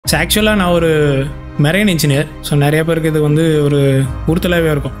So ஆக்சுவலாக நான் ஒரு மெரைன் இன்ஜினியர். ஸோ நிறைய பேருக்கு இது வந்து ஒரு உறுத்தலாகவே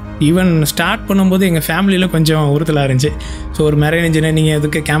இருக்கும். ஈவன் ஸ்டார்ட் பண்ணும்போது எங்கள் ஃபேமிலியில் கொஞ்சம் உறுத்தலாக இருந்துச்சு. ஸோ ஒரு மெரைன் இன்ஜினியர், நீங்கள்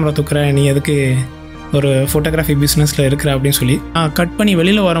எதுக்கு கேமரா தூக்குற, நீ எதுக்கு ஒரு ஃபோட்டோகிராஃபி பிஸ்னஸில் இருக்கிற அப்படின்னு சொல்லி கட் பண்ணி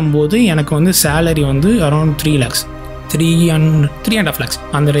வெளியில் வரும்போது எனக்கு வந்து சேலரி வந்து அரௌண்ட் 3 lakhs 3.5 lakhs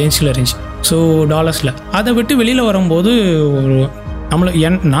அந்த ரேஞ்சில் இருந்துச்சு. ஸோ டாலர்ஸில். அதை விட்டு வெளியில் வரும்போது ஒரு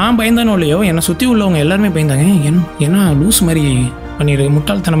நான் பயந்தானோ இல்லையோ, என்னை சுற்றி உள்ளவங்க எல்லாருமே பயந்தாங்க. ஏன்னா லூஸ் மாதிரி பண்ணிடு,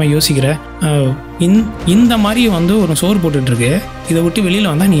 முட்டாள்தனமாக யோசிக்கிற, இந்த மாதிரி வந்து ஒரு சோறு போட்டுட்ருக்கு, இதை விட்டு வெளியில்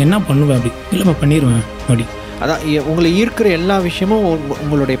வந்தால் நீ என்ன பண்ணுவ? அப்படி இல்லைப்பா பண்ணிடுவேன் அப்படி. அதான் உங்களை ஈர்க்கிற எல்லா விஷயமும்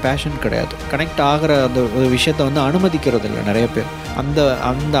உங்களுடைய பேஷன் கிடையாது. கனெக்ட் ஆகிற அந்த ஒரு விஷயத்தை வந்து அனுமதிக்கிறது இல்லை நிறைய பேர்.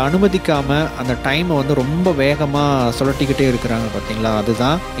 அந்த அனுமதிக்காமல் அந்த டைமை வந்து ரொம்ப வேகமாக சுழட்டிக்கிட்டே இருக்கிறாங்க பார்த்தீங்களா?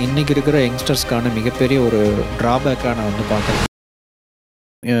 அதுதான் இன்றைக்கி இருக்கிற யங்ஸ்டர்ஸ்க்கான மிகப்பெரிய ஒரு ட்ராபேக்காக நான் வந்து பார்க்குறேன்.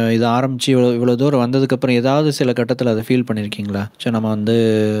 இது ஆரம்பித்து இவ்வளோ தூரம் வந்ததுக்கப்புறம் ஏதாவது சில கட்டத்தில் அதை ஃபீல் பண்ணியிருக்கீங்களா? சரி, நம்ம வந்து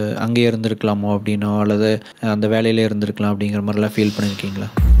அங்கேயே இருந்திருக்கலாமோ அப்படின்னோ, அல்லது அந்த வேலையிலே இருந்திருக்கலாம் அப்படிங்கிற மாதிரிலாம் ஃபீல் பண்ணியிருக்கீங்களா?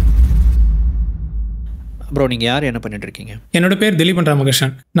 ப்ரோ, நீங்கள் யார், என்ன பண்ணிட்டுருக்கீங்க? என்னோடய பேர் திலீபன்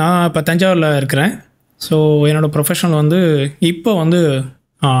ராமகிருஷ்ணன். நான் இப்போ தஞ்சாவூரில் இருக்கிறேன். ஸோ என்னோடய ப்ரொஃபஷனல் வந்து இப்போ வந்து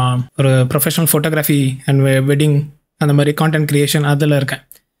ஒரு ப்ரொஃபஷனல் ஃபோட்டோகிராஃபி அண்ட் வெட்டிங் அந்த மாதிரி கான்டென்ட் க்ரியேஷன் அதில் இருக்கேன்.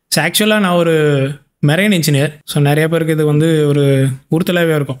 ஸோ ஆக்சுவலாக நான் ஒரு மெரைன் இன்ஜினியர். ஸோ நிறைய பேருக்கு இது வந்து ஒரு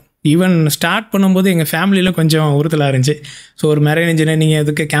உறுத்தலாகவே இருக்கும். ஈவன் ஸ்டார்ட் பண்ணும்போது எங்கள் ஃபேமிலியில் கொஞ்சம் உறுத்தலாக இருந்துச்சு. ஸோ ஒரு மெரைன் இன்ஜினியர், நீங்கள்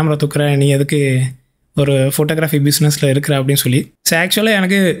எதுக்கு கேமரா தூக்குற, நீ எதுக்கு ஒரு ஃபோட்டோகிராஃபி பிஸ்னஸில் இருக்கிற அப்படின்னு சொல்லி. ஸோ ஆக்சுவலாக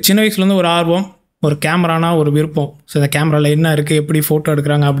எனக்கு சின்ன வயசுலேருந்து ஒரு ஆர்வம், ஒரு கேமரானா ஒரு விருப்பம். ஸோ இந்த கேமராவில் என்ன இருக்குது, எப்படி ஃபோட்டோ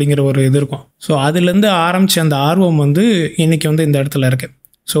எடுக்கிறாங்க அப்படிங்கிற ஒரு இது இருக்கும். ஸோ அதுலேருந்து ஆரம்பித்த அந்த ஆர்வம் வந்து இன்றைக்கி வந்து இந்த இடத்துல இருக்குது.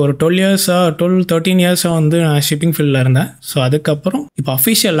 ஸோ ஒரு 13 இயர்ஸாக வந்து நான் ஷிப்பிங் ஃபீல்டில் இருந்தேன். ஸோ அதுக்கப்புறம் இப்போ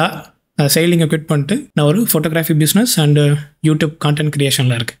அஃபிஷியலாக செயலிங்கை குவிட் பண்ணிட்டு நான் ஒரு photography business and YouTube content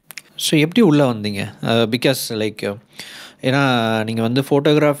க்ரியேஷனில் இருக்கேன். ஸோ எப்படி உள்ளே வந்தீங்க? பிகாஸ் லைக் ஏன்னா நீங்கள் வந்து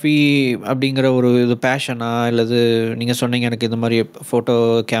ஃபோட்டோகிராஃபி அப்படிங்கிற ஒரு இது பேஷனா, இல்லது நீங்கள் சொன்னீங்க எனக்கு இந்த மாதிரி ஃபோட்டோ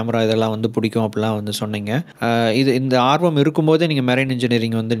கேமரா இதெல்லாம் வந்து பிடிக்கும் அப்படிலாம் வந்து சொன்னீங்க. இந்த ஆர்வம் இருக்கும்போதே நீங்கள் மெரைன்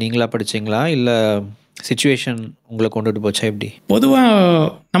இன்ஜினியரிங் வந்து நீங்களாக படிச்சிங்களா, இல்லை சிச்சுவேஷன் உங்களை கொண்டுட்டு போச்சா எப்படி? பொதுவாக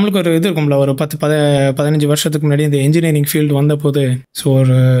நம்மளுக்கு ஒரு இது இருக்கும்ல, ஒரு 10-15 வருஷத்துக்கு முன்னாடி இந்த இன்ஜினியரிங் ஃபீல்டு வந்த போது, ஸோ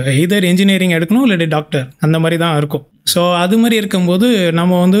ஒரு எய்தர் இன்ஜினியரிங் எடுக்கணும் இல்லாட்டி டாக்டர் அந்த மாதிரி தான் இருக்கும். ஸோ அது மாதிரி இருக்கும்போது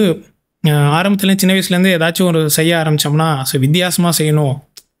நம்ம வந்து ஆரம்பத்துலேயும் சின்ன வயசுலேருந்து ஏதாச்சும் ஒரு செய்ய ஆரம்பித்தோம்னா, ஸோ வித்தியாசமாக செய்யணும்,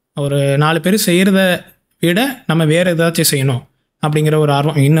 ஒரு 4 பேர் செய்கிறத விட நம்ம வேறு ஏதாச்சும் செய்யணும் அப்படிங்கிற ஒரு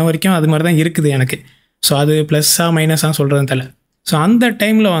ஆர்வம் இன்ன வரைக்கும் அது மாதிரி தான் இருக்குது எனக்கு. ஸோ அது ப்ளஸ்ஸாக மைனஸாக சொல்கிறது தெரியல. ஸோ அந்த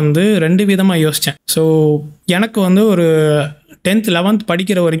டைமில் வந்து 2 விதமாக யோசித்தேன். ஸோ எனக்கு வந்து ஒரு 10th 11th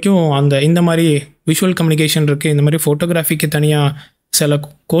படிக்கிற வரைக்கும் இந்த மாதிரி விஷுவல் கம்யூனிகேஷன் இருக்குது, இந்த மாதிரி ஃபோட்டோகிராஃபிக்கு தனியாக சில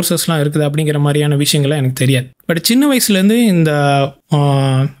கோர்சஸ்லாம் இருக்குது அப்படிங்கிற மாதிரியான விஷயங்கள்லாம் எனக்கு தெரியாது. பட் சின்ன வயசுலேருந்து இந்த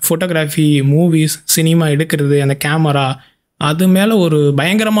ஃபோட்டோகிராஃபி, மூவிஸ், சினிமா எடுக்கிறது, அந்த கேமரா அது மேலே ஒரு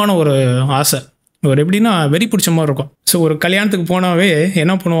பயங்கரமான ஒரு ஆசை. ஒரு எப்படின்னா வெறி பிடிச்ச மாதிரி இருக்கும். ஸோ ஒரு கல்யாணத்துக்கு போனாவே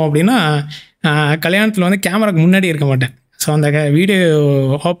என்ன பண்ணுவோம் அப்படின்னா, கல்யாணத்தில் வந்து கேமராக்கு முன்னாடி இருக்க மாட்டேன். ஸோ அந்த வீடியோ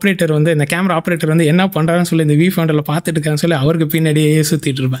ஆப்ரேட்டர் வந்து, இந்த கேமரா ஆப்ரேட்டர் வந்து என்ன பண்ணுறான்னு சொல்லி இந்த வியூஃபண்டரில் பார்த்துட்டு இருக்கான்னு சொல்லி அவருக்கு பின்னாடியே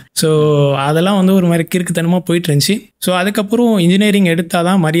சுற்றிட்டு இருப்பேன். ஸோ அதெல்லாம் வந்து ஒரு மாதிரி கிறுக்குத்தனமாக போயிட்டு இருந்துச்சு. ஸோ அதுக்கப்புறம் இன்ஜினியரிங் எடுத்தால்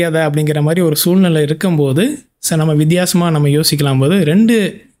தான் மரியாதை அப்படிங்கிற மாதிரி ஒரு சூழ்நிலை இருக்கும்போது, ஸோ நம்ம வித்தியாசமாக நம்ம யோசிக்கலாம் போது 2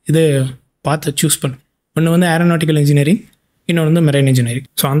 இது பார்த்து சூஸ் பண்ணேன். ஒன்று வந்து ஏரோநாட்டிக்கல் இன்ஜினியரிங், இன்னொன்று வந்து மெரைன் இன்ஜினியரிங்.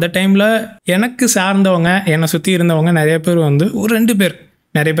 ஸோ அந்த டைமில் எனக்கு சார்ந்தவங்க, என்னை சுற்றி இருந்தவங்க நிறைய பேர் வந்து ஒரு 2 பேர்,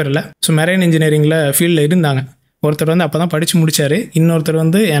 நிறைய பேர் இல்லை, ஸோ மெரைன் இன்ஜினியரிங்கில் ஃபீல்டில் இருந்தாங்க. ஒருத்தர் வந்து அப்போ தான் படித்து முடித்தார். இன்னொருத்தர்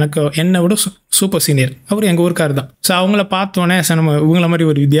வந்து என்னை விட சூப்பர் சீனியர், அவர் எங்கள் ஊருக்கார் தான். ஸோ அவங்கள பார்த்தோன்னே, ஸோ நம்ம இவங்கள மாதிரி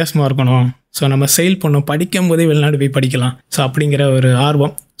ஒரு வித்தியாசமாக இருக்கணும், ஸோ நம்ம செயல் பண்ணணும், படிக்கும் போதே வெளிநாடு போய் படிக்கலாம், ஸோ அப்படிங்கிற ஒரு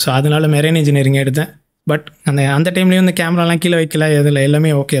ஆர்வம். ஸோ அதனால் மெரைன் இன்ஜினியரிங் எடுத்தேன். பட் அந்த டைம்லேயும் இந்த கேமராலாம் கீழே வைக்கல, இதில்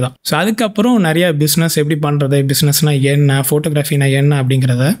எல்லாமே ஓகே தான். ஸோ அதுக்கப்புறம் நிறையா பிஸ்னஸ் எப்படி பண்ணுறது, பிஸ்னஸ்னால் என்ன, ஃபோட்டோகிராஃபினா என்ன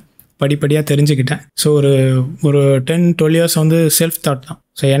அப்படிங்கிறத படிப்படியாக தெரிஞ்சுக்கிட்டேன். ஸோ ஒரு 10-12 இயர்ஸ் வந்து செல்ஃப் தாட் தான்.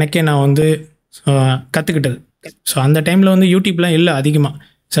 ஸோ எனக்கே நான் வந்து கற்றுக்கிட்டது. ஸோ அந்த டைமில் வந்து யூடியூப்லாம் இல்லை அதிகமாக.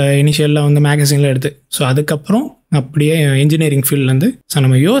 ஸோ இனிஷியலில் வந்து மேகசினில் எடுத்து, ஸோ அதுக்கப்புறம் அப்படியே இன்ஜினியரிங் ஃபீல்ட்லேருந்து ஸோ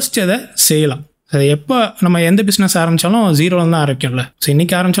நம்ம யோசித்ததை செய்யலாம். அது எப்போ நம்ம எந்த பிஸ்னஸ் ஆரம்பித்தாலும் 0லேருந்து தான் ஆரம்பிக்கும்ல. ஸோ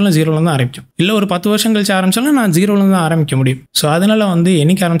இன்றைக்கி ஆரம்பித்தாலும் 0லேருந்து தான் ஆரம்பிக்கும். இல்லை ஒரு 10 வருஷம் கழிச்சு ஆரம்பித்தாலும் நான் 0லேருந்து தான் ஆரம்பிக்க முடியும். ஸோ அதனால் வந்து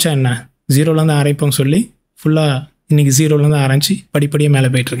என்னைக்கு ஆரம்பித்தா என்ன, 0லேருந்து ஆரம்பிப்போம்னு சொல்லி ஃபுல்லாக இன்றைக்கி 0லேருந்து ஆரம்பித்து படிப்படியாக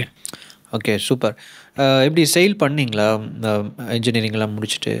மேலே போயிட்டுருக்கேன். Okay, super. எப்படி சேல் பண்ணிங்களா இன்ஜினியரிங்லாம்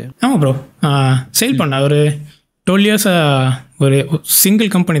முடிச்சுட்டு? ஆமாம் ப்ரோ, சேல் பண்ணேன். ஒரு 12 இயர்ஸாக ஒரு சிங்கிள்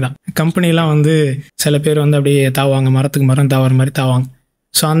கம்பெனி தான். கம்பெனிலாம் வந்து சில பேர் வந்து அப்படியே தாவாங்க, மரத்துக்கு மரம் தாவற மாதிரி தாவாங்க.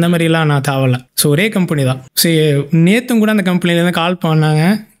 ஸோ அந்த மாதிரிலாம் நான் தாவலை. ஸோ ஒரே கம்பெனி தான். ஸோ நேற்றும் கூட அந்த கம்பெனிலேருந்து கால் பண்ணாங்க.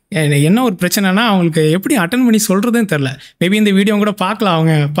 என்ன ஒரு பிரச்சனைனா, அவங்களுக்கு எப்படி அட்டன் பண்ணி சொல்கிறதுன்னு தெரில. மேபி இந்த வீடியோ கூட பார்க்கலாம்,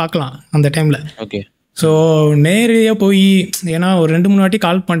 அவங்க பார்க்கலாம் அந்த டைமில். ஓகே. ஸோ நேரடியாக போய் ஏன்னா ஒரு 2-3 வாட்டி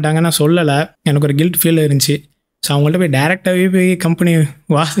கால் பண்ணிட்டாங்க, நான் சொல்லலை, எனக்கு ஒரு கில்ட் ஃபீல் இருந்துச்சு. ஸோ அவங்கள்ட்ட போய் டேரெக்டாகவே போய் கம்பெனி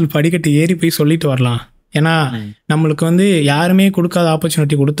வாசல் படிக்கட்டு ஏறி போய் சொல்லிட்டு வரலாம். ஏன்னா நம்மளுக்கு வந்து யாருமே கொடுக்காத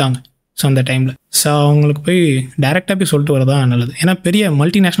ஆப்பர்ச்சுனிட்டி கொடுத்தாங்க ஸோ அந்த டைமில். ஸோ அவங்களுக்கு போய் டேரெக்டாக போய் சொல்லிட்டு வரதான் நல்லது. ஏன்னா பெரிய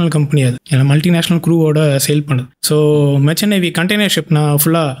மல்டிநேஷ்னல் கம்பெனி அது, ஏன்னா மல்டிநேஷ்னல் க்ரூவோட சேல் பண்ணுது. So merchant navy container ship, நான்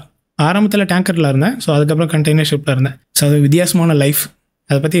ஃபுல்லாக ஆரம்பத்தில் டேங்கரில் இருந்தேன். ஸோ அதுக்கப்புறம் கண்டெய்னர் ஷிப்பில் இருந்தேன். ஸோ அது வித்தியாசமான லைஃப்,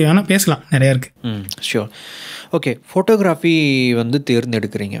 அதை பற்றி வேணால் பேசலாம், நிறையா இருக்குது. ஷியோர். ஓகே, ஃபோட்டோகிராஃபி வந்து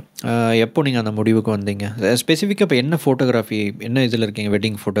தேர்ந்தெடுக்கிறீங்க, எப்போ நீங்கள் அந்த முடிவுக்கு வந்தீங்க? ஸ்பெசிஃபிக்காக இப்போ என்ன ஃபோட்டோகிராஃபி, என்ன இதில் இருக்கீங்க?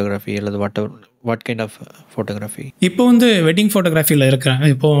 வெட்டிங் ஃபோட்டோகிராஃபி அல்லது வாட் கைண்ட் ஆஃப் ஃபோட்டோகிராஃபி? இப்போ வந்து வெட்டிங் ஃபோட்டோகிராஃபியில் இருக்கிறேன்.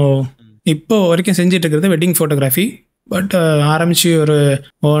 இப்போ வரைக்கும் செஞ்சுட்டு இருக்கிறது வெட்டிங் ஃபோட்டோகிராஃபி. பட் ஆரம்பித்து ஒரு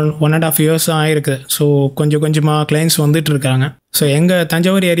 1.5 years ஆகிருக்கு. ஸோ கொஞ்சம் கொஞ்சமாக கிளைண்ட்ஸ் வந்துட்டு இருக்காங்க. ஸோ எங்கள்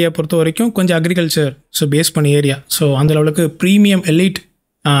தஞ்சாவூர் ஏரியா பொறுத்த வரைக்கும் கொஞ்சம் அக்ரிகல்ச்சர் ஸோ பேஸ் பண்ண ஏரியா. ஸோ அந்த லெவலுக்கு ப்ரீமியம் எலிட்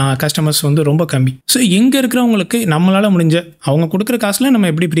கஸ்டமர்ஸ் வந்து ரொம்ப கம்மி. ஸோ எங்கே இருக்கிறவங்களுக்கு நம்மளால் முடிஞ்ச அவங்க கொடுக்குற காசில் நம்ம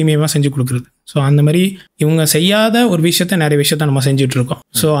எப்படி ப்ரீமியமாக செஞ்சு கொடுக்குறது. ஸோ அந்த மாதிரி இவங்க செய்யாத ஒரு நிறைய விஷயத்த நம்ம செஞ்சிட்ருக்கோம்.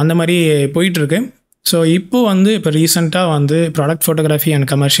 ஸோ அந்த மாதிரி போயிட்டுருக்கு. ஸோ இப்போ ரீசெண்டாக வந்து product photography and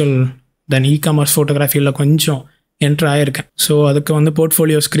commercial then e-commerce ஃபோட்டோகிராஃபியில் கொஞ்சம் என்ட்ரு ஆகிருக்கேன். ஸோ அதுக்கு வந்து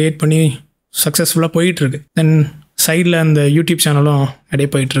போர்ட்ஃபோலியோஸ் க்ரியேட் பண்ணி சக்ஸஸ்ஃபுல்லாக போயிட்டுருக்கு. தென் சைடில் அந்த யூடியூப் சேனலும் அப்படியே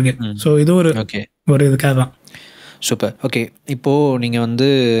போயிட்டுருக்கு. ஸோ இது ஒரு இதுக்காக தான். சூப்பர். ஓகே, இப்போது நீங்கள் வந்து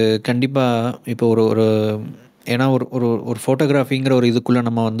கண்டிப்பாக இப்போ ஒரு ஏன்னா ஒரு ஃபோட்டோகிராஃபிங்கிற ஒரு இதுக்குள்ளே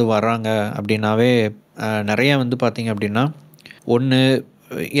நம்ம வந்து வர்றாங்க அப்படின்னாவே நிறையா வந்து பார்த்திங்க அப்படின்னா, ஒன்று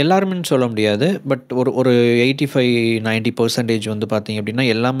எல்லாருமே சொல்ல முடியாது, பட் ஒரு 85-90% வந்து பார்த்திங்க அப்படின்னா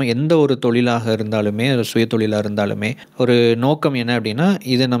எல்லாமே எந்த ஒரு தொழிலாக இருந்தாலுமே, சுய தொழிலாக இருந்தாலுமே ஒரு நோக்கம் என்ன அப்படின்னா,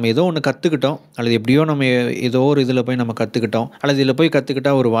 இதை நம்ம ஏதோ ஒன்று கற்றுக்கிட்டோம் அல்லது எப்படியோ நம்ம ஏதோ ஒரு இதில் போய் நம்ம கற்றுக்கிட்டோம் அல்லது இதில் போய்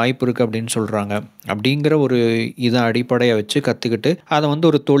கற்றுக்கிட்டா ஒரு வாய்ப்பு இருக்குது அப்படின்னு சொல்கிறாங்க. அப்படிங்கிற ஒரு இதை அடிப்படையை வச்சு கற்றுக்கிட்டு அதை வந்து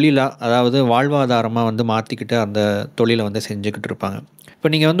ஒரு தொழிலாக, அதாவது வாழ்வாதாரமாக வந்து மாற்றிக்கிட்டு அந்த தொழிலை வந்து செஞ்சுக்கிட்டு இருப்பாங்க. இப்போ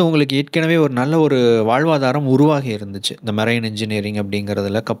நீங்கள் வந்து உங்களுக்கு ஏற்கனவே ஒரு நல்ல ஒரு வாழ்வாதாரம் உருவாகி இருந்துச்சு இந்த மெரைன் இன்ஜினியரிங்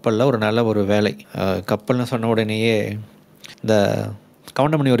அப்படிங்கிறதுல. கப்பலில் ஒரு நல்ல ஒரு வேலை, கப்பல்னு சொன்ன உடனேயே இந்த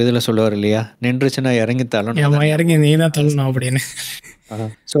கவுண்டமணி ஒரு இதில் சொல்லுவார் இல்லையா, நின்றுச்சுன்னா இறங்கி நீ தான் தள்ளணும் அப்படின்னு.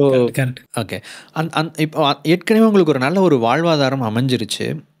 ஸோ ஓகே, இப்போ ஏற்கனவே உங்களுக்கு ஒரு நல்ல ஒரு வாழ்வாதாரம் அமைஞ்சிருச்சு.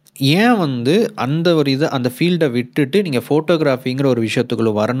 ஏன் வந்து அந்த ஒரு அந்த ஃபீல்டை விட்டுட்டு நீங்கள் ஃபோட்டோகிராஃபிங்கிற ஒரு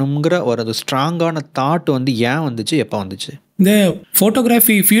விஷயத்துக்குள்ளே வரணுங்கிற ஒரு ஸ்ட்ராங்கான தாட் வந்து ஏன் வந்துச்சு, எப்போ வந்துச்சு? இந்த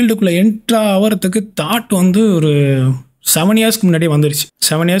ஃபோட்டோகிராஃபி ஃபீல்டுக்குள்ளே என்ட்ரு ஆகிறதுக்கு தாட் வந்து ஒரு 7 yearsக்கு முன்னாடியே வந்துருச்சு.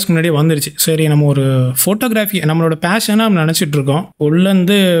 சரி, நம்ம ஒரு ஃபோட்டோகிராஃபி நம்மளோட பேஷனாக நம்ம நினச்சிட்டு இருக்கோம்.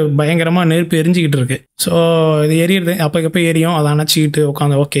 உள்ளேருந்து பயங்கரமாக நெருப்பு எரிஞ்சிக்கிட்டு இருக்கு. ஸோ இது எரியுறது அப்போ எரியும். அதை அணைச்சிக்கிட்டு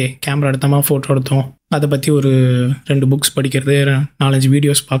உட்காந்து ஓகே கேமரா எடுத்தோமா, ஃபோட்டோ எடுத்தோம், அதை பற்றி ஒரு 2 புக்ஸ் படிக்கிறது, 4-5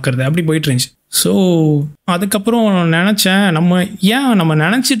 வீடியோஸ் பார்க்குறது, அப்படி போயிட்டு இருந்துச்சு. ஸோ அதுக்கப்புறம் நினச்சேன், நம்ம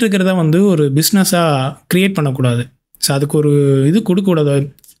நினச்சிட்டு இருக்கிறத வந்து ஒரு பிஸ்னஸாக க்ரியேட் பண்ணக்கூடாது. ஸோ அதுக்கு ஒரு இது கொடுக்கக்கூடாது,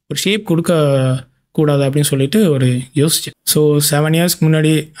 ஒரு ஷேப் கொடுக்கக்கூடாது அப்படின்னு சொல்லிட்டு ஒரு யோசிச்சேன். ஸோ 7 yearsக்கு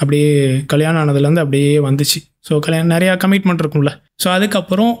முன்னாடி அப்படியே கல்யாணம் ஆனதுலேருந்து அப்படியே வந்துச்சு. ஸோ நிறையா கமிட்மெண்ட் இருக்கும்ல. ஸோ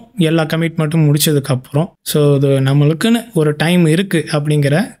அதுக்கப்புறம் எல்லா கமிட்மெண்ட்டும் முடிச்சதுக்கப்புறம் ஸோ இது நம்மளுக்குன்னு ஒரு டைம் இருக்குது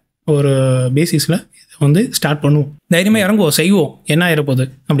அப்படிங்கிற ஒரு பேசிஸில் வந்து ஸ்டார்ட் பண்ணுவோம், தைரியமாக இறங்குவோம், செய்வோம், என்ன ஆயிரப்போகுது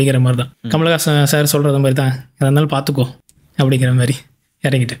அப்படிங்கிற மாதிரி தான். கமலஹாசன் சார் சொல்கிறது மாதிரி தான், எதாக இருந்தாலும் பார்த்துக்கோ அப்படிங்கிற மாதிரி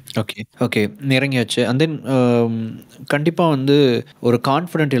இறங்கிட்டேன். ஓகே இறங்கியாச்சு. அண்ட் தென் கண்டிப்பாக வந்து ஒரு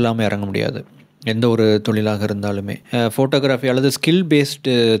கான்ஃபிடென்ட் இல்லாமல் இறங்க முடியாது எந்த ஒரு தொழிலாக இருந்தாலுமே. ஃபோட்டோகிராஃபி அல்லது ஸ்கில்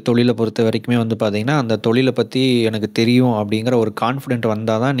பேஸ்டு தொழிலை பொறுத்த வரைக்குமே வந்து பார்த்திங்கன்னா, அந்த தொழிலை பற்றி எனக்கு தெரியும் அப்படிங்கிற ஒரு கான்ஃபிடென்ட்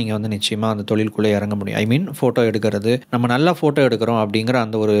வந்தால் தான் நீங்கள் வந்து நிச்சயமாக அந்த தொழிலுக்குள்ளே இறங்க முடியும். ஐ மீன் ஃபோட்டோ எடுக்கிறது, நம்ம நல்லா ஃபோட்டோ எடுக்கிறோம் அப்படிங்கிற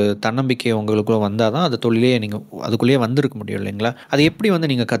அந்த ஒரு தன்னம்பிக்கை உங்களுக்குள்ளே வந்தால் தான் அந்த தொழிலே நீங்கள் அதுக்குள்ளேயே வந்திருக்க முடியும் இல்லைங்களா? அது எப்படி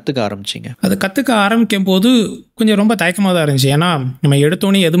வந்து நீங்கள் கற்றுக்க ஆரம்பிச்சிங்க? அது கற்றுக்க ஆரம்பிக்கும் போது கொஞ்சம் ரொம்ப தயக்கமாக தான் இருந்துச்சு. ஏன்னா நம்ம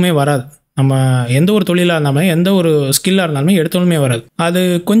எடுத்தோன்னே எதுவுமே வராது. நம்ம எந்த ஒரு தொழிலாக இருந்தாலுமே, எந்த ஒரு ஸ்கில்லாக இருந்தாலுமே எடுத்தோன்னுமே வராது. அது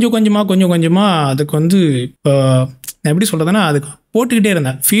கொஞ்சம் கொஞ்சமாக அதுக்கு வந்து இப்போ எப்படி சொல்கிறதுனா, அதுக்கு போட்டுக்கிட்டே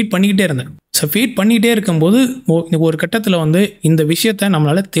இருந்தேன், ஃபீட் பண்ணிக்கிட்டே இருந்தேன். ஸோ ஃபீட் பண்ணிக்கிட்டே இருக்கும்போது ஒரு கட்டத்தில் வந்து இந்த விஷயத்த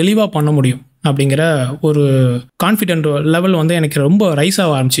நம்மளால் தெளிவாக பண்ண முடியும் அப்படிங்கிற ஒரு கான்ஃபிடென்ட் லெவல் வந்து எனக்கு ரொம்ப ரைஸ்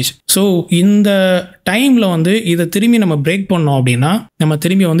ஆக ஆரம்பிச்சிச்சு. ஸோ இந்த டைமில் வந்து இதை திரும்பி நம்ம பிரேக் பண்ணோம் அப்படின்னா, நம்ம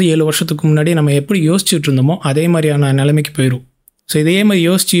திரும்பி வந்து 7 வருஷத்துக்கு முன்னாடி நம்ம எப்படி யோசிச்சுட்டு இருந்தோமோ அதே மாதிரியான நிலைமைக்கு போயிடும். ஸோ இதே மாதிரி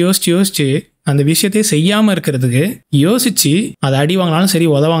யோசிச்சு அந்த விஷயத்தையே செய்யாமல் இருக்கிறதுக்கு யோசித்து அதை அடி வாங்கினாலும் சரி,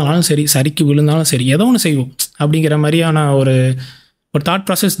 உதவாங்கினாலும் சரி, சரிக்கு விழுந்தாலும் சரி, ஏதோ ஒன்று செய்வோம் அப்படிங்கிற மாதிரியான ஒரு தாட்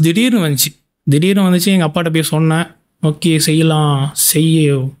ப்ராசஸ் திடீர்னு வந்துச்சு. எங்கள் அப்பாட்ட போய் சொன்னேன், ஓகே செய்யலாம்,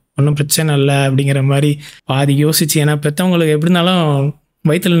 ஒன்றும் பிரச்சனை இல்லை அப்படிங்கிற மாதிரி பாதி யோசிச்சு. ஏன்னா பெற்றவங்களுக்கு எப்படி இருந்தாலும்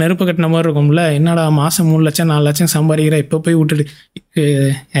வயிற்றில் நெருப்பு கட்டின மாதிரி இருக்கும்ல, என்னடா மாதம் 3 லட்சம் 4 லட்சம் சம்பாதிக்கிற, இப்போ போய் விட்டுட்டு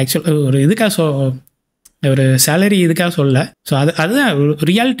ஆக்சுவலாக ஒரு இதுக்காக ஒரு சேலரி இதுக்காக சொல்ல. ஸோ அதுதான்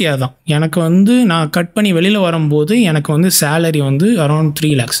ரியாலிட்டி. அதுதான் எனக்கு வந்து நான் கட் பண்ணி வெளியில் வரும்போது எனக்கு வந்து சேலரி வந்து அரௌண்ட்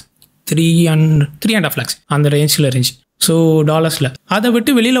 3 lakhs 3.5 lakhs அந்த ரேஞ்சில் இருந்துச்சு. ஸோ டாலர்ஸில். அதை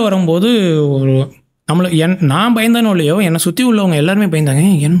விட்டு வெளியில் வரும்போது ஒரு நான் பயந்தானோ இல்லையோ என்னை சுற்றி உள்ளவங்க எல்லாருமே பயந்தாங்க.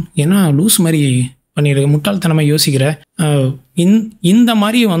 ஏன்னா லூஸ் மாதிரி பண்ணிடுற, முட்டாள்தனமாக யோசிக்கிற, இந்த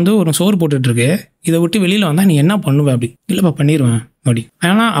மாதிரி வந்து ஒரு சோறு போட்டுட்ருக்கு, இதை விட்டு வெளியில் வந்தால் நீ என்ன பண்ணுவ? அப்படி இல்லைப்பா பண்ணிடுவேன் அப்படி.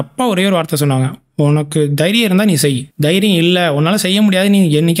 ஆனால் அப்பா ஒரே ஒரு வார்த்தை சொன்னாங்க, உனக்கு தைரியம் இருந்தால் நீ செய், தைரியம் இல்லை உன்னால் செய்ய முடியாது, நீ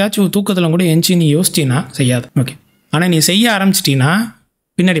என்னைக்காச்சும் தூக்கத்தில் கூட எஞ்சி நீ யோசிச்சின்னா செய்யாது. ஓகே, ஆனால் நீ செய்ய ஆரம்பிச்சிட்டின்னா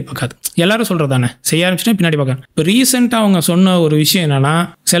பின்னாடி பார்க்காது. எல்லாரும் சொல்கிறது தானே, செய்ய ஆரம்பிச்சிட்டா பின்னாடி பார்க்காது. இப்போ ரீசெண்டாக அவங்க சொன்ன ஒரு விஷயம் என்னென்னா,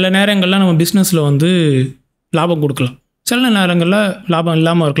 சில நேரங்கள்லாம் நம்ம பிஸ்னஸில் வந்து லாபம் கொடுக்கலாம், சில நேரங்களில் லாபம்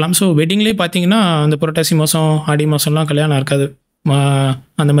இல்லாமல் இருக்கலாம். ஸோ வெட்டிங்லேயே பார்த்தீங்கன்னா அந்த புரட்டாசி மாதம் ஆடி மாதம்லாம் கல்யாணம் இருக்காது,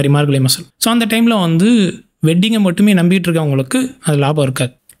 அந்த மாதிரி மார்கழி மாதம். ஸோ அந்த டைமில் வந்து வெட்டிங்கை மட்டுமே நம்பிட்டு இருக்கவங்களுக்கு அது லாபம்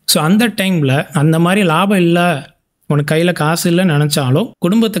இருக்காது. ஸோ அந்த டைமில் அந்த மாதிரி லாபம் இல்லை, உனக்கு கையில் காசு இல்லைன்னு நினச்சாலும்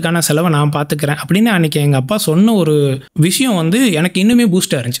குடும்பத்துக்கான செலவை நான் பார்த்துக்கிறேன் அப்படின்னு அன்றைக்கி எங்கள் அப்பா சொன்ன ஒரு விஷயம் வந்து எனக்கு இன்னுமே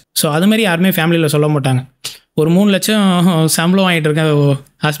பூஸ்டாக இருந்துச்சு. ஸோ அது மாதிரி யாருமே ஃபேமிலியில் சொல்ல மாட்டாங்க. ஒரு 3 லட்சம் சம்பளம் வாங்கிட்டு இருக்கேன்,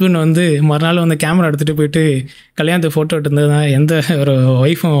 ஹஸ்பண்ட் வந்து மறுநாள் வந்து கேமரா எடுத்துகிட்டு போயிட்டு கல்யாணத்துக்கு ஃபோட்டோ எடுத்துருந்தது எந்த ஒரு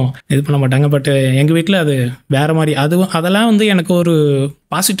ஒய்ஃபும் இது பண்ண மாட்டாங்க. பட் எங்கள் வீட்டில் அது வேறு மாதிரி. அதெல்லாம் வந்து எனக்கு ஒரு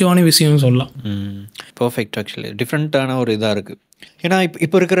பாசிட்டிவான விஷயம்னு சொல்லலாம். பர்ஃபெக்ட். ஆக்சுவலி டிஃப்ரெண்ட்டான ஒரு இதாக இருக்குது. ஏன்னா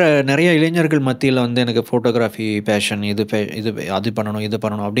இப்போ இருக்கிற நிறைய இளைஞர்கள் மத்தியில் வந்து எனக்கு ஃபோட்டோகிராஃபி பேஷன், இது அது பண்ணணும் இது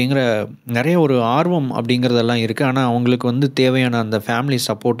பண்ணணும் அப்படிங்கிற நிறைய ஒரு ஆர்வம் அப்படிங்கிறதெல்லாம் இருக்குது. ஆனால் அவங்களுக்கு வந்து தேவையான அந்த ஃபேமிலி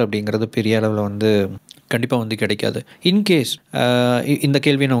சப்போர்ட் அப்படிங்கிறது பெரிய அளவில் வந்து கண்டிப்பாக வந்து கிடைக்காது. இன்கேஸ் இந்த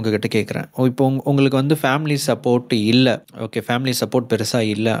கேள்வியை நான் உங்ககிட்ட கேட்குறேன். இப்போ உங்களுக்கு வந்து ஃபேமிலி சப்போர்ட் இல்லை, ஓகே, ஃபேமிலி சப்போர்ட்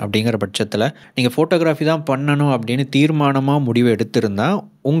பெருசாக இல்லை அப்படிங்கிற பட்சத்தில் நீங்கள் ஃபோட்டோகிராஃபி தான் பண்ணணும் அப்படின்னு தீர்மானமாக முடிவு எடுத்திருந்தா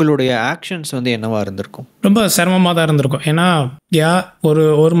உங்களுடைய ஆக்ஷன்ஸ் வந்து என்னவாக இருந்திருக்கும்? ரொம்ப சிரமமாக தான் இருந்திருக்கும். ஏன்னா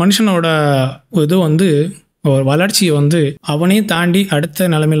ஒரு மனுஷனோட இது வந்து ஒரு வளர்ச்சியை வந்து அவனையும் தாண்டி அடுத்த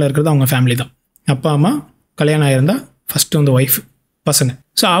நிலைமையில் இருக்கிறது அவங்க ஃபேமிலி தான். அப்பா அம்மா, கல்யாணம் ஆகியிருந்தால் ஃபஸ்ட்டு வந்து ஒய்ஃப், பசங்க.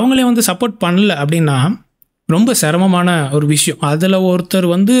 ஸோ அவங்களே வந்து சப்போர்ட் பண்ணல அப்படின்னா ரொம்ப சிரமமான ஒரு விஷயம். அதில் ஒருத்தர்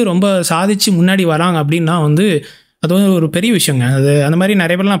வந்து ரொம்ப சாதிச்சு முன்னாடி வராங்க அப்படின்னா வந்து அது வந்து ஒரு பெரிய விஷயங்க. அது அந்த மாதிரி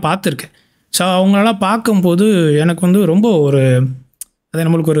நிறைய பேர்லாம் பார்த்துருக்கேன். ஸோ அவங்களெல்லாம் பார்க்கும்போது எனக்கு வந்து ரொம்ப ஒரு அது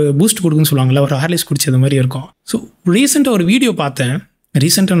நம்மளுக்கு ஒரு பூஸ்ட் கொடுக்குன்னு சொல்லுவாங்கள்ல, ஒரு ஹார்லிக்ஸ் குடிச்சது மாதிரி இருக்கும். ஸோ ரீசெண்டாக ஒரு வீடியோ பார்த்தேன்.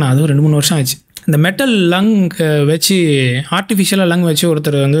 ரீசெண்டாக நான் அது 2-3 வருஷம் ஆச்சு. இந்த மெட்டல் லங் வச்சு, ஆர்டிஃபிஷியலாக லங் வச்சு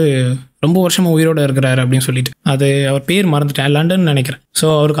ஒருத்தர் வந்து ரொம்ப வருஷமாக உயிரோடு இருக்கிறாரு அப்படின்னு சொல்லிட்டு, அது அவர் பேர் மறந்துட்டேன், லண்டன் நினைக்கிறேன். ஸோ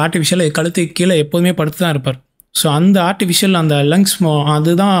அவருக்கு ஆர்டிஃபிஷியலாக கழுத்து கீழே எப்போதுமே படுத்து தான் இருப்பார். ஸோ அந்த ஆர்டிஃபிஷியல் அந்த லங்ஸ்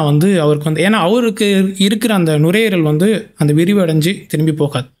அதுதான் வந்து அவருக்கு வந்து, ஏன்னா அவருக்கு இருக்கிற அந்த நுரையீரல் வந்து அந்த விரிவடைஞ்சு திரும்பி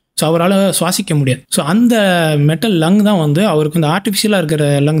போகாது. ஸோ அவரால் சுவாசிக்க முடியாது. ஸோ அந்த மெட்டல் லங் தான் வந்து அவருக்கு இந்த ஆர்டிஃபிஷியலாக இருக்கிற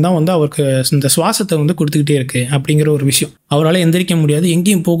லங் தான் வந்து அவருக்கு இந்த சுவாசத்தை வந்து கொடுத்துக்கிட்டே இருக்குது அப்படிங்கிற ஒரு விஷயம். அவரால் எந்திரிக்க முடியாது,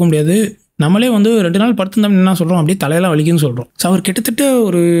 எங்கேயும் போக முடியாது. நம்மளே வந்து 2 நாள் படுத்திருந்தோம் என்ன சொல்கிறோம், அப்படியே தலையெல்லாம் வலிக்குன்னு சொல்கிறோம். ஸோ அவர் கிட்டத்தட்ட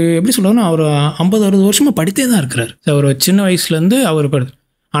ஒரு எப்படி சொல்கிறோன்னா அவர் 50-60 வருஷமாக படித்தே தான் இருக்கிறார். ஸோ அவர் சின்ன வயசுலேருந்து அவர் படுது.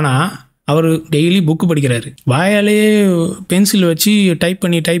 ஆனால் அவர் டெய்லி புக்கு படிக்கிறாரு. வாயாலேயே பென்சில் வச்சு டைப்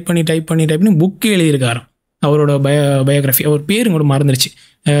பண்ணி புக்கு எழுதியிருக்காராம். அவரோட பயோகிராஃபி, அவர் பேரும் கூட மறந்துருச்சு.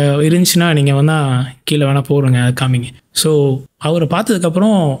 இருந்துச்சுன்னா நீங்கள் வந்தால் கீழே வேணால் போடுங்க, அது காமிங்க. ஸோ அவரை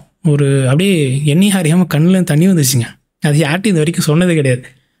பார்த்ததுக்கப்புறம் ஒரு அப்படியே எண்ணெய் அறியாமல் கண்ணில் தண்ணி வந்துச்சுங்க. அது யார்ட்டும் இது வரைக்கும் சொன்னது கிடையாது.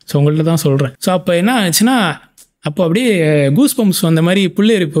 ஸோ உங்கள்கிட்ட தான் சொல்கிறேன். ஸோ அப்போ என்ன ஆச்சுன்னா, அப்போ அப்படியே கூஸ் பம்ப்ஸ் வந்த மாதிரி,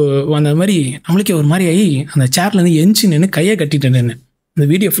 புள்ளரிப்பு வந்த மாதிரி நம்மளுக்கே ஒரு மாதிரி ஆகி அந்த சேர்லேருந்து எஞ்சி நின்று கையை கட்டிட்டேன்னு, இந்த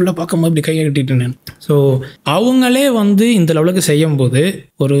வீடியோ ஃபுல்லாக பார்க்கும்போது அப்படி கையை கட்டிட்டேன். ஸோ அவங்களே வந்து இந்த லெவலுக்கு செய்யும்போது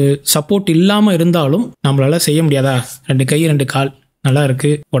ஒரு சப்போர்ட் இல்லாமல் இருந்தாலும் நம்மளால் செய்ய முடியாதா? 2 கை 2 கால் நல்லா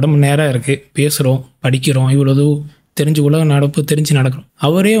இருக்குது, உடம்பு நேராக இருக்குது, பேசுகிறோம், படிக்கிறோம், இவ்வளோ தெரிஞ்சு உலக நடப்பு தெரிஞ்சு நடக்கிறோம்.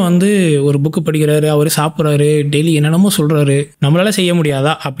 அவரே வந்து ஒரு புக்கு படிக்கிறாரு, அவரே சாப்பிட்றாரு, டெய்லி என்னென்னமோ சொல்கிறாரு, நம்மளால் செய்ய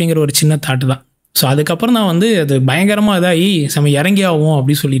முடியாதா அப்படிங்கிற ஒரு சின்ன தாட்டு தான். ஸோ அதுக்கப்புறம் தான் வந்து அது பயங்கரமாக இதாகி நம்ம இறங்கி ஆகும்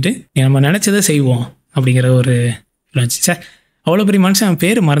அப்படின்னு சொல்லிட்டு நம்ம நினச்சதை செய்வோம் அப்படிங்கிற ஒரு சார். அவ்வளோ பெரிய மனுஷன்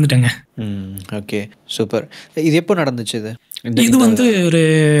பேர் மறந்துட்டேங்க. Okay, super. இது எப்போ நடந்துச்சு? இது வந்து ஒரு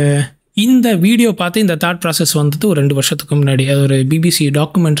இந்த வீடியோ பார்த்து இந்த தாட் ப்ராசஸ் வந்தது ஒரு 2 வருஷத்துக்கு முன்னாடி. அது ஒரு பிபிசி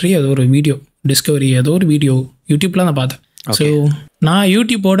டாக்குமெண்ட்ரி, அது ஒரு வீடியோ டிஸ்கவரி, ஏதோ ஒரு வீடியோ யூடியூப்லாம் தான் பார்த்தேன். ஸோ நான்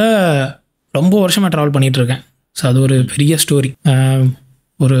யூடியூப்போட ரொம்ப வருஷமாக ட்ராவல் பண்ணிகிட்ருக்கேன். ஸோ அது ஒரு பெரிய ஸ்டோரி.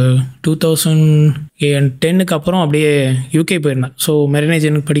 ஒரு 2010க்கு அப்புறம் அப்படியே யூகே போயிருந்தேன். ஸோ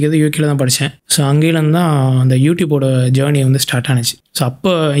மெரினேஜனுக்கு படிக்கிறது யூகேல தான் படித்தேன். ஸோ அங்கேயிலேருந்து தான் அந்த யூடியூப்போட ஜேர்னி வந்து ஸ்டார்ட் ஆனிச்சு. ஸோ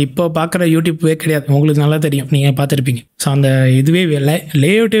இப்போ பார்க்குற யூடியூப்பே கிடையாது, உங்களுக்கு நல்லா தெரியும், நீங்கள் பார்த்துருப்பீங்க. ஸோ அந்த இதுவே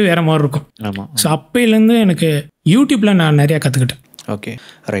லேஅவுட்டே வேறு மாதிரி இருக்கும். ஆமாம். ஸோ அப்போலேருந்து எனக்கு யூடியூப்பில் நான் நிறையா கற்றுக்கிட்டேன். Okay,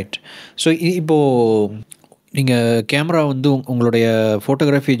 right. ஸோ இப்போது நீங்கள் கேமரா வந்து உங்களுடைய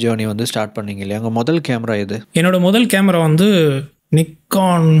ஃபோட்டோகிராஃபி ஜேர்னி வந்து ஸ்டார்ட் பண்ணீங்க இல்லையா? உங்கள் முதல் கேமரா எது? என்னோடய முதல் கேமரா வந்து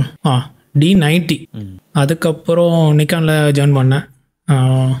D90. அதுக்கப்புறம் நிக்கானில் ஜாயின் பண்ணேன்.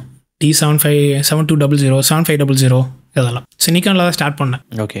 D75 7200 7500 இதெல்லாம். ஸோ நிக்கானில் தான் ஸ்டார்ட் பண்ணேன்.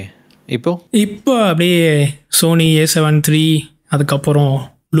 ஓகே. இப்போ அப்படியே சோனி A7 III, அதுக்கப்புறம்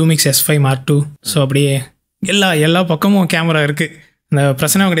Lumix S5 Mark II. So அப்படியே எல்லா பக்கமும் கேமரா இருக்குது. இந்த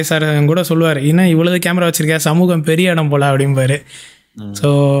பிரசன்னா வெங்கடேஷ் சார் கூட சொல்லுவார், ஏன்னா இவ்வளவு கேமரா வச்சுருக்கேன், சமூகம் பெரிய இடம் போல அப்படிம்பாரு. ஸோ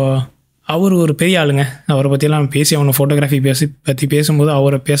அவர் ஒரு பெரிய ஆளுங்க. அவரை பற்றியெல்லாம் பேசி அவனை ஃபோட்டோகிராஃபி பற்றி பேசும்போது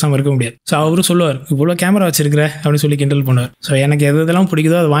அவரை பேசாமல் இருக்க முடியாது. ஸோ அவரும் சொல்லுவார், இவ்வளோ கேமரா வச்சிருக்கிற அப்படின்னு சொல்லி கிண்டல் பண்ணுவார். ஸோ எனக்கு எதெல்லாம்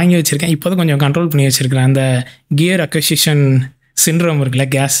பிடிக்குதோ அதை வாங்கி வச்சுருக்கேன். இப்போ தான் கொஞ்சம் கண்ட்ரோல் பண்ணி வச்சுருக்கிறேன். அந்த கியர் அக்விசிஷன் சிண்ட்ரோம் இருக்குல்ல,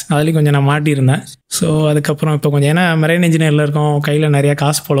 கேஸ், அதுலேயும் கொஞ்சம் நான் மாட்டியிருந்தேன். ஸோ அதுக்கப்புறம் இப்போ கொஞ்சம், ஏன்னா மெரைன் இன்ஜினியரில் இருக்கோம், கையில் நிறையா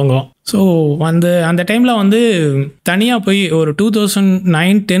காசு புழங்கும். ஸோ அந்த டைமில் வந்து தனியாக போய் ஒரு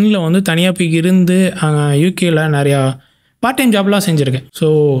 2009-10 தனியாக போய் இருந்து யூகேயில் நிறையா பார்ட் டைம் ஜாப்லாம் செஞ்சுருக்கேன். ஸோ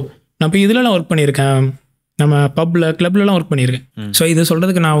நான் இப்போ இதுலலாம் ஒர்க் பண்ணியிருக்கேன், நம்ம கிளப்லலாம் ஒர்க் பண்ணியிருக்கேன். ஸோ இது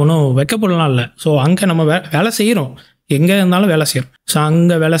சொல்கிறதுக்கு நான் ஒன்றும் வைக்கப்படலாம் இல்லை. ஸோ அங்கே நம்ம வேலை செய்கிறோம், எங்கே இருந்தாலும் வேலை செய்கிறோம். ஸோ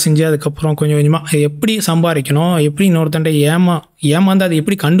அங்கே வேலை செஞ்சு அதுக்கப்புறம் கொஞ்சம் கொஞ்சமாக எப்படி சம்பாதிக்கணும், எப்படி இன்னொருத்தண்ட ஏமாந்து அதை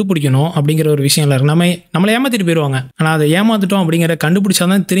எப்படி கண்டுபிடிக்கணும் அப்படிங்கிற ஒரு விஷயம் இருக்குது. நம்மளை ஏமாற்றிட்டு போயிடுவாங்க, ஆனால் அதை ஏமாந்துட்டோம் அப்படிங்கிற கண்டுபிடிச்சா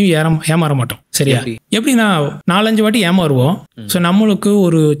தான் திரும்பி ஏமாற மாட்டோம். சரியா? எப்படின்னா 4-5 வாட்டி ஏமாறுவோம். ஸோ நம்மளுக்கு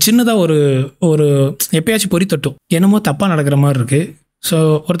ஒரு சின்னதாக ஒரு எப்பயாச்சும் பொறி தட்டும், என்னமோ தப்பாக நடக்கிற மாதிரி இருக்குது. ஸோ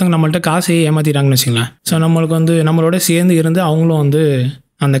ஒருத்தங்க நம்மள்ட்ட காசை ஏமாற்றிட்டாங்கன்னு வச்சுங்களேன். ஸோ நம்மளுக்கு வந்து நம்மளோட சேர்ந்து இருந்து அவங்களும் வந்து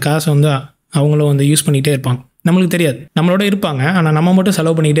அந்த காசை வந்து அவங்களும் வந்து யூஸ் பண்ணிகிட்டே இருப்பாங்க. நம்மளுக்கு தெரியாது, நம்மளோட இருப்பாங்க, ஆனால் நம்ம மட்டும்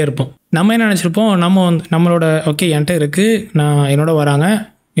செலவு பண்ணிக்கிட்டே இருப்போம். நம்ம என்ன நினச்சிருப்போம், நம்மளோட ஓகே என்கிட்ட இருக்குது, நான் என்னோட வராங்க,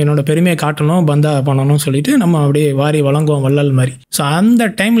 என்னோட பெருமையை காட்டணும், பந்தா பண்ணணும்னு சொல்லிட்டு நம்ம அப்படியே வாரி வழங்குவோம் வள்ளல் மாதிரி. ஸோ அந்த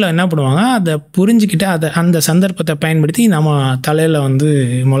டைமில் என்ன பண்ணுவாங்க, அதை புரிஞ்சுக்கிட்டு அந்த சந்தர்ப்பத்தை பயன்படுத்தி நம்ம தலையில் வந்து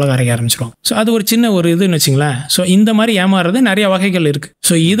மிளகா அரைக்க ஆரம்பிச்சிடுவோம். ஸோ அது ஒரு சின்ன ஒரு இதுன்னு வச்சுங்களேன். ஸோ இந்த மாதிரி ஏமாறுறது நிறைய வகைகள் இருக்குது.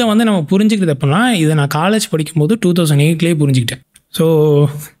 ஸோ இதை வந்து நம்ம புரிஞ்சுக்கிறது எப்படின்னா, இதை நான் காலேஜ் படிக்கும்போது 2008 புரிஞ்சுக்கிட்டேன். ஸோ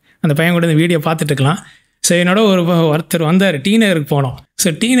அந்த பையன் கூட இந்த வீடியோ பார்த்துட்டு இருக்கலாம். ஸோ என்னோட ஒருத்தர் வந்தார், டி நகருக்கு போனோம். ஸோ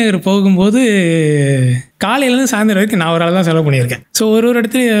டி நகர் போகும்போது காலையிலேருந்து சாயந்தரம் வரைக்கும் நான் ஒரு ஆள் தான் செலவு பண்ணியிருக்கேன். ஸோ ஒரு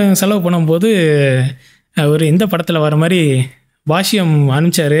இடத்துல செலவு பண்ணும்போது ஒரு இந்த படத்தில் வர மாதிரி பாஷ்யம்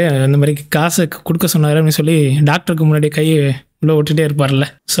அனுப்பிச்சாரு, அந்த மாதிரி காசை கொடுக்க சொன்னார் அப்படின்னு சொல்லி டாக்டருக்கு முன்னாடி கையை உள்ளே விட்டுட்டே இருப்பார்ல.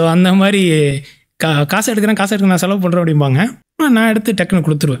 ஸோ அந்த மாதிரி காசு எடுக்கிறேன் நான் செலவு பண்ணுறேன் அப்படிம்பாங்க. நான் எடுத்து டக்குன்னு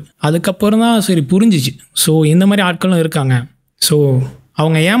கொடுத்துருவேன். அதுக்கப்புறம் தான் சரி புரிஞ்சிச்சு, ஸோ இந்த மாதிரி ஆட்களும் இருக்காங்க. ஸோ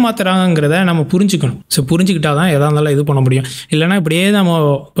அவங்க ஏமாத்துறாங்கிறத நம்ம புரிஞ்சுக்கணும். ஸோ புரிஞ்சுக்கிட்டா தான் எதாக இருந்தாலும் இது பண்ண முடியும். இல்லைனா இப்படியே நம்ம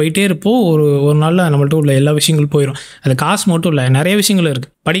போயிட்டே இருப்போம், ஒரு நாளில் நம்மள்ட்ட உள்ள எல்லா விஷயங்களும் போயிடும். அது காசு மட்டும் இல்லை, நிறைய விஷயங்கள்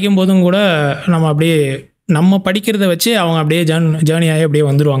இருக்குது. படிக்கும்போதும் கூட நம்ம படிக்கிறத வச்சு அவங்க அப்படியே ஜேர்னி ஆகி அப்படியே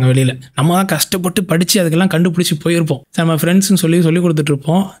வந்துடுவாங்க வெளியில். நம்ம தான் கஷ்டப்பட்டு படித்து அதுக்கெல்லாம் கண்டுபிடிச்சி போயிருப்போம். நம்ம ஃப்ரெண்ட்ஸ்னு சொல்லி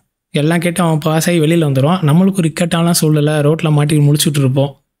கொடுத்துட்ருப்போம், எல்லாம் கேட்டு அவன் பாஸ் ஆகி வெளியில் வந்துடுவான். நம்மளுக்கு ஒரு இக்கட்டாலாம் சொல்லலை, ரோட்டில் மாட்டி முடிச்சுட்டு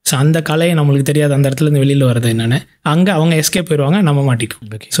இருப்போம். ஸோ அந்த கலையை நம்மளுக்கு தெரியாது, அந்த இடத்துலேருந்து வெளியில் வருது என்னென்னு. அங்கே அவங்க எஸ்கேப் போயிடுவாங்க, நம்ம மாட்டிக்கும்.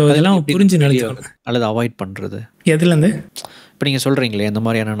 ஸோ இதெல்லாம் புரிஞ்சு நினைக்கணும். அல்லது அவாய்ட் பண்ணுறது எதுலேருந்து? இப்போ நீங்கள் சொல்கிறீங்களே இந்த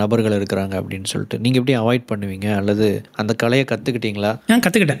மாதிரியான நபர்கள் இருக்கிறாங்க அப்படின்னு சொல்லிட்டு, நீங்கள் எப்படி அவாய்ட் பண்ணுவீங்க? அல்லது அந்த கலையை கற்றுக்கிட்டீங்களா? நான்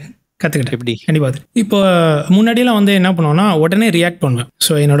கற்றுக்கிட்டேன். எப்படி? கண்டிப்பாக. இப்போ முன்னாடியெல்லாம் வந்து என்ன பண்ணுவோன்னா, உடனே ரியாக்ட் பண்ணுவேன்.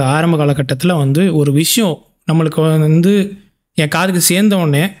 ஸோ என்னோட ஆரம்ப காலகட்டத்தில் வந்து ஒரு விஷயம் நம்மளுக்கு வந்து என் காதுக்கு சேர்ந்த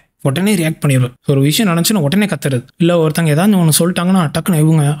உடனே உடனே ரியாக்ட் பண்ணிடுவேன். ஒரு விஷயம் நினச்சுன்னா உடனே கத்துறது. இல்லை ஒருத்தங்க ஏதாவது ஒன்று சொல்லிட்டாங்கன்னா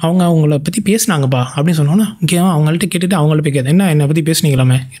டக்குன்னு அவங்கள பற்றி பேசினாங்கப்பா அப்படின்னு சொன்னோன்னா இங்கே அவங்கள்ட்ட கேட்டுட்டு அவங்கள்ட்ட போய் கேட்குது, என்னை பற்றி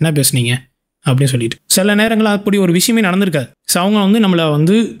பேசுனீங்களாமே, என்ன பேசுனீங்க அப்படின்னு சொல்லிட்டு. சில நேரங்களில் அப்படி ஒரு விஷயமே நடந்திருக்காது. ஸோ அவங்க வந்து நம்மளை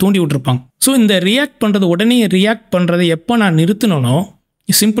வந்து தூண்டி விட்டுருப்பாங்க. ஸோ இந்த ரியாக்ட் பண்ணுறது, உடனே ரியாக்ட் பண்ணுறதை எப்போ நான் நிறுத்தினோ,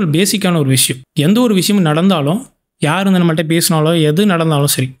 சிம்பிள் பேசிக்கான ஒரு விஷயம். எந்த ஒரு விஷயமும் நடந்தாலும், யார் வந்து நம்மள்ட்ட பேசினாலும், எது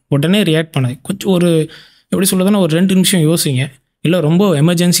நடந்தாலும் சரி, உடனே ரியாக்ட் பண்ணது கொஞ்சம் எப்படி சொல்கிறதுன்னா ஒரு 2 நிமிஷம் யோசிங்க. இல்லை ரொம்ப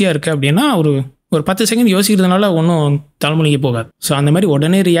எமர்ஜென்சியாக இருக்குது அப்படின்னா ஒரு 10 செகண்ட் யோசிக்கிறதுனால ஒன்றும் தலைமுழுகி போகாது. ஸோ அந்த மாதிரி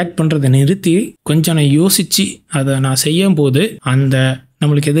உடனே ரியாக்ட் பண்ணுறதை நிறுத்தி கொஞ்சம் நான் யோசித்து அதை நான் செய்யும் போது அந்த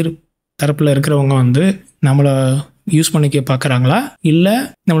நம்மளுக்கு எதிர் தரப்பில் இருக்கிறவங்க வந்து நம்மளை யூஸ் பண்ணிக்க பார்க்குறாங்களா, இல்லை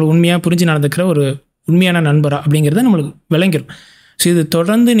நம்மளுக்கு உண்மையாக புரிஞ்சு நடந்துக்கிற ஒரு உண்மையான நண்பரா அப்படிங்கிறத நம்மளுக்கு விளங்கிடும். ஸோ இது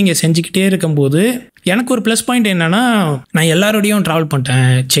தொடர்ந்து நீங்கள் செஞ்சுக்கிட்டே இருக்கும்போது எனக்கு ஒரு ப்ளஸ் பாயிண்ட் என்னென்னா, நான் எல்லாரோடையும் ட்ராவல் பண்ணிட்டேன்.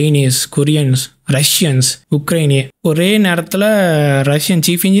 Chinese, Koreans, Russians, உக்ரைனிய. ஒரே நேரத்தில் Russian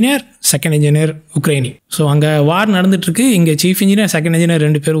chief engineer, second engineer உக்ரைனி. So அங்கே வார் நடந்துகிட்ருக்கு, இங்கே சீஃப் இன்ஜினியர், செகண்ட் இன்ஜினியர்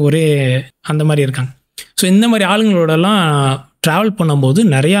 2 பேரும் ஒரே அந்த மாதிரி இருக்காங்க. ஸோ இந்த மாதிரி ஆளுங்களோடலாம் ட்ராவல் பண்ணும்போது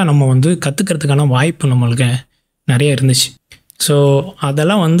நிறையா நம்ம வந்து கற்றுக்கிறதுக்கான வாய்ப்பு நம்மளுக்கு நிறைய இருந்துச்சு. ஸோ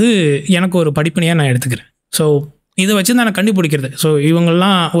அதெல்லாம் வந்து எனக்கு ஒரு படிப்பினையாக நான் எடுத்துக்கிறேன். ஸோ இதை வச்சு தான் நான் கண்டுபிடிக்கிறது. ஸோ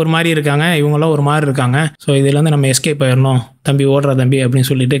இவங்கெல்லாம் ஒரு மாதிரி இருக்காங்க, இவங்கெல்லாம் ஒரு மாதிரி இருக்காங்க. ஸோ இதுலேருந்து நம்ம எஸ்கேப் ஆயிடணும், தம்பி ஓடுற தம்பி அப்படின்னு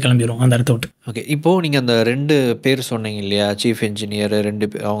சொல்லிட்டு கிளம்பிடுவோம் அந்த இடத்த விட்டு. ஓகே, இப்போது நீங்கள் அந்த 2 பேர் சொன்னீங்க இல்லையா, சீஃப் இன்ஜினியர் 2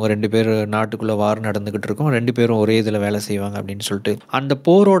 பேர், அவங்க 2 பேர் நாட்டுக்குள்ளே வார் நடந்துக்கிட்டு இருக்கோம், 2 பேரும் ஒரே இதில் வேலை செய்வாங்க அப்படின்னு சொல்லிட்டு, அந்த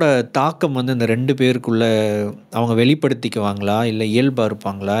போரோட தாக்கம் வந்து இந்த 2 பேருக்குள்ளே அவங்க வெளிப்படுத்திக்குவாங்களா, இல்லை இயல்பாக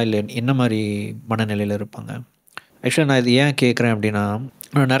இருப்பாங்களா, இல்லை என்ன மாதிரி மனநிலையில் இருப்பாங்க? ஆக்சுவலாக நான் இது ஏன் கேட்குறேன் அப்படின்னா,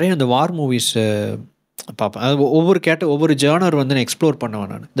 நான் நிறைய இந்த வார் மூவிஸ் பார்ப்பேன். அது ஒவ்வொரு ஜானர் வந்து நான் எக்ஸ்ப்ளோர் பண்ணுவேன்.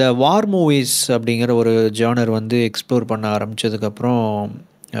 நான் இந்த வார் மூவிஸ் அப்படிங்கிற ஒரு ஜானர் வந்து எக்ஸ்ப்ளோர் பண்ண ஆரம்பித்ததுக்கப்புறம்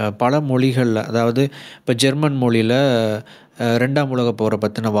பல மொழிகளில், அதாவது இப்போ ஜெர்மன் மொழியில் 2ஆம் உலக போரை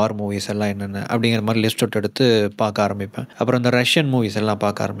பற்றின வார் மூவிஸ் எல்லாம் என்னென்ன அப்படிங்கிற மாதிரி லிஸ்ட் அவுட் எடுத்து பார்க்க ஆரம்பிப்பேன். அப்புறம் இந்த ரஷ்யன் மூவிஸ் எல்லாம்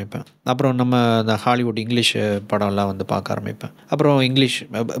பார்க்க ஆரம்பிப்பேன். அப்புறம் நம்ம இந்த ஹாலிவுட் இங்கிலீஷ் படம்லாம் வந்து பார்க்க ஆரம்பிப்பேன். அப்புறம்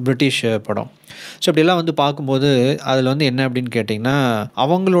பிரிட்டிஷ் படம். ஸோ இப்படிலாம் வந்து பார்க்கும்போது அதில் வந்து என்ன அப்படின்னு கேட்டிங்கன்னா,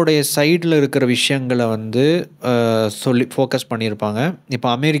 அவங்களுடைய சைடில் இருக்கிற விஷயங்களை வந்து சொல்லி ஃபோக்கஸ் பண்ணியிருப்பாங்க. இப்போ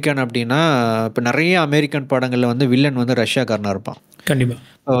அமெரிக்கன் அப்படின்னா, இப்போ நிறைய அமெரிக்கன் படங்களில் வந்து வில்லன் வந்து ரஷ்யாக்காரனாக இருப்பான். கண்டிப்பாக.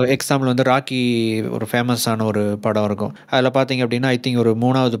 எக்ஸாம்பிள் வந்து ராக்கி ஒரு ஃபேமஸான ஒரு படம் இருக்கும். அதில் பார்த்தீங்க அப்படின்னா, ஐ திங்க் ஒரு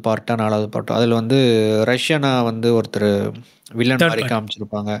 3வது பார்ட்டா 4வது பார்ட்டோ அதில் வந்து ரஷ்யனா வந்து ஒருத்தர் வில்லன் மாதிரி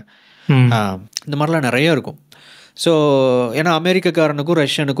காமிச்சிருப்பாங்க. இந்த மாதிரிலாம் நிறைய இருக்கும். ஸோ ஏன்னா அமெரிக்கக்காரனுக்கும்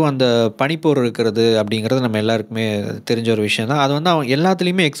ரஷ்யனுக்கும் அந்த பனிப்போர் இருக்கிறது அப்படிங்கிறது நம்ம எல்லாருக்குமே தெரிஞ்ச ஒரு விஷயம் தான். அது வந்து அவங்க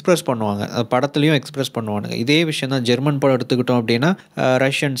எல்லாத்துலேயுமே எக்ஸ்ப்ரெஸ் பண்ணுவாங்க, படத்துலையும் எக்ஸ்ப்ரெஸ் பண்ணுவானுங்க. இதே விஷயம் தான் ஜெர்மன் படம் எடுத்துக்கிட்டோம் அப்படின்னா,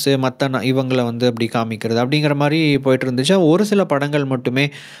 ரஷ்யன்ஸு மற்ற இவங்களை வந்து அப்படி காமிக்கிறது அப்படிங்கிற மாதிரி போயிட்டு இருந்துச்சு. ஒரு சில படங்கள் மட்டுமே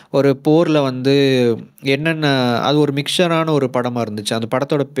ஒரு போரில் வந்து என்னென்ன, அது ஒரு மிக்சரான ஒரு படமாக இருந்துச்சு. அந்த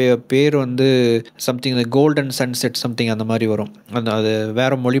படத்தோட பேர் வந்து சம்திங் கோல்டன் சன்செட் சம்திங் அந்த மாதிரி வரும். அது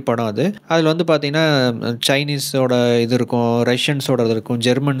வேறு மொழி படம். அதில் வந்து பார்த்திங்கன்னா சைனீஸோட இது இருக்கும், ரஷ்யன்ஸோடது இருக்கும்,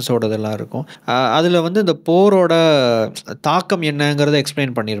 ஜெர்மன்ஸோடதெல்லாம் இருக்கும். அதில் வந்து இந்த போரோட தாக்கம் என்னங்கிறத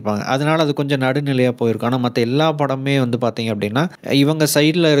எக்ஸ்பிளைன் பண்ணியிருப்பாங்க. அதனால் அது கொஞ்சம் நடுநிலையாக போயிருக்கும். ஆனால் மற்ற எல்லா படமே வந்து பார்த்திங்க அப்படின்னா இவங்க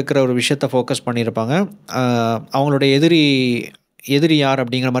சைடில் இருக்கிற ஒரு விஷயத்தை ஃபோக்கஸ் பண்ணியிருப்பாங்க. அவங்களோட எதிரி யார்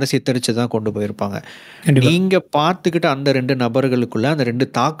அப்படிங்கிற மாதிரி சித்தரித்து தான் கொண்டு போயிருப்பாங்க. நீங்கள் பார்த்துக்கிட்ட அந்த 2 நபர்களுக்குள்ள அந்த 2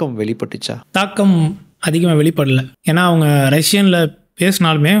 தாக்கம் வெளிப்பட்டுச்சா? தாக்கம் அதிகமாக வெளிப்படலை. ஏன்னா அவங்க ரஷ்யனில்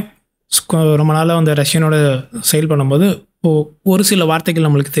பேசினாலுமே ரொம்ப நாளாக வந்து ரஷ்யனோட செயல் பண்ணும்போது ஒரு சில வார்த்தைகள்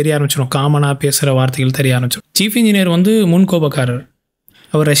நம்மளுக்கு தெரிய ஆரம்பிச்சிடும், காமனாக பேசுகிற வார்த்தைகள் தெரிய ஆரம்பிச்சிடும். சீஃப் இன்ஜினியர் வந்து முன்கோபக்காரர்,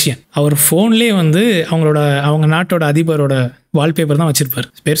 அவர் ரஷ்யன். அவர் ஃபோன்லேயே வந்து அவங்க நாட்டோட அதிபரோட வால்பேப்பர் தான் வச்சுருப்பார்,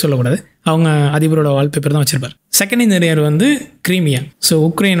 பேர் சொல்லக்கூடாது, அவங்க அதிபரோட வால்பேப்பர் தான் வச்சுருப்பார். செகண்ட் இன்ஜினியர் வந்து கிரீமியா, ஸோ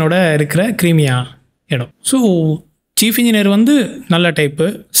உக்ரைனோட இருக்கிற கிரீமியா இடம். ஸோ சீஃப் இன்ஜினியர் வந்து நல்ல டைப்பு,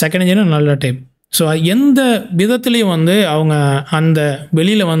 செகண்ட் இன்ஜினியர் நல்ல டைப். ஸோ எந்த விதத்துலேயும் வந்து அவங்க அந்த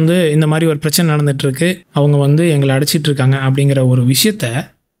வெளியில் வந்து இந்த மாதிரி ஒரு பிரச்சனை நடந்துகிட்ருக்கு, அவங்க வந்து எங்களை அடிச்சிட்ருக்காங்க அப்படிங்கிற ஒரு விஷயத்த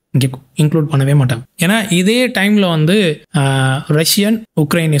இங்கே இன்க்ளூட் பண்ணவே மாட்டாங்க. ஏன்னா இதே டைமில் வந்து ரஷ்யன்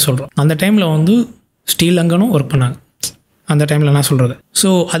உக்ரைனே சொல்கிறோம், அந்த டைமில் வந்து ஸ்ரீலங்கனும் ஒர்க் பண்ணாங்க அந்த டைமில் நான் சொல்கிறது.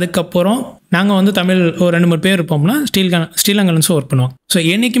 ஸோ அதுக்கப்புறம் நாங்கள் வந்து தமிழ் ஒரு 2-3 பேர் இருப்போம்னா ஸ்ரீலங்கன்ஸும் ஒர்க் பண்ணுவோம். ஸோ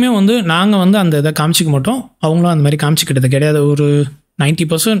என்றைக்குமே வந்து நாங்கள் வந்து அந்த இதை காமிச்சிக்க மாட்டோம், அவங்களும் அந்த மாதிரி காமிச்சிக்கிட்டது கிடையாது. ஒரு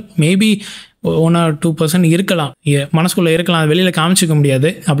 90% மேபி 1 or 2% இருக்கலாம், மனசுக்குள்ளே இருக்கலாம், வெளியில் காமிச்சிக்க முடியாது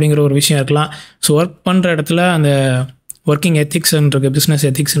அப்படிங்கிற ஒரு விஷயம் இருக்கலாம். ஸோ ஒர்க் பண்ணுற இடத்துல அந்த ஒர்க்கிங் எத்திக்ஸ்ன்னு இருக்குது, பிஸ்னஸ்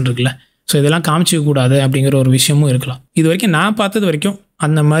எத்திக்ஸ்ன்னு இருக்குல்ல, ஸோ இதெல்லாம் காமிச்சிக்கக்கூடாது அப்படிங்கிற ஒரு விஷயமும் இருக்கலாம். இது வரைக்கும் நான் பார்த்தது வரைக்கும்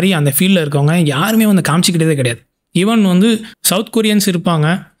அந்த மாதிரி அந்த ஃபீல்டில் இருக்கவங்க யாருமே வந்து காமிச்சிக்கிட்டதே கிடையாது. ஈவன் வந்து சவுத் கொரியன்ஸ் இருப்பாங்க,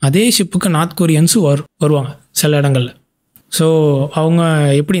 அதே ஷிப்புக்கு நார்த் கொரியன்ஸும் வருவாங்க சில இடங்களில். ஸோ அவங்க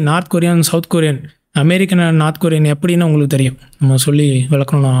எப்படி north Korean south Korean American north Korean எப்படின்னு உங்களுக்கு தெரியும், நம்ம சொல்லி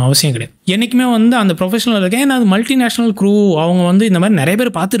விளக்கணும்னு அவசியம் கிடையாது. என்றைக்குமே வந்து அந்த ப்ரொஃபஷனல் இருக்கேன். ஏன்னா அது மல்டிநேஷ்னல் க்ரூ, அவங்க வந்து இந்த மாதிரி நிறைய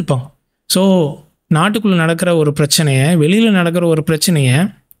பேர் பார்த்துருப்பாங்க. ஸோ நாட்டுக்குள்ளே நடக்கிற ஒரு பிரச்சனையை, வெளியில் நடக்கிற ஒரு பிரச்சனையை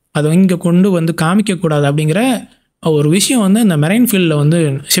அதை இங்கே கொண்டு வந்து காமிக்கக்கூடாது அப்படிங்கிற ஒரு விஷயம் வந்து இந்த மெரைன் ஃபீல்டில் வந்து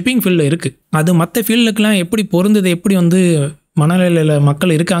ஷிப்பிங் ஃபீல்டில் இருக்குது. அது மற்ற ஃபீல்டுக்கெலாம் எப்படி பொருந்தது, எப்படி வந்து மனநிலையில்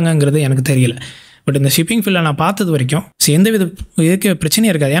மக்கள் இருக்காங்கங்கிறது எனக்கு தெரியல. பட் இந்த ஷிப்பிங் ஃபீல்டில் நான் பார்த்தது வரைக்கும் எந்த வித இதுக்கு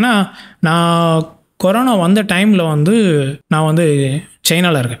பிரச்சனையும் இருக்காது. ஏன்னா நான் கொரோனா வந்த டைமில் வந்து நான் வந்து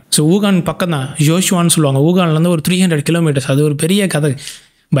சைனாவில் இருக்கேன். ஸோ ஊகான் பக்கம் தான், ஜோஷுவான்னு சொல்லுவாங்க. ஊகான்லேருந்து ஒரு 300 கிலோமீட்டர்ஸ். அது ஒரு பெரிய கதை,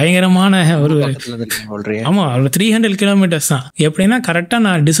 பயங்கரமான ஒரு ஆமாம், ஒரு 300 கிலோமீட்டர்ஸ் தான். எப்படின்னா கரெக்டாக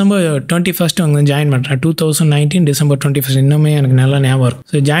நான் December 21 வந்து ஜாயின் பண்ணுறேன், 2019 December 21. இன்னுமே எனக்கு நல்லா ஞாபகம் இருக்கும்.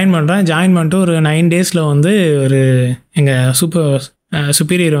 ஸோ ஜாயின் பண்ணிட்டு ஒரு 9 daysல வந்து ஒரு எங்கள்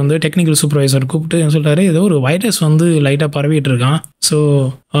சுப்பீரியர் வந்து டெக்னிக்கல் சூப்பர்வைசர் கூப்பிட்டு சொல்கிறாரு, ஏதோ ஒரு வைரஸ் வந்து லைட்டாக பரவிட்டு இருக்கான், ஸோ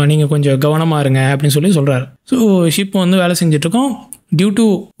நீங்கள் கொஞ்சம் கவனமாக இருங்க அப்படின்னு சொல்கிறாரு. ஸோ ஷிப் வந்து வேலை செஞ்சிட்ருக்கோம். டியூ டு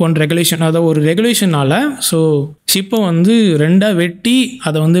ஒன் ரெகுலேஷன், அதாவது ஒரு ரெகுலேஷனால் ஸோ ஷிப்பை வந்து 2ஆக வெட்டி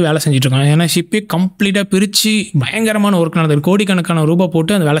அதை வந்து வேலை செஞ்சிட்ருக்கான். ஏன்னா ஷிப்பே கம்ப்ளீட்டாக பிரித்து பயங்கரமான ஒர்க் நடந்தது, கோடிக்கணக்கான ரூபாய்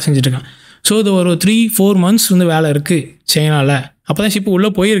போட்டு அந்த வேலை செஞ்சுட்ருக்கான். ஸோ இது ஒரு 3-4 months வந்து வேலை இருக்குது சைனாவில். அப்போ தான் ஷிப்பு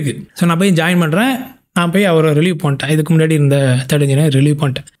உள்ளே போயிருக்கு. ஸோ நான் போய் ஜாயின் பண்ணுறேன். நான் போய் அவரை ரிலீவ் பண்ணிட்டேன். இதுக்கு முன்னாடி இருந்த தேர்ட் இன்ஜினியர் ரிலீவ்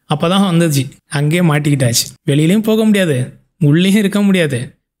பண்ணிட்டேன். அப்போ தான் வந்துச்சு, அங்கேயே மாட்டிக்கிட்டாச்சு. வெளியிலையும் போக முடியாது, உள்ளேயும் இருக்க முடியாது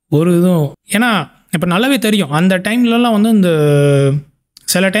ஒரு இதுவும். ஏன்னா இப்போ நல்லாவே தெரியும் அந்த டைம்லலாம் வந்து இந்த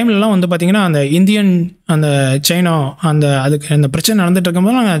சில டைம்லலாம் வந்து பார்த்திங்கன்னா அந்த இந்தியன் அந்த சைனா அதுக்கு அந்த பிரச்சனை நடந்துட்டு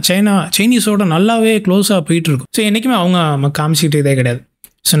இருக்கும்போது நாங்கள் சைனீஸோட நல்லாவே க்ளோஸாக போயிட்டுருக்கோம். ஸோ என்றைக்குமே அவங்க காமிச்சிக்கிட்டு இதே கிடையாது.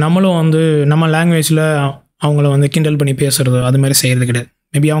 ஸோ நம்மளும் வந்து நம்ம லாங்குவேஜில் அவங்கள வந்து கிண்டல் பண்ணி பேசுகிறதோ அது மாதிரி செய்கிறது கிடையாது.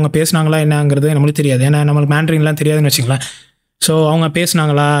 மேபி அவங்க பேசுனாங்களா என்னங்கிறது நம்மளுக்கு தெரியாது, ஏன்னா நம்மளுக்கு மேண்ட்ரின்லாம் தெரியாதுன்னு வச்சுங்களேன். ஸோ அவங்க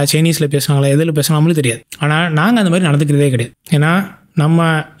பேசுனாங்களா, சைனீஸில் பேசுனாங்களா, எதில் பேசுனா நம்மளுக்கு தெரியாது. ஆனால் நாங்கள் அந்த மாதிரி நடந்துக்கிறதே கிடையாது. ஏன்னா நம்ம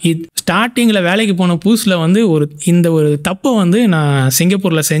ஸ்டார்டிங்கில் வேலைக்கு போன புதுசில் வந்து இந்த ஒரு தப்பை வந்து நான்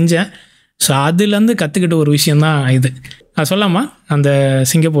சிங்கப்பூரில் செஞ்சேன். ஸோ அதுலேருந்து கற்றுக்கிட்ட ஒரு விஷயந்தான் இது. நான் சொல்லாமா அந்த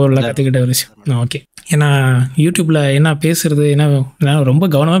சிங்கப்பூரில் கற்றுக்கிட்ட ஒரு விஷயம். ஓகே, ஏன்னா யூடியூப்பில் என்ன பேசுகிறது என்ன ரொம்ப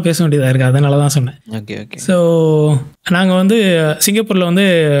கவனமாக பேச வேண்டியதாக இருக்குது, அதனால தான் சொன்னேன். Okay okay. ஸோ நாங்கள் வந்து சிங்கப்பூரில் வந்து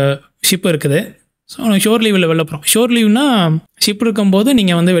ஷிப் இருக்குது. ஸோ ஷோர் லீவில் வெளில போகிறோம். ஷோர் லீவ்னா ஷிப் இருக்கும்போது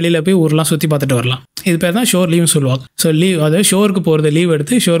நீங்கள் வந்து வெளியில் போய் ஊரெலாம் சுற்றி பார்த்துட்டு வரலாம். இது பேர் தான் ஷோர் லீவ்னு சொல்லுவாங்க. ஸோ லீவ் அதாவது ஷோருக்கு போகிறது, லீவ்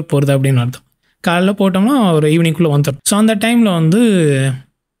எடுத்து ஷோருக்கு போகிறது அப்படின்னு அர்த்தம். காலையில் போட்டோம்னா ஒரு ஈவினிங்குள்ளே வந்துடும். ஸோ அந்த டைமில் வந்து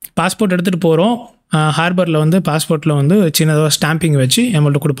பாஸ்போர்ட் எடுத்துகிட்டு போகிறோம். ஹார்பரில் வந்து பாஸ்போர்ட்டில் வந்து சின்னதாக ஸ்டாம்பிங் வச்சு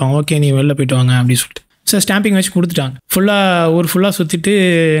நம்மள்ட்ட கொடுப்பாங்க. ஓகே நீ வெளில போய்ட்டு வாங்க அப்படின்னு சொல்லிட்டு. ஸோ ஸ்டாம்பிங் வச்சு கொடுத்துட்டாங்க. ஊர் ஃபுல்லாக சுற்றிட்டு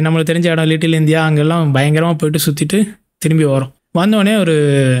நம்மளுக்கு தெரிஞ்ச இடம் லிட்டில் இந்தியா அங்கெல்லாம் பயங்கரமாக போயிட்டு சுற்றிட்டு திரும்பி வரோம். வந்தோடனே ஒரு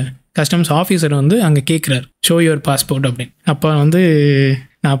கஸ்டம்ஸ் ஆஃபீஸர் வந்து அங்கே கேட்குறாரு, ஷோ யுவர் பாஸ்போர்ட் அப்படின்னு. அப்போ வந்து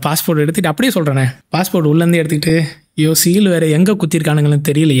நான் பாஸ்போர்ட் எடுத்துகிட்டு அப்படியே சொல்கிறேனே, பாஸ்போர்ட் உள்ளேருந்து எடுத்துக்கிட்டு சீல் வேறு எங்கே குத்திருக்கானுங்கன்னு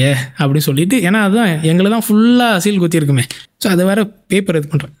தெரியலையே அப்படின்னு சொல்லிட்டு, ஏன்னா அதுதான் எங்களை தான் ஃபுல்லாக சீல் குத்திருக்குமே. ஸோ அது வேறு பேப்பர் இது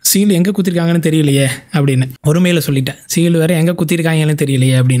பண்ணுறேன், சீல் எங்கே குத்திருக்காங்கன்னு தெரியலையே அப்படின்னு ஒரு மேலே சொல்லிட்டேன். சீல் வேறு எங்கே குத்திருக்காங்கன்னு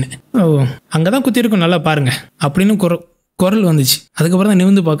தெரியலையே அப்படின்னு. ஓ அங்கே தான் குத்திருக்கும், நல்லா பாருங்கள் அப்படின்னு குரல் வந்துச்சு. அதுக்கப்புறம் தான்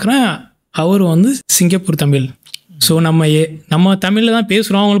நிமிர்ந்து பார்க்குறேன், அவர் வந்து சிங்கப்பூர் தமிழ். ஸோ நம்ம தமிழில் தான்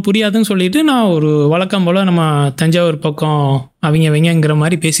பேசுகிறோம், அவங்களுக்கு புரியாதுன்னு சொல்லிட்டு நான் ஒரு வழக்கம் போல் நம்ம தஞ்சாவூர் பக்கம் அவங்கங்கிற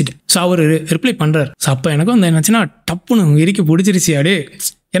மாதிரி பேசிட்டேன். ஸோ அவர் ரிப்ளை பண்ணுறாரு. ஸோ அப்போ எனக்கு வந்து என்னச்சுன்னா டப்புன்னு இறுக்கி பிடிச்சிருச்சு அப்படியே.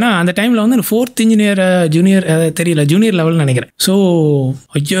 ஏன்னா அந்த டைமில் வந்து 4th இன்ஜினியர் ஜூனியர் லெவல்னு நினைக்கிறேன். ஸோ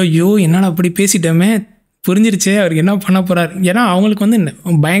ஐயோ என்னால் அப்படி பேசிட்டோமே, புரிஞ்சிருச்சே அவருக்கு என்ன பண்ண போகிறார். ஏன்னா அவங்களுக்கு வந்து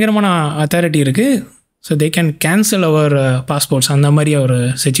பயங்கரமான அத்தாரிட்டி இருக்குது. So they can cancel our passports, அந்த மாதிரி ஒரு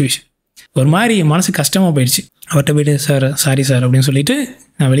சிச்சுவேஷன். ஒரு மாதிரி மனசு கஷ்டமாக போயிடுச்சு. அவர்கிட்ட போய்ட்டு சார் சாரி சார் அப்படின்னு சொல்லிட்டு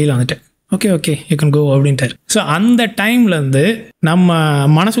நான் வெளியில் வந்துட்டேன். ஓகே யூ கேன் கோ அப்படின்ட்டார். ஸோ அந்த டைம்லேருந்து நம்ம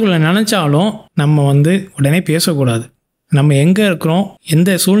மனசுக்குள்ளே நினச்சாலும் நம்ம வந்து உடனே பேசக்கூடாது. நம்ம எங்கே இருக்கிறோம்,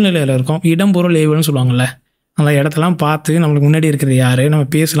 எந்த சூழ்நிலையில் இருக்கோம், இடம் பொருள் ஏவல்னு சொல்லுவாங்கள்ல, அந்த இடத்தெல்லாம் பார்த்து நம்மளுக்கு முன்னாடி இருக்கிறது யார், நம்ம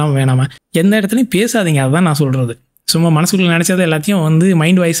பேசலாம் வேணாமா, எந்த இடத்துலையும் பேசாதீங்க. அதுதான் நான் சொல்கிறது. சும்மா மனசுக்குள்ளே நினச்சது எல்லாத்தையும் வந்து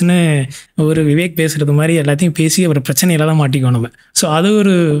மைண்ட் வாய்ஸ்னு ஒரு விவேக் பேசுகிறது மாதிரி எல்லாத்தையும் பேசி ஒரு பிரச்சனையில தான் மாட்டிக்குவோம் நம்ம. ஸோ அது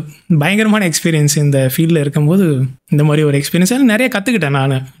ஒரு பயங்கரமான எக்ஸ்பீரியன்ஸ். இந்த ஃபீல்டில் இருக்கும்போது இந்த மாதிரி ஒரு எக்ஸ்பீரியன்ஸ் நிறைய கற்றுக்கிட்டேன்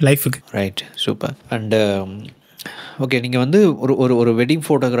நான் லைஃபுக்கு. Right, super. அண்டு ஓகே, நீங்கள் வந்து ஒரு வெட்டிங்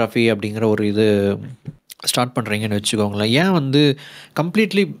ஃபோட்டோகிராஃபி அப்படிங்கிற ஒரு இது ஸ்டார்ட் பண்ணுறீங்கன்னு வச்சுக்கோங்களேன். ஏன் வந்து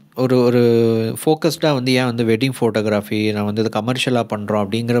கம்ப்ளீட்லி ஒரு ஃபோக்கஸ்டாக வந்து ஏன் வந்து வெட்டிங் ஃபோட்டோகிராஃபி நான் வந்து இது கமர்ஷியலாக பண்ணுறோம்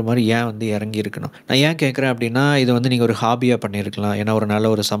அப்படிங்கிற மாதிரி ஏன் வந்து இறங்கி இருக்கணும்? நான் ஏன் கேட்குறேன் அப்படின்னா, இது வந்து நீங்கள் ஒரு ஹாபியாக பண்ணியிருக்கலாம். ஏன்னா ஒரு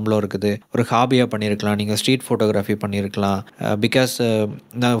நல்ல ஒரு சம்பளம் இருக்குது, ஒரு ஹாபியாக பண்ணியிருக்கலாம். நீங்கள் ஸ்ட்ரீட் ஃபோட்டோகிராஃபி பண்ணியிருக்கலாம். பிகாஸ்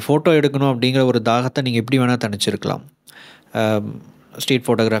நான் ஃபோட்டோ எடுக்கணும் அப்படிங்கிற ஒரு தாகத்தை நீங்கள் எப்படி வேணால் தணிச்சிருக்கலாம். ஸ்ட்ரீட்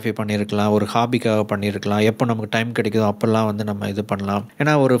ஃபோட்டோகிராஃபி பண்ணியிருக்கலாம், ஒரு ஹாபிக்காக பண்ணியிருக்கலாம். எப்போ நமக்கு டைம் கிடைக்குதோ அப்போல்லாம் வந்து நம்ம இது பண்ணலாம்.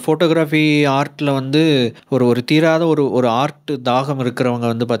 ஏன்னா ஒரு ஃபோட்டோகிராஃபி ஆர்ட்டில் வந்து ஒரு தீராத ஒரு ஆர்ட் தாகம் இருக்கிறவங்க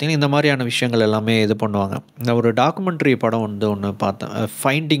வந்து பார்த்திங்கன்னா இந்த மாதிரியான விஷயங்கள் எல்லாமே இது பண்ணுவாங்க. இந்த ஒரு டாக்குமெண்ட்ரி படம் வந்து ஒன்று பார்த்தேன்,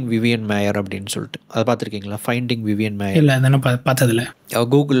 ஃபைண்டிங் விவியன் மேயர் அப்படின்னு சொல்லிட்டு. அதை பார்த்துருக்கீங்களா? Finding Vivian mayor. இல்லை, அதெல்லாம் பார்த்ததில்ல.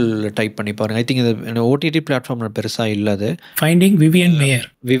 கூகுள் டைப் பண்ணி பாருங்கள். ஐ திங்க் இது ஓடிடி பிளாட்ஃபார்மில் பெருசாக இல்லை. அது ஃபைண்டிங் விவியன்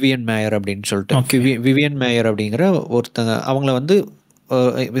மேயர் அப்படின்னு சொல்லிட்டு. விவியன் மேயர் அப்படிங்கிற ஒருத்தங்க, அவங்கள வந்து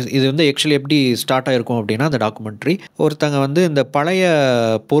இது வந்து ஆக்சுவலி எப்படி ஸ்டார்ட் ஆகிருக்கும் அப்படின்னா, அந்த டாக்குமெண்ட்ரி ஒருத்தங்க வந்து இந்த பழைய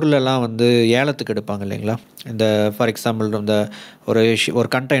பொருளெல்லாம் வந்து ஏலத்துக்கு எடுப்பாங்க இல்லைங்களா. இந்த ஃபார் எக்ஸாம்பிள் இந்த ஒரு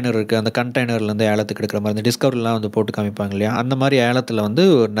கண்டெய்னர் இருக்குது, அந்த கண்டெய்னர்லேருந்து ஏலத்துக்கு எடுக்கிற மாதிரி இந்த டிஸ்கவரிலாம் வந்து போட்டு காமிப்பாங்க இல்லையா. அந்த மாதிரி ஏலத்தில் வந்து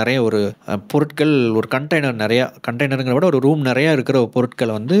நிறைய ஒரு பொருட்கள், ஒரு கண்டெய்னருங்கிற விட ஒரு ரூம் நிறையா இருக்கிற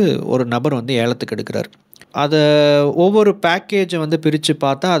பொருட்களை வந்து ஒரு நபர் வந்து ஏலத்துக்கு எடுக்கிறார். அதை ஒவ்வொரு பேக்கேஜை வந்து பிரித்து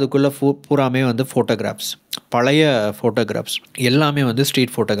பார்த்தா அதுக்குள்ளே பூராமே வந்து ஃபோட்டோகிராஃப்ஸ், பழைய ஃபோட்டோகிராஃப்ஸ் எல்லாமே வந்து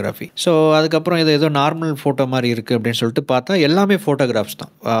ஸ்ட்ரீட் ஃபோட்டோகிராஃபி. ஸோ அதுக்கப்புறம் இது ஏதோ நார்மல் ஃபோட்டோ மாதிரி இருக்குது அப்படின்னு சொல்லிட்டு பார்த்தா எல்லாமே ஃபோட்டோகிராஃப்ஸ்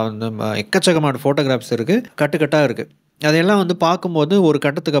தான். எக்கச்சக்கமான ஃபோட்டோகிராஃப்ஸ் இருக்குது, கட்டுக்கட்டாக இருக்குது. அதையெல்லாம் வந்து பார்க்கும்போது ஒரு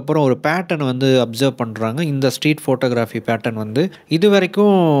கட்டத்துக்கு அப்புறம் ஒரு பேட்டர்ன் வந்து அப்சர்வ் பண்ணுறாங்க. இந்த ஸ்ட்ரீட் ஃபோட்டோகிராஃபி பேட்டர்ன் வந்து இது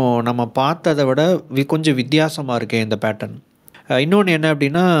வரைக்கும் நம்ம பார்த்ததை விட கொஞ்சம் வித்தியாசமாக இருக்கே இந்த பேட்டர்ன். இன்னொன்று என்ன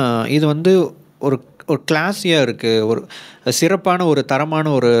அப்படின்னா, இது வந்து ஒரு ஒரு கிளாஸியாக இருக்குது, ஒரு சிறப்பான ஒரு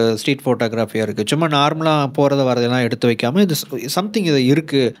தரமான ஒரு ஸ்ட்ரீட் ஃபோட்டோகிராஃபியாக இருக்குது. சும்மா நார்மலாக போகிறத வரதெல்லாம் எடுத்து வைக்காமல் இது சம்திங் இது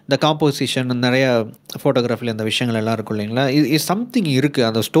இருக்குது. இந்த காம்போசிஷன் நிறையா ஃபோட்டோகிராஃபியில் இந்த விஷயங்கள் எல்லாம் இருக்கும் இல்லைங்களா, இது சம்திங் இருக்குது,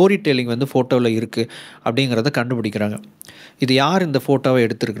 அந்த ஸ்டோரி டெல்லிங் வந்து ஃபோட்டோவில் இருக்குது அப்படிங்கிறத கண்டுபிடிக்கிறாங்க. இது யார் இந்த ஃபோட்டோவை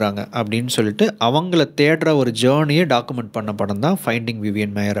எடுத்திருக்கிறாங்க அப்படின்னு சொல்லிட்டு அவங்கள தேடுற ஒரு ஜேர்னியை டாக்குமெண்ட் பண்ண படம் தான் ஃபைண்டிங்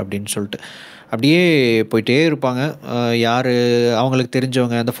விவியன் மேயர் அப்படின்னு சொல்லிட்டு. அப்படியே போயிட்டே இருப்பாங்க. யார் அவங்களுக்கு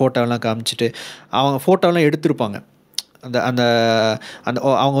தெரிஞ்சவங்க அந்த ஃபோட்டோவெல்லாம் காமிச்சிட்டு அவங்க ஃபோட்டோலாம் எடுத்திருப்பாங்க. அந்த அந்த அந்த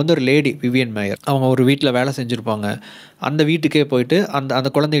அவங்க வந்து ஒரு லேடி விவியன் மேயர், அவங்க ஒரு வீட்டில் வேலை செஞ்சுருப்பாங்க. அந்த வீட்டுக்கே போயிட்டு அந்த அந்த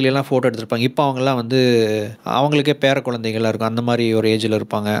குழந்தைகளெல்லாம் ஃபோட்டோ எடுத்திருப்பாங்க. இப்போ அவங்கெல்லாம் வந்து அவங்களுக்கே பேர குழந்தைகளாக இருக்கும், அந்த மாதிரி ஒரு ஏஜில்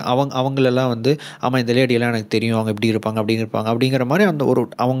இருப்பாங்க. அவங்களெல்லாம் வந்து ஆமாம் இந்த லேடியெல்லாம் எனக்கு தெரியும், அவங்க எப்படி இருப்பாங்க அப்படிங்கிற மாதிரி அந்த ஒரு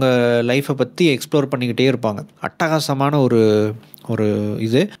அவங்க லைஃப்பை பற்றி எக்ஸ்ப்ளோர் பண்ணிக்கிட்டே இருப்பாங்க. அட்டகாசமான ஒரு ஒரு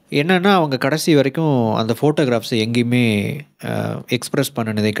இது என்னென்னா, அவங்க கடைசி வரைக்கும் அந்த ஃபோட்டோகிராஃப்ஸை எங்கேயுமே எக்ஸ்ப்ரெஸ்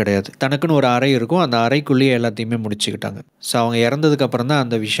பண்ணினதே கிடையாது. தனக்குன்னு ஒரு அறை இருக்கும், அந்த அறைக்குள்ளேயே எல்லாத்தையுமே முடிச்சுக்கிட்டாங்க. ஸோ அவங்க இறந்ததுக்கப்புறம் தான்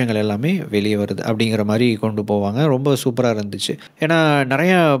அந்த விஷயங்கள் எல்லாமே வெளியே வருது அப்படிங்கிற மாதிரி கொண்டு போவாங்க. ரொம்ப சூப்பராக இருந்துச்சு. ஏன்னா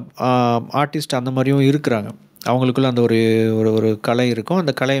நிறையா ஆர்டிஸ்ட் அந்த மாதிரியும் இருக்கிறாங்க, அவங்களுக்குள்ள அந்த ஒரு ஒரு கலை இருக்கும்.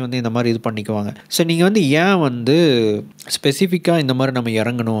 அந்த கலையை வந்து இந்த மாதிரி இது பண்ணிக்குவாங்க. ஸோ நீங்கள் வந்து ஏன் வந்து ஸ்பெசிஃபிக்காக இந்த மாதிரி நம்ம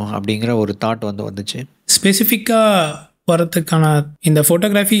இறங்கணும் அப்படிங்கிற ஒரு தாட் வந்து வந்துச்சு? ஸ்பெசிஃபிக்காக வரத்துக்கான இந்த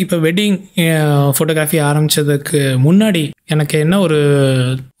ஃபோட்டோகிராஃபி, இப்போ வெட்டிங் ஃபோட்டோகிராஃபி ஆரம்பித்ததுக்கு முன்னாடி எனக்கு என்ன ஒரு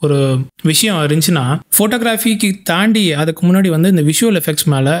ஒரு விஷயம் இருந்துச்சுன்னா, ஃபோட்டோகிராஃபிக்கு தாண்டி அதுக்கு முன்னாடி வந்து இந்த விஷுவல் எஃபெக்ட்ஸ்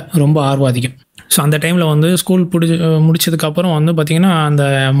மேலே ரொம்ப ஆர்வம் அதிகம். ஸோ அந்த டைமில் வந்து ஸ்கூல் முடிச்சதுக்கப்புறம் வந்து பார்த்திங்கன்னா அந்த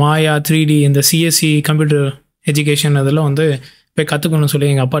மாயா 3D இந்த சிஎஸ்சி கம்ப்யூட்டர் எஜுகேஷன் அதில் வந்து போய் கற்றுக்கணும்னு சொல்லி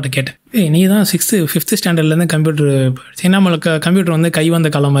எங்கள் அப்பாட்ட கேட்டேன். நீ தான் 6th 5th ஸ்டாண்டர்ட்லேருந்து கம்ப்யூட்டர் படிச்சு, நம்மளுக்கு கம்ப்யூட்டர் வந்து கை வந்த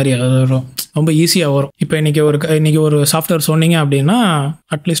காலம் மாதிரி அது வரும், ரொம்ப ஈஸியாக வரும். இப்போ இன்றைக்கி ஒரு சாஃப்ட்வேர் சொன்னீங்க அப்படின்னா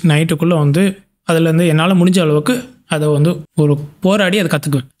அட்லீஸ்ட் நைட்டுக்குள்ளே வந்து அதுலேருந்து என்னால் முடிஞ்ச அளவுக்கு அதை வந்து ஒரு போராடி அதை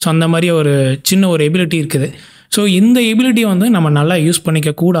கற்றுக்குவேன். ஸோ அந்த மாதிரி ஒரு சின்ன ஒரு எபிலிட்டி இருக்குது. ஸோ இந்த எபிலிட்டியை வந்து நம்ம நல்லா யூஸ்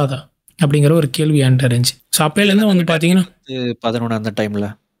பண்ணிக்க கூடாதா அப்படிங்கிற ஒரு கேள்வி என்கிட்ட இருந்துச்சு. ஸோ அப்போலேருந்து வந்து பார்த்தீங்கன்னா 11 அந்த டைமில்,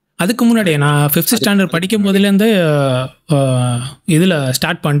 அதுக்கு முன்னாடியே நான் 5th ஸ்டாண்டர்ட் படிக்கும் போதுலேருந்து இதில்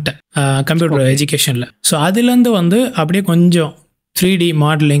ஸ்டார்ட் பண்ணிட்டேன் கம்ப்யூட்டர் எஜுகேஷனில். ஸோ அதுலேருந்து வந்து அப்படியே கொஞ்சம் 3D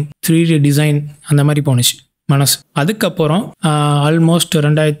மாடலிங் 3D டிசைன் அந்த மாதிரி போணுச்சு மனசு. அதுக்கப்புறம் ஆல்மோஸ்ட்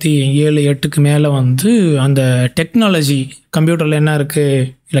 2007-8க்கு மேலே வந்து அந்த டெக்னாலஜி கம்ப்யூட்டரில் என்ன இருக்குது,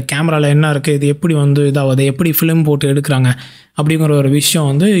 இல்லை கேமராவில் என்ன இருக்குது, இது எப்படி வந்து இதாகுது, எப்படி ஃபிலிம் போட்டு எடுக்கிறாங்க அப்படிங்கிற ஒரு விஷயம்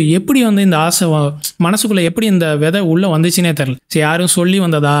வந்து எப்படி வந்து இந்த ஆசை மனசுக்குள்ளே எப்படி இந்த விதை உள்ளே வந்துச்சுன்னே தெரில. சரி, யாரும் சொல்லி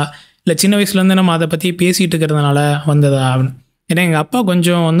வந்ததா இல்லை சின்ன வயசுலேருந்து நம்ம அதை பற்றி பேசிகிட்டு இருக்கிறதுனால வந்ததா அப்படின்னு. ஏன்னா எங்கள் அப்பா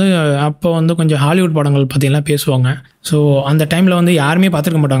கொஞ்சம் ஹாலிவுட் படங்கள் பற்றிலாம் பேசுவாங்க. ஸோ அந்த டைமில் வந்து யாருமே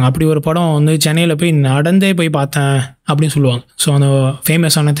பார்த்துருக்க மாட்டாங்க. அப்படி ஒரு படம் வந்து சென்னையில் போய் நடந்தே போய் பார்த்தேன் அப்படின்னு சொல்லுவாங்க. ஸோ அந்த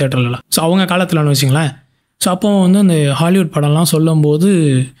ஃபேமஸான தேட்டர்லாம். ஸோ அவங்க காலத்தில்னு வச்சிங்களேன். ஸோ அப்போ வந்து அந்த ஹாலிவுட் படம்லாம் சொல்லும்போது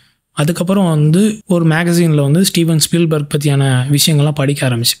அதுக்கப்புறம் வந்து ஒரு மேகசினில் வந்து ஸ்டீவன் ஸ்பீல்பர்க் பற்றியான விஷயங்கள்லாம் படிக்க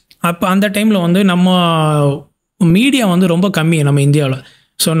ஆரம்பிச்சு. அப்போ அந்த டைமில் வந்து நம்ம மீடியா வந்து ரொம்ப கம்மி நம்ம இந்தியாவில்.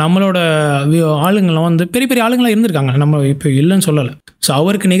 ஸோ நம்மளோட ஆளுங்களாம் வந்து பெரிய பெரிய ஆளுங்களாக இருந்திருக்காங்க, நம்ம இப்போ இல்லைன்னு சொல்லலை. ஸோ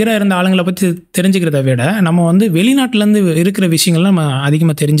அவருக்கு நிகராக இருந்த ஆளுங்களை பற்றி தெரிஞ்சுக்கிறத விட நம்ம வந்து வெளிநாட்டிலேருந்து இருக்கிற விஷயங்கள்லாம் நம்ம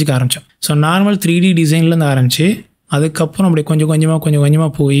அதிகமாக தெரிஞ்சுக்க ஆரம்பித்தோம். ஸோ நார்மல் 3D டிசைன்லேருந்து ஆரம்பித்து அதுக்கப்புறம் அப்படி கொஞ்சம் கொஞ்சமாக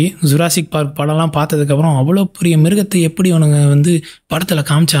போய் ஜுராசிக் பார்க் படம்லாம் பார்த்ததுக்கப்புறம் அவ்வளோ பெரிய மிருகத்தை எப்படி அவனுங்க வந்து படத்தில்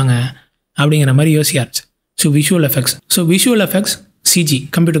காமிச்சாங்க அப்படிங்கிற மாதிரி யோசிக்க ஆரம்பிச்சு. So visual effects CG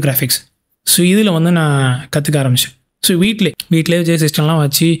computer graphics. So இதில் வந்து நான் கற்றுக்க ஆரம்பித்தேன். ஸோ வீட்டிலே சிஸ்டம்லாம்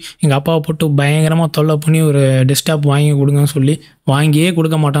வச்சு எங்கள் அப்பாவை போட்டு பயங்கரமாக தொல்லை பண்ணி ஒரு டெஸ்க்டாப் வாங்கி கொடுங்கன்னு சொல்லி வாங்கியே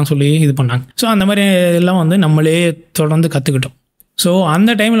கொடுக்க மாட்டான்னு சொல்லி இது பண்ணாங்க. ஸோ அந்த மாதிரி எல்லாம் வந்து நம்மளே தொடர்ந்து கற்றுக்கிட்டோம். ஸோ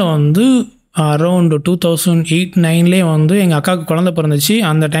அந்த டைமில் வந்து அரௌண்ட் 2008-9 வந்து எங்கள் அக்காவுக்கு குழந்தை பிறந்துச்சு.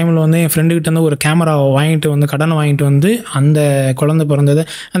 அந்த டைமில் வந்து என் ஃப்ரெண்டுக்கிட்ட வந்து ஒரு கேமரா கடனை வாங்கிட்டு வந்து அந்த குழந்தை பிறந்தது,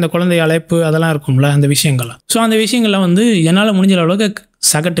 அந்த குழந்தை அழைப்பு அதெல்லாம் இருக்கும்ல அந்த விஷயங்கள்லாம். ஸோ அந்த விஷயங்கள்லாம் வந்து என்னால் முடிஞ்ச அளவுக்கு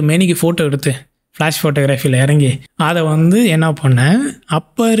சகட்டு மேனிக்கு ஃபோட்டோ எடுத்து ஃப்ளாஷ் ஃபோட்டோகிராஃபியில் இறங்கி அதை வந்து என்ன பண்ணேன்,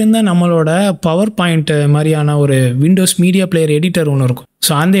 அப்போ இருந்த நம்மளோட பவர் பாயிண்ட் மாதிரியான ஒரு விண்டோஸ் மீடியா பிளேயர் எடிட்டர் ஒன்று இருக்கும்.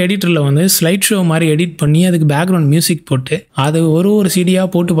 ஸோ அந்த எடிட்டரில் வந்து ஸ்லைட் ஷோ மாதிரி எடிட் பண்ணி அதுக்கு பேக்ரவுண்ட் மியூசிக் போட்டு அது ஒரு சிடியாக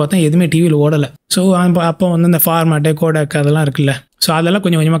போட்டு பார்த்தேன், எதுவுமே டிவியில் ஓடலை. ஸோ அப்போ வந்து இந்த ஃபார்மேட்டு கோடக் அதெல்லாம் இருக்குல்ல. ஸோ அதெல்லாம்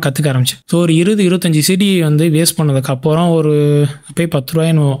கொஞ்சம் கொஞ்சமாக கற்றுக்க ஆரம்பிச்சேன். ஸோ ஒரு 20-25 சிடி வந்து வேஸ்ட் பண்ணதுக்கப்புறம் ஒரு போய் 10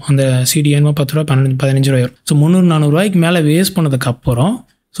 ரூபாயின்னு அந்த சிடி என்னமோ 10 ரூபா 15 ரூபாய் வரும். ஸோ 300-400 ரூபாய்க்கு மேலே வேஸ்ட் பண்ணதுக்கப்புறம்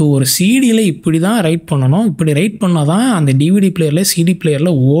ஸோ ஒரு சிடியில் இப்படி தான் ரைட் பண்ணணும், இப்படி ரைட் பண்ணால் தான் அந்த டிவிடி பிளேயரில் சிடி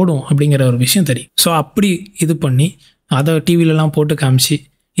பிளேயரில் ஓடும் அப்படிங்கிற ஒரு விஷயம் தெரியும். ஸோ அப்படி இது பண்ணி அதை டிவிலலாம் போட்டு காமிச்சு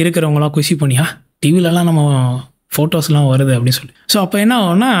இருக்கிறவங்களாம் குஷி பண்ணியா டிவிலலாம் நம்ம ஃபோட்டோஸ்லாம் வருது அப்படின்னு சொல்லி. ஸோ அப்போ என்ன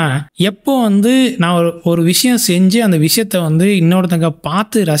ஆகும்னா, எப்போ வந்து நான் ஒரு விஷயம் செஞ்சு அந்த விஷயத்த வந்து இன்னொருத்தங்க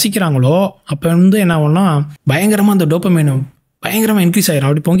பார்த்து ரசிக்கிறாங்களோ அப்போ வந்து என்ன ஆகும்னா பயங்கரமாக அந்த டோபமைன் பயங்கரமாக இன்க்ரீஸ் ஆகிரும்,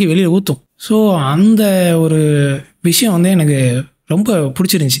 அப்படி பொங்கி வெளியில் ஊற்றும். ஸோ அந்த ஒரு விஷயம் வந்து எனக்கு ரொம்ப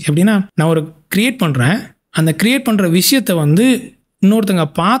பிடிச்சிருந்துச்சி. எப்படின்னா நான் ஒரு க்ரியேட் பண்ணுறேன், அந்த க்ரியேட் பண்ணுற விஷயத்தை வந்து இன்னொருத்தங்க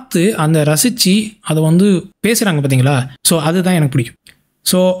பார்த்து அந்த ரசித்து அதை வந்து பேசுகிறாங்க பார்த்தீங்களா. ஸோ அதுதான் எனக்கு பிடிக்கும்.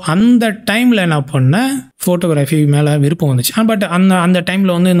 ஸோ அந்த டைமில் என்ன பண்ணேன், ஃபோட்டோகிராஃபி மேலே விருப்பம் வந்துச்சு. பட் அந்த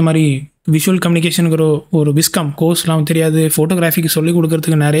டைமில் வந்து இந்த மாதிரி விஷுவல் கம்யூனிகேஷனுங்கிற ஒரு விஸ்காம் கோர்ஸ்லாம் தெரியாது, ஃபோட்டோகிராஃபிக்கு சொல்லிக்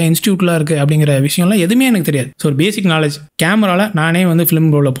கொடுக்கறதுக்கு நிறைய இன்ஸ்டியூட்லாம் இருக்குது அப்படிங்கிற விஷயம்லாம் எதுவுமே எனக்கு தெரியாது. ஸோ ஒரு பேசிக் நாலேஜ், கேமராவில் நானே வந்து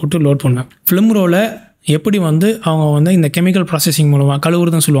ஃபிலிம் ரோலை போட்டு லோட் பண்ணுவேன். ஃபிலிம் ரோலை எப்படி வந்து அவங்க வந்து இந்த கெமிக்கல் ப்ராசஸிங் மூலமாக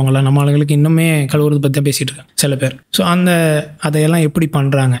கழுவுறதுன்னு சொல்லுவாங்கள்ல, நம்ம ஆளுங்களுக்கு இன்னுமே கழுவுறது பற்றி தான் பேசிகிட்டு இருக்காங்க சில பேர். ஸோ அதையெல்லாம் எப்படி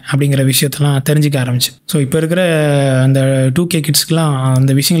பண்ணுறாங்க அப்படிங்கிற விஷயத்தெல்லாம் தெரிஞ்சிக்க ஆரம்பிச்சு. ஸோ இப்போ இருக்கிற அந்த 2K கிட்ஸ்க்குலாம்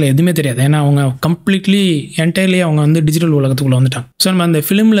அந்த விஷயங்கள் எதுவுமே தெரியாது. ஏன்னா அவங்க கம்ப்ளீட்லி என்டையர்லி அவங்க வந்து டிஜிட்டல் உலகத்துக்குள்ளே வந்துட்டாங்க. ஸோ நம்ம அந்த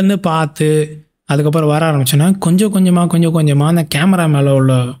ஃபிலிம்லேருந்து பார்த்து அதுக்கப்புறம் வர ஆரம்பிச்சோன்னா கொஞ்சம் கொஞ்சமாக அந்த கேமரா மேலே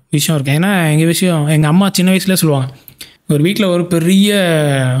உள்ள விஷயம் இருக்குது. ஏன்னா எங்கள் அம்மா சின்ன வயசுலேயே சொல்லுவாங்க, ஒரு வீட்டில் ஒரு பெரிய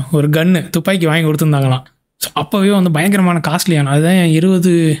ஒரு கன்று துப்பாக்கி வாங்கி கொடுத்துருந்தாங்களாம். ஸோ அப்போவே வந்து பயங்கரமான காஸ்ட்லியான, அதுதான்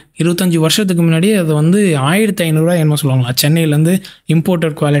 20-25 வருஷத்துக்கு முன்னாடி அது வந்து 1500 என்னமோ சொல்லுவாங்களா, சென்னையிலேருந்து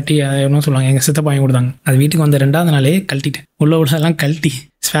இம்போர்ட்டட் குவாலிட்டி என்னமோ சொல்லுவாங்க. எங்கள் சித்தப்பா வாங்கி கொடுத்தாங்க. அது வீட்டுக்கு வந்து 2வது நாளே கழட்டிட்டேன். உள்ளதெல்லாம் கழட்டி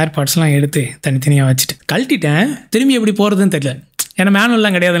ஸ்பேர் பார்ட்ஸ்லாம் எடுத்து தனித்தனியாக வச்சுட்டு கழட்டிட்டேன். திரும்பி எப்படி போகிறதுன்னு தெரியல, ஏன்னா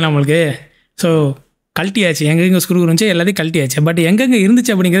மேனுவல்லாம் கிடையாது நம்மளுக்கு. ஸோ கழட்டியாச்சு, எங்கெங்கே ஸ்க்ரூ இருந்துச்சு எல்லாத்தையும் கழட்டியாச்சு. பட் எங்கெங்கே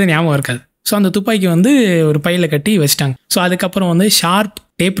இருந்துச்சு அப்படிங்கிறது ஞாபகம் இருக்காது. ஸோ அந்த துப்பாக்கி வந்து ஒரு பையில் கட்டி வச்சுட்டாங்க. ஸோ அதுக்கப்புறம் வந்து ஷார்ப்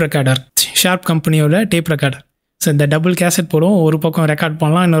டேப் ரெக்கார்டர், ஷார்ப் கம்பெனியோட டேப் ரெக்கார்டர். ஸோ இந்த டபுள் கேசட் போடும், ஒரு பக்கம் ரெக்கார்ட்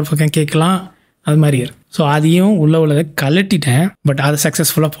பண்ணலாம், இன்னொரு பக்கம் கேட்கலாம், அது மாதிரி. ஸோ அதையும் உள்ளதை கழட்டிட்டேன். பட் அது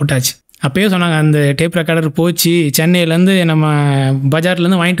சக்ஸஸ்ஃபுல்லாக போட்டாச்சு. அப்போயே சொன்னாங்க, அந்த டேப் ரெக்கார்டர் போச்சு, சென்னையிலேருந்து நம்ம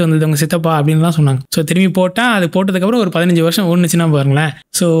பஜார்லேருந்து வாங்கிட்டு வந்தது உங்கள் சித்தப்பா அப்படின்லாம் சொன்னாங்க. ஸோ திரும்பி போட்டால் அது போட்டதுக்கப்புறம் ஒரு 15 வருஷம் ஓடுனுச்சுன்னா பாருங்களேன்.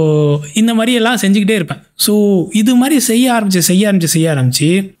 ஸோ இந்த மாதிரி எல்லாம் செஞ்சுக்கிட்டே இருப்பேன். ஸோ இது மாதிரி செய்ய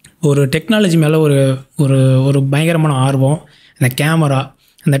ஆரம்பிச்சு ஒரு டெக்னாலஜி மேலே ஒரு பயங்கரமான ஆர்வம். அந்த கேமரா,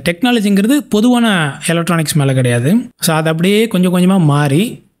 அந்த டெக்னாலஜிங்கிறது பொதுவான எலக்ட்ரானிக்ஸ் மேலே கிடையாது. ஸோ அது அப்படியே கொஞ்சம் கொஞ்சமாக மாறி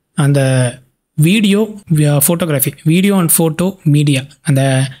அந்த photography, video and photo media அந்த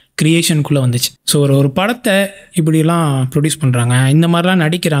கிரியேஷனுக்குள்ளே வந்துச்சு. ஸோ ஒரு படத்தை இப்படிலாம் ப்ரொடியூஸ் பண்ணுறாங்க, இந்த மாதிரிலாம்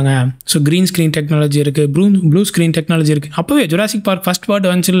நடிக்கிறாங்க. ஸோ க்ரீன் ஸ்க்ரீன் டெக்னாலஜி இருக்குது, ப்ளூ ஸ்க்ரீன் டெக்னாலஜி இருக்குது. அப்போவே ஜுராசிக் பார்க் ஃபர்ஸ்ட் பார்ட்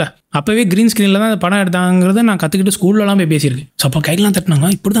வந்துச்சு இல்லை, அப்போவே க்ரீன் ஸ்க்ரீனில் தான் அந்த படம் எடுத்தாங்கிறத நான் கற்றுக்கிட்டு ஸ்கூல்லலாம் போய் பேசியிருக்கேன். ஸோ அப்போ கையெல்லாம் தட்டினாங்க,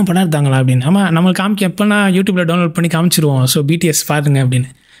 இப்படி தான் படம் எடுத்தாங்களா அப்படின்னு. ஆமாம், நம்மளுக்கு எப்போனா யூடியூப்பில் டவுன்லோட் பண்ணி காமிச்சிருவோம், ஸோ BTS பாருங்க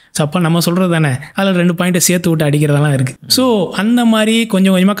அப்படின்னு. ஸோ அப்போ நம்ம சொல்கிறது தானே, அதில் 2 பாயிண்ட்டை சேர்த்து விட்டு அடிக்கிறதெல்லாம் இருக்குது. ஸோ அந்த மாதிரி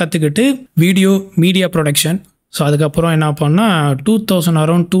கொஞ்சம் கொஞ்சமாக கற்றுக்கிட்டு வீடியோ மீடியா ப்ரொடக்ஷன். ஸோ அதுக்கப்புறம் என்ன பண்ணால்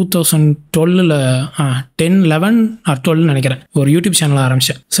 2012 10, 11 or 12 நினைக்கிறேன், ஒரு யூடியூப் சேனல்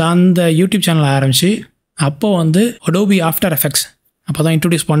ஆரம்பித்தேன். ஸோ அந்த யூடியூப் சேனல் ஆரம்பித்து அப்போ வந்து Adobe After Effects அப்போ தான்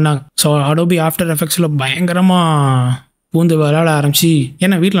இன்ட்ரடியூஸ் பண்ணாங்க. ஸோ Adobe After Effectsல பயங்கரமாக பூந்து விளையாட ஆரம்பிச்சு,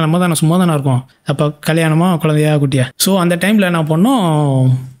 ஏன்னா வீட்டில் நம்ம சும்மா தானே இருக்கோம், அப்போ கல்யாணமாக குழந்தையா குட்டியா. ஸோ அந்த டைமில் என்ன பண்ணோம்,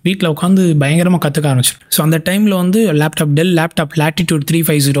 வீட்டில் உட்காந்து பயங்கரமாக கற்றுக்க ஆரம்பிச்சோம். ஸோ அந்த டைமில் வந்து டெல் லேப்டாப் லேட்டிடியூட்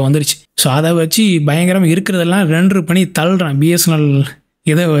 350 வந்துருச்சு. ஸோ அதை வச்சு பயங்கரமாக இருக்கிறதெல்லாம் ரெண்டர் பண்ணி தள்ளுறேன், BSNL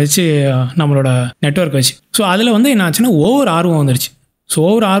இதை வச்சு நம்மளோட நெட்வொர்க் வச்சு. ஸோ அதில் வந்து என்ன ஆச்சுன்னா ஓவர் ஆர்வம் வந்துருச்சு. ஸோ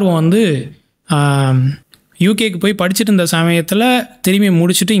ஓவர் ஆர்வம் வந்து யூகேக்கு போய் படிச்சுட்டு இருந்த சமயத்தில் திரும்பி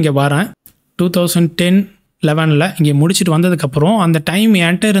முடிச்சுட்டு இங்கே வரேன். 2010-11 இங்கே முடிச்சுட்டு வந்ததுக்கப்புறம் அந்த டைம்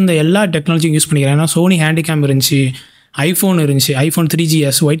என்கிட்ட இருந்த எல்லா டெக்னாலஜியும் யூஸ் பண்ணிக்கிறேன். ஏன்னா சோனி ஹேண்டிகேம் இருந்துச்சு, ஐஃபோன் இருந்துச்சு, ஐஃபோன்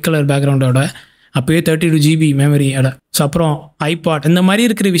 3GS ஒயிட் கலர் பேக்ரவுண்டோட, அப்போயே 32 GB மெமரியோட. ஸோ அப்புறம் ஐபாட், இந்த மாதிரி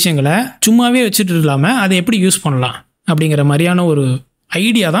இருக்கிற விஷயங்களை சும்மாவே வச்சுட்டு இல்லாமல் அதை எப்படி யூஸ் பண்ணலாம் அப்படிங்கிற மாதிரியான ஒரு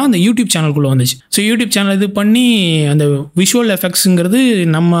ஐடியா தான் அந்த யூடியூப் சேனலுக்குள்ளே வந்துச்சு. ஸோ யூடியூப் சேனல் இது பண்ணி அந்த விஷுவல் எஃபெக்ட்ஸுங்கிறது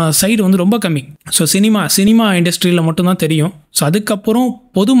நம்ம சைடு வந்து ரொம்ப கம்மி. ஸோ சினிமா இண்டஸ்ட்ரியில் மட்டும்தான் தெரியும். ஸோ அதுக்கப்புறம்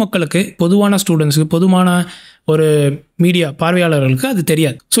பொதுமக்களுக்கு, பொதுவான ஸ்டூடெண்ட்ஸுக்கு, பொதுவான ஒரு மீடியா பார்வையாளர்களுக்கு அது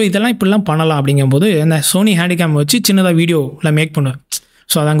தெரியாது. ஸோ இதெல்லாம் இப்படிலாம் பண்ணலாம் அப்படிங்கும்போது அந்த சோனி ஹேண்டிகேம் வச்சு சின்னதாக வீடியோவில் மேக் பண்ணுவேன்.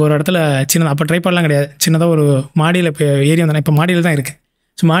 ஸோ அது அங்கே ஒரு இடத்துல சின்னதாக, அப்போ ட்ரைபாட்லாம் கிடையாது, சின்னதாக ஒரு மாடியில் இப்போ ஏறி வந்தேன். இப்போ மாடியில் தான் இருக்குது.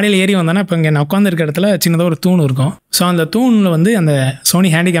 ஸோ மாடியில் ஏறி வந்தேன்னா இப்போ இங்கே நான் உட்காந்துருக்க இடத்துல சின்னதாக ஒரு தூண் இருக்கும். ஸோ அந்த தூணில் வந்து அந்த சோனி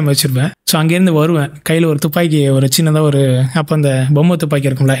ஹேண்டிகேம் வச்சுருப்பேன். ஸோ அங்கேருந்து வருவேன், கையில் ஒரு துப்பாக்கி, ஒரு சின்னதாக அப்போ அந்த பொம்மை துப்பாக்கி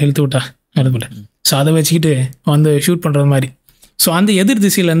இருக்கும்ல, இழுத்து விட்டா அதுக்குள்ள. ஸோ அதை வச்சுக்கிட்டு வந்து ஷூட் பண்ணுறது மாதிரி. ஸோ அந்த எதிர்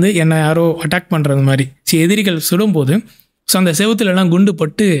திசையிலேருந்து என்னை யாரோ அட்டாக் பண்ணுறது மாதிரி. ஸோ எதிரிகள் சுடும்போது ஸோ அந்த செவுத்துலலாம் குண்டு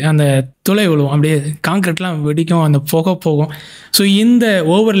பட்டு அந்த துளை விழுவும், அப்படியே கான்க்ரீட்லாம் வெடிக்கும், அந்த புகை போகும். ஸோ இந்த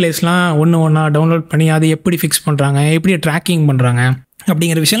ஓவர்லேஸ்லாம் ஒன்றா டவுன்லோட் பண்ணி அதை எப்படி ஃபிக்ஸ் பண்ணுறாங்க, எப்படி ட்ராக்கிங் பண்ணுறாங்க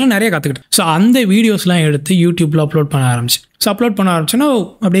அப்படிங்கிற விஷயம்லாம் நிறைய கற்றுக்கிட்டேன். ஸோ அந்த வீடியோஸ்லாம் எடுத்து யூடியூப்பில் அப்லோட் பண்ண ஆரம்பிச்சு. ஸோ அப்லோட் பண்ண ஆரம்பிச்சோன்னா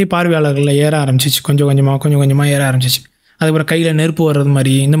அப்படியே பார்வையாளர்களில் ஏற ஆரம்பிச்சிச்சு, கொஞ்சம் கொஞ்சமாக ஏற ஆரம்பிச்சிச்சு. அதுக்கப்புறம் கையில் நெருப்பு வர்றது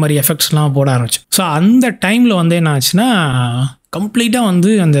மாதிரி இந்த மாதிரி எஃபெக்ட்ஸ்லாம் போட ஆரம்பிச்சு. ஸோ அந்த டைமில் வந்து என்ன ஆச்சுன்னா கம்ப்ளீட்டாக வந்து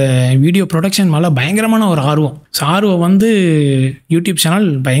அந்த வீடியோ ப்ரொடக்ஷன் மேலே பயங்கரமான ஒரு ஆர்வம். ஸோ ஆர்வம் வந்து யூடியூப் சேனல்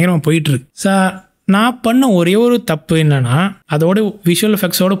பயங்கரமாக போயிட்டுருக்கு. ஸோ நான் பண்ண ஒரே ஒரு தப்பு என்னென்னா அதோட விஷுவல்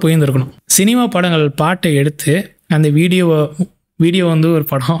எஃபெக்ட்ஸோடு போயிருந்துருக்கணும். சினிமா படங்கள் பாட்டை எடுத்து அந்த வீடியோ வந்து ஒரு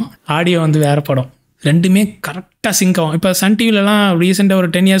படம், ஆடியோ வந்து வேறு படம், ரெண்டுமே கரெக்டாக சிங்க் ஆகும். இப்போ சன் டிவிலலாம் ரீசெண்டாக ஒரு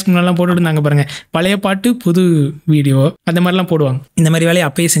 10 இயர்ஸ்க்கு முன்னாடிலாம் போட்டுட்டு இருந்தாங்க பாருங்கள், பழைய பாட்டு புது வீடியோ அந்த மாதிரிலாம் போடுவாங்க. இந்த மாதிரி வேலையை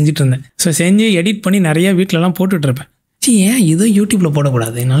அப்பயே செஞ்சுட்டு இருந்தேன். ஸோ செஞ்சு எடிட் பண்ணி நிறைய வீட்டிலலாம் போட்டுட்ருப்பேன். ஏன் இது யூடியூப்பில்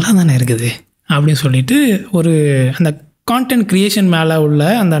போடக்கூடாது, நல்லா தானே இருக்குது அப்படின்னு சொல்லிட்டு ஒரு அந்த கான்டென்ட் க்ரியேஷன் மேலே உள்ள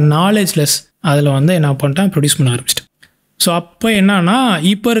அந்த நாலேஜ்லெஸ் அதில் வந்து என்ன பண்ணிட்டேன், ப்ரொடியூஸ் பண்ண ஆரம்பிச்சிட்டேன். ஸோ அப்போ என்னன்னா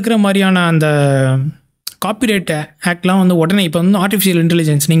இப்போ இருக்கிற மாதிரியான அந்த காப்பிரைட் ஆக்ட்லாம் வந்து உடனே இப்போ வந்து ஆர்டிஃபிஷியல்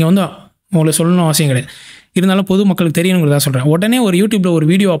இன்டெலிஜென்ஸ் நீங்கள் வந்து உங்களுக்கு சொல்லணும் அவசியம் கிடையாது, இருந்தாலும் பொது மக்களுக்கு தெரியணுங்கிறதா சொல்கிறேன். உடனே ஒரு யூடியூப்பில் ஒரு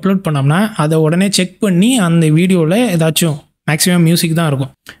வீடியோ அப்லோட் பண்ணோம்னா அதை உடனே செக் பண்ணி அந்த வீடியோவில் ஏதாச்சும் மேக்ஸிமம் மியூசிக் தான்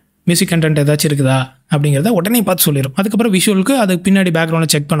இருக்கும், மியூசிக் கண்டென்ட் ஏதாச்சும் இருக்குதா அப்படிங்கிறத உடனே பார்த்து சொல்லிடும். அதுக்கப்புறம் விஷுவலுக்கு அதுக்கு பின்னாடி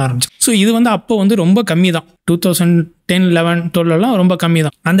பேக்ரவுண்டில் செக் பண்ண ஆரம்பிச்சு. ஸோ இது வந்து அப்போ வந்து ரொம்ப கம்மி தான், 2010, 11, 12 ரொம்ப கம்மி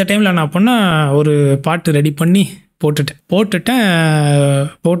தான். அந்த டைமில் நான் பண்ணால் ஒரு பாட்டு ரெடி பண்ணி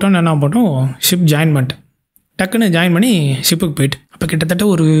போட்டோன்னு என்ன பண்ணோம், ஷிப் ஜாயின் பண்ணிட்டேன். டக்குன்னு ஜாயின் பண்ணி ஷிப்புக்கு போயிட்டு அப்போ கிட்டத்தட்ட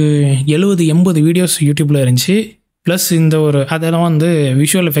ஒரு 70-80 வீடியோஸ் யூடியூப்பில் இருந்துச்சு. ப்ளஸ் இந்த ஒரு அதெல்லாம் வந்து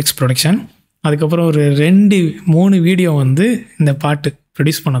விஷுவல் எஃபெக்ட்ஸ் ப்ரொடக்ஷன். அதுக்கப்புறம் ஒரு 2-3 வீடியோ வந்து இந்த பாட்டு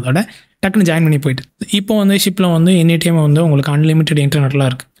ப்ரொடியூஸ் பண்ணதோட டக்குன்னு ஜாயின் பண்ணி போயிட்டு. இப்போ வந்து ஷிப்பில் வந்து எனி டைம் வந்து உங்களுக்கு அன்லிமிட்டெட் இன்டர்நெட்லாம்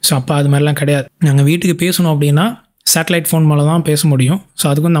இருக்குது. ஸோ அப்போ அது மாதிரிலாம் கிடையாது. நாங்கள் வீட்டுக்கு பேசணும் அப்படின்னா சேட்டலைட் ஃபோன் மேலே தான் பேச முடியும். ஸோ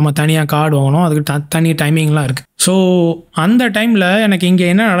அதுக்கும் நம்ம தனியாக கார்டு வாங்கணும், அதுக்கு தனி டைமிங்லாம் இருக்குது. ஸோ அந்த டைமில் எனக்கு இங்கே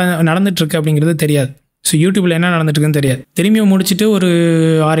என்ன நடந்துட்டுருக்கு அப்படிங்கிறது தெரியாது. ஸோ யூடியூப்பில் என்ன நடந்துட்டுருக்குன்னு தெரியாது. திரும்பியும் முடிச்சுட்டு ஒரு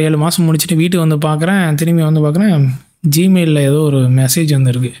 6-7 மாதம் முடிச்சுட்டு வீட்டுக்கு வந்து பார்க்குறேன், ஜிமெயிலில் ஏதோ ஒரு மெசேஜ்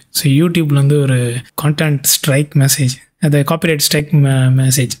வந்துருக்கு. ஸோ யூடியூப்லேருந்து ஒரு கான்டென்ட் ஸ்ட்ரைக் மெசேஜ், அது copyright strike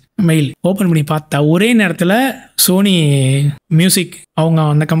message mail open பண்ணி பார்த்தா ஒரே நேரத்தில் சோனி மியூசிக் அவங்க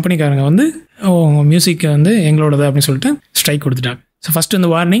அந்த கம்பெனிக்காரங்க வந்து உங்கள் மியூசிக் வந்து எங்களோடது அப்படின்னு சொல்லிட்டு ஸ்ட்ரைக் கொடுத்துட்டாங்க. ஸோ ஃபஸ்ட்டு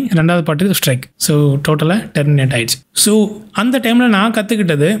வந்து வார்னிங், 2வது பாட்டுக்கு ஸ்ட்ரைக். ஸோ டோட்டலாக டெர்மினேட் ஆகிடுச்சு. ஸோ அந்த டைமில் நான்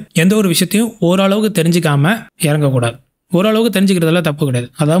கற்றுக்கிட்டது எந்த ஒரு விஷயத்தையும் ஓரளவுக்கு தெரிஞ்சிக்காமல் இறங்கக்கூடாது. ஓரளவுக்கு தெரிஞ்சுக்கிறதுல தப்பு கிடையாது.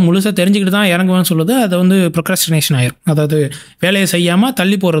 அதாவது முழுசாக தெரிஞ்சுக்கிட்டு தான் இறங்குவேன்னு சொல்லுது, அதை வந்து ப்ரொக்ராஸ்டினேஷன் ஆயிரும். அதாவது வேலையை செய்யாமல்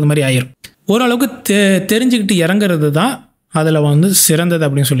தள்ளி போடுறது மாதிரி ஆயிரும். ஓரளவுக்கு தெரிஞ்சுக்கிட்டு இறங்குறது தான் அதில் வந்து சிறந்தது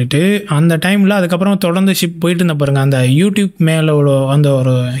அப்படின்னு சொல்லிட்டு அந்த டைமில் அதுக்கப்புறம் தொடர்ந்து ஷிப் போயிட்டு இருந்த பாருங்கள். அந்த யூடியூப் மேலோட அந்த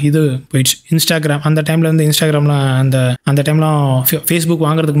ஒரு இது போயிடுச்சு. இன்ஸ்டாகிராம் அந்த டைமில் வந்து இன்ஸ்டாகிராமில் அந்த டைம்லாம் ஃபேஸ்புக்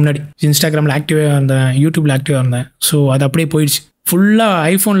வாங்குறதுக்கு முன்னாடி இன்ஸ்டாகிராமில் ஆக்டிவாக இருந்தேன், யூடியூப்பில் ஆக்டிவாக இருந்தேன். ஸோ அது அப்படியே போயிடுச்சு. ஃபுல்லாக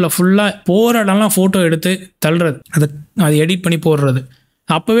ஐஃபோனில் ஃபுல்லாக போகிற இடம்லாம் ஃபோட்டோ எடுத்து தள்ளுறது, அது எடிட் பண்ணி போடுறது.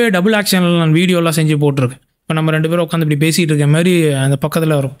 அப்போவே டபுள் ஆக்ஷனில் நான் வீடியோலாம் செஞ்சு போட்டிருக்கேன். இப்போ நம்ம 2 பேரும் உட்காந்து இப்படி பேசிகிட்டு இருக்க மாதிரி அந்த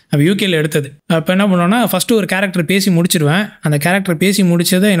பக்கத்தில் வரும். அப்போ யூகேல எடுத்தது. அப்போ என்ன பண்ணுவோன்னா ஃபஸ்ட்டு ஒரு கேரக்டர் பேசி முடிச்சிடுவேன். அந்த கேரக்டர் பேசி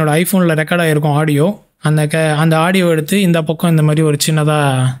முடிச்சதை என்னோடய ஐஃபோனில் ரெக்கார்ட் ஆகிருக்கும் ஆடியோ. அந்த ஆடியோ எடுத்து இந்த பக்கம் இந்த மாதிரி ஒரு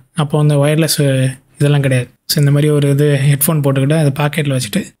சின்னதாக, அப்போ வந்து ஒயர்லெஸ் இதெல்லாம் கிடையாது. ஸோ இந்த மாதிரி ஒரு ஹெட்ஃபோன் போட்டுக்கிட்டு அதை பாக்கெட்டில்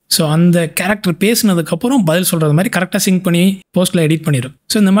வச்சுட்டு ஸோ அந்த கேரக்டர் பேசினதுக்கப்புறம் பதில் சொல்கிறது மாதிரி கரெக்டாக சிங்க் பண்ணி போஸ்ட்டில் எடிட் பண்ணிடும்.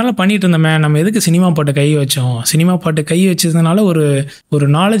 ஸோ இந்த மாதிரிலாம் பண்ணிட்டு இருந்தோமே, நம்ம எதுக்கு சினிமா பாட்டு கை வச்சோம், சினிமா பாட்டு கை வச்சதுனால ஒரு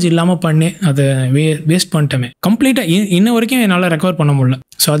நாலேஜ் இல்லாமல் பண்ணி அதை வேஸ்ட் பண்ணிட்டோமே. கம்ப்ளீட்டாக இன்ன வரைக்கும் என்னால் ரெக்கவர் பண்ண முடியல.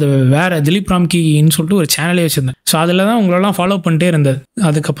 ஸோ அது வேறு திலீப் ராம்கின்னு சொல்லிட்டு ஒரு சேனலே வச்சுருந்தேன். ஸோ அதில் தான் உங்களெல்லாம் ஃபாலோ பண்ணிட்டே இருந்தது.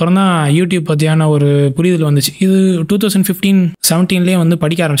 அதுக்கப்புறம் தான் யூடியூப் பற்றியான ஒரு புரிதல் வந்துச்சு. இது 2015-17 வந்து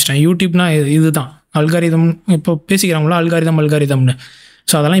படிக்க ஆரம்பிச்சிட்டேன். யூடியூப்னா இதுதான் அல்காரிதம். இப்போ பேசிக்கிறாங்களா அல்காரிதம்னு.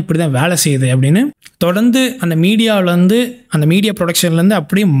 ஸோ அதெல்லாம் இப்படி தான் வேலை செய்யுது அப்படின்னு தொடர்ந்து அந்த மீடியாவிலேருந்து அந்த மீடியா ப்ரொடக்ஷன்லேருந்து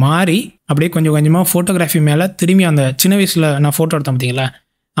அப்படியே மாறி அப்படியே கொஞ்சம் கொஞ்சமாக ஃபோட்டோகிராஃபி மேலே திரும்பி அந்த சின்ன வயசில் நான் ஃபோட்டோ எடுத்தேன் பார்த்தீங்களா,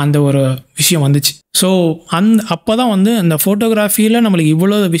 அந்த ஒரு விஷயம் வந்துச்சு. ஸோ அப்போ தான் வந்து அந்த ஃபோட்டோகிராஃபியில் நம்மளுக்கு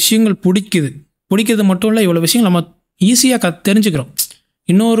இவ்வளோ விஷயங்கள் பிடிக்கிறது மட்டும் இல்லை, இவ்வளோ விஷயங்கள் நம்ம ஈஸியாக தெரிஞ்சுக்கிறோம்.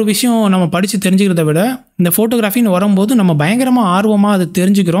 இன்னொரு விஷயம் நம்ம படித்து தெரிஞ்சுக்கிறத விட இந்த ஃபோட்டோகிராஃபின்னு வரும்போது நம்ம பயங்கரமாக ஆர்வமாக அதை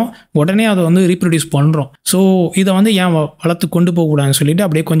தெரிஞ்சுக்கிறோம், உடனே அதை வந்து ரீப்ரொடியூஸ் பண்ணுறோம். ஸோ இதை வந்து ஏன் வளர்த்து கொண்டு போகக்கூடாதுன்னு சொல்லிட்டு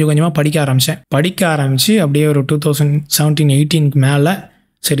அப்படியே கொஞ்சம் கொஞ்சமாக படிக்க ஆரம்பித்து அப்படியே ஒரு 2017-18 மேலே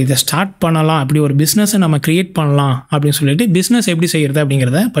சரி இதை ஸ்டார்ட் பண்ணலாம், அப்படி ஒரு பிஸ்னஸை நம்ம க்ரியேட் பண்ணலாம் அப்படின்னு சொல்லிட்டு பிஸ்னஸ் எப்படி செய்கிறது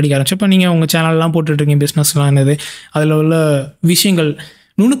அப்படிங்கிறத படிக்க ஆரம்பிச்சு. இப்போ நீங்கள் உங்கள் சேனல்லாம் போட்டுட்ருக்கீங்க, பிஸ்னஸ்லாம் என்னது, அதில் உள்ள விஷயங்கள்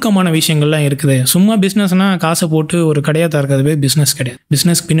நுணுக்கமான விஷயங்கள்லாம் இருக்குது. சும்மா பிஸ்னஸ்னால் காசை போட்டு ஒரு கடையாக திறக்கிறதுவே பிஸ்னஸ் கிடையாது.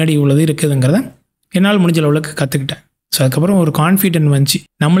 பிஸ்னஸ் பின்னாடி இவ்வளவு இருக்குதுங்கிறத என்னால் முடிஞ்ச அளவுக்கு கற்றுக்கிட்டேன். ஸோ அதுக்கப்புறம் ஒரு கான்ஃபிடென்ட் வந்துச்சு.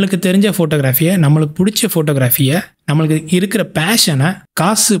 நம்மளுக்கு தெரிஞ்ச ஃபோட்டோகிராஃபியை, நம்மளுக்கு பிடிச்ச ஃபோட்டோகிராஃபியை, நம்மளுக்கு இருக்கிற பேஷனை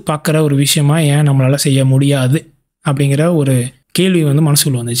காசு பார்க்குற ஒரு விஷயமா ஏன் நம்மளால் செய்ய முடியாது அப்படிங்கிற ஒரு கேள்வி வந்து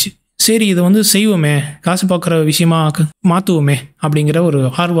மனசுக்குள்ள வந்துச்சு. சரி இதை வந்து செய்வோமே, காசு பார்க்குற விஷயமா மாற்றுவோமே அப்படிங்கிற ஒரு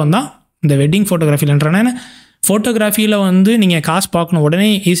ஆர்வம் தான் இந்த வெட்டிங் ஃபோட்டோகிராஃபிலன்றேன். ஃபோட்டோகிராஃபியில் வந்து நீங்கள் காசு பார்க்கணும், உடனே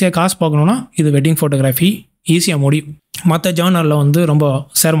ஈஸியாக காசு பார்க்கணுன்னா இது வெட்டிங் ஃபோட்டோகிராஃபி ஈஸியாக முடியும். மற்ற ஜானரில் வந்து ரொம்ப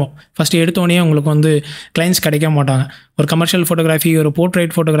சிரமம். ஃபஸ்ட்டு எடுத்தோடனே உங்களுக்கு வந்து கிளைண்ட்ஸ் கிடைக்க மாட்டாங்க. ஒரு கமர்ஷியல் ஃபோட்டோகிராஃபி, ஒரு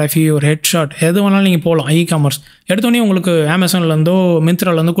போர்ட்ரேட் ஃபோட்டோகிராஃபி, ஒரு ஹெட்ஷாட் எது வேணாலும் நீங்கள் போகலாம். காமர்ஸ் எடுத்தோடனே உங்களுக்கு அமேசான்லேருந்தோ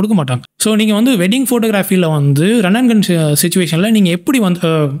மிந்த்ராலேருந்தோ கொடுக்க மாட்டாங்க. ஸோ நீங்கள் வந்து வெட்டிங் ஃபோட்டோகிராஃபியில் வந்து ரன் அண்ட் கன் சுச்சுவேஷனில் நீங்கள் எப்படி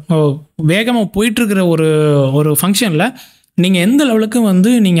வந்து வேகமாக போயிட்டுருக்கிற ஒரு ஃபங்க்ஷனில் நீங்கள் எந்த லெவலுக்கு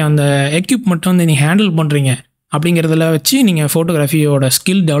வந்து நீங்கள் அந்த எக்யூப்மெண்ட் வந்து நீங்கள் ஹேண்டில் பண்ணுறீங்க அப்படிங்கிறதுல வச்சு நீங்கள் ஃபோட்டோகிராஃபியோட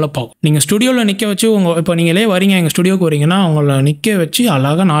ஸ்கில் டெவலப் ஆகும். நீங்கள் ஸ்டுடியோவில் நிற்க வச்சு இப்போ நீங்களே வரீங்க எங்கள் ஸ்டுடியோக்கு வரீங்கன்னா அவங்கள நிற்க வச்சு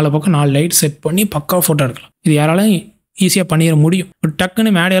அழகாக 4 பக்கம் 4 லைட் செட் பண்ணி பக்காவாக ஃபோட்டோ எடுக்கலாம். இது யாராலும் ஈஸியாக பண்ணிட முடியும். ஒரு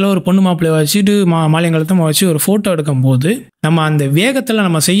டக்குன்னு மேடையில் ஒரு பொண்ணு மாப்பிள்ளையை வச்சுட்டு மாலையங்கலத்தமாக வச்சு ஒரு ஃபோட்டோ எடுக்கும்போது நம்ம அந்த வேகத்தில்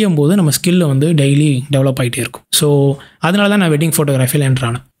நம்ம செய்யும் போது நம்ம ஸ்கில் வந்து டெய்லி டெவலப் ஆகிட்டே இருக்கும். ஸோ அதனால தான் நான் வெட்டிங் ஃபோட்டோகிராஃபியில்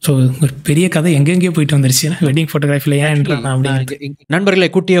என்ட்ரானேன். ஸோ ஒரு பெரிய கதை எங்கெங்கேயோ போயிட்டு வந்துருச்சு. வெட்டிங் ஃபோட்டோகிராஃபியில் ஏன் என்ட்ரான் அப்படின்னு நண்பர்களை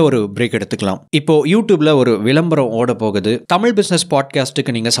குட்டியாக ஒரு பிரேக் எடுத்துக்கலாம். இப்போ யூடியூப்ல ஒரு விளம்பரம் ஓட போகுது. தமிழ் பிஸ்னஸ்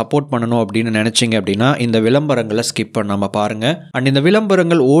பாட்காஸ்ட்டுக்கு நீங்கள் சப்போர்ட் பண்ணணும் அப்படின்னு நினைச்சீங்க அப்படின்னா இந்த விளம்பரங்களை ஸ்கிப் பண்ணாமல் பாருங்க. அண்ட் இந்த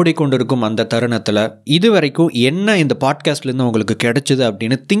விளம்பரங்கள் ஓடிக்கொண்டிருக்கும் அந்த தருணத்தில் இது வரைக்கும் என்ன இந்த பாட்காஸ்ட்லேருந்து உங்களுக்கு கிடைச்சிது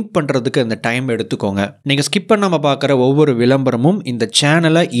அப்படின்னு திங்க் பண்ணுறதுக்கு அந்த டைம் எடுத்துக்கோங்க. நீங்கள் ஸ்கிப் பண்ணாமல் பார்க்குற ஒவ்வொரு விளம்பரமும் இந்த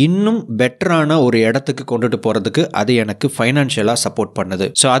சேனலை இன்னும் பெட்டரான ஒரு இடத்துக்கு கொண்டுட்டு போகிறதுக்கு அது எனக்கு ஃபைனான்ஷியலாக சப்போர்ட் பண்ணுது.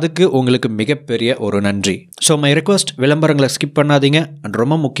 ஸோ அதுக்கு உங்களுக்கு மிகப்பெரிய ஒரு நன்றி. ஸோ மை ரெக்வஸ்ட், விளம்பரங்களை ஸ்கிப் பண்ணாதீங்க. அண்ட்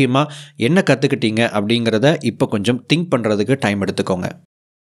ரொம்ப முக்கியமாக என்ன கற்றுக்கிட்டீங்க அப்படிங்கிறத இப்போ கொஞ்சம் திங்க் பண்ணுறதுக்கு டைம் எடுத்துக்கோங்க.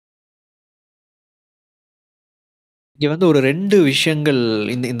 இங்கே வந்து ஒரு 2 விஷயங்கள்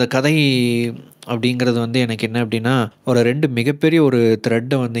இந்த கதை அப்படிங்கிறது வந்து எனக்கு என்ன அப்படின்னா ஒரு 2 மிகப்பெரிய ஒரு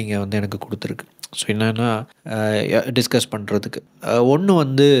த்ரெட்டை வந்து இங்கே வந்து எனக்கு கொடுத்துருக்கு. ஸோ என்னென்னா டிஸ்கஸ் பண்ணுறதுக்கு ஒன்று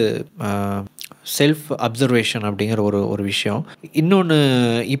வந்து செல்ஃப் அப்சர்வேஷன் அப்படிங்கிற ஒரு விஷயம். இன்னொன்று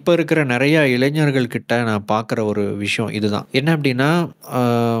இப்போ இருக்கிற நிறையா இளைஞர்கள்கிட்ட நான் பார்க்குற ஒரு விஷயம் இதுதான். என்ன அப்படின்னா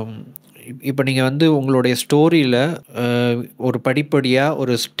இப்போ நீங்கள் வந்து உங்களுடைய ஸ்டோரியில் ஒரு படிப்படியாக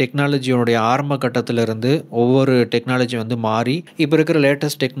ஒரு டெக்னாலஜியோடைய ஆரம்ப கட்டத்திலிருந்து ஒவ்வொரு டெக்னாலஜி வந்து மாறி இப்போ இருக்கிற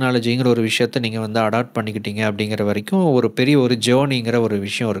லேட்டஸ்ட் டெக்னாலஜிங்கிற ஒரு விஷயத்தை நீங்கள் வந்து அடாப்ட் பண்ணிக்கிட்டீங்க அப்படிங்கிற வரைக்கும் ஒரு பெரிய ஒரு ஜேர்னிங்கிற ஒரு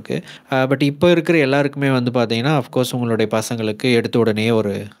விஷயம் இருக்குது. பட் இப்போ இருக்கிற எல்லாருக்குமே வந்து பார்த்தீங்கன்னா அஃப்கோர்ஸ் உங்களுடைய பசங்களுக்கு எடுத்த உடனே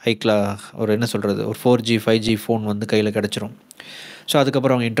ஒரு ஒரு என்ன சொல்கிறது ஒரு 4G 5G ஃபோன் வந்து கையில் கிடச்சிரும். ஸோ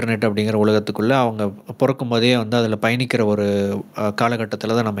அதுக்கப்புறம் அவங்க இன்டர்நெட் அப்படிங்கிற உலகத்துக்குள்ளே அவங்க பிறக்கும் போதே வந்து அதில் பயணிக்கிற ஒரு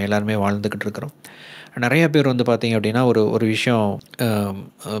காலகட்டத்தில் தான் நம்ம எல்லாருமே வாழ்ந்துக்கிட்டு இருக்கிறோம். நிறைய பேர் வந்து பார்த்திங்க அப்படின்னா ஒரு விஷயம்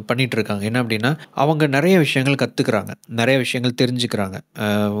பண்ணிகிட்ருக்காங்க. என்ன அப்படின்னா அவங்க நிறைய விஷயங்கள் கற்றுக்குறாங்க, நிறைய விஷயங்கள் தெரிஞ்சுக்கிறாங்க.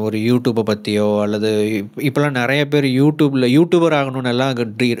 ஒரு யூடியூப்பை பற்றியோ அல்லது இப்போலாம் நிறைய பேர் யூடியூபர் ஆகணும்னு எல்லாம்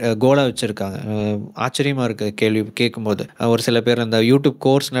கோலாக வச்சுருக்காங்க. ஆச்சரியமாக இருக்குது கேள்வி கேட்கும்போது. ஒரு சில பேர் அந்த யூடியூப்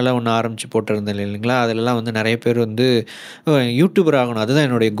கோர்ஸ்னெல்லாம் ஒன்று ஆரம்பித்து போட்டிருந்தேன் இல்லைங்களா, அதிலெல்லாம் வந்து நிறைய பேர் வந்து யூடியூபர் ஆகணும் அதுதான்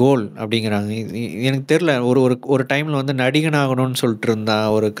என்னுடைய கோல் அப்படிங்கிறாங்க. எனக்கு தெரில, ஒரு டைமில் வந்து நடிகன் ஆகணும்னு சொல்லிட்டு இருந்தான்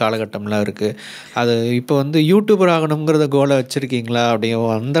ஒரு காலகட்டம்லாம் இருக்குது. அது இப்போ வந்து யூடியூபர் ஆகணுங்கிறத கோலை வச்சுருக்கீங்களா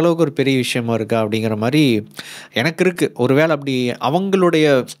அந்தளவுக்கு ஒரு பெரிய விஷயமா இருக்கா அப்படிங்கிற மாதிரி எனக்கு இருக்குது. ஒருவேளை அப்படி அவங்களுடைய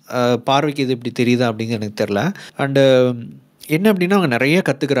பார்வைக்கு இது இப்படி தெரியுதா அப்படிங்கிறது எனக்கு தெரில. அண்டு என்ன அப்படின்னா அவங்க நிறைய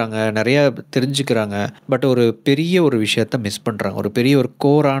கற்றுக்குறாங்க, நிறைய தெரிஞ்சுக்கிறாங்க. பட் ஒரு பெரிய ஒரு விஷயத்த மிஸ் பண்ணுறாங்க, ஒரு பெரிய ஒரு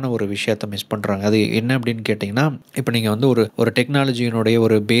கோரான ஒரு விஷயத்த மிஸ் பண்ணுறாங்க. அது என்ன அப்படின்னு கேட்டிங்கன்னா இப்போ நீங்கள் வந்து ஒரு டெக்னாலஜியினுடைய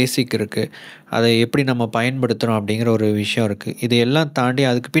ஒரு பேசிக் இருக்குது, அதை எப்படி நம்ம பயன்படுத்துகிறோம் அப்படிங்கிற ஒரு விஷயம் இருக்குது. இதையெல்லாம்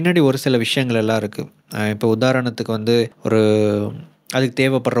தாண்டி அதுக்கு பின்னாடி ஒரு சில விஷயங்கள் எல்லாம் இருக்குது. இப்போ உதாரணத்துக்கு வந்து அதுக்கு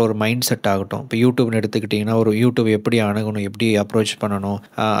தேவைப்படுற ஒரு மைண்ட் செட் ஆகட்டும். இப்போ யூடியூப்னு எடுத்துக்கிட்டிங்கன்னா ஒரு யூடியூப் எப்படி அணுகணும், எப்படி அப்ரோச் பண்ணணும்,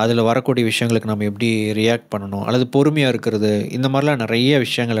 அதில் வரக்கூடிய விஷயங்களுக்கு நம்ம எப்படி ரியாக்ட் பண்ணணும், அல்லது பொறுமையாக இருக்கிறது, இந்த மாதிரிலாம் நிறைய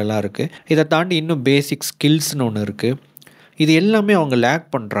விஷயங்கள் எல்லாம் இருக்குது. இதை தாண்டி இன்னும் பேசிக் ஸ்கில்ஸ்னு ஒன்று இருக்குது. இது எல்லாமே அவங்க லேக்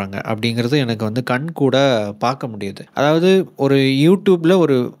பண்ணுறாங்க அப்படிங்கிறது எனக்கு வந்து கண் கூட பார்க்க முடியுது. அதாவது ஒரு யூடியூப்பில்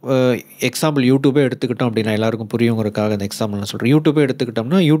ஒரு எக்ஸாம்பிள் யூடியூப்பே எடுத்துக்கிட்டோம் அப்படின்னா எல்லாருக்கும் புரியுங்கிறதுக்காக அந்த எக்ஸாம்பிள் நான் சொல்கிறேன். யூடியூப்பே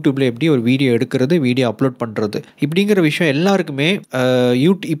எடுத்துக்கிட்டோம்னா யூடியூப்பில் எப்படி ஒரு வீடியோ எடுக்கிறது, வீடியோ அப்லோட் பண்ணுறது இப்படிங்கிற விஷயம் எல்லாருக்குமே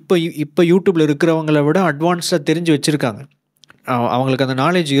இப்போ யூடியூப்பில் இருக்கிறவங்கள விட அட்வான்ஸாக தெரிஞ்சு வச்சுருக்காங்க. அவங்களுக்கு அந்த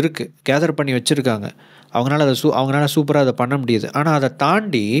நாலேஜ் இருக்குது, கேதர் பண்ணி வச்சுருக்காங்க. அவங்களால சூப்பராக அதை பண்ண முடியுது. ஆனால் அதை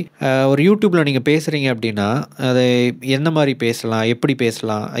தாண்டி ஒரு யூடியூப்பில் நீங்கள் பேசுகிறீங்க அப்படின்னா அதை எந்த மாதிரி பேசலாம், எப்படி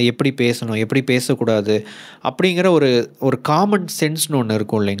பேசணும், எப்படி பேசக்கூடாது அப்படிங்கிற ஒரு காமன் சென்ஸ்னு ஒன்று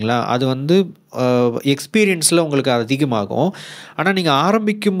இருக்கும் இல்லைங்களா. அது வந்து எக்ஸ்பீரியன்ஸில் உங்களுக்கு அதிகமாகும். ஆனால் நீங்கள்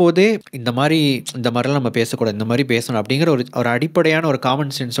ஆரம்பிக்கும் போதே இந்த மாதிரிலாம் நம்ம பேசக்கூடாது, இந்த மாதிரி பேசணும் அப்படிங்கிற ஒரு அடிப்படையான ஒரு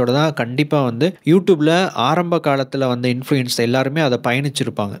காமன் சென்ஸோடு தான் கண்டிப்பாக வந்து யூடியூப்பில் ஆரம்ப காலத்தில் வந்து இன்ஃப்ளூயன்ஸ் எல்லாருமே அதை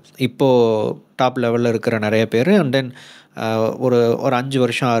பயணிச்சிருப்பாங்க. இப்போது டாப் லெவலில் இருக்கிற நிறைய பேர் அண்ட் தென் ஒரு 5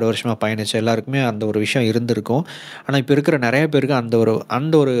 வருஷம் 6 வருஷமாக பயணிச்ச எல்லாருக்குமே அந்த ஒரு விஷயம் இருந்திருக்கும். ஆனால் இப்போ இருக்கிற நிறைய பேருக்கு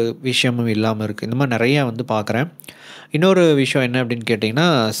அந்த ஒரு விஷயமும் இல்லாமல் இருக்குது. இந்த மாதிரி நிறையா வந்து பார்க்குறேன். இன்னொரு விஷயம் என்ன அப்படின்னு கேட்டிங்கன்னா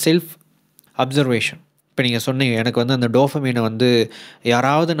செல்ஃப் அப்சர்வேஷன். இப்போ நீங்கள் சொன்னீங்க எனக்கு வந்து அந்த டோபமைனை வந்து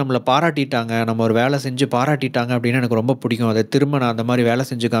யாராவது நம்மளை பாராட்டிட்டாங்க, நம்ம ஒரு வேலை செஞ்சு பாராட்டிட்டாங்க அப்படின்னா எனக்கு ரொம்ப பிடிக்கும். அதை திரும்ப நான் அந்த மாதிரி வேலை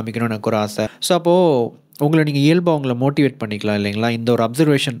செஞ்சு காமிக்கணும்னு எனக்கு ஒரு ஆசை. ஸோ அப்போது உங்களை நீங்கள் இயல்பாக உங்களை மோட்டிவேட் பண்ணிக்கலாம் இல்லைங்களா? இந்த ஒரு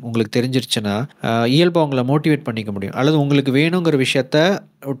அப்சர்வேஷன் உங்களுக்கு தெரிஞ்சிருச்சுன்னா இயல்பாக உங்களை மோட்டிவேட் பண்ணிக்க முடியும். அல்லது உங்களுக்கு வேணுங்கிற விஷயத்த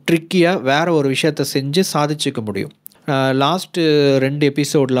ட்ரிக்கியாக வேறு ஒரு விஷயத்த செஞ்சு சாதிச்சுக்க முடியும். லாஸ்ட்டு 2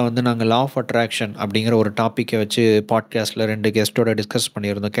 எபிசோடில் வந்து நாங்கள் லா ஆஃப் அட்ராக்ஷன் அப்படிங்கிற ஒரு டாப்பிக்கை வச்சு பாட்காஸ்ட்டில் 2 கெஸ்ட்டோட டிஸ்கஸ்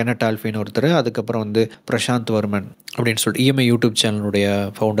பண்ணியிருந்தோம். கெனட் ஆல்ஃபின்னு ஒருத்தர், அதுக்கப்புறம் வந்து பிரசாந்த் வர்மன் அப்படின்னு சொல்லிட்டு இஎம்ஐ யூடியூப் சேனலுடைய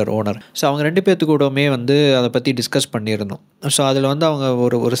ஓனர். ஸோ அவங்க 2 பேர்த்து கூடவுமே வந்து அதை பற்றி டிஸ்கஸ் பண்ணியிருந்தோம். ஸோ அதில் வந்து அவங்க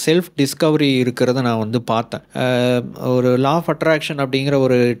ஒரு செல்ஃப் டிஸ்கவரி இருக்கிறத நான் வந்து பார்த்தேன். ஒரு லா ஆஃப் அட்ராக்ஷன் அப்படிங்கிற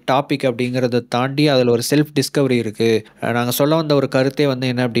ஒரு டாபிக் அப்படிங்கிறத தாண்டி அதில் ஒரு செல்ஃப் டிஸ்கவரி இருக்குது. நாங்கள் சொல்ல வந்த ஒரு கருத்தே வந்து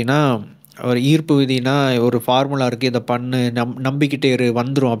என்ன அப்படின்னா, ஒரு ஈர்ப்பு விதினா ஒரு ஃபார்முலா இருக்குது, இதை பண்ணு, நம்பிக்கிட்டே இரு,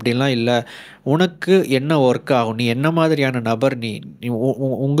 வந்துடும் அப்படின்லாம் இல்லை. உனக்கு என்ன ஒர்க் ஆகும், நீ என்ன மாதிரியான நபர், நீ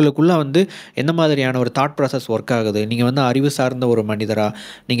உங்களுக்குள்ளே வந்து எந்த மாதிரியான ஒரு தாட் ப்ராசஸ் ஒர்க் ஆகுது, நீங்கள் வந்து அறிவு சார்ந்த ஒரு மனிதரா,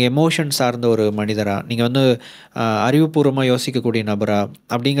 நீங்கள் எமோஷன் சார்ந்த ஒரு மனிதரா, நீங்கள் வந்து அறிவுபூர்வமாக யோசிக்கக்கூடிய நபரா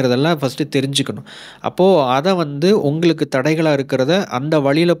அப்படிங்கிறதெல்லாம் ஃபஸ்ட்டு தெரிஞ்சுக்கணும். அப்போது அதை வந்து உங்களுக்கு தடைகளாக இருக்கிறத அந்த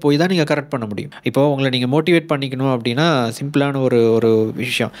வழியில் போய் தான் நீங்கள் கரெக்ட் பண்ண முடியும். இப்போது உங்களை நீங்கள் மோட்டிவேட் பண்ணிக்கணும் அப்படின்னா சிம்பிளான ஒரு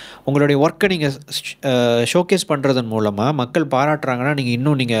விஷயம், உங்களுடைய ஒர்க்கை நீங்கள் ஷோகேஸ் பண்ணுறதன் மூலமாக மக்கள் பாராட்டுறாங்கன்னா நீங்கள்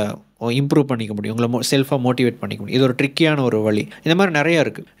இன்னும் இம்ப்ரூவ் பண்ணிக்க முடியும், உங்களை செல்ஃபாக மோட்டிவேட் பண்ணிக்க முடியும். இது ஒரு ட்ரிக்கியான ஒரு வழி. இந்த மாதிரி நிறையா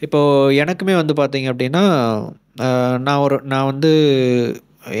இருக்குது. இப்போது எனக்குமே வந்து பார்த்தீங்க அப்படின்னா, நான் வந்து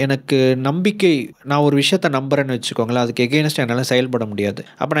எனக்கு நம்பிக்கை, நான் ஒரு விஷயத்தை நம்புறேன்னு வச்சுக்கோங்களேன், அதுக்கு எகெயின்ஸ்டாக என்னால் செயல்பட முடியாது.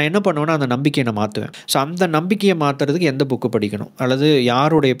 அப்போ நான் என்ன பண்ணுவேன்னா அந்த நம்பிக்கையை நான் மாற்றுவேன். ஸோ அந்த நம்பிக்கையை மாற்றுறதுக்கு எந்த புக்கு படிக்கணும், அல்லது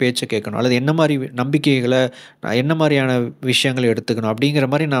யாருடைய பேச்சை கேட்கணும், அல்லது என்ன மாதிரி நம்பிக்கைகளை, என்ன மாதிரியான விஷயங்களை எடுத்துக்கணும் அப்படிங்கிற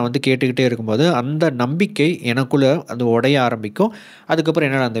மாதிரி நான் வந்து கேட்டுக்கிட்டே இருக்கும்போது அந்த நம்பிக்கை எனக்குள்ளே அது உடைய ஆரம்பிக்கும். அதுக்கப்புறம்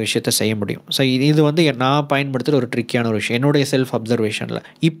என்னால் அந்த விஷயத்தை செய்ய முடியும். ஸோ இது வந்து நான் பயன்படுத்துகிற ஒரு ட்ரிக்கியான ஒரு விஷயம். என்னுடைய செல்ஃப் அப்சர்வேஷனில்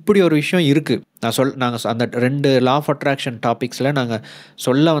இப்படி ஒரு விஷயம் இருக்குது. நாங்கள் அந்த 2 லா ஆஃப் அட்ராக்ஷன் டாபிக்ஸில் நாங்கள்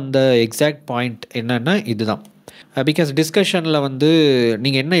சொல்ல வந்த எக்ஸாக்ட் பாயிண்ட் என்னென்னா இதுதான். பிகாஸ் டிஸ்கஷனில் வந்து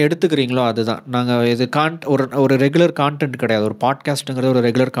நீங்கள் என்ன எடுத்துக்கிறீங்களோ அதுதான். நாங்கள் இது ஒரு ரெகுலர் கான்டென்ட் கிடையாது. ஒரு பாட்காஸ்ட்டுங்கிறது ஒரு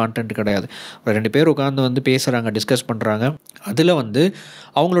ரெகுலர் கான்டென்ட் கிடையாது. ஒரு 2 பேர் உட்காந்து வந்து பேசுகிறாங்க, டிஸ்கஸ் பண்ணுறாங்க. அதில் வந்து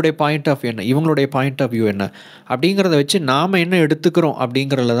அவங்களுடைய பாயிண்ட் ஆஃப் வியூ என்ன, இவங்களுடைய பாயிண்ட் ஆஃப் வியூ என்ன அப்படிங்கிறத வச்சு நாம் என்ன எடுத்துக்கிறோம்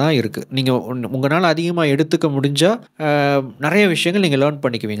அப்படிங்கிறதுல தான் இருக்குது. நீங்கள் உங்களால் அதிகமாக எடுத்துக்க முடிஞ்சால் நிறைய விஷயங்கள் நீங்கள் லேர்ன்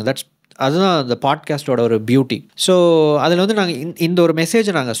பண்ணிக்குவீங்க. அதுதான் அந்த பாட்காஸ்ட்டோட ஒரு பியூட்டி. ஸோ அதில் வந்து நாங்கள் இந்த ஒரு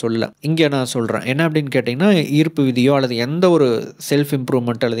மெசேஜை நாங்கள் சொல்லலை, இங்கே நான் சொல்கிறேன். என்ன அப்படின்னு கேட்டிங்கன்னா, ஈர்ப்பு விதியோ அல்லது எந்த ஒரு செல்ஃப்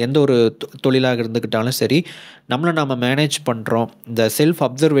இம்ப்ரூவ்மெண்ட் அல்லது எந்த ஒரு தொழிலாக இருந்துக்கிட்டாலும் சரி, நம்மளை நம்ம மேனேஜ் பண்ணுறோம். இந்த செல்ஃப்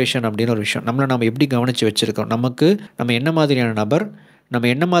அப்சர்வேஷன் அப்படின்னு ஒரு விஷயம், நம்மளை நம்ம எப்படி கவனித்து வச்சுருக்கோம், நம்ம என்ன மாதிரியான நபர், நம்ம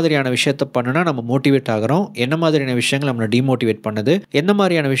என்ன மாதிரியான விஷயத்தை பண்ணுனா நம்ம மோட்டிவேட் ஆகிறோம், என்ன மாதிரியான விஷயங்கள் நம்மளை டிமோட்டிவேட் பண்ணுது, என்ன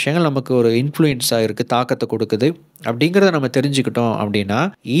மாதிரியான விஷயங்கள் நமக்கு ஒரு இன்ஃப்ளூயன்ஸாக இருக்குது, தாக்கத்தை கொடுக்குது அப்படிங்கிறத நம்ம தெரிஞ்சுக்கிட்டோம் அப்படின்னா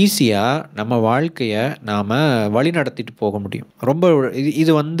ஈஸியாக நம்ம வாழ்க்கையை நாம் வழி நடத்திட்டு போக முடியும். ரொம்ப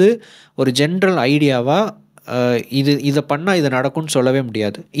இது வந்து ஒரு ஜென்ரல் ஐடியாவாக இதை பண்ணால் இது நடக்கும்னு சொல்லவே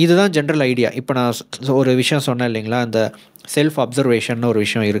முடியாது. இதுதான் ஜென்ரல் ஐடியா. இப்போ நான் ஒரு விஷயம் சொன்னேன் இல்லைங்களா, அந்த செல்ஃப் அப்சர்வேஷன் ஒரு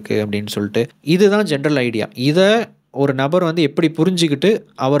விஷயம் இருக்குது அப்படின்னு சொல்லிட்டு, இதுதான் ஜென்ரல் ஐடியா. இதை ஒரு நபர் வந்து எப்படி புரிஞ்சுக்கிட்டு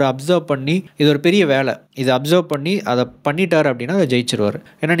அவர் அப்சர்வ் பண்ணி, இது ஒரு பெரிய வேலை, இதை அப்சர்வ் பண்ணி அதை பண்ணிட்டார் அப்படின்னா அதை ஜெயிச்சிருவார்.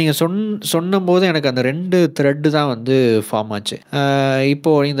 ஏன்னா நீங்கள் சொன்னும் போது எனக்கு அந்த 2 த்ரெட்டு தான் வந்து ஃபார்ம் ஆச்சு.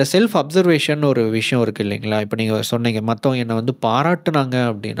 இப்போது இந்த செல்ஃப் அப்சர்வேஷன் ஒரு விஷயம் இருக்குது இல்லைங்களா. இப்போ நீங்கள் சொன்னீங்க மற்றவங்க என்னை வந்து பாராட்டுனாங்க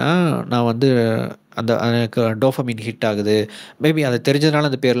அப்படின்னா நான் வந்து எனக்கு டோபமைன் ஹிட் ஆகுது. மேபி அதை தெரிஞ்சதுனால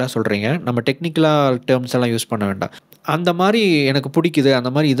அந்த பேர்லாம் சொல்கிறீங்க, நம்ம டெக்னிக்கலாக டேர்ம்ஸ் எல்லாம் யூஸ் பண்ண வேண்டாம். அந்த மாதிரி எனக்கு பிடிக்குது, அந்த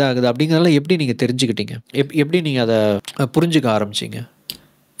மாதிரி இதாகுது அப்படிங்கிறதெல்லாம் எப்படி நீங்கள் தெரிஞ்சுக்கிட்டீங்க, எப்படி நீங்கள் அதை புரிஞ்சுக்க ஆரம்பிச்சிங்க?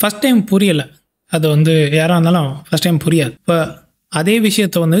 ஃபஸ்ட் டைம் புரியலை. அது வந்து யாராக இருந்தாலும் ஃபஸ்ட் டைம் புரியாது. இப்போ அதே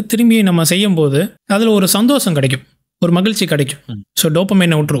விஷயத்தை வந்து திரும்பி நம்ம செய்யும்போது அதில் ஒரு சந்தோஷம் கிடைக்கும், ஒரு மகிழ்ச்சி கிடைக்கும். ஸோ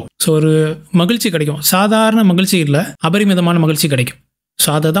டோபமைனை விட்டுருவோம். ஸோ ஒரு மகிழ்ச்சி கிடைக்கும், சாதாரண மகிழ்ச்சி இல்லை, அபரிமிதமான மகிழ்ச்சி கிடைக்கும். ஸோ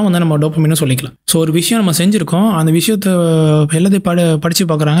அதை தான் வந்து நம்ம டோபமைன்னு சொல்லிக்கலாம். ஸோ ஒரு விஷயம் நம்ம செஞ்சுருக்கோம், அந்த விஷயத்தை எல்லாத்தையும் படித்து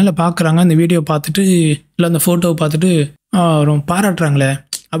பார்க்குறாங்க, இல்லை பார்க்குறாங்க, அந்த வீடியோ பார்த்துட்டு இல்லை அந்த ஃபோட்டோவை பார்த்துட்டு ரொம்ப பாராட்டுறாங்களே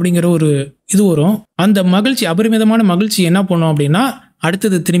அப்படிங்கிற ஒரு இது வரும். அந்த மகிழ்ச்சி, அபரிமிதமான மகிழ்ச்சி என்ன பண்ணும் அப்படின்னா,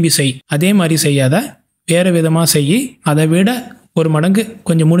 அடுத்தது திரும்பி செய், அதே மாதிரி செய்யாத, வேறு விதமாக செய், அதை விட ஒரு மடங்கு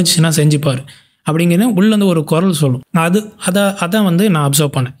கொஞ்சம் முடிஞ்சிச்சுன்னா செஞ்சுப்பார் அப்படிங்கிறது உள்ளேருந்து ஒரு குரல் சொல்லும். அதான் வந்து நான்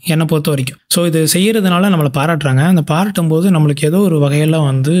அப்சர்வ் பண்ணேன் என்னை பொறுத்த வரைக்கும். ஸோ இது செய்கிறதுனால நம்மளை பாராட்டுறாங்க, அந்த பாராட்டும் போது நம்மளுக்கு ஏதோ ஒரு வகையில்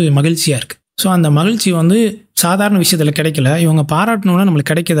வந்து மகிழ்ச்சியாக இருக்குது. ஸோ அந்த மகிழ்ச்சி வந்து சாதாரண விஷயத்தில் கிடைக்கல, இவங்க பாராட்டணுன்னா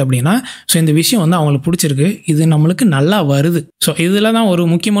நம்மளுக்கு கிடைக்கிது அப்படின்னா, ஸோ இந்த விஷயம் வந்து அவங்களுக்கு பிடிச்சிருக்கு, இது நம்மளுக்கு நல்லா வருது. ஸோ இதில் தான் ஒரு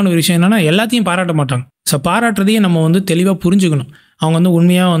முக்கியமான ஒரு விஷயம் என்னென்னா, எல்லாத்தையும் பாராட்ட மாட்டாங்க. ஸோ பாராட்டுறதையே நம்ம வந்து தெளிவாக புரிஞ்சுக்கணும். அவங்க வந்து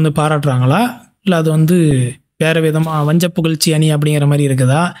உண்மையாக வந்து பாராட்டுறாங்களா, இல்லை அது வந்து வேறு விதமாக வஞ்ச புகழ்ச்சி அணி அப்படிங்கிற மாதிரி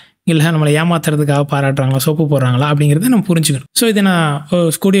இருக்குதா, இல்லை நம்மளை ஏமாத்துறதுக்காக பாராட்டுறாங்களா, சோப்பு போடுறாங்களா அப்படிங்கிறத நம்ம புரிஞ்சுக்கணும். ஸோ இதை நான்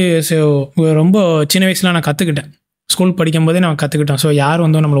ரொம்ப சின்ன வயசில் நான் கற்றுக்கிட்டேன். ஸ்கூல் படிக்கும்போதே நான் கற்றுக்கிட்டேன். ஸோ யார்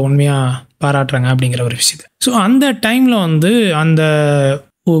வந்து நம்மளை உண்மையாக பாராட்டுறாங்க அப்படிங்கிற ஒரு விஷயத்தை. ஸோ அந்த டைமில் வந்து அந்த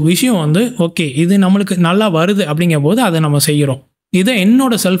ஒரு விஷயம் வந்து ஓகே இது நம்மளுக்கு நல்லா வருது அப்படிங்கும் போது அதை நம்ம செய்கிறோம். இதை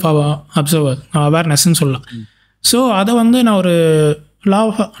என்னோட செல்ஃப் அவேர்னஸ்ன்னு சொல்லலாம். ஸோ அதை வந்து நான் ஒரு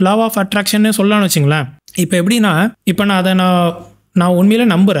லா ஆஃப் அட்ராக்ஷன்னு சொல்லலாம்னு வச்சுங்களேன். இப்போ எப்படின்னா, இப்போ நான் அதை நான் உண்மையிலே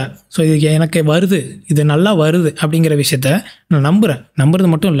நம்புகிறேன். ஸோ இது எனக்கு வருது, இது நல்லா வருது அப்படிங்கிற விஷயத்த நான் நம்புகிறேன்.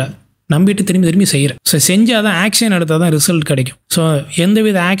 நம்புறது மட்டும் இல்லை, நம்பிட்டு திரும்பி செய்கிறேன். ஸோ செஞ்சால் தான், ஆக்ஷன் எடுத்தால் தான் ரிசல்ட் கிடைக்கும். ஸோ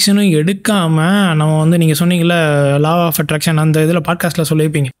எந்தவித ஆக்ஷனும் எடுக்காமல் நம்ம வந்து நீங்கள் சொன்னீங்கல்ல லா ஆஃப் அட்ராக்ஷன், அந்த இதில் பாட்காஸ்ட்டில்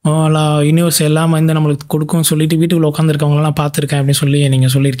சொல்லியிருப்பீங்க, யூனிவர்ஸ் எல்லாம் வந்து நம்மளுக்கு கொடுக்கும் சொல்லிட்டு வீட்டுக்குள்ளே உட்காந்துருக்கவங்களெலாம் பார்த்துருக்கேன் அப்படின்னு சொல்லி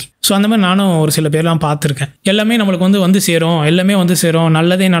நீங்கள் சொல்லியிருக்கீங்க. ஸோ அந்த மாதிரி நானும் ஒரு சில பேர்லாம் பார்த்துருக்கேன். எல்லாமே நம்மளுக்கு வந்து சேரும், எல்லாமே வந்து சேரும்,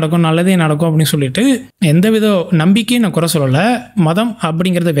 நல்லதே நடக்கும் அப்படின்னு சொல்லிட்டு எந்தவித நம்பிக்கையும் நான் குறை சொல்லலை. மதம்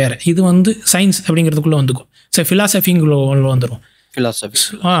அப்படிங்கிறது வேறு, இது வந்து சயின்ஸ் அப்படிங்கிறதுக்குள்ளே வந்துக்கும். ஸோ ஃபிலாசபிங்குள்ளே வந்துடும்.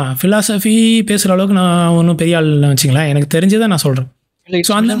 ஃபிலாசபி பேசுகிற அளவுக்கு நான் ஒன்றும் பெரிய ஆள் வச்சுங்களேன், எனக்கு தெரிஞ்சதை நான் சொல்கிறேன்.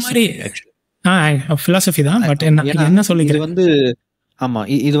 ஸோ அந்த மாதிரி ஃபிலாசபி தான். பட் என்ன சொல்லிக்கிறேன், இது வந்து ஆமாம்,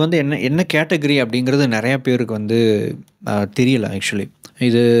 இது வந்து என்ன கேட்டகரி அப்படிங்கிறது நிறைய பேருக்கு வந்து தெரியல. ஆக்சுவலி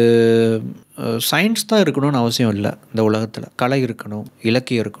இது சயின்ஸ் தான் இருக்கணும்னு அவசியம் இல்லை. இந்த உலகத்தில் கலை இருக்கணும்,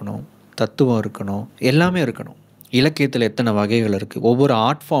 இலக்கியம் இருக்கணும், தத்துவம் இருக்கணும், எல்லாமே இருக்கணும். இலக்கியத்தில் எத்தனை வகைகள் இருக்குது, ஒவ்வொரு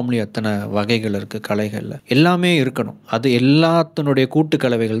ஆர்ட் ஃபார்ம்லேயும் எத்தனை வகைகள் இருக்குது, கலைகளில் எல்லாமே இருக்கணும். அது எல்லாத்தினுடைய கூட்டு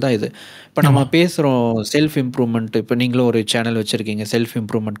கலவைகள் தான் இது. இப்போ நம்ம பேசுகிறோம் செல்ஃப் இம்ப்ரூவ்மெண்ட். இப்போ நீங்களும் ஒரு சேனல் வச்சுருக்கீங்க, செல்ஃப்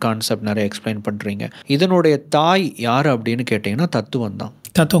இம்ப்ரூவ்மெண்ட் கான்செப்ட் நிறைய எக்ஸ்பிளைன் பண்ணுறீங்க. இதனுடைய தாய் யார் அப்படின்னு கேட்டிங்கன்னா தத்துவம் தான்.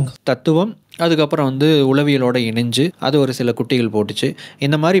 தத்துவம் அதுக்கப்புறம் வந்து உளவியலோட இணைஞ்சு அது ஒரு சில குட்டிகள் போட்டுச்சு.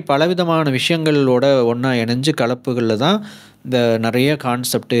 இந்த மாதிரி பலவிதமான விஷயங்களோட ஒன்றா இணைஞ்சு கலப்புகளில் தான் இந்த நிறைய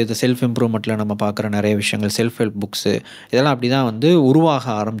கான்செப்ட், இது செல்ஃப் இம்ப்ரூவ்மெண்ட்டில் நம்ம பார்க்குற நிறைய விஷயங்கள், செல்ஃப் ஹெல்ப் புக்ஸு, இதெல்லாம் அப்படி தான் வந்து உருவாக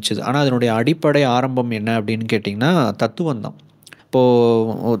ஆரம்பிச்சிது. ஆனால் அதனுடைய அடிப்படை ஆரம்பம் என்ன அப்படின்னு கேட்டிங்கன்னா தத்துவம் தான்.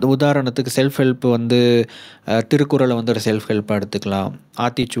 இப்போது உதாரணத்துக்கு செல்ஃப் ஹெல்ப் வந்து திருக்குறளை வந்து ஒரு செல்ஃப் ஹெல்ப்பாக எடுத்துக்கலாம்,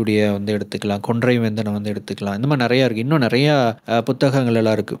 ஆத்திச்சூடியை வந்து எடுத்துக்கலாம், கொன்றை வேந்தனை வந்து எடுத்துக்கலாம். இந்த மாதிரி நிறையா இருக்குது. இன்னும் நிறையா புத்தகங்கள்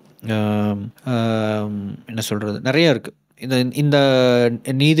எல்லாம் இருக்குது. என்ன சொல்கிறது, நிறையா இருக்குது. இந்த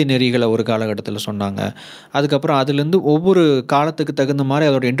நீதி நெறிகளை ஒரு காலகட்டத்தில் சொன்னாங்க. அதுக்கப்புறம் அதுலேருந்து ஒவ்வொரு காலத்துக்கு தகுந்த மாதிரி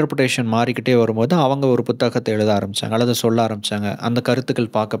அதோட இன்டர்பிரேஷன் மாறிக்கிட்டே வரும்போது அவங்க ஒரு புத்தகத்தை எழுத ஆரம்பித்தாங்க, அல்லது சொல்ல ஆரம்பித்தாங்க. அந்த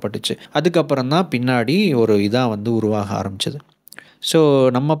கருத்துக்கள் பார்க்கப்பட்டுச்சு. அதுக்கப்புறம் தான் பின்னாடி ஒரு இதாக வந்து உருவாக ஆரம்பிச்சது. ஸோ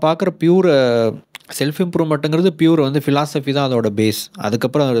நம்ம பார்க்குற பியூர் செல்ஃப் இம்ப்ரூவ்மெண்ட்டுங்கிறது பியூர் வந்து ஃபிலாசபி தான் அதோட பேஸ்.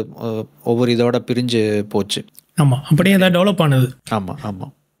 அதுக்கப்புறம் ஒவ்வொரு இதோட பிரிஞ்சு போச்சு. ஆமாம், அப்படியே ஏதாவது டெவலப் ஆனது.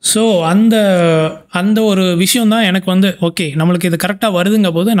 ஆமாம். ஸோ அந்த ஒரு விஷயம் தான் எனக்கு வந்து ஓகே நம்மளுக்கு இது கரெக்டாக வருதுங்க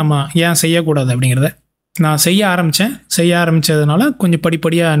போது நம்ம ஏன் செய்யக்கூடாது அப்படிங்கிறத நான் செய்ய ஆரம்பித்ததுனால கொஞ்சம்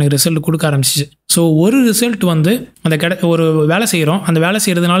படிப்படியாக எனக்கு ரிசல்ட் கொடுக்க ஆரம்பிச்சிச்சு. ஸோ ஒரு ரிசல்ட் வந்து ஒரு வேலை செய்கிறோம், அந்த வேலை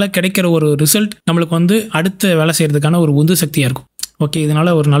செய்கிறதுனால கிடைக்கிற ஒரு ரிசல்ட் நம்மளுக்கு வந்து அடுத்த வேலை செய்கிறதுக்கான ஒரு உந்து சக்தியாக இருக்கும். ஓகே,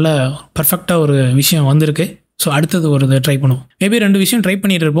 இதனால் ஒரு நல்ல பர்ஃபெக்டாக ஒரு விஷயம் வந்திருக்கு, ஸோ அடுத்தது ஒரு இதை ட்ரை பண்ணுவோம். மேபி 2 விஷயம் ட்ரை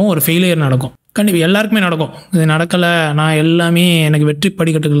பண்ணிட்டு இருப்போம், ஒரு ஃபெயிலியர் நடக்கும். கண்டிப்பாக எல்லாருக்குமே நடக்கும். இது நடக்கலை, நான் எல்லாமே எனக்கு வெற்றி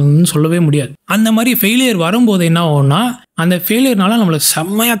படிக்கட்டுகள்னு சொல்லவே முடியாது. அந்த மாதிரி ஃபெயிலியர் வரும்போது என்ன ஆகும்னா, அந்த ஃபெயிலியர்னால நம்மளுக்கு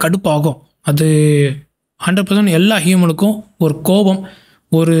செம்மையாக கடுப்பாகும். அது 100% எல்லா ஹியூமனுக்கும் ஒரு கோபம்,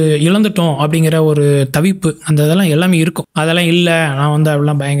 ஒரு இழந்துட்டோம் அப்படிங்கிற ஒரு தவிப்பு, அந்த இதெல்லாம் எல்லாமே இருக்கும். அதெல்லாம் இல்லை, நான் வந்து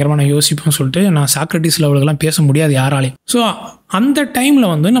அப்படிலாம் பயங்கரமாக நான் யோசிப்பேன்னு சொல்லிட்டு நான் சாக்ரட்டிஸ் லெவலுக்கெல்லாம் பேச முடியாது யாராலையும். ஸோ அந்த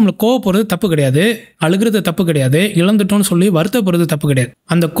டைமில் வந்து நம்மளுக்கு கோவப்படுறது தப்பு கிடையாது, அழுகிறது தப்பு கிடையாது, இழந்துட்டோன்னு சொல்லி வருத்தப்படுறது தப்பு கிடையாது.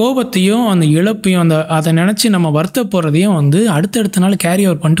 அந்த கோபத்தையும் அந்த இழப்பையும் அதை நினச்சி நம்ம வருத்தப்படுறதையும் வந்து அடுத்தடுத்த நாள் கேரி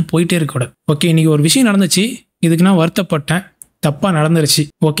ஓவர் பண்ணிட்டு போயிட்டே இருக்கக்கூடாது. ஓகே, இன்றைக்கி ஒரு விஷயம் நடந்துச்சு, இதுக்கு நான் வருத்தப்பட்டேன், தப்பாக நடந்துருச்சு,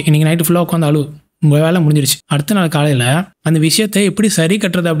 ஓகே இன்றைக்கி நைட்டு ஃபுல்லாக உட்காந்து அழுவு, வேலை முடிஞ்சிருச்சு. அடுத்த நாள் காலையில் அந்த விஷயத்தை எப்படி சரி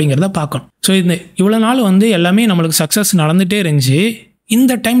கட்டுறது அப்படிங்கிறத பார்க்கணும். ஸோ இவ்வளோ நாள் வந்து எல்லாமே நம்மளுக்கு சக்ஸஸ் நடந்துகிட்டே இருந்துச்சு,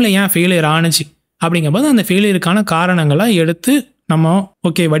 இந்த டைமில் ஏன் ஃபெயிலியர் ஆணுச்சு அப்படிங்கும்போது அந்த ஃபெயிலியருக்கான காரணங்களை எடுத்து நம்ம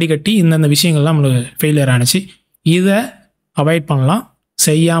ஓகே வடிகட்டி இந்தந்த விஷயங்கள்லாம் நம்மளுக்கு ஃபெயிலியர் ஆணுச்சு, இதை அவாய்ட் பண்ணலாம்,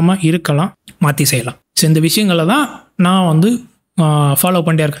 செய்யாமல் இருக்கலாம், மாற்றி செய்யலாம். ஸோ இந்த விஷயங்களை தான் நான் வந்து ஃபாலோ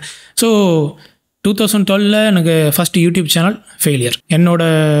பண்ணிட்டே இருக்கேன். ஸோ 2012 எனக்கு ஃபஸ்ட்டு யூடியூப் சேனல் ஃபெயிலியர். என்னோட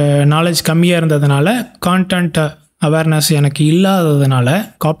நாலேஜ் கம்மியாக இருந்ததுனால, கான்டென்ட் அவேர்னஸ் எனக்கு இல்லாததுனால,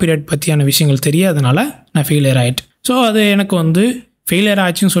 காப்பிரைட் பற்றியான விஷயங்கள் தெரியாதனால நான் ஃபெயிலியர் ஆகிட்டேன். ஸோ அது எனக்கு வந்து ஃபெயிலியர்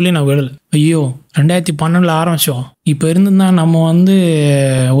ஆச்சுன்னு சொல்லி நான் விடலை. ஐயோ 2012 ஆரம்பித்தோம், இப்போ இருந்துதான் நம்ம வந்து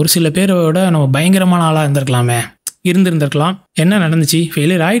ஒரு சில பேரோட நம்ம பயங்கரமான ஆளாக இருந்திருக்கலாம். என்ன நடந்துச்சு,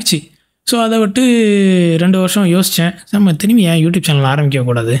 ஃபெயிலியர் ஆயிடுச்சு. ஸோ அதை விட்டு 2 வருஷம் யோசித்தேன், நம்ம திரும்பி ஏன் யூடியூப் சேனல்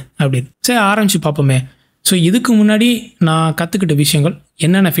ஆரம்பிக்கக்கூடாது அப்படின்னு. சரி ஆரம்பித்து பார்ப்போமே. ஸோ இதுக்கு முன்னாடி நான் கற்றுக்கிட்ட விஷயங்கள்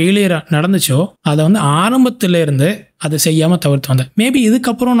என்னென்ன ஃபெயிலியர் நடந்துச்சோ அதை வந்து ஆரம்பத்திலேருந்து அதை செய்யாமல் தவிர்த்து வந்தேன். மேபி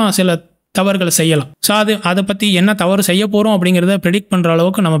இதுக்கப்புறம் நான் சில தவறுகளை செய்யலாம். ஸோ அதை பற்றி என்ன தவறு செய்ய போகிறோம் அப்படிங்கிறத ப்ரெடிக்ட் பண்ணுற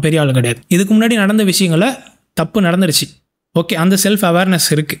அளவுக்கு நம்ம பெரிய ஆள் கிடையாது. இதுக்கு முன்னாடி நடந்த விஷயங்களை தப்பு நடந்துருச்சு, ஓகே அந்த செல்ஃப் அவேர்னஸ்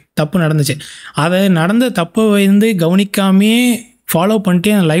இருக்குது, தப்பு நடந்துச்சு, அதை நடந்த தப்பை வந்து கவனிக்காமே ஃபாலோ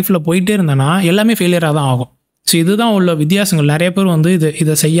பண்ணிட்டே என் லைஃப்பில் போயிட்டே இருந்தேன்னா எல்லாமே ஃபெயிலியராக தான் ஆகும். ஸோ இதுதான் உள்ள வித்தியாசங்கள். நிறைய பேர் வந்து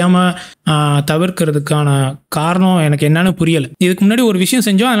இதை செய்யாமல் தவிர்க்கிறதுக்கான காரணம் எனக்கு என்னன்னு புரியலை. இதுக்கு முன்னாடி ஒரு விஷயம்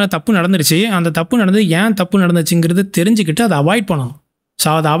செஞ்சோம், அதில் தப்பு நடந்துருச்சு. அந்த தப்பு நடந்து ஏன் தப்பு நடந்துச்சுங்கிறது தெரிஞ்சுக்கிட்டு அதை அவாய்ட் பண்ணணும். ஸோ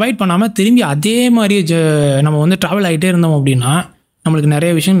அதை அவாய்ட் பண்ணாமல் திரும்பி அதே மாதிரி நம்ம வந்து ட்ராவல் ஆகிட்டே இருந்தோம் அப்படின்னா நம்மளுக்கு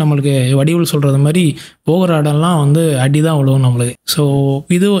நிறைய விஷயம், நம்மளுக்கு வடிவில் சொல்கிறது மாதிரி போகிற இடம்லாம் வந்து அடி தான் விழுவும் நம்மளுக்கு. ஸோ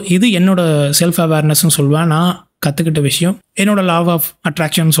இது என்னோட செல்ஃப் அவேர்னஸ்ன்னு சொல்லுவேன். நான் கற்றுக்கிட்ட விஷயம், என்னோட லா ஆஃப்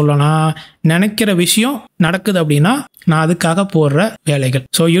அட்ராக்ஷன் சொல்லுவேன். நான் நினைக்கிற விஷயம் நடக்குது அப்படின்னா நான் அதுக்காக போடுற வேலைகள்.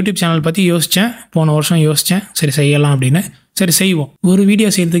 ஸோ யூடியூப் சேனல் பற்றி யோசித்தேன், போன வருஷம் யோசித்தேன், சரி செய்யலாம் அப்படின்னு. சரி செய்வோம், ஒரு வீடியோ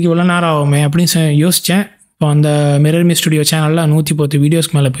செய்கிறதுக்கு இவ்வளோ நேரம் ஆகுமே அப்படின்னு யோசித்தேன். இப்போ அந்த MirrorME Studio சேனலில் 110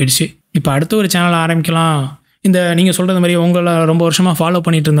 வீடியோஸ்க்கு மேலே போயிடுச்சு. இப்போ அடுத்த ஒரு சேனல் ஆரம்பிக்கலாம். இந்த நீங்கள் சொல்கிறது மாதிரி உங்களை ரொம்ப வருஷமாக ஃபாலோ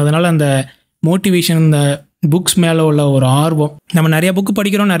பண்ணிட்டு இருந்ததுனால அந்த மோட்டிவேஷன், இந்த புக்ஸ் மேலே உள்ள ஒரு ஆர்வம், நம்ம நிறைய புக்கு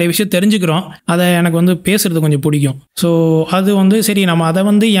படிக்கிறோம், நிறைய விஷயம் தெரிஞ்சுக்கிறோம், அதை எனக்கு வந்து பேசுகிறது கொஞ்சம் பிடிக்கும். ஸோ அது வந்து சரி நம்ம அதை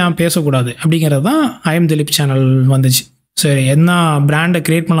வந்து ஏன் பேசக்கூடாது அப்படிங்கிறது தான் ஐஎம் திலீப் சேனல் வந்துச்சு. சரி என்ன பிராண்டை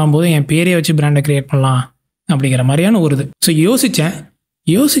க்ரியேட் பண்ணலாம் போது என் பேரையை வச்சு பிராண்டை க்ரியேட் பண்ணலாம் அப்படிங்கிற மாதிரியான ஒரு இது. ஸோ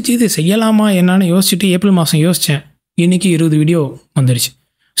யோசிச்சு இது செய்யலாமா என்னன்னு யோசிச்சுட்டு ஏப்ரல் மாதம் யோசித்தேன். இன்றைக்கி 20 வீடியோ வந்துடுச்சு.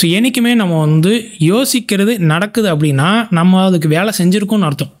 ஸோ என்றைக்குமே நம்ம வந்து யோசிக்கிறது நடக்குது அப்படின்னா நம்ம அதுக்கு வேலை செஞ்சுருக்கோம்னு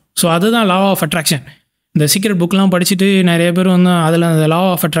அர்த்தம். ஸோ அதுதான் லா ஆஃப் அட்ராக்ஷன். இந்த சீக்ரெட் புக்கெலாம் படிச்சுட்டு நிறைய பேர் வந்து அதில் அந்த லா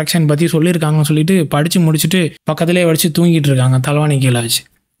ஆஃப் அட்ராக்ஷன் பற்றி சொல்லியிருக்காங்கன்னு சொல்லிட்டு படித்து முடிச்சுட்டு பக்கத்துலேயே வடித்து தூங்கிட்டு இருக்காங்க தலைவாணி கீழே வச்சு.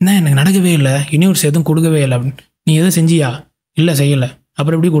 என்ன எனக்கு நடக்கவே இல்லை, யூனிவர்ஸ் எதுவும் கொடுக்கவே இல்லை அப்படின்னு. நீ எதுவும் செஞ்சியா? இல்லை செய்யலை.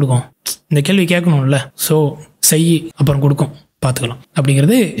 அப்புறம் எப்படி கொடுக்கும்? இந்த கேள்வி கேட்கணும்ல. ஸோ செய், அப்புறம் கொடுக்கும், பார்த்துக்கலாம்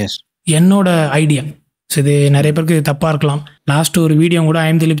அப்படிங்கிறது என்னோட ஐடியா. ஸோ இது நிறைய பேருக்கு தப்பாக இருக்கலாம். லாஸ்ட்டு ஒரு வீடியோ கூட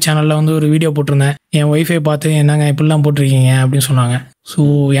ஐஎம் திலீப் சேனலில் வந்து ஒரு வீடியோ போட்டிருந்தேன். என் ஒய்ஃபை பார்த்து என்னங்க இப்படிலாம் போட்டிருக்கீங்க அப்படின்னு சொன்னாங்க. ஸோ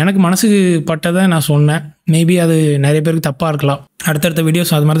எனக்கு மனசுக்கு பட்டதை நான் சொன்னேன். மேபி அது நிறைய பேருக்கு தப்பாக இருக்கலாம். அடுத்தடுத்த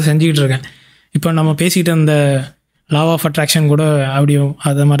வீடியோஸ் அது மாதிரி தான் செஞ்சுக்கிட்டு இருக்கேன். இப்போ நம்ம பேசிக்கிட்டு இருந்த லா ஆஃப் அட்ராக்ஷன் கூட அப்படியே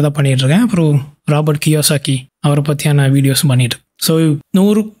அது மாதிரி தான் பண்ணிகிட்ருக்கேன். அப்புறம் ராபர்ட் கியோசாக்கி அவரை பற்றியான வீடியோஸும் பண்ணிட்டு. ஸோ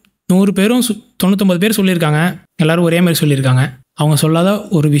 100 பேரும் 99 பேர் சொல்லியிருக்காங்க, எல்லோரும் ஒரே மாதிரி சொல்லியிருக்காங்க. அவங்க சொல்லாத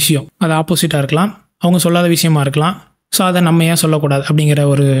ஒரு விஷயம் அது ஆப்போசிட்டாக இருக்கலாம், அவங்க சொல்லாத விஷயமா இருக்கலாம். ஸோ அதை நம்ம ஏன் சொல்லக்கூடாது அப்படிங்கிற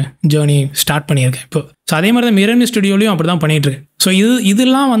ஒரு ஜேர்னி ஸ்டார்ட் பண்ணியிருக்கேன் இப்போ. ஸோ அதே மாதிரி தான் MirrorME ஸ்டுடியோலையும் அப்படி தான் பண்ணிகிட்ருக்கேன். ஸோ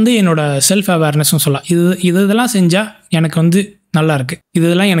இதெல்லாம் வந்து என்னோட செல்ஃப் அவேர்னஸ்ன்னு சொல்லலாம். இதெல்லாம் செஞ்சால் எனக்கு வந்து நல்லா இருக்குது,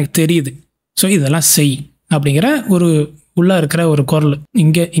 இதெல்லாம் எனக்கு தெரியுது, ஸோ இதெல்லாம் செய் அப்படிங்கிற ஒரு உள்ளே இருக்கிற ஒரு குரல்.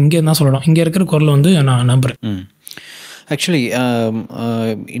 இங்கே தான் சொல்லணும், இங்கே இருக்கிற குரல் வந்து நான் நம்புகிறேன். ஆக்சுவலி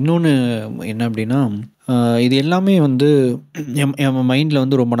இன்னொன்று என்ன அப்படின்னா, இது எல்லாமே வந்து என் மைண்டில்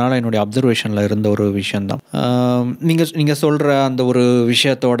வந்து ரொம்ப நாளாக என்னுடைய அப்சர்வேஷனில் இருந்த ஒரு விஷயந்தான். நீங்கள் சொல்கிற அந்த ஒரு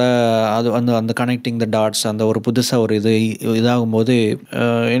விஷயத்தோட அது அந்த கனெக்டிங் த டாட்ஸ், அந்த ஒரு புதுசாக ஒரு இதாகும்போது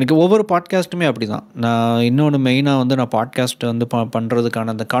எனக்கு ஒவ்வொரு பாட்காஸ்ட்டுமே அப்படி தான். நான் இன்னொன்று மெயினாக வந்து நான் பாட்காஸ்ட் வந்து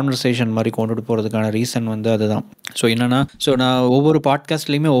பண்ணுறதுக்கான அந்த கான்வர்சேஷன் மாதிரி கொண்டுட்டு போகிறதுக்கான ரீசன் வந்து அதுதான். ஸோ என்னென்னா, நான் ஒவ்வொரு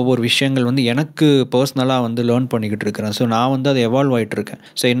பாட்காஸ்ட்லேயுமே ஒவ்வொரு விஷயங்கள் வந்து எனக்கு பர்சனலாக வந்து லேர்ன் பண்ணிக்கிட்டு இருக்கிறேன். ஸோ நான் வந்து அதை எவால்வ் ஆகிட்டுருக்கேன்.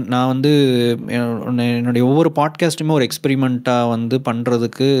 ஸோ நான் வந்து என்னுடைய ஒவ்வொரு பாட்காஸ்ட்டுமே ஒரு எக்ஸ்பெரிமெண்ட்டாக வந்து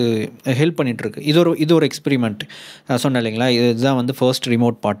பண்ணுறதுக்கு ஹெல்ப் பண்ணிகிட்ருக்கு. இது ஒரு எக்ஸ்பெரிமெண்ட். சொன்னேன் இல்லைங்களா, இதுதான் வந்து ஃபர்ஸ்ட்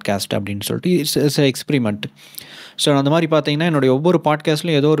ரிமோட் பாட்காஸ்ட் அப்படின்னு சொல்லிட்டு இட்ஸ் எக்ஸ்பெரிமெண்ட். ஸோ அந்த மாதிரி பார்த்தீங்கன்னா என்னுடைய ஒவ்வொரு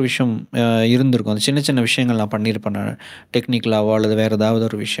பாட்காஸ்ட்லையும் ஏதோ ஒரு விஷயம் இருந்திருக்கும். அந்த சின்ன சின்ன விஷயங்கள் நான் பண்ணியிருப்பேன். நான் டெக்னிக்கலாவோ அல்லது வேறு ஏதாவது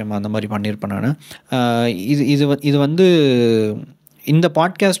ஒரு விஷயம் அந்த மாதிரி பண்ணியிருப்பேன் நான். இது வந்து இந்த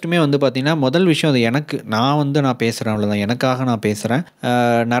பாட்காஸ்ட்டுமே வந்து பார்த்திங்கன்னா முதல் விஷயம் அது நான் பேசுகிறேன், அவ்வளோதான், எனக்காக நான் பேசுகிறேன்.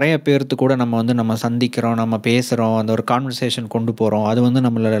 நிறைய பேர்த்து கூட நம்ம சந்திக்கிறோம், நம்ம பேசுகிறோம், அந்த ஒரு கான்வர்சேஷன் கொண்டு போகிறோம். அது வந்து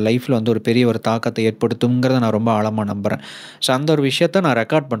நம்மளோட லைஃப்பில் வந்து ஒரு பெரிய ஒரு தாக்கத்தை ஏற்படுத்துங்கிறத நான் ரொம்ப ஆழமாக நம்புகிறேன். ஸோ அந்த ஒரு விஷயத்த நான்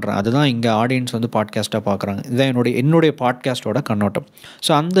ரெக்கார்ட் பண்ணுறேன். அதுதான் இங்கே ஆடியன்ஸ் வந்து பாட்காஸ்ட்டாக பார்க்குறாங்க. இதுதான் என்னுடைய பாட்காஸ்ட்டோட கண்ணோட்டம்.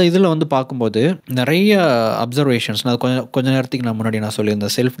 ஸோ அந்த இதில் வந்து பார்க்கும்போது நிறைய அப்சர்வேஷன்ஸ் நான் கொஞ்ச நேரத்துக்கு முன்னாடி நான்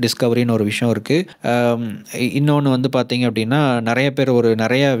சொல்லியிருந்தேன். செல்ஃப் டிஸ்கவரின்னு ஒரு விஷயம் இருக்குது. இன்னொன்று வந்து பார்த்திங்க அப்படின்னா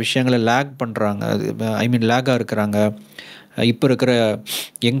நிறைய விஷயங்களை லேக் பண்ணுறாங்க. லேக்காக இருக்கிறாங்க இப்போ இருக்கிற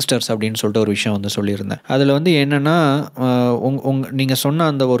யங்ஸ்டர்ஸ் அப்படின்னு சொல்லிட்டு ஒரு விஷயம் வந்து சொல்லியிருந்தேன். அதில் வந்து என்னென்னா, நீங்கள் சொன்ன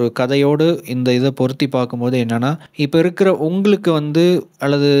அந்த ஒரு கதையோடு இந்த இதை பொருத்தி பார்க்கும்போது என்னென்னா, இப்போ இருக்கிற உங்களுக்கு வந்து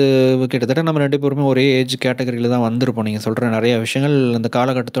அல்லது கிட்டத்தட்ட நம்ம 2 பேருமே ஒரே ஏஜ் கேட்டகரியில் தான் வந்திருப்போம். நீங்கள் சொல்கிற நிறைய விஷயங்கள் அந்த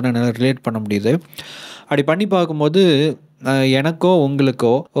காலகட்டத்தோடு என்னால் ரிலேட் பண்ண முடியுது. அப்படி பண்ணி பார்க்கும்போது எனக்கோ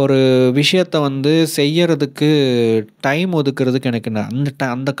உங்களுக்கோ ஒரு விஷயத்தை வந்து செய்யறதுக்கு டைம் ஒதுக்குறதுக்கு எனக்கு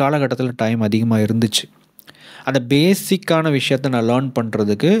அந்த காலகட்டத்தில் டைம் அதிகமாக இருந்துச்சு. அந்த பேசிக்கான விஷயத்தை நான் லேர்ன்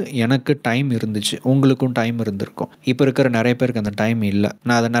பண்ணுறதுக்கு எனக்கு டைம் இருந்துச்சு, உங்களுக்கும் டைம் இருந்திருக்கும். இப்போ இருக்கிற நிறைய பேருக்கு அந்த டைம் இல்லை.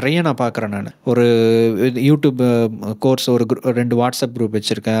 நான் பார்க்குறேன். நான் ஒரு யூடியூப் கோர்ஸ், ஒரு 2 வாட்ஸ்அப் குரூப்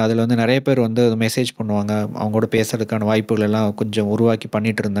வச்சுருக்கேன். அதில் வந்து நிறைய பேர் வந்து மெசேஜ் பண்ணுவாங்க. அவங்களோட பேசுகிறதுக்கான வாய்ப்புகள் எல்லாம் கொஞ்சம் உருவாக்கி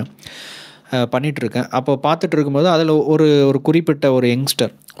பண்ணிகிட்டு இருந்தேன். பண்ணிகிட்ருக்கேன். அப்போ பார்த்துட்டு இருக்கும்போது அதில் ஒரு குறிப்பிட்ட ஒரு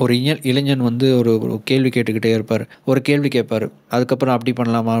யங்ஸ்டர், ஒரு இளைஞன் வந்து ஒரு கேள்வி கேட்டுக்கிட்டே இருப்பார். ஒரு கேள்வி கேட்பார், அதுக்கப்புறம் அப்படி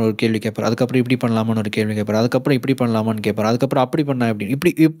பண்ணலாமான்னு ஒரு கேள்வி கேட்பார், அதுக்கப்புறம் இப்படி பண்ணலாமான்னு ஒரு கேள்வி கேட்பார், அதுக்கப்புறம் இப்படி பண்ணலாமான்னு கேட்பார், அதுக்கப்புறம் அப்படி பண்ணால்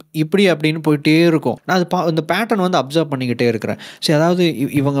எப்படி இப்படி அப்படின்னு போயிட்டே இருக்கும். நான் அது இந்த பேட்டர்ன் வந்து அப்சர்வ் பண்ணிக்கிட்டே இருக்கிறேன். சரி, அதாவது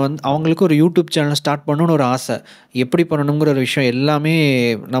இவங்க வந்து அவங்களுக்கு ஒரு யூடியூப் சேனல் ஸ்டார்ட் பண்ணணும்னு ஒரு ஆசை, எப்படி பண்ணணுங்கிற ஒரு விஷயம் எல்லாமே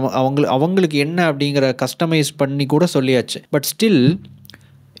நம்ம அவங்களுக்கு என்ன அப்படிங்கிற கஸ்டமைஸ் பண்ணி கூட சொல்லியாச்சு. பட் ஸ்டில்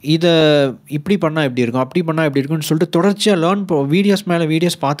இதை இப்படி பண்ணால் எப்படி இருக்கும், அப்படி பண்ணால் எப்படி இருக்கும்னு சொல்லிட்டு தொடர்ச்சியாக வீடியோஸ் மேலே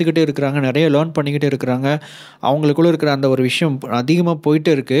வீடியோஸ் பார்த்துக்கிட்டே இருக்கிறாங்க, நிறைய லேர்ன் பண்ணிக்கிட்டே இருக்கிறாங்க. அவங்களுக்குள்ளே இருக்கிற அந்த ஒரு விஷயம் அதிகமாக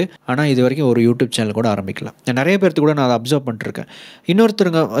போயிட்டே இருக்குது. ஆனால் இது வரைக்கும் ஒரு யூடியூப் சேனல் கூட ஆரம்பிக்கலாம். நிறைய பேர்த்து கூட நான் அதை அப்சர்வ் பண்ணிட்டுருக்கேன்.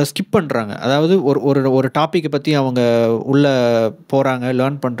 இன்னொருத்தருங்க ஸ்கிப் பண்ணுறாங்க. அதாவது ஒரு டாப்பிக்கை பற்றி அவங்க உள்ளே போகிறாங்க,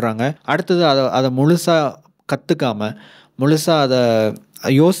 லேர்ன் பண்ணுறாங்க, அடுத்தது அதை முழுசாக கற்றுக்காமல், முழுசாக அதை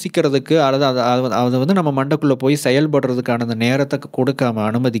யோசிக்கிறதுக்கு அல்லது அதை வந்து நம்ம மண்டைக்குள்ளே போய் செயல்படுறதுக்கான அந்த நேரத்தை கொடுக்காம,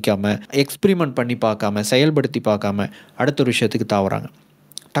 அனுமதிக்காமல், எக்ஸ்பிரிமெண்ட் பண்ணி பார்க்காம, செயல்படுத்தி பார்க்காம அடுத்த ஒரு விஷயத்துக்கு தாவுறாங்க,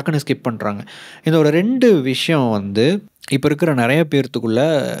 டக்குன்னு ஸ்கிப் பண்ணுறாங்க. இந்த ஒரு 2 விஷயம் வந்து இப்போ இருக்கிற நிறைய பேர்த்துக்குள்ளே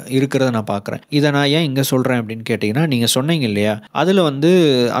இருக்கிறத நான் பார்க்குறேன். இதை நான் ஏன் இங்கே சொல்கிறேன் அப்படின்னு கேட்டிங்கன்னா, நீங்கள் சொன்னீங்க இல்லையா, அதில் வந்து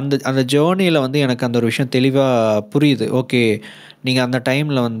அந்த ஜேர்னியில் வந்து எனக்கு அந்த ஒரு விஷயம் தெளிவாக புரியுது. ஓகே, நீங்கள் அந்த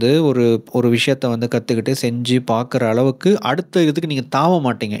டைமில் வந்து ஒரு விஷயத்தை வந்து கற்றுக்கிட்டு செஞ்சு பார்க்குற அளவுக்கு அடுத்த இதுக்கு நீங்கள் தாவ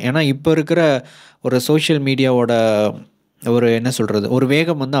மாட்டீங்க. ஏன்னா இப்போ இருக்கிற ஒரு சோஷியல் மீடியாவோட ஒரு என்ன சொல்கிறது, ஒரு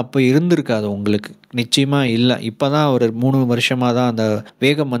வேகம் வந்து அப்போ இருந்திருக்காது உங்களுக்கு, நிச்சயமாக இல்லை. இப்போ தான் ஒரு 3 வருஷமாக தான் அந்த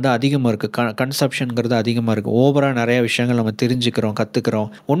வேகம் வந்து அதிகமாக இருக்குது. கன்சப்ஷனுங்கிறது அதிகமாக இருக்குது. ஓவராக நிறைய விஷயங்கள் நம்ம தெரிஞ்சுக்கிறோம், கற்றுக்கிறோம்.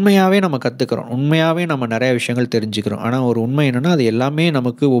 உண்மையாகவே நம்ம கற்றுக்கிறோம், உண்மையாகவே நம்ம நிறைய விஷயங்கள் தெரிஞ்சுக்கிறோம். ஆனால் ஒரு உண்மை என்னென்னா, அது எல்லாமே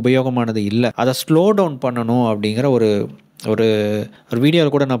நமக்கு உபயோகமானது இல்லை. அதை ஸ்லோ டவுன் பண்ணணும் அப்படிங்கிற ஒரு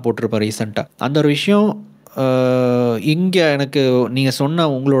வீடியோவில் கூட நான் போட்டிருப்பேன் ரீசெண்டாக. அந்த ஒரு விஷயம் இங்கே எனக்கு நீங்கள்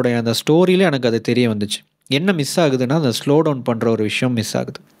சொன்ன உங்களுடைய அந்த ஸ்டோரியிலே எனக்கு அது தெரிய வந்துச்சு. என்ன மிஸ் ஆகுதுன்னா, அந்த ஸ்லோ டவுன் பண்ணுற ஒரு விஷயம் மிஸ்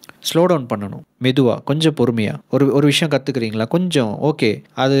ஆகுது. ஸ்லோ டவுன் பண்ணணும், மெதுவாக, கொஞ்சம் பொறுமையாக. ஒரு விஷயம் கற்றுக்குறீங்களா, கொஞ்சம் ஓகே,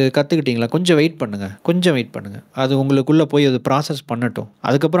 அது கற்றுக்கிட்டீங்களா, கொஞ்சம் வெயிட் பண்ணுங்கள், அது உங்களுக்குள்ளே போய் அது ப்ராசஸ் பண்ணட்டும்.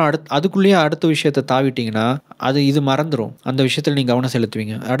 அதுக்கப்புறம் அதுக்குள்ளேயே அடுத்த விஷயத்தை தாவிட்டிங்கன்னா இது மறந்துடும். அந்த விஷயத்தில் நீங்கள் கவனம்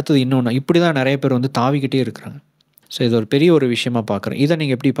செலுத்துவீங்க. அடுத்தது இன்னொன்று. இப்படி தான் நிறைய பேர் வந்து தாவிக்கிட்டே இருக்கிறாங்க. ஸோ இது ஒரு பெரிய ஒரு விஷயமாக பார்க்குறேன். இதை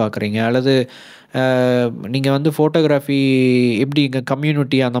நீங்கள் எப்படி பார்க்குறீங்க? அல்லது நீங்கள் வந்து ஃபோட்டோகிராஃபி எப்படி இங்கே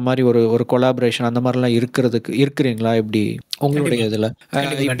கம்யூனிட்டி அந்த மாதிரி ஒரு கொலாபரேஷன் அந்த மாதிரிலாம் இருக்கிறீங்களா எப்படி உங்களுடைய இதில்?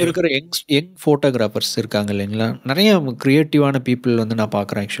 இப்போ இருக்கிற யங் ஃபோட்டோகிராஃபர்ஸ் இருக்காங்க இல்லைங்களா, நிறைய க்ரியேட்டிவான பீப்புள் வந்து நான்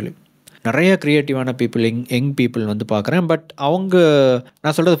பார்க்குறேன். ஆக்சுவலி நிறைய க்ரியேட்டிவான பீப்புள், யங் பீப்புள் வந்து பார்க்குறேன். பட்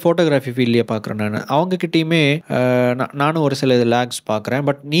நான் சொல்கிறது ஃபோட்டோகிராஃபி ஃபீல்ட்லேயே பார்க்குறேன். அவங்கக்கிட்டேயுமே நானும் ஒரு சில லேக்ஸ் பார்க்குறேன்.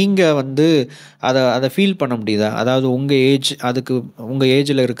 பட் நீங்கள் வந்து அதை ஃபீல் பண்ண முடியுதா? அதாவது உங்கள்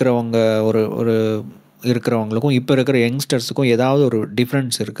ஏஜில் இருக்கிறவங்க ஒரு இருக்கிறவங்களுக்கும் இப்போ இருக்கிற யங்ஸ்டர்ஸுக்கும் ஏதாவது ஒரு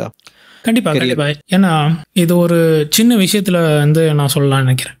டிஃப்ரென்ஸ் இருக்கா? கண்டிப்பாக. ஏன்னா இது ஒரு சின்ன விஷயத்தில் வந்து நான் சொல்லலாம்னு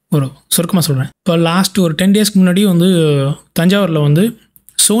நினைக்கிறேன். ஒரு சுருக்கமாக சொல்கிறேன். இப்போ லாஸ்ட் ஒரு 10 டேஸ்க்கு முன்னாடி வந்து தஞ்சாவூரில் வந்து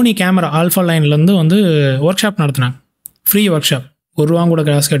சோனி கேமரா ஆல்ஃபா லைன்லேருந்து வந்து ஒர்க் ஷாப் நடத்தினாங்க. ஃப்ரீ ஒர்க் ஷாப், ₹1 கூட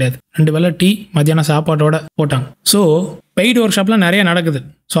காசு கிடையாது. 2 வேளை டீ, மத்தியானம் சாப்பாட்டோட போட்டாங்க. ஸோ பெய்டு ஒர்க் ஷாப்லாம் நிறைய நடக்குது.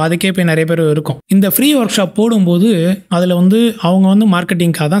 ஸோ அதுக்கே போய் நிறைய பேர் இருக்கும். இந்த ஃப்ரீ ஒர்க் ஷாப் போடும்போது அதில் வந்து அவங்க வந்து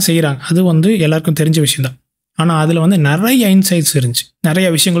மார்க்கெட்டிங்காக தான் செய்கிறாங்க. அது வந்து எல்லாருக்கும் தெரிஞ்ச விஷயம் தான். ஆனால் அதில் வந்து நிறைய இன்சைட்ஸ் இருந்துச்சு, நிறைய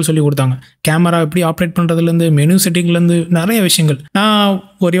விஷயங்கள் சொல்லி கொடுத்தாங்க. கேமரா எப்படி ஆப்ரேட் பண்ணுறதுலேருந்து, மெனு செட்டிங்லேருந்து நிறைய விஷயங்கள். நான்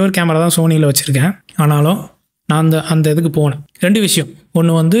ஒரே ஒரு கேமரா தான் சோனியில் வச்சுருக்கேன். ஆனாலும் நான் அந்த இதுக்கு போனேன். 2 விஷயம்.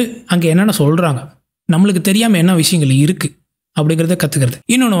 ஒன்று வந்து அங்கே என்னென்ன சொல்கிறாங்க, நம்மளுக்கு தெரியாமல் என்ன விஷயங்கள் இருக்குது அப்படிங்கிறத கற்றுக்கிறது.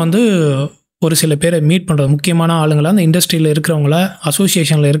 இன்னொன்று வந்து ஒரு சில பேரை மீட் பண்ணுறது, முக்கியமான ஆளுங்களை, அந்த இண்டஸ்ட்ரியில் இருக்கிறவங்கள,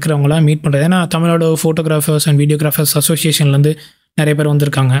 அசோசியேஷனில் இருக்கிறவங்கள மீட் பண்ணுறது. ஏன்னா தமிழ்நாடு ஃபோட்டோகிராஃபர்ஸ் அண்ட் வீடியோகிராஃபர்ஸ் அசோசியேஷன்லேருந்து நிறைய பேர்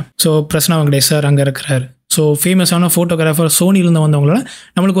வந்திருக்காங்க. ஸோ பிரசன்னா வெங்கடேஷ் சார் அங்கே இருக்கிறார். ஸோ ஃபேமஸான ஃபோட்டோகிராஃபர் சோனிலேருந்து வந்தவங்கள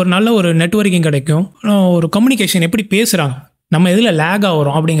நம்மளுக்கு ஒரு நல்ல ஒரு நெட்வொர்க்கிங் கிடைக்கும். ஒரு கம்யூனிகேஷன் எப்படி பேசுகிறாங்க, நம்ம எதில் லேக்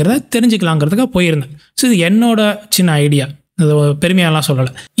ஆகிறோம் அப்படிங்கிறத தெரிஞ்சுக்கலாங்கிறதுக்காக போயிருந்தேன். ஸோ இது என்னோட சின்ன ஐடியா, அது பெருமையாலாம்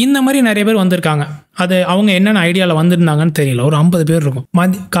சொல்லலை. இந்த மாதிரி நிறைய பேர் வந்திருக்காங்க. அது அவங்க என்னென்ன ஐடியாவில் வந்திருந்தாங்கன்னு தெரியல. ஒரு 50 பேர் இருக்கும்.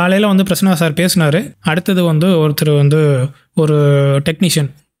 காலையில் வந்து பிரசன்னா சார் பேசினார். அடுத்தது வந்து ஒருத்தர் வந்து ஒரு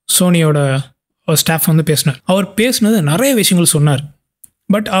டெக்னீஷியன் சோனியோட ஸ்டாஃப் வந்து பேசினார். அவர் பேசினது நிறைய விஷயங்கள் சொன்னார்.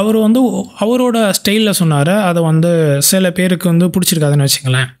 பட் அவர் வந்து அவரோட ஸ்டைலில் சொன்னார். அதை வந்து சில பேருக்கு வந்து பிடிச்சிருக்காதுன்னு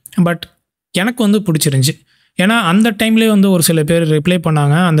வச்சுங்களேன். பட் எனக்கு வந்து பிடிச்சிருந்துச்சி. ஏன்னா அந்த டைம்லேயே வந்து ஒரு சில பேர் ரிப்ளை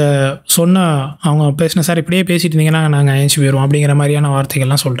பண்ணாங்க. அந்த அவங்க பேசின சார் இப்படியே பேசிட்டு இருந்தீங்கன்னா நாங்கள் ஏஞ்சி போயிடுவோம் அப்படிங்கிற மாதிரியான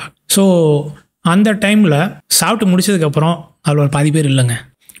வார்த்தைகள்லாம் சொல்லிட்டாங்க. ஸோ அந்த டைமில் சாப்பிட்டு முடிச்சதுக்கப்புறம் அதில் ஒரு 10 பேர் இல்லைங்க.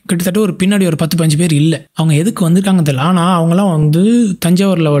 கிட்டத்தட்ட ஒரு பின்னாடி ஒரு 10-15 பேர் இல்லை. அவங்க எதுக்கு வந்திருக்காங்க தெரியல. ஆனால் அவங்களாம் வந்து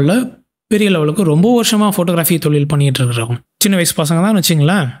தஞ்சாவூர் லெவலில் பெரிய லெவலுக்கு ரொம்ப வருஷமாக ஃபோட்டோகிராஃபி தொழில் பண்ணிகிட்டு இருக்கிறவங்க, சின்ன வயசு பசங்க தான்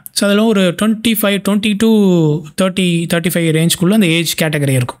வச்சுங்களேன். ஸோ அதில் ஒரு 20 to 35 ரேஞ்சுக்குள்ளே அந்த ஏஜ்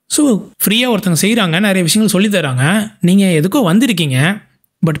கேட்டகரி இருக்கும். ஸோ ஃப்ரீயாக ஒருத்தங்க செய்கிறாங்க, நிறைய விஷயங்கள் சொல்லித்தராங்க. நீங்கள் எதுக்கோ வந்திருக்கீங்க,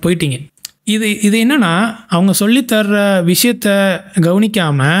 பட் போயிட்டீங்க. இது இது என்னன்னா, அவங்க சொல்லித்தர்ற விஷயத்த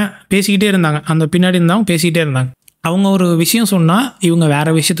கவனிக்காமல் பேசிக்கிட்டே இருந்தாங்க. அந்த பின்னாடி இருந்தவங்க பேசிக்கிட்டே இருந்தாங்க. அவங்க ஒரு விஷயம் சொன்னால் இவங்க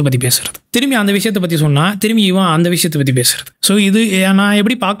வேறு விஷயத்தை பற்றி பேசுகிறது, திரும்பி அந்த விஷயத்தை பற்றி சொன்னால் திரும்பி இவன் அந்த விஷயத்தை பற்றி பேசுகிறது. ஸோ இது நான்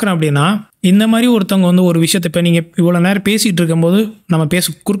எப்படி பார்க்குறேன் அப்படின்னா, இந்த மாதிரி ஒருத்தவங்க வந்து ஒரு விஷயத்தை இப்போ நீங்கள் இவ்வளோ நேரம் பேசிகிட்டு இருக்கும்போது நம்ம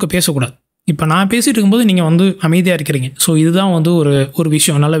குறுக்க பேசக்கூடாது. இப்போ நான் பேசிகிட்டு இருக்கும்போது நீங்கள் வந்து அமைதியாக இருக்கிறீங்க. ஸோ இதுதான் வந்து ஒரு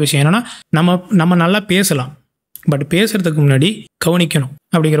விஷயம், நல்ல விஷயம். என்னென்னா நம்ம நல்லா பேசலாம், பட் பேசுகிறதுக்கு முன்னாடி கவனிக்கணும்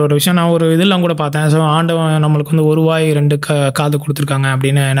அப்படிங்கிற ஒரு விஷயம் நான் ஒரு இதெல்லாம் கூட பார்த்தேன். ஸோ ஆண்டவன் நம்மளுக்கு வந்து ஒரு வாய் 2 காது கொடுத்துருக்காங்க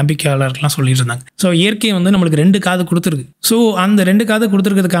அப்படின்னு நம்பிக்கையாளர்கள்லாம் சொல்லிட்டு இருந்தாங்க. ஸோ இயற்கை வந்து நம்மளுக்கு 2 காது கொடுத்துருக்கு. ஸோ அந்த 2 காது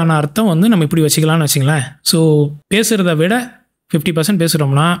கொடுத்துருக்கிறதுக்கான அர்த்தம் வந்து நம்ம இப்படி வச்சுக்கலாம்னு வச்சுங்களேன். ஸோ பேசுகிறத விட 50%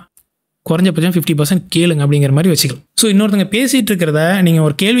 பேசுகிறோம்னா குறைஞ்சபட்சம் 50% கேளுங்க அப்படிங்கிற மாதிரி வச்சுக்கலாம். ஸோ இன்னொருத்தங்க பேசிகிட்டு இருக்கிறத நீங்கள்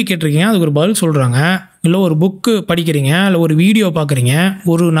ஒரு கேள்வி கேட்டிருக்கீங்க, அதுக்கு ஒரு பதில் சொல்கிறாங்க, இல்லை ஒரு புக்கு படிக்கிறீங்க, இல்லை ஒரு வீடியோ பார்க்குறீங்க,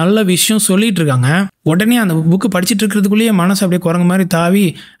 ஒரு நல்ல விஷயம் சொல்லிகிட்டு இருக்காங்க, உடனே அந்த புக்கு படிச்சுட்டு இருக்கிறதுக்குள்ளேயே மனசு அப்படியே குரங்கு மாதிரி தாவி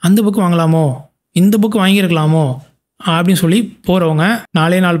அந்த புக்கு வாங்கலாமோ, இந்த புக்கு வாங்கியிருக்கலாமோ அப்படின்னு சொல்லி போகிறவங்க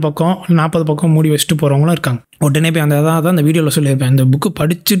 4 பக்கம் 40 பக்கம் மூடி வச்சுட்டு போகிறவங்களும் இருக்காங்க. உடனே போய் அந்த வீடியோவில் சொல்லியிருப்பேன், இந்த புக்கு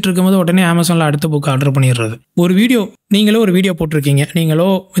படிச்சுட்டு இருக்கும்போது உடனே அமேசானில் அடுத்த புக்கு ஆர்டர் பண்ணிடுறது. ஒரு வீடியோ போட்டிருக்கீங்க, நீங்களோ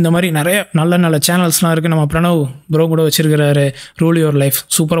இந்த மாதிரி நிறைய நல்ல சேனல்ஸ்லாம் இருக்குது. நம்ம பிரணவ் ப்ரோ கூட வச்சிருக்கிறாரு ரூல் யுவர் லைஃப்,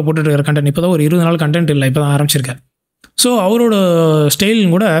 சூப்பராக போட்டுட்டு இருக்கிற கண்டென்ட். இப்போ தான் ஒரு 20 நாள் கண்டென்ட் இல்லை, இப்போ தான் ஆரம்பிச்சிருக்காரு. ஸோ அவரோட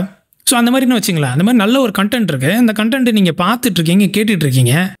ஸ்டைலும் கூட ஸோ அந்த மாதிரின்னு வச்சிங்களேன், அந்த மாதிரி நல்ல ஒரு கண்டென்ட் இருக்குது. இந்த கண்டென்ட் நீங்கள் பார்த்துட்ருக்கீங்க,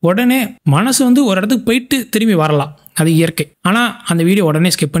 கேட்டுட்ருக்கீங்க, உடனே மனசு வந்து ஒரு இடத்துக்கு போயிட்டு திரும்பி வரலாம், அது இயற்கை. ஆனால் அந்த வீடியோ உடனே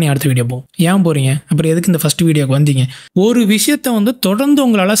ஸ்கிப் பண்ணி அடுத்த வீடியோ போகும். ஏன் போகிறீங்க? அப்புறம் எதுக்கு இந்த ஃபஸ்ட் வீடியோக்கு வந்தீங்க? ஒரு விஷயத்தை வந்து தொடர்ந்து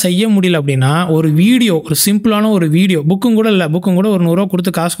உங்களால் செய்ய முடியல அப்படின்னா ஒரு வீடியோ, ஒரு சிம்பிளான ஒரு வீடியோ, புக்கும் கூட ஒரு 100 ரூபா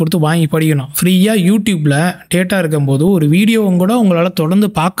கொடுத்து காசு கொடுத்து வாங்கி படிக்கணும். ஃப்ரீயாக யூடியூப்பில் டேட்டா இருக்கும்போது ஒரு வீடியோவும் கூட உங்களால் தொடர்ந்து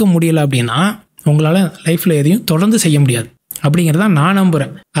பார்க்க முடியல அப்படின்னா உங்களால் லைஃப்பில் எதையும் தொடர்ந்து செய்ய முடியாது அப்படிங்கிறத நான்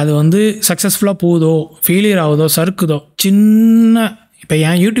நம்புகிறேன். அது வந்து சக்ஸஸ்ஃபுல்லாக போகுதோ ஃபெயிலியர் ஆகுதோ சறுக்குதோ, சின்ன இப்போ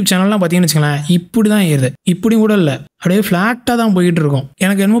என் யூடியூப் சேனல்லாம் பார்த்தீங்கன்னு வச்சுங்களேன், இப்படி தான் ஏறுது, இப்படி கூட இல்லை, அப்படியே ஃப்ளாட்டாக தான் போயிட்டு இருக்கும்.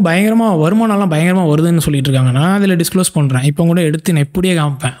 எனக்கு என்னமோ பயங்கரமாக வருமானம்லாம் பயங்கரமாக வருதுன்னு சொல்லிட்டு இருக்காங்க. நான் அதில் டிஸ்க்ளோஸ் பண்ணுறேன். இப்போ கூட எடுத்து நான் எப்படியே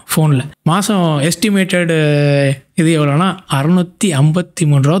காமிப்பேன் ஃபோனில். மாதம் எஸ்டிமேட்டடு இது எவ்வளோனா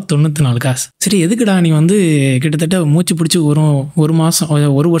 653.94 ரூபா. சரி, எதுக்குடா நீ வந்து கிட்டத்தட்ட மூச்சு பிடிச்சி ஒரு மாதம்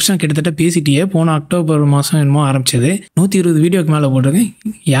 1 வருஷம் கிட்டத்தட்ட பேசிட்டியே, போன அக்டோபர் மாதம் என்னமோ ஆரம்பிச்சது, 120 வீடியோக்கு மேலே போட்டிருக்கேன்,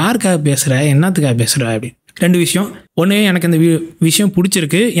 யாருக்காக பேசுகிற, என்னத்துக்காக பேசுகிற அப்படி. 2 விஷயம். ஒன்று, எனக்கு இந்த விஷயம்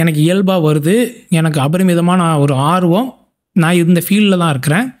பிடிச்சிருக்கு, எனக்கு இயல்பாக வருது, எனக்கு அபரிமிதமான ஒரு ஆர்வம், நான் இந்த ஃபீல்டில் தான்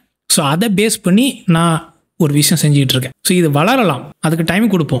இருக்கிறேன். ஸோ அதை பேஸ் பண்ணி நான் ஒரு விஷயம் செஞ்சுக்கிட்டு இருக்கேன். ஸோ இது வளரலாம், அதுக்கு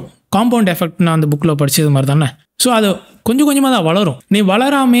டைம் கொடுப்போம். காம்பவுண்ட் எஃபெக்ட் நான் அந்த புக்கில் படித்தது மாதிரி தானே. ஸோ அது கொஞ்சம் கொஞ்சமாக தான் வளரும். நீ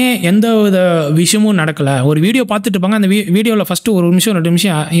வளராமே எந்த வித விஷயமும் நடக்கலை. ஒரு வீடியோ பார்த்துட்டு இருப்பாங்க, அந்த வீடியோவில் ஃபஸ்ட்டு 1 நிமிஷம் 2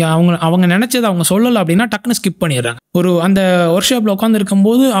 நிமிஷம் அவங்க நினச்சதை அவங்க சொல்லலை அப்படின்னா டக்குன்னு ஸ்கிப் பண்ணிடுறாங்க. அந்த ஒர்க் ஷாப்பில்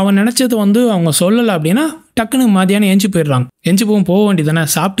உட்காந்துருக்கும்போது அவன் நினச்சதை வந்து அவங்க சொல்லலை அப்படின்னா டக்குன்னு மதியானம் எஞ்சி போயிடுறாங்க. எஞ்சி போக வேண்டியது தானே,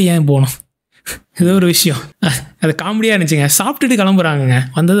 சாப்பிட்டு ஏன் போகணும்? இது ஒரு விஷயம், அது காமெடியாக இருந்துச்சுங்க. சாப்பிட்டுட்டு கிளம்புறாங்கங்க,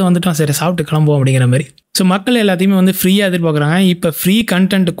 வந்துட்டோம், சரி சாப்பிட்டு கிளம்புவோம் அப்படிங்கிற மாதிரி. ஸோ மக்கள் எல்லாத்தையுமே வந்து ஃப்ரீயாக எதிர்பார்க்குறாங்க. இப்போ ஃப்ரீ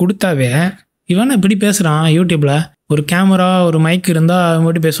கண்டென்ட் கொடுத்தாவே இவன் இப்படி பேசுகிறான், யூடியூப்பில் ஒரு கேமரா ஒரு மைக் இருந்தால் அவன்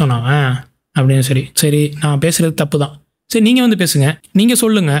மட்டும் பேசுவான் அவன் அப்படின்னு. சரி நான் பேசுகிறது தப்பு தான், சரி நீங்கள் வந்து பேசுங்க, நீங்கள்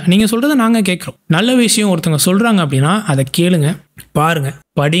சொல்லுங்கள், நீங்கள் சொல்கிறத நாங்கள் கேட்குறோம். நல்ல விஷயம் ஒருத்தவங்க சொல்கிறாங்க அப்படின்னா அதை கேளுங்க, பாருங்கள்,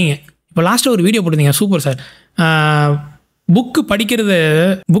 படிங்க. இப்போ லாஸ்ட்டாக ஒரு வீடியோ போட்டிருந்தீங்க, சூப்பர் சார். புக்கு படிக்கிறது,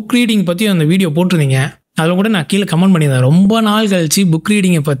 புக் ரீடிங் பற்றி அந்த வீடியோ போட்டிருந்தீங்க. அதில் கூட நான் கீழே கமெண்ட் பண்ணியிருந்தேன், ரொம்ப நாள் கழிச்சு புக்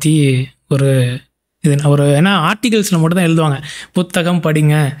ரீடிங்கை பற்றி ஏன்னா ஆர்டிகல்ஸில் மட்டும் தான் எழுதுவாங்க, புத்தகம்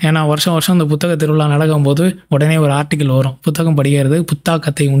படிங்க. ஏன்னா வருஷம் அந்த புத்தக திருவிழா நடக்கும்போது உடனே ஒரு ஆர்டிக்கல் வரும், புத்தகம் படிக்கிறது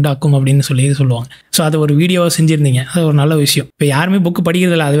புத்தாக்கத்தை உண்டாக்கும் அப்படின்னு சொல்லுவாங்க. ஸோ அது ஒரு வீடியோவாக செஞ்சுருந்தீங்க, அது ஒரு நல்ல விஷயம். இப்போ யாருமே புக்கு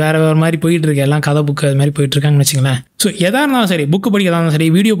படிக்கிறதில்ல, அது வேறு மாதிரி போயிட்டு இருக்கு, எல்லாம் கதை புக்கு அது மாதிரி போயிட்டு இருக்காங்கன்னு வச்சுங்களேன். ஸோ எதாக இருந்தாலும் சரி, புக்கு படிக்கிறதா இருந்தாலும் சரி,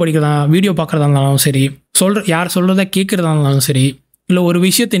 வீடியோ பார்க்குறதா இருந்தாலும் சரி, யார் சொல்கிறத கேட்குறதா இருந்தாலும் சரி, இல்லை ஒரு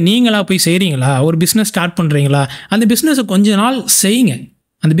விஷயத்தை நீங்களாக போய் செய்கிறீங்களா, ஒரு பிஸ்னஸ் ஸ்டார்ட் பண்ணுறீங்களா, அந்த பிஸ்னஸை கொஞ்ச நாள் செய்யுங்க.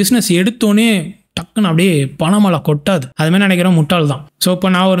 அந்த பிஸ்னஸ் எடுத்தோன்னே டக்குன்னு அப்படியே பணமலை கொட்டாது, அதுமாதிரி நினைக்கிறோம், முட்டாள் தான். ஸோ இப்போ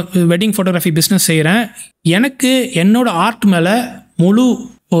நான் ஒரு வெட்டிங் ஃபோட்டோகிராஃபி பிஸ்னஸ் செய்கிறேன், எனக்கு என்னோடய ஆர்ட் மேலே முழு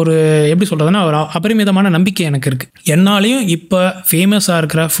ஒரு எப்படி சொல்கிறதுனா ஒரு அபரிமிதமான நம்பிக்கை எனக்கு இருக்குது. என்னாலையும் இப்போ ஃபேமஸாக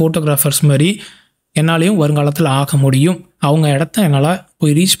இருக்கிற ஃபோட்டோகிராஃபர்ஸ் மாதிரி என்னாலையும் வருங்காலத்தில் ஆக முடியும், அவங்க இடத்த என்னால்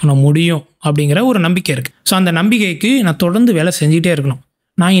போய் ரீச் பண்ண முடியும் அப்படிங்கிற ஒரு நம்பிக்கை இருக்குது. ஸோ அந்த நம்பிக்கைக்கு நான் தொடர்ந்து வேலை செஞ்சுட்டே இருக்கணும்.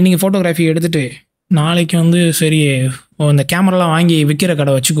 நான் இன்றைக்கி ஃபோட்டோகிராஃபி எடுத்துகிட்டு நாளைக்கு வந்து சரி இந்த கேமராலாம் வாங்கி விற்கிற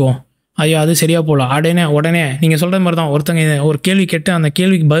கடை வச்சுக்குவோம், ஐயோ அது சரியாக போகலாம், உடனே நீங்கள் சொல்கிற மாதிரி தான் ஒருத்தங்க ஒரு கேள்வி கேட்டு அந்த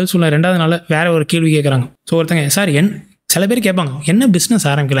கேள்விக்கு பதில் சொல்ல 2வது நாள் வேறு ஒரு கேள்வி கேட்குறாங்க. ஸோ ஒருத்தங்க சார் சில பேர் கேட்பாங்க, என்ன பிஸ்னஸ்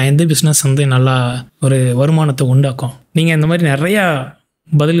ஆரம்பிக்கலாம், எந்த பிஸ்னஸ் வந்து நல்லா ஒரு வருமானத்தை உண்டாக்கும், நீங்கள் இந்த மாதிரி நிறையா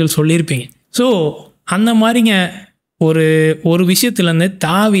பதில்கள் சொல்லியிருப்பீங்க. ஸோ அந்த மாதிரிங்க ஒரு ஒரு விஷயத்துலேருந்து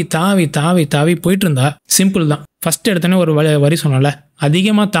தாவி தாவி தாவி தாவி போயிட்டு இருந்தா சிம்பிள் தான். ஃபர்ஸ்ட் எடுத்தோன்னே ஒரு வரி சொன்னல,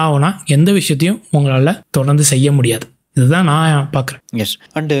 அதிகமாக தாவினா எந்த விஷயத்தையும் உங்களால் தொடர்ந்து செய்ய முடியாது. இதுதான் நான் பார்க்குறேன். எஸ்.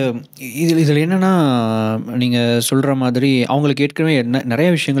 அண்டு இதில் என்னென்னா, நீங்கள் சொல்கிற மாதிரி அவங்களுக்கு ஏற்கனவே நிறைய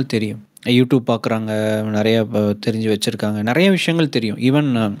விஷயங்கள் தெரியும். யூடியூப் பார்க்குறாங்க, நிறைய தெரிஞ்சு வச்சுருக்காங்க, நிறைய விஷயங்கள் தெரியும்.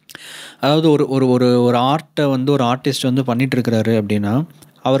 ஈவன் அதாவது ஒரு ஒரு ஒரு ஒரு ஆர்ட்டை வந்து ஒரு ஆர்டிஸ்ட் வந்து பண்ணிகிட்ருக்கிறாரு அப்படின்னா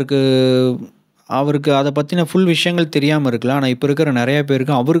அவருக்கு அதை பற்றின ஃபுல் விஷயங்கள் தெரியாமல் இருக்கலாம். ஆனால் இப்போ இருக்கிற நிறைய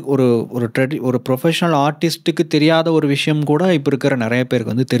பேருக்கு அவருக்கு ஒரு ப்ரொஃபஷனல் ஆர்டிஸ்ட்டுக்கு தெரியாத ஒரு விஷயம் கூட இப்போ இருக்கிற நிறைய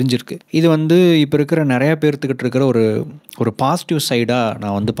பேருக்கு வந்து தெரிஞ்சிருக்கு. இது வந்து இப்போ இருக்கிற நிறைய பேர்த்துக்கிட்ட இருக்கிற ஒரு பாசிட்டிவ் சைடாக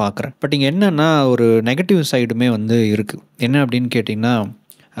நான் வந்து பார்க்குறேன். பட் இங்கே என்னென்னா ஒரு நெகட்டிவ் சைடுமே வந்து இருக்குது. என்ன அப்படின்னு கேட்டிங்கன்னா,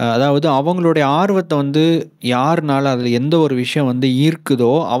 அதாவது அவங்களுடைய ஆர்வத்தை வந்து யாருனால அதில் எந்த ஒரு விஷயம் வந்து ஈர்க்குதோ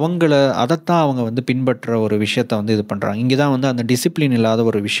அதைத்தான் அவங்க வந்து பின்பற்ற ஒரு விஷயத்தை வந்து இது பண்ணுறாங்க. இங்கே தான் வந்து அந்த டிசிப்ளின் இல்லாத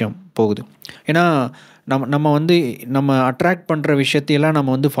ஒரு விஷயம் போகுது. ஏன்னா நம்ம அட்ராக்ட் பண்ணுற விஷயத்தையெல்லாம்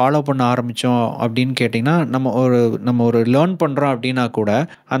நம்ம வந்து ஃபாலோ பண்ண ஆரம்பித்தோம் அப்படின்னு கேட்டிங்கன்னா, நம்ம ஒரு லேர்ன் பண்ணுறோம் அப்படின்னா கூட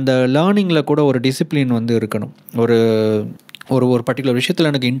அந்த லேர்னிங்கில் கூட ஒரு டிசிப்ளின் வந்து இருக்கணும். ஒரு பர்டிகுலர் விஷயத்தில்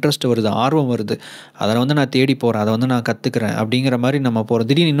எனக்கு இன்ட்ரெஸ்ட் வருது, ஆர்வம் வருது, அதை வந்து நான் தேடி போகிறேன், அதை வந்து நான் கற்றுக்கிறேன் அப்படிங்கிற மாதிரி நம்ம போகிறோம்.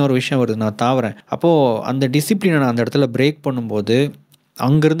 திடீர்னு இன்னொரு விஷயம் வருது, நான் தாவறேன். அப்போது அந்த டிசிப்ளினை நான் அந்த இடத்துல பிரேக் பண்ணும்போது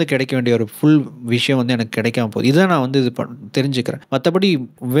அங்கேருந்து கிடைக்க வேண்டிய ஒரு ஃபுல் விஷயம் வந்து எனக்கு கிடைக்காம போகுது. இதை நான் வந்து தெரிஞ்சுக்கிறேன். மற்றபடி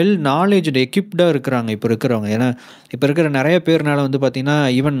வெல் நாலேஜ்டு எக்யூப்டாக இருக்கிறாங்க இப்போ இருக்கிறவங்க. ஏன்னா இப்போ இருக்கிற நிறைய பேர்னால வந்து பார்த்திங்கன்னா,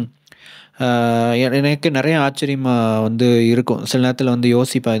 ஈவன் எனக்கு நிறைய ஆச்சரியமாக வந்து இருக்கும். சில நேரத்தில் வந்து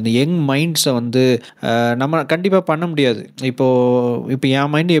யோசிப்பேன், இந்த யங் மைண்ட்ஸை வந்து நம்ம கண்டிப்பாக பண்ண முடியாது. இப்போ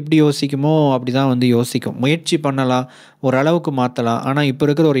என் மைண்டு எப்படி யோசிக்குமோ அப்படி தான் வந்து யோசிக்கும். முயற்சி பண்ணலாம், ஓரளவுக்கு மாற்றலாம். ஆனால் இப்போ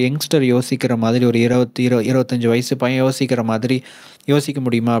இருக்கிற ஒரு யங்ஸ்டர் யோசிக்கிற மாதிரி, ஒரு 25 வயசு பையன் யோசிக்கிற மாதிரி யோசிக்க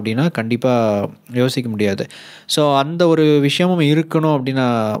முடியுமா அப்படின்னா கண்டிப்பாக யோசிக்க முடியாது. ஸோ அந்த ஒரு விஷயமும் இருக்கணும் அப்படின்னு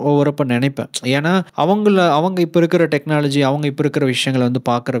நான் ஒவ்வொருப்ப நினைப்பேன். ஏன்னா அவங்க இப்போ இருக்கிற டெக்னாலஜி, அவங்க இப்போ இருக்கிற விஷயங்களை வந்து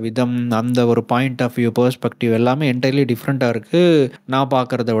பார்க்குற விதம், அந்த ஒரு பாயிண்ட் ஆஃப் வியூ, பெர்ஸ்பெக்டிவ் எல்லாமே என்டையர்லி டிஃப்ரெண்ட்டாக இருக்குது. நான்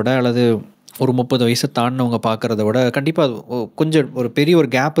பார்க்குறத விட, அல்லது ஒரு 30 வயசு தாண்டினவங்க பார்க்குறத விட கண்டிப்பாக கொஞ்சம் ஒரு பெரிய ஒரு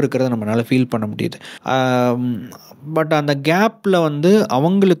கேப் இருக்கிறத நம்மளால் ஃபீல் பண்ண முடியுது. பட் அந்த கேப்பில் வந்து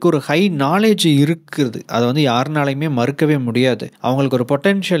அவங்களுக்கு ஒரு ஹை நாலேஜ் இருக்குது. அதை வந்து யாருனாலையுமே மறுக்கவே முடியாது. அவங்களுக்கு ஒரு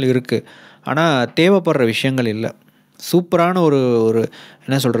பொட்டென்ஷியல் இருக்குது. ஆனால் தேவைப்படுற விஷயங்கள் இல்லை. சூப்பரான ஒரு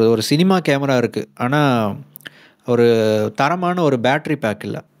என்ன சொல்கிறது, ஒரு சினிமா கேமரா இருக்குது. ஆனால் ஒரு தரமான ஒரு பேட்ரி பேக்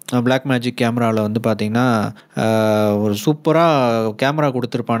இல்லை. பிளாக் மேஜிக் கேமராவில் வந்து பார்த்திங்கன்னா ஒரு சூப்பராக கேமரா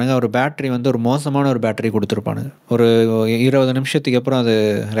கொடுத்துருப்பானுங்க, ஒரு பேட்ரி வந்து ஒரு மோசமான ஒரு பேட்ரி கொடுத்துருப்பானுங்க. ஒரு 20 நிமிஷத்துக்கு அப்புறம் அது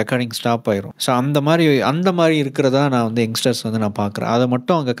ரெக்கார்டிங் ஸ்டாப் ஆயிரும். ஸோ அந்த மாதிரி இருக்கிறதா நான் வந்து யங்ஸ்டர்ஸ் வந்து நான் பார்க்குறேன். அதை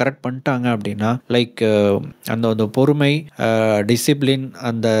மட்டும் அவங்க கரெக்ட் பண்ணிட்டாங்க அப்படின்னா, லைக் அந்த பொறுமை, டிசிப்ளின்,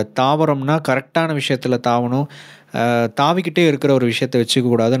 அந்த தாவரம்னா கரெக்டான விஷயத்தில் தாவணும், தாவிக்கிட்டே இருக்கிற ஒரு விஷயத்தை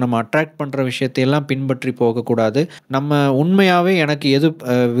வச்சுக்கக்கூடாது, நம்ம அட்ராக்ட் பண்ணுற விஷயத்தையெல்லாம் பின்பற்றி போகக்கூடாது. நம்ம உண்மையாகவே எனக்கு எது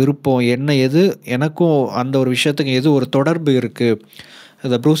விருப்பம், எது எனக்கும் அந்த ஒரு விஷயத்துக்கு எது ஒரு தொடர்பு இருக்குது.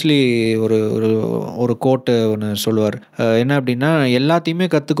 இந்த ப்ரூஸ்லி ஒரு கோட்டு ஒன்று சொல்லுவார். என்ன அப்படின்னா, எல்லாத்தையுமே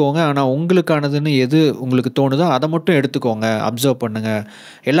கற்றுக்கோங்க, ஆனால் உங்களுக்கானதுன்னு எது உங்களுக்கு தோணுதோ அதை மட்டும் எடுத்துக்கோங்க, அப்சர்வ் பண்ணுங்கள்,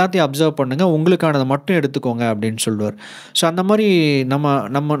 எல்லாத்தையும் அப்சர்வ் பண்ணுங்கள், உங்களுக்கானதை மட்டும் எடுத்துக்கோங்க அப்படின்னு சொல்லுவார். ஸோ அந்த மாதிரி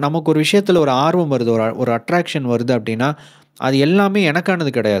நமக்கு ஒரு விஷயத்தில் ஒரு ஆர்வம் வருது, ஒரு அட்ராக்ஷன் வருது அப்படின்னா அது எல்லாமே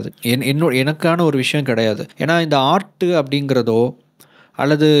எனக்கானது கிடையாது, எனக்கான ஒரு விஷயம் கிடையாது. ஏன்னா இந்த ஆர்ட்டு அப்படிங்கிறதோ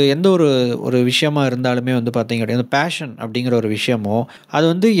அல்லது எந்த ஒரு விஷயமா இருந்தாலுமே வந்து பார்த்தீங்க அப்படின்னா, பேஷன் அப்படிங்கிற ஒரு விஷயமோ அது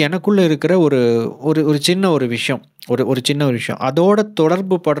வந்து எனக்குள்ளே இருக்கிற ஒரு சின்ன ஒரு விஷயம், ஒரு சின்ன ஒரு விஷயம், அதோட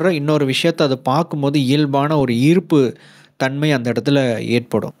தொடர்பு படுற இன்னொரு விஷயத்தை அதை பார்க்கும்போது இயல்பான ஒரு ஈர்ப்பு தன்மை அந்த இடத்துல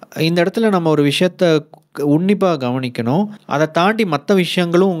ஏற்படும். இந்த இடத்துல நம்ம ஒரு விஷயத்தை உன்னிப்பாக கவனிக்கணும். அதை தாண்டி மற்ற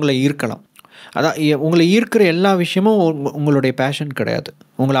விஷயங்களும் உங்களை ஈர்க்கலாம். அதான் உங்களை ஈர்க்கிற எல்லா விஷயமும் உங்களுடைய பேஷன் கிடையாது.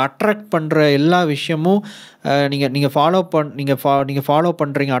 உங்களை அட்ராக்ட் பண்ணுற எல்லா விஷயமும் நீங்கள் ஃபாலோ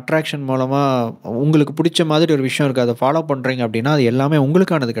பண்ணுறீங்க, அட்ராக்ஷன் மூலமாக உங்களுக்கு பிடிச்ச மாதிரி ஒரு விஷயம் இருக்குது, அதை ஃபாலோ பண்ணுறீங்க அப்படின்னா அது எல்லாமே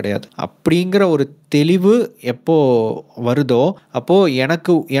உங்களுக்கானது கிடையாது. அப்படிங்கிற ஒரு தெளிவு எப்போ வருதோ அப்போது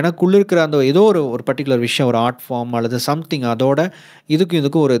எனக்குள்ளே இருக்கிற அந்த ஏதோ ஒரு பர்டிகுலர் விஷயம், ஒரு ஆர்ட் ஃபார்ம் அல்லது சம்திங், அதோட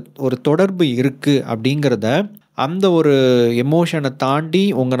இதுக்கும் ஒரு தொடர்பு இருக்குது அப்படிங்கிறத, அந்த ஒரு எமோஷனை தாண்டி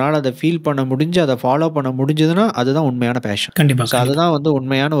உங்களால் அதை ஃபீல் பண்ண முடிஞ்சு அதை ஃபாலோ பண்ண முடிஞ்சதுன்னா அதுதான் உண்மையான பேஷன். கண்டிப்பாக. ஸோ அதுதான் வந்து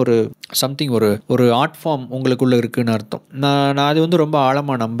உண்மையான ஒரு சம்திங், ஒரு ஆர்ட் ஃபார்ம் உங்களுக்குள்ளே இருக்குதுன்னு அர்த்தம். நான் அது வந்து ரொம்ப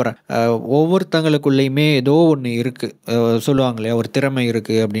ஆழமாக நம்புகிறேன். ஒவ்வொருத்தங்களுக்குள்ளேயுமே ஏதோ ஒன்று இருக்குது, சொல்லுவாங்க இல்லையா, ஒரு திறமை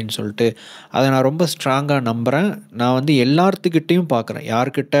இருக்குது அப்படின்னு சொல்லிட்டு. அதை நான் ரொம்ப ஸ்ட்ராங்காக நம்புகிறேன். நான் வந்து எல்லாத்துக்கிட்டையும் பார்க்குறேன்.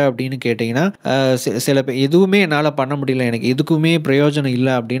 யார்கிட்ட அப்படின்னு கேட்டிங்கன்னா, சில பேர் எதுவுமே என்னால் பண்ண முடியல, எனக்கு எதுக்குமே பிரயோஜனம்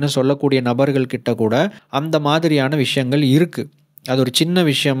இல்லை அப்படின்னு சொல்லக்கூடிய நபர்கள்கிட்ட கூட அந்த மாதிரியான விஷயங்கள் இருக்குது. அது ஒரு சின்ன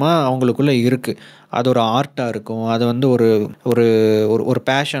விஷயமா அவங்களுக்குள்ள இருக்குது. அது ஒரு ஆர்ட்டாக இருக்கும், அது வந்து ஒரு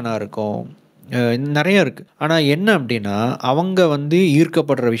பேஷனாக இருக்கும். நிறைய இருக்குது. ஆனால் என்ன அப்படின்னா அவங்க வந்து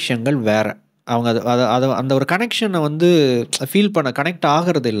ஈர்க்கப்படுற விஷயங்கள் வேறு. அவங்க அதை அந்த ஒரு கனெக்ஷனை வந்து ஃபீல் பண்ண கனெக்ட்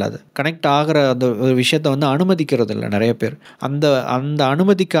ஆகிறது இல்லை. அது கனெக்ட் ஆகிற அந்த ஒரு விஷயத்த வந்து அனுமதிக்கிறது இல்லை நிறைய பேர். அந்த அந்த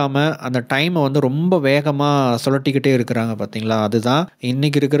அனுமதிக்காமல் அந்த டைமை வந்து ரொம்ப வேகமாக சுழட்டிக்கிட்டே இருக்கிறாங்க பார்த்தீங்களா. அதுதான்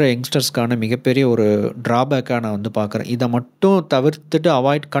இன்றைக்கி இருக்கிற யங்ஸ்டர்ஸ்க்கான மிகப்பெரிய ஒரு ட்ராபேக்காக நான் வந்து பார்க்குறேன். இதை மட்டும்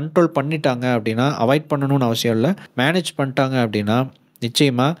தவிர்த்துட்டு கண்ட்ரோல் பண்ணிட்டாங்க அப்படின்னா, அவாய்ட் பண்ணணும்னு அவசியம் இல்லை, மேனேஜ் பண்ணிட்டாங்க அப்படின்னா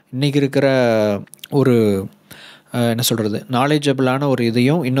நிச்சயமாக இன்றைக்கி இருக்கிற ஒரு என்ன சொல்கிறது, நாலேஜபிளான ஒரு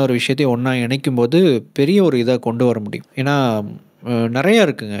இதையும் இன்னொரு விஷயத்தையும் ஒன்றா இணைக்கும் போது பெரிய ஒரு இதை கொண்டு வர முடியும். ஏன்னா நிறையா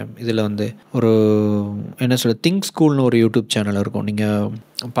இருக்குங்க இதில் வந்து. ஒரு என்ன சொல்கிறது, திங்க் ஸ்கூல்னு ஒரு யூடியூப் சேனல் இருக்கும்,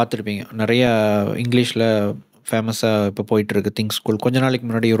 நீங்கள் பார்த்துருப்பீங்க. நிறையா இங்கிலீஷில் ஃபேமஸாக இப்போ போயிட்டுருக்கு திங்க் ஸ்கூல். கொஞ்ச நாளைக்கு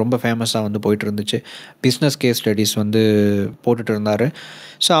முன்னாடி ரொம்ப ஃபேமஸாக வந்து போயிட்டு இருந்துச்சு. பிஸ்னஸ் கேஸ் ஸ்டடீஸ் வந்து போட்டுட்டு இருந்தார்.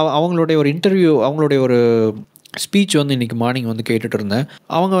 ஸோ அவங்களுடைய ஒரு இன்டர்வியூ, அவங்களுடைய ஒரு ஸ்பீச் வந்து இன்றைக்கி மார்னிங் வந்து கேட்டுட்டு இருந்தேன்.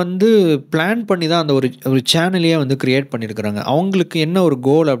 அவங்க வந்து பிளான் பண்ணி தான் அந்த ஒரு சேனலையே வந்து க்ரியேட் பண்ணியிருக்கிறாங்க. அவங்களுக்கு என்ன ஒரு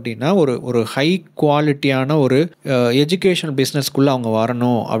கோல் அப்படின்னா, ஒரு ஹை குவாலிட்டியான ஒரு எஜுகேஷன் பிஸ்னஸ்க்குள்ளே அவங்க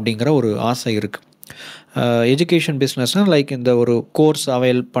வரணும் அப்படிங்கிற ஒரு ஆசை இருக்குது. எஜுகேஷன் பிஸ்னஸ்னால் லைக் இந்த ஒரு கோர்ஸ்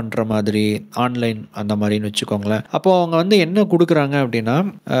அவைல் பண்ணுற மாதிரி, ஆன்லைன் அந்த மாதிரின்னு வச்சுக்கோங்களேன். அப்போது அவங்க வந்து என்ன கொடுக்குறாங்க அப்படின்னா,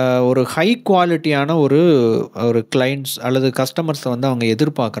 ஒரு ஹை குவாலிட்டியான ஒரு கிளைண்ட்ஸ் அல்லது கஸ்டமர்ஸை வந்து அவங்க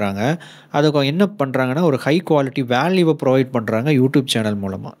எதிர்பார்க்குறாங்க. அதுக்கு என்ன பண்ணுறாங்கன்னா, ஒரு ஹை குவாலிட்டி வேல்யூவை ப்ரொவைட் பண்ணுறாங்க யூடியூப் சேனல்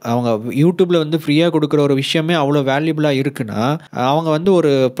மூலமாக. அவங்க யூடியூப்பில் வந்து ஃப்ரீயாக கொடுக்குற ஒரு விஷயமே அவ்வளோ வேல்யூபிளாக இருக்குன்னா, அவங்க வந்து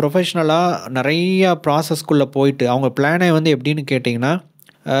ஒரு ப்ரொஃபஷ்னலாக நிறையா ப்ராசஸ்க்குள்ளே போயிட்டு, அவங்க பிளானே வந்து எப்படின்னு கேட்டிங்கன்னா,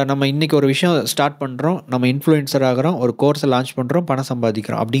 நம்ம இன்றைக்கி ஒரு விஷயம் ஸ்டார்ட் பண்ணுறோம், நம்ம இன்ஃப்ளூயன்சர் ஆகிறோம், ஒரு கோர்ஸை லான்ச் பண்ணுறோம், பணம்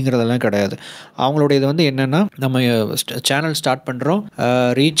சம்பாதிக்கிறோம் அப்படிங்கிறதெல்லாம் கிடையாது. அவங்களுடைய இது வந்து என்னென்னா, நம்ம சேனல் ஸ்டார்ட் பண்ணுறோம்,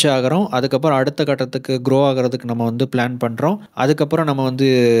 ரீச் ஆகிறோம், அதுக்கப்புறம் அடுத்த கட்டத்துக்கு க்ரோ ஆகிறதுக்கு நம்ம வந்து பிளான் பண்ணுறோம், அதுக்கப்புறம் நம்ம வந்து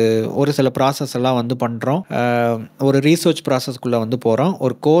ஒரு சில ப்ராசஸ் எல்லாம் வந்து பண்ணுறோம், ஒரு ரீசர்ச் ப்ராசஸ்க்குள்ளே வந்து போகிறோம்,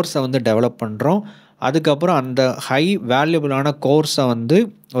 ஒரு கோர்ஸை வந்து டெவலப் பண்ணுறோம், அதுக்கப்புறம் அந்த ஹை வேல்யூபிளான கோர்ஸை வந்து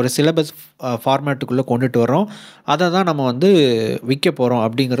ஒரு சிலபஸ் ஃபார்மேட்டுக்குள்ளே கொண்டுட்டு வரோம், அதை தான் நம்ம வந்து விற்க போகிறோம்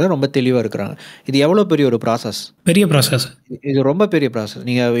அப்படிங்கிறத ரொம்ப தெளிவாக இருக்கிறாங்க. இது எவ்வளோ பெரிய ஒரு ப்ராசஸ், பெரிய ப்ராசஸ், இது ரொம்ப பெரிய ப்ராசஸ்.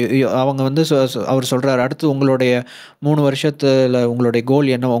 நீங்கள் அவங்க வந்து அவர் சொல்கிறார், அடுத்து உங்களுடைய 3 வருஷத்தில் உங்களுடைய கோல்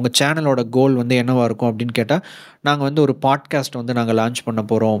என்ன, உங்கள் சேனலோட கோல் வந்து என்னவாக இருக்கும் அப்படின்னு கேட்டால், நாங்கள் வந்து ஒரு பாட்காஸ்ட் வந்து நாங்கள் லான்ச் பண்ண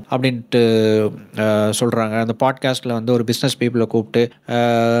போகிறோம் அப்படின்ட்டு சொல்கிறாங்க. அந்த பாட்காஸ்ட்டில் வந்து ஒரு பிஸ்னஸ் பீப்புளை கூப்பிட்டு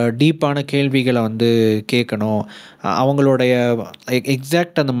டீப்பான கேள்விகளை வந்து கேட்கணும், அவங்களுடைய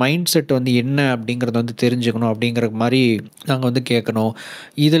எக்ஸாக்ட் அந்த மைண்ட் செட் வந்து என்ன அப்படிங்கிறத வந்து தெரிஞ்சுக்கணும் அப்படிங்கிற மாதிரி நாங்கள் வந்து கேட்கணும்.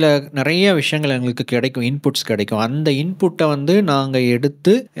 இதில் நிறைய விஷயங்கள் எங்களுக்கு கிடைக்கும், இன்புட்ஸ் கிடைக்கும். அந்த இன்புட்டை வந்து நாங்கள்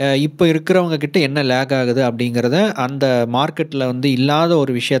எடுத்து இப்போ இருக்கிறவங்க கிட்ட என்ன லேக் ஆகுது அப்படிங்கிறத, அந்த மார்க்கெட்டில் வந்து இல்லாத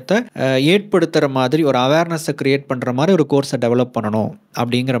ஒரு விஷயத்தை ஏற்படுத்துகிற மாதிரி, ஒரு அவேர்னஸை க்ரியேட் பண்ணுற மாதிரி ஒரு கோர்ஸை டெவலப் பண்ணணும்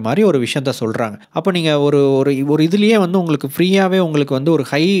அப்படிங்கிற மாதிரி ஒரு விஷயத்த சொல்கிறாங்க. அப்போ நீங்கள் ஒரு இதுலேயே வந்து உங்களுக்கு ஃப்ரீயாகவே உங்களுக்கு வந்து ஒரு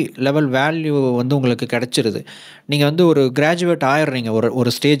ஹை லெவல் வேல்யூ வந்து உங்களுக்கு கிடைச்சிருது. நீங்கள் வந்து ஒரு கிராஜுவேட் ஆயிடுறீங்க ஒரு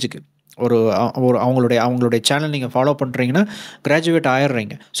ஸ்டேஜுக்கு. அவங்களுடைய சேனல் நீங்கள் ஃபாலோ பண்ணுறீங்கன்னா கிராஜுவேட்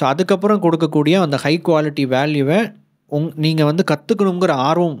ஆயிடுறீங்க. ஸோ அதுக்கப்புறம் கொடுக்கக்கூடிய அந்த ஹை குவாலிட்டி வேல்யூவை நீங்கள் வந்து கற்றுக்கணுங்கிற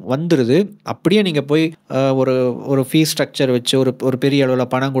ஆர்வம் வந்துடுது. அப்படியே நீங்கள் போய் ஒரு ஃபீஸ் ஸ்ட்ரக்சர் வச்சு ஒரு பெரிய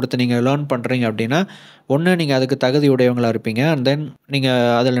அளவில் பணம் கொடுத்து நீங்கள் லேர்ன் பண்ணுறீங்க அப்படின்னா, ஒன்று நீங்கள் அதுக்கு தகுதி உடையவங்களாக இருப்பீங்க, அண்ட் தென்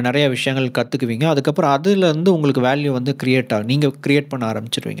நீங்கள் அதில் நிறைய விஷயங்கள் கற்றுக்குவீங்க. அதுக்கப்புறம் அதுலேருந்து உங்களுக்கு வேல்யூ வந்து நீங்கள் க்ரியேட் பண்ண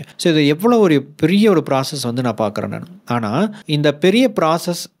ஆரம்பிச்சிடுவீங்க. ஸோ இது எவ்வளோ ஒரு பெரிய ஒரு ப்ராசஸ் வந்து நான் பார்க்குறேன் நான். ஆனால் இந்த பெரிய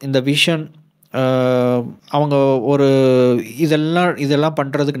ப்ராசஸ், இந்த விஷன், அவங்க இதெல்லாம்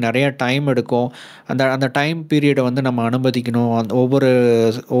பண்ணுறதுக்கு நிறையா டைம் எடுக்கும். அந்த டைம் பீரியடை வந்து நம்ம அனுமதிக்கணும். அந்த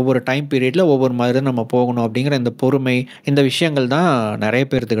ஒவ்வொரு டைம் பீரியடில் ஒவ்வொரு மாதிரி நம்ம போகணும் அப்படிங்கிற இந்த பொறுமை, இந்த விஷயங்கள் தான் நிறைய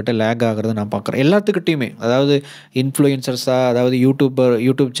பேர்த்துக்கிட்ட லேக் ஆகிறது நான் பார்க்குறேன். எல்லாத்துக்கிட்டையுமே, அதாவது இன்ஃப்ளூயன்சர்ஸாக, அதாவது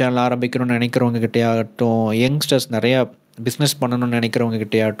யூடியூப் சேனல் ஆரம்பிக்கணும்னு நினைக்கிறவங்க கிட்டேயாகட்டும், யங்ஸ்டர்ஸ் நிறையா பிஸ்னஸ் பண்ணணும்னு நினைக்கிறவங்க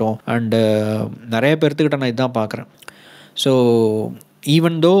கிட்டேயாகட்டும், அண்டு நிறைய பேர்த்துக்கிட்ட நான் இதுதான் பார்க்குறேன். ஸோ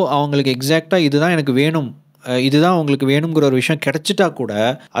ஈவன் தோ அவங்களுக்கு எக்ஸாக்டாக இதுதான் எனக்கு வேணும், இதுதான் அவங்களுக்கு வேணுங்கிற ஒரு விஷயம் கிடச்சிட்டா கூட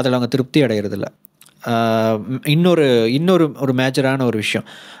அதில் அவங்க திருப்தி அடைகிறதில்ல. இன்னொரு மேஜரான ஒரு விஷயம்,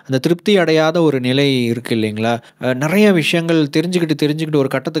 அந்த திருப்தி அடையாத ஒரு நிலை இருக்குது இல்லைங்களா. நிறைய விஷயங்கள் தெரிஞ்சுக்கிட்டு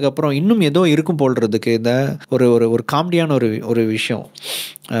ஒரு கட்டத்துக்கு அப்புறம் இன்னும் ஏதோ இருக்கும் போல்றதுக்கு இந்த ஒரு காமெடியான ஒரு விஷயம்.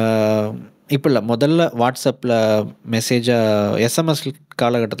 இப்போ இல்லை, முதல்ல வாட்ஸ்அப்பில் மெசேஜாக, எஸ்எம்எஸ்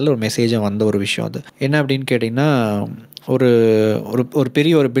காலகட்டத்தில் ஒரு மெசேஜாக வந்த ஒரு விஷயம். அது என்ன அப்படின்னு கேட்டிங்கன்னா, ஒரு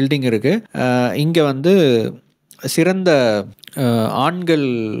பெரிய ஒரு பில்டிங் இருக்குது. இங்கே வந்து சிறந்த ஆண்கள்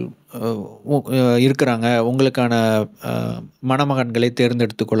இருக்கிறாங்க, உங்களுக்கான மணமகன்களை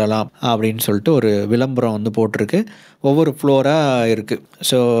தேர்ந்தெடுத்து கொள்ளலாம் அப்படின்னு சொல்லிட்டு ஒரு விளம்பரம் வந்து போட்டிருக்கு. ஒவ்வொரு ஃப்ளோராக இருக்குது.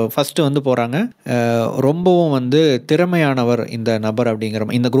 ஸோ ஃபஸ்ட்டு வந்து போகிறாங்க, ரொம்பவும் வந்து திறமையானவர் இந்த நபர் அப்படிங்கிற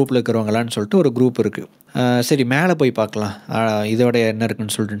இந்த குரூப்பில் இருக்கிறவங்களான்னு சொல்லிட்டு ஒரு குரூப் இருக்குது. சரி மேலே போய் பார்க்கலாம் இதோட என்ன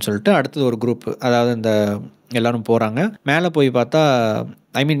இருக்குன்னு சொல்லிட்டு அடுத்தது ஒரு குரூப், அதாவது இந்த எல்லோரும் போகிறாங்க. மேலே போய் பார்த்தா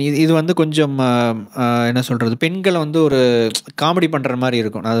ஐ மீன் இது வந்து கொஞ்சம் என்ன சொல்கிறது, பெண்களை வந்து ஒரு காமெடி பண்ணுற மாதிரி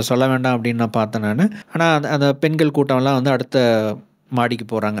இருக்கும். நான் அதை சொல்ல வேண்டாம் அப்படின்னு நான் பார்த்தேன் நான். ஆனால் அந்த பெண்கள் கூட்டம்லாம் வந்து அடுத்த மாடிக்கு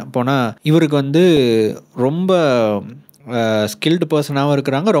போகிறாங்க. போனால் இவருக்கு வந்து ரொம்ப ஸ்கில்டு பர்சனாகவும்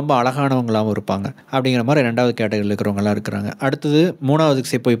இருக்கிறாங்க, ரொம்ப அழகானவங்களாகவும் இருப்பாங்க அப்படிங்கிற மாதிரி 2வது கேட்டகரியில் இருக்கிறவங்களாம் இருக்கிறாங்க. அடுத்தது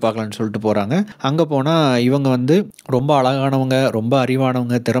 3வதுக்கு போய் பார்க்கலான்னு சொல்லிட்டு போகிறாங்க. அங்கே போனால் இவங்க வந்து ரொம்ப அழகானவங்க, ரொம்ப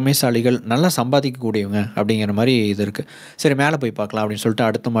அறிவானவங்க, திறமைசாலிகள், நல்லா சம்பாதிக்கக்கூடியவங்க அப்படிங்கிற மாதிரி இது இருக்குது. சரி மேலே போய் பார்க்கலாம் அப்படின்னு சொல்லிட்டு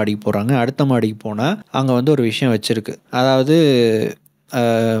அடுத்த மாடிக்கு போகிறாங்க. அடுத்த மாடிக்கு போனால் அங்கே வந்து ஒரு விஷயம் வச்சுருக்கு. அதாவது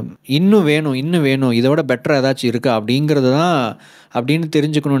இன்னும் வேணும் இதோட பெட்டராக ஏதாச்சும் இருக்கா அப்படின்னு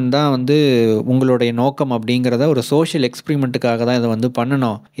தெரிஞ்சுக்கணுன்னு தான் வந்து உங்களுடைய நோக்கம் அப்படிங்கிறத ஒரு சோஷியல் எக்ஸ்பிரிமெண்ட்டுக்காக தான் இதை வந்து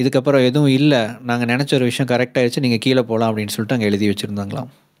பண்ணணும். இதுக்கப்புறம் எதுவும் இல்லை, நாங்கள் நினச்ச ஒரு விஷயம் கரெக்டாகிடுச்சு, நீங்கள் கீழே போகலாம் அப்படின்னு சொல்லிட்டு அங்கே எழுதி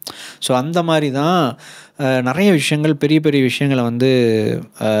வச்சுருந்தாங்களாம். ஸோ அந்த மாதிரி தான் நிறைய விஷயங்கள், பெரிய பெரிய விஷயங்களை வந்து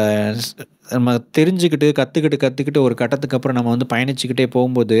நம்ம கற்றுக்கிட்டு ஒரு கட்டத்துக்கு அப்புறம் நம்ம வந்து பயணிச்சுக்கிட்டே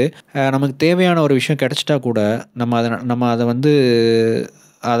போகும்போது நமக்கு தேவையான ஒரு விஷயம் கிடச்சிட்டா கூட நம்ம அதை வந்து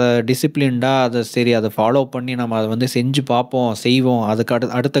அதை டிசிப்ளின்டாக அதை ஃபாலோ பண்ணி நம்ம அதை வந்து செஞ்சு பார்ப்போம், செய்வோம், அதுக்கு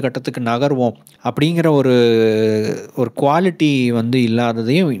அடுத்த கட்டத்துக்கு நகர்வோம் அப்படிங்கிற ஒரு குவாலிட்டி வந்து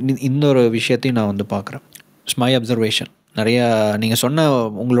இல்லாததையும் இந்த ஒரு விஷயத்தையும் நான் வந்து பார்க்குறேன். It's my observation. நிறையா நீங்கள் சொன்ன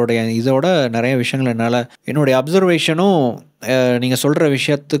உங்களுடைய இதோட நிறைய விஷயங்கள் என்னுடைய அப்சர்வேஷனும் நீங்கள் சொல்கிற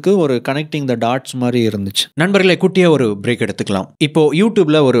விஷயத்துக்கு ஒரு கனெக்டிங் த டாட்ஸ் மாதிரி இருந்துச்சு. நண்பர்களை குட்டியாக ஒரு பிரேக் எடுத்துக்கலாம். இப்போது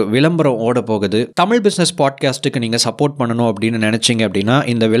யூடியூப்பில் ஒரு விளம்பரம் ஓட போகுது. தமிழ் பிஸ்னஸ் பாட்காஸ்ட்டுக்கு நீங்கள் சப்போர்ட் பண்ணணும் அப்படின்னு நினச்சிங்க அப்படின்னா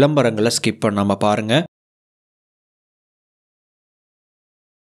இந்த விளம்பரங்களை ஸ்கிப் பண்ணாமல் பாருங்கள்.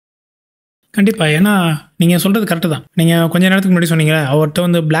 கண்டிப்பாக. ஏன்னா நீங்கள் சொல்கிறது கரெக்டு தான். நீங்கள் கொஞ்ச நேரத்துக்கு முன்னாடி சொன்னீங்களே, அவர்கிட்ட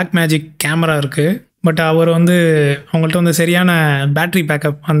வந்து பிளாக் மேஜிக் கேமரா இருக்குது, பட் அவர் வந்து அவங்கள்ட்ட வந்து சரியான பேட்டரி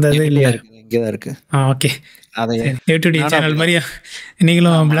பேக்கப் அந்த இது இல்லையா? இங்கே தான் இருக்குது. ஓகே, அதை யூடியூப் சேனல் மாதிரியா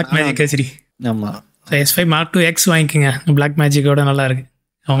நீங்களும் பிளாக் மேஜிக் வச்சுரி. ஆமாம், S5 Mark II X வாங்கிக்கோங்க, பிளாக் மேஜிக்கோட நல்லா இருக்குது.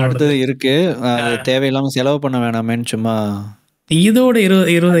 அவங்களோட இருக்குது, தேவையில்லாமல் செலவு பண்ண வேணாமேன்னு சும்மா. இதோட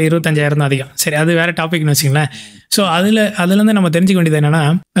 25,000 தான் அதிகம். சரி, அது வேறு டாபிக்னு வச்சுங்களேன். ஸோ அதுலேருந்து நம்ம தெரிஞ்சுக்க வேண்டியது என்னென்னா,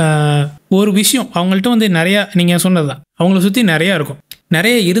 ஒரு விஷயம் அவங்கள்ட்ட வந்து நிறையா, நீங்கள் சொன்னது தான், அவங்கள சுற்றி நிறையா இருக்கும்,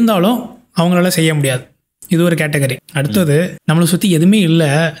 நிறைய இருந்தாலும் அவங்களால செய்ய முடியாது. இது ஒரு கேட்டகரி. அடுத்தது நம்மளை சுற்றி எதுவுமே இல்லை,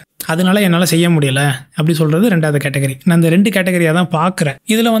 அதனால என்னால் செய்ய முடியலை அப்படி சொல்கிறது 2வது கேட்டகரி. நான் இந்த 2 கேட்டகரியாக தான் பார்க்குறேன்.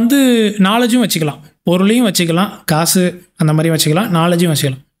 இதில் வந்து நாலேஜும் வச்சுக்கலாம், பொருளையும் வச்சுக்கலாம், காசு அந்த மாதிரி வச்சுக்கலாம், நாலேஜும்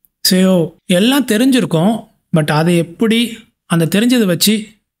வச்சுக்கலாம். ஸோ எல்லாம் தெரிஞ்சிருக்கும், பட் அதை எப்படி அந்த தெரிஞ்சதை வச்சு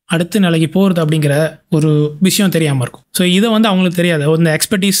அடுத்த நிலைக்கு போகிறது அப்படிங்கிற ஒரு விஷயம் தெரியாமல் இருக்கும். ஸோ இதை வந்து அவங்களுக்கு தெரியாது. இந்த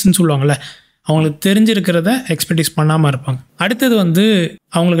எக்ஸ்பர்டீஸ்ன்னு சொல்லுவாங்கள்ல, அவங்களுக்கு தெரிஞ்சிருக்கிறத எக்ஸ்பர்டீஸ் பண்ணாமல் இருப்பாங்க. அடுத்தது வந்து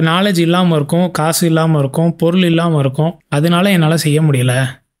அவங்களுக்கு நாலேஜ் இல்லாமல் இருக்கும், காசு இல்லாமல் இருக்கும், பொருள் இல்லாமல் இருக்கும், அதனால என்னால் செய்ய முடியல.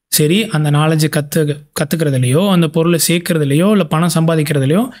 சரி, அந்த நாலேஜை கற்றுக்கிறதுலையோ அந்த பொருளை சேர்க்கறதுலையோ இல்லை பணம்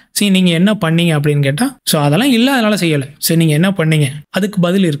சம்பாதிக்கிறதுலையோ சரி நீங்கள் என்ன பண்ணீங்க அப்படின்னு கேட்டால், ஸோ அதெல்லாம் இல்லை, அதனால செய்யலை. சரி, நீங்கள் என்ன பண்ணீங்க, அதுக்கு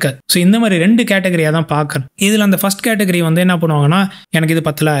பதில் இருக்காது. ஸோ இந்த மாதிரி 2 கேட்டகரியாக தான் பார்க்கணும். இதில் அந்த ஃபர்ஸ்ட் கேட்டகரி வந்து என்ன பண்ணுவாங்கன்னா, எனக்கு இது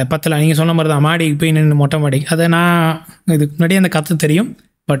பத்தலை நீங்கள் சொன்ன மாதிரி தான், மாடிக்கு போய் நின்று மொட்டை மாடி, அதை நான் இதுக்கு முன்னாடியே அந்த கற்று தெரியும்,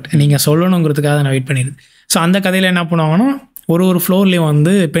 பட் நீங்கள் சொல்லணுங்கிறதுக்காக நான் வெயிட் பண்ணிடுது. ஸோ அந்த கதையில் என்ன பண்ணுவாங்கன்னா, ஒரு ஃப்ளோர்லேயும்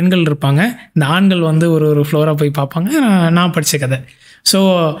வந்து பெண்கள் இருப்பாங்க, இந்த ஆண்கள் வந்து ஒரு ஃப்ளோராக போய் பார்ப்பாங்க. நான் படித்த கதை. ஸோ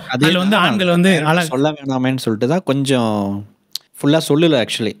அதில் வந்து ஆண்கள் வந்து சொல்ல வேணாமேன்னு சொல்லிட்டு தான் கொஞ்சம் ஃபுல்லாக சொல்லலை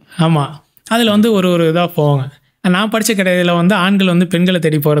ஆக்சுவலி. ஆமாம், அதில் வந்து ஒரு இதாக போவாங்க. நான் படித்த கதையில் வந்து ஆண்கள் வந்து பெண்களை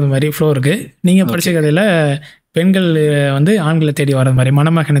தேடி போகிறது மாதிரி ஃப்ளோருக்கு, நீங்கள் படித்த கதையில் பெண்கள் வந்து ஆண்களை தேடி வர்றது மாதிரி,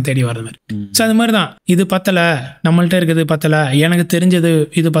 மணமகனை தேடி வர்றது மாதிரி. ஸோ அது மாதிரி தான், இது பத்தலை, நம்மள்ட்ட இருக்குது பத்தலை, எனக்கு தெரிஞ்சது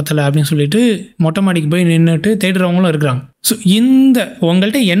இது பத்தலை அப்படின்னு சொல்லிட்டு மொட்டை மாடிக்கு போய் நின்றுட்டு தேடுறவங்களும் இருக்கிறாங்க. ஸோ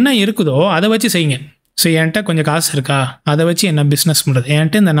உங்கள்கிட்ட என்ன இருக்குதோ அதை வச்சு செய்யுங்க. ஸோ என்கிட்ட கொஞ்சம் காசு இருக்கா, அதை வச்சு என்ன பிஸ்னஸ் பண்ணுறது,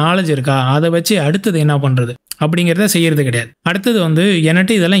 என்கிட்ட இந்த நாலேஜ் இருக்கா, அதை வச்சு அடுத்தது என்ன பண்ணுறது அப்படிங்கிறத செய்கிறது கிடையாது. அடுத்தது வந்து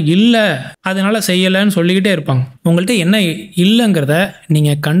என்கிட்ட இதெல்லாம் இல்லை அதனால செய்யலைன்னு சொல்லிக்கிட்டே இருப்பாங்க. உங்கள்கிட்ட என்ன இல்லைங்கிறத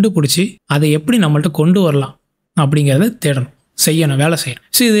நீங்கள் கண்டுபிடிச்சி அதை எப்படி நம்மள்ட்ட கொண்டு வரலாம் அப்படிங்கிறத தேடணும், செய்யணும், வேலை செய்யணும்.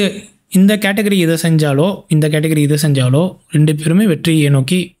 ஸோ இந்த கேட்டகரி இதை செஞ்சாலோ இந்த கேட்டகரி இதை செஞ்சாலோ 2 பேருமே வெற்றியை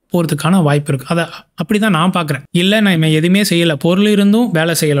நோக்கி போகிறதுக்கான வாய்ப்பு இருக்குது. அதை அப்படி தான் நான் பார்க்குறேன். இல்லை நான் எதுவுமே செய்யலை, பொருள் இருந்தும்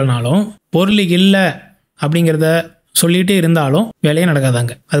வேலை செய்யலைனாலும், பொருள் இல்லை அப்படிங்கிறத சொல்லிகிட்டே இருந்தாலும் வேலையே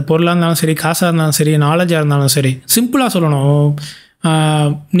நடக்காதாங்க. அது பொருளாக இருந்தாலும் சரி, காசாக இருந்தாலும் சரி, நாலேஜாக இருந்தாலும் சரி. சிம்பிளாக சொல்லணும்,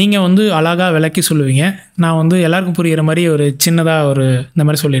 நீங்கள் வந்து அழகாக விளக்கி சொல்லுவீங்க. நான் வந்து எல்லாருக்கும் புரிகிற மாதிரி ஒரு சின்னதாக ஒரு இந்த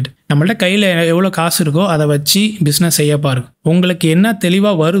மாதிரி சொல்லிட்டு, நம்மள்ட்ட கையில் எவ்வளோ காசு இருக்கோ அதை வச்சு பிஸ்னஸ் செய்ய பாருங்க. உங்களுக்கு என்ன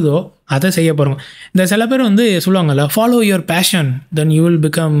தெளிவாக வருதோ அதை செய்ய பாருங்க. இந்த சில பேர் வந்து சொல்லுவாங்கல்ல, follow your fashion then you will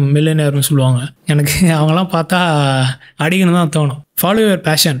become மில்லியனர்னு சொல்லுவாங்க. எனக்கு அவங்களாம் பார்த்தா அடிக்கணும் தான் தோணும். ஃபாலோ யுவர்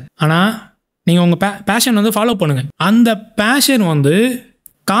பேஷன், ஆனால் நீங்கள் உங்கள் பேஷன் வந்து ஃபாலோ பண்ணுங்கள். அந்த பேஷன் வந்து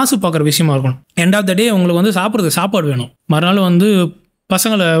காசு பார்க்குற விஷயமா இருக்கணும். எண்ட் ஆஃப் த டே உங்களுக்கு வந்து சாப்பிட்றதுக்கு சாப்பாடு வேணும். மறுநாள் வந்து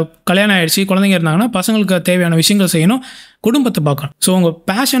பசங்களை கல்யாணம் ஆகிடுச்சு, குழந்தைங்க இருந்தாங்கன்னா பசங்களுக்கு தேவையான விஷயங்கள் செய்யணும், குடும்பத்தை பார்க்கணும். ஸோ உங்கள்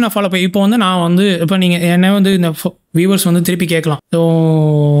பேஷனை ஃபாலோ பண்ணி இப்போ வந்து நான் வந்து இப்போ நீங்கள் என்ன வந்து இந்த வியூவர்ஸ் வந்து திருப்பி கேட்கலாம், ஸோ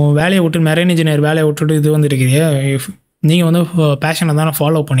வேலையை விட்டு மெரைன் இன்ஜினியர் வேலையை விட்டுட்டு இது வந்து இருக்கிறீங்க, நீங்கள் வந்து பேஷனை தானே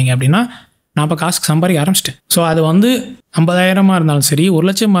ஃபாலோ பண்ணீங்க அப்படின்னா, நான் இப்போ காசுக்கு சம்பாதிக்க ஆரம்பிச்சிட்டேன். ஸோ அது வந்து 50,000 இருந்தாலும் சரி,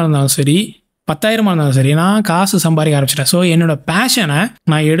 1,00,000 இருந்தாலும் சரி, 10,000 இருந்தாலும் சரி, நான் காசு சம்பாதிக்க ஆரம்பிச்சிட்டேன். ஸோ என்னோட பேஷனை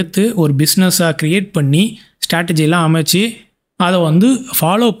நான் எடுத்து ஒரு பிஸ்னஸாக க்ரியேட் பண்ணி ஸ்ட்ராட்டஜிலாம் அமைச்சு அதை வந்து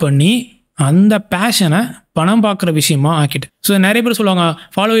ஃபாலோ பண்ணி அந்த பேஷனை பணம் பார்க்குற விஷயமா ஆக்கிட்டேன். ஸோ நிறைய பேர் சொல்லுவாங்க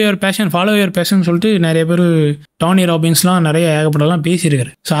follow your fashion, follow your fashion சொல்லிட்டு நிறைய பேர் டானி ராபின்ஸ்லாம் நிறைய ஏகப்பட்டலாம்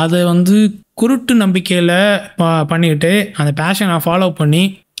பேசியிருக்காரு. ஸோ அதை வந்து குருட்டு நம்பிக்கையில் பண்ணிக்கிட்டு அந்த பேஷனை ஃபாலோ பண்ணி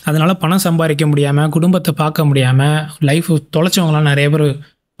அதனால் பணம் சம்பாதிக்க முடியாமல், குடும்பத்தை பார்க்க முடியாமல், லைஃப் தொலைச்சவங்களாம் நிறைய பேர்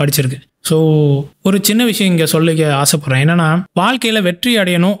படிச்சிருக்கு. ஸோ ஒரு சின்ன விஷயம் இங்கே சொல்லிக்க ஆசைப்பட்றேன். என்னென்னா, வாழ்க்கையில் வெற்றி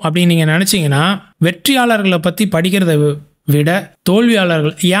அடையணும் அப்படின்னு நீங்கள் நினச்சிங்கன்னா, வெற்றியாளர்களை பற்றி படிக்கிறத விட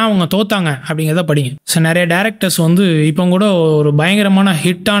தோல்வியாளர்கள் ஏன் அவங்க தோத்தாங்க அப்படிங்கிறத படிங்க. ஸோ நிறைய டேரக்டர்ஸ் வந்து இப்போ கூட ஒரு பயங்கரமான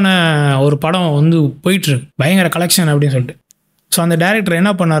ஹிட்டான ஒரு படம் வந்து போயிட்டுருக்கு, பயங்கர கலெக்ஷன் அப்படின்னு சொல்லிட்டு. ஸோ அந்த டேரக்டர்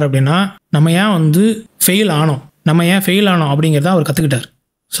என்ன பண்ணார் அப்படின்னா, நம்ம ஏன் வந்து ஃபெயில் ஆனோம் அப்படிங்கிறத அவர் கற்றுக்கிட்டார்.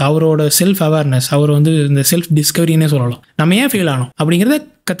 ஸோ அவரோட செல்ஃப் அவேர்னஸ், அவர் வந்து இந்த செல்ஃப் டிஸ்கவரின்னே சொல்லலாம். நம்ம ஏன் ஃபெயில் ஆனோம் அப்படிங்கிறத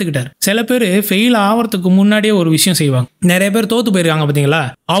கற்றுக்கிட்டார். சில பேர் ஃபெயில் ஆகிறதுக்கு முன்னாடியே ஒரு விஷயம் செய்வாங்க. நிறைய பேர் தோற்று போயிருக்காங்க பார்த்தீங்களா,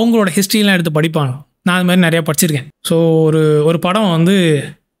 அவங்களோட ஹிஸ்ட்ரிலாம் எடுத்து படிப்பாங்க. நான் அது மாதிரி நிறையா படிச்சிருக்கேன். ஸோ ஒரு படம் வந்து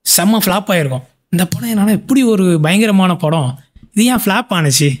செம்ம ஃப்ளாப் ஆகிருக்கும். இந்த படம் என்னன்னா இப்படி ஒரு பயங்கரமான படம், இது ஏன் ஃப்ளாப்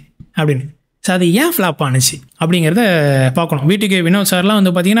ஆணுச்சு அப்படின்னு. ஸோ அது ஏன் ஃப்ளாப் ஆணுச்சு அப்படிங்கிறத பார்க்கணும். வீட்டுக்கு வினோத் சார்லாம்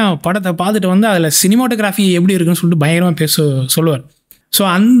வந்து பார்த்தீங்கன்னா படத்தை பார்த்துட்டு வந்து அதில் சினிமாட்டோகிராஃபி எப்படி இருக்குன்னு சொல்லிட்டு பயங்கரமாக சொல்லுவார். ஸோ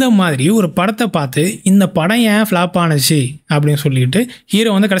அந்த மாதிரி ஒரு படத்தை பார்த்து இந்த படம் ஏன் ஃப்ளாப் ஆணுச்சு அப்படின்னு சொல்லிட்டு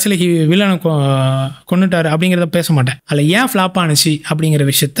ஹீரோ வந்து கடைசியில் வில்லனை கொண்டுட்டார் அப்படிங்கிறத பேச மாட்டேன். அதில் ஏன் ஃப்ளாப் ஆணுச்சு அப்படிங்கிற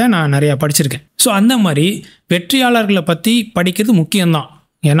விஷயத்த நான் நிறையா படிச்சிருக்கேன். ஸோ அந்த மாதிரி வெற்றியாளர்களை பற்றி படிக்கிறது முக்கியம்தான்.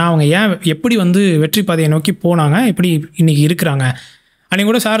 ஏன்னா அவங்க எப்படி வந்து வெற்றி பாதையை நோக்கி போனாங்க, எப்படி இன்றைக்கி இருக்கிறாங்க. அன்றைக்கி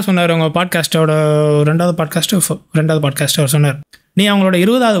கூட சார் சொன்னார், அவங்க பாட்காஸ்ட்டோட ரெண்டாவது பாட்காஸ்ட் அவர் சொன்னார், நீ அவங்களோட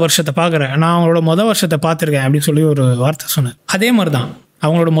 20வது வருஷத்தை பார்க்குற, நான் அவங்களோட மொதல் வருஷத்தை பார்த்துருக்கேன் அப்படின்னு சொல்லி ஒரு வார்த்தை சொன்னார். அதே மாதிரி தான்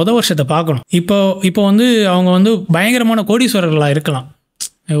அவங்களோட மொதல் வருஷத்தை பார்க்கணும். இப்போ வந்து அவங்க வந்து பயங்கரமான கோடீஸ்வரர்களாக இருக்கலாம்,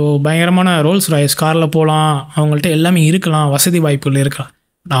 பயங்கரமான ரோல்ஸ் ராய்ஸ் காரில் போகலாம், அவங்கள்ட்ட எல்லாமே இருக்கலாம், வசதி வாய்ப்புகள் இருக்கலாம்.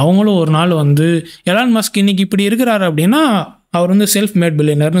 அவங்களும் ஒரு நாள் வந்து எலான் மஸ்க் இன்னைக்கு இப்படி இருக்கிறாரு அப்படின்னா அவர் வந்து செல்ஃப் மேட்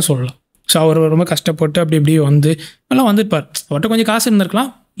பில்லியனர்னு சொல்லலாம். ஸோ அவர் ரொம்ப கஷ்டப்பட்டு அப்படி வந்து எல்லாம் வந்துருப்பார். அவர்கிட்ட கொஞ்சம் காசு இருந்திருக்கலாம்,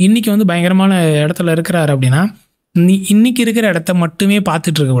 இன்றைக்கி வந்து பயங்கரமான இடத்துல இருக்கிறாரு அப்படின்னா இன்றைக்கி இருக்கிற இடத்த மட்டுமே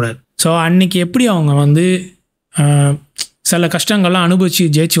பார்த்துட்டு இருக்கக்கூடாது. ஸோ அன்றைக்கி எப்படி அவங்க வந்து சில கஷ்டங்கள்லாம் அனுபவித்து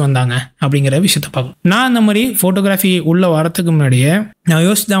ஜெயிச்சு வந்தாங்க அப்படிங்கிற விஷயத்த பார்க்கணும். நான் அந்த மாதிரி ஃபோட்டோகிராஃபி உள்ளே வரத்துக்கு முன்னாடியே நான்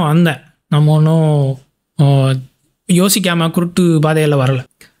யோசித்து தான் வந்தேன். நம்ம ஒன்றும் யோசிக்காமல் குருட்டு பாதையில் வரலை.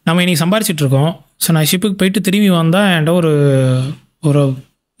 நம்ம இன்றைக்கி சம்பாரிச்சிட்ருக்கோம். ஸோ நான் ஷிப்புக்கு போயிட்டு திரும்பி வந்தால் என்கிட்ட ஒரு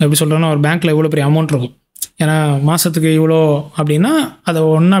எப்படி சொல்கிறேன்னா ஒரு பேங்க்கில் இவ்வளோ பெரிய அமௌண்ட் இருக்கும். ஏன்னா மாதத்துக்கு இவ்வளோ அப்படின்னா அதை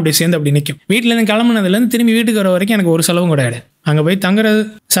ஒன்றா அப்படி சேர்ந்து அப்படி நிற்கும். வீட்டிலேருந்து கிளம்புனதுலேருந்து திரும்பி வீட்டுக்கு வர வரைக்கும் எனக்கு ஒரு செலவும் கிடையாது. அங்கே போய் தங்குறது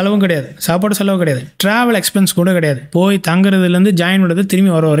செலவும் கிடையாது, சாப்பாடு செலவு கிடையாது, ட்ராவல் எக்ஸ்பென்ஸ் கூட கிடையாது. போய் தங்குறதுலேருந்து ஜாயின் பண்ணுறது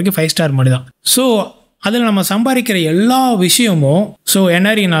திரும்பி வர வரைக்கும் 5 ஸ்டார் மாதிரி தான். ஸோ அதில் நம்ம சம்பாதிக்கிற எல்லா விஷயமும் ஸோ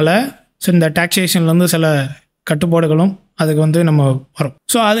என்ஆர்இனால் ஸோ இந்த டாக்ஸேஷன்லேருந்து சில கட்டுப்பாடுகளும் அதுக்கு வந்து நம்ம வரும்.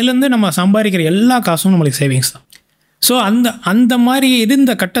 ஸோ அதுலேருந்து நம்ம சம்பாதிக்கிற எல்லா காசும் நம்மளுக்கு சேவிங்ஸ் தான். ஸோ அந்த மாதிரி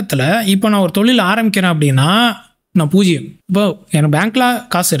இருந்த கட்டத்தில் இப்போ நான் ஒரு தொழில் ஆரம்பிக்கிறேன் அப்படின்னா நான் பூஜ்ஜியம். இப்போ எனக்கு பேங்க்கில்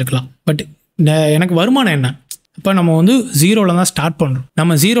காசு இருக்கலாம், பட் எனக்கு வருமானம் என்ன? இப்போ நம்ம வந்து 0ல் தான் ஸ்டார்ட் பண்ணுறோம்,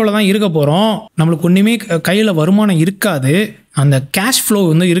 நம்ம 0ல் தான் இருக்க போகிறோம். நம்மளுக்கு ஒன்றுமே கையில் வருமானம் இருக்காது, அந்த கேஷ் ஃப்ளோ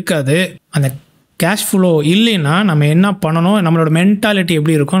வந்து இருக்காது. அந்த கேஷ் ஃப்ளோ இல்லைன்னா நம்ம என்ன பண்ணணும், நம்மளோட மென்டாலிட்டி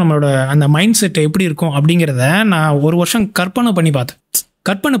எப்படி இருக்கும், நம்மளோட அந்த மைண்ட் செட் எப்படி இருக்கும் அப்படிங்கிறத நான் ஒரு வருஷம் கற்பனை பண்ணி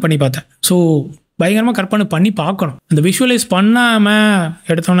பார்த்தேன். ஸோ பயங்கரமாக கற்பனை பண்ணி பார்க்கணும். அந்த விஷுவலைஸ் பண்ணாமல்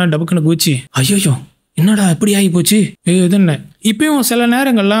எடுத்தோன்னா டபுக்குன்னு கூச்சி ஐயோ என்னடா இப்படி ஆகி போச்சு இது என்ன. இப்பயும் சில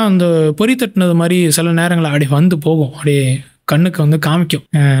நேரங்கள்லாம் அந்த பொறி தட்டினது மாதிரி சில நேரங்கள் அப்படி வந்து போகும், அப்படியே கண்ணுக்கு வந்து காமிக்கும்.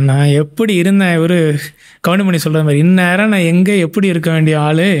 நான் எப்படி இருந்தேன், ஒரு கவுண்ட் பண்ணி சொல்கிற மாதிரி இந்நேரம் நான் எங்கே எப்படி இருக்க வேண்டிய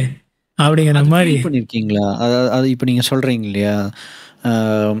ஆள் அப்படிங்கிற மாதிரி பண்ணியிருக்கீங்களா? அது இப்போ நீங்கள் சொல்கிறீங்க இல்லையா,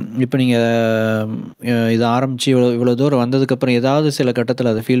 இப்போ நீங்கள் இதை ஆரம்பித்து இவ்வளோ தூரம் வந்ததுக்கப்புறம் ஏதாவது சில கட்டத்தில்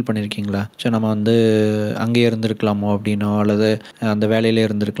அதை ஃபீல் பண்ணியிருக்கீங்களா? சரி, நம்ம வந்து அங்கேயே இருந்திருக்கலாமோ அப்படின்னோ, அல்லது அந்த வேலையிலே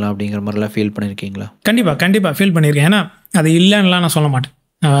இருந்திருக்கலாம் அப்படிங்கிற மாதிரிலாம் ஃபீல் பண்ணியிருக்கீங்களா? கண்டிப்பாக ஃபீல் பண்ணியிருக்கேன். ஏன்னா அது இல்லைன்னுலாம் நான் சொல்ல மாட்டேன்.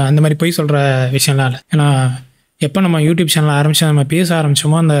 அந்த மாதிரி போய் சொல்கிற விஷயம்லாம் இல்லை. ஏன்னா எப்போ நம்ம யூடியூப் சேனல் ஆரம்பித்து நம்ம பேச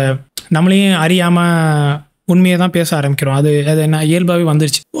ஆரம்பித்தோமோ அந்த நம்மளையும் அறியாமல் உண்மையை தான் பேச ஆரம்பிக்கிறோம். அது நான் இயல்பாகவே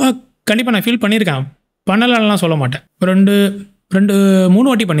வந்துருச்சு. கண்டிப்பாக நான் ஃபீல் பண்ணியிருக்கேன், பண்ணலாம்லாம் சொல்ல மாட்டேன். 2-3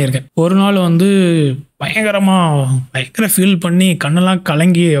 வாட்டி பண்ணியிருக்கேன். ஒரு நாள் வந்து பயங்கர ஃபீல் பண்ணி கண்ணெல்லாம்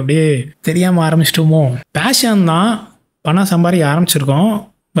கலங்கி அப்படியே தெரியாமல் ஆரம்பிச்சிட்டோமோ. பேஷன் தான், பணம் சம்பாதிக்க ஆரம்பிச்சிருக்கோம்.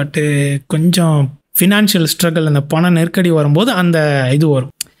 பட்டு கொஞ்சம் ஃபினான்ஷியல் ஸ்ட்ரகிள், அந்த பண நெருக்கடி வரும்போது அந்த இது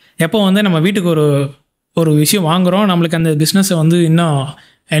வரும். எப்போ வந்து நம்ம வீட்டுக்கு ஒரு விஷயம் வாங்குகிறோம், நம்மளுக்கு அந்த பிஸ்னஸை வந்து இன்னும்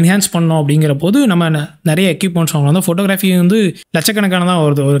என்ஹான்ஸ் பண்ணோம் அப்படிங்கிற போது நம்ம நிறைய எக்யூப்மெண்ட்ஸ் வாங்கணும். அந்த ஃபோட்டோகிராஃபி வந்து லட்சக்கணக்கான தான்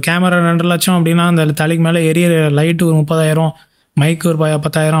வருது. ஒரு கேமரா 2 லட்சம் அப்படின்னா அந்த தலைக்கு மேலே எரிய லைட்டு ஒரு 30,000, மைக்கு ஒரு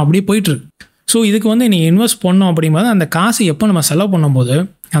 10,000 அப்படியே போயிட்டுருக்கு. ஸோ இதுக்கு வந்து நீ இன்வெஸ்ட் பண்ணோம் அப்படிங்கும்போது அந்த காசு எப்போ நம்ம செலவு பண்ணும்போது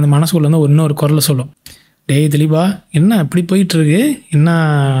அந்த மனசுக்குள்ளேருந்து இன்னொரு குரலை சொல்லும், டேய் திலீபா, என்ன இப்படி போயிட்டுருக்கு, என்ன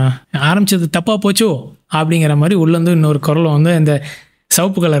ஆரம்பித்தது தப்பாக போச்சோ அப்படிங்கிற மாதிரி உள்ளேருந்து இன்னொரு குரலை வந்து இந்த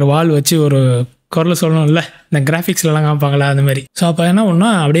சிவப்பு கலர் வால் வச்சு ஒரு குரலை சொல்லணும்ல, இந்த கிராஃபிக்ஸ்லாம் காமிப்பாங்களா அந்த மாதிரி. ஸோ அப்போ என்ன ஒன்றா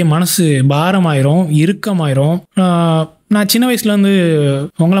அப்படியே மனசு பாரமாயிரும், இறுக்கமாயிரும். நான் சின்ன வயசுலேருந்து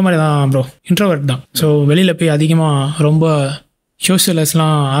உங்களை மாதிரி தான் ப்ரோ, இன்ட்ரோவர்ட் தான். ஸோ வெளியில் போய் அதிகமாக ரொம்ப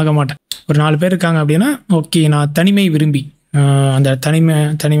சோஷியலைஸ்லாம் ஆக மாட்டேன். ஒரு 4 பேர் இருக்காங்க அப்படின்னா ஓகே, நான் தனிமை விரும்பி அந்த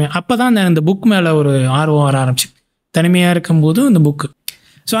தனிமை அப்போ தான் இந்த புக் மேலே ஒரு ஆர்வம் வர ஆரம்பிச்சு. தனிமையாக இருக்கும்போது இந்த புக்கு.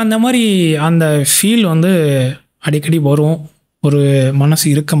 ஸோ அந்த மாதிரி அந்த ஃபீல் வந்து அடிக்கடி வரும், ஒரு மனசு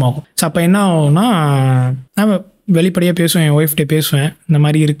இறுக்கமாகும். ஸோ அப்போ என்ன ஆகும்னா, நான் வெளிப்படையாக பேசுவேன், என் ஒய்ஃப்கிட்ட பேசுவேன், இந்த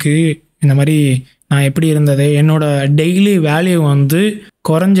மாதிரி இருக்குது, இந்த மாதிரி நான் எப்படி இருந்தது, என்னோடய டெய்லி வேல்யூ வந்து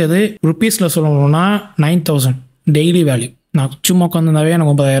குறைஞ்சது ருப்பீஸில் சொல்லணும்னா 9,000 டெய்லி வேல்யூ. நான் சும்மா உட்காந்துருந்தாவே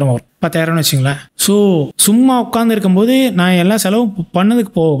எனக்கு 9,000 வரும், 10,000 வச்சுங்களேன். ஸோ சும்மா உட்காந்து இருக்கும்போது நான் எல்லாம் செலவு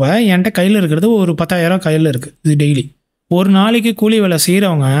பண்ணதுக்கு போக என்கிட்ட கையில் இருக்கிறது ஒரு 10,000 கையில் இருக்குது. இது டெய்லி. ஒரு நாளைக்கு கூலி வேலை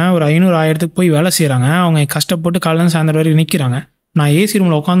செய்கிறவங்க ஒரு 500-1000 போய் வேலை செய்கிறாங்க. அவங்க கஷ்டப்பட்டு காலையில் சாயந்தரம் வரைக்கும் நிற்கிறாங்க. நான் ஏசி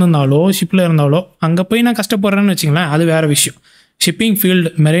ரூமில் உட்காந்துருந்தாலோ ஷிப்பில் இருந்தாலோ அங்கே போய் நான் கஷ்டப்படுறேன்னு வச்சுங்களேன், அது வேறு விஷயம். ஷிப்பிங் ஃபீல்டு,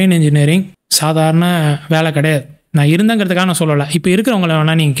 மெரைன் இன்ஜினியரிங் சாதாரண வேலை கிடையாது. நான் இருந்தங்கிறதுக்காக நான் சொல்லலை, இப்போ இருக்கிறவங்கள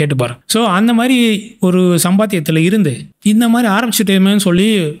வேணால் நீங்கள் கேட்டு பாருங்க. ஸோ அந்த மாதிரி ஒரு சம்பாத்தியத்தில் இருந்து இந்த மாதிரி ஆரம்பிச்சுட்டேமேன்னு சொல்லி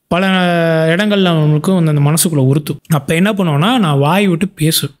பல இடங்கள்ல அவங்களுக்கும் அந்த மனசுக்குள்ளே உறுத்தும். அப்போ என்ன பண்ணுவோன்னா, நான் வாய் விட்டு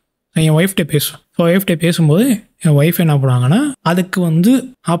பேசுவேன், என் ஒய்ஃப்கிட்ட பேசுவேன். ஸோ ஒய்ஃப்கிட்ட பேசும்போது என் ஒய்ஃப் என்ன பண்ணுவாங்கன்னா, அதுக்கு வந்து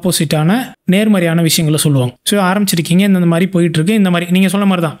ஆப்போசிட்டான நேர்மறையான விஷயங்களை சொல்லுவாங்க. ஸோ ஆரம்பிச்சிருக்கீங்க, இந்த மாதிரி போயிட்டுருக்கு, இந்த மாதிரி நீங்கள் சொன்ன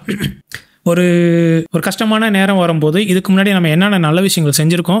மாதிரி தான் ஒரு கஷ்டமான நேரம் வரும்போது இதுக்கு முன்னாடி நம்ம என்னென்ன நல்ல விஷயங்கள்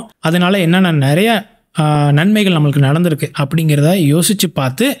செஞ்சுருக்கோம், அதனால என்னென்ன நிறைய நன்மைகள் நம்மளுக்கு நடந்திருக்கு அப்படிங்கிறத யோசித்து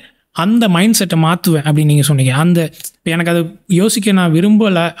பார்த்து அந்த மைண்ட் செட்டை மாற்றுவேன் அப்படின்னு நீங்கள் சொன்னீங்க. எனக்கு அது யோசிக்க நான்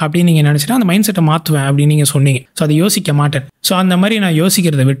விரும்பலை அப்படின்னு நீங்கள் நினச்சிட்டா அந்த மைண்ட் செட்டை மாற்றுவேன் அப்படின்னு நீங்கள் சொன்னீங்க. ஸோ அதை யோசிக்க மாட்டேன். ஸோ அந்த மாதிரி நான்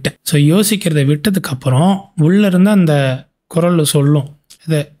யோசிக்கிறத விட்டேன். ஸோ யோசிக்கிறத விட்டதுக்கப்புறம் உள்ளேருந்து அந்த குரல் சொல்லும்,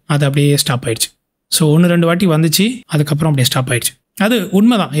 அது அப்படியே ஸ்டாப் ஆயிடுச்சு. ஸோ 1-2 வாட்டி வந்துச்சு, அதுக்கப்புறம் அப்படியே ஸ்டாப் ஆயிடுச்சு. அது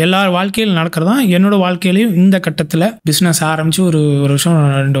உண்மைதான், எல்லார் வாழ்க்கையில் நடக்கிறதான். என்னோட வாழ்க்கையிலையும் இந்த கட்டத்தில் பிஸ்னஸ் ஆரம்பித்து ஒரு வருஷம்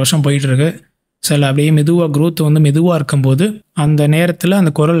 2 வருஷம் போயிட்டுருக்கு. சில அப்படியே மெதுவாக க்ரோத் வந்து மெதுவாக இருக்கும்போது அந்த நேரத்தில்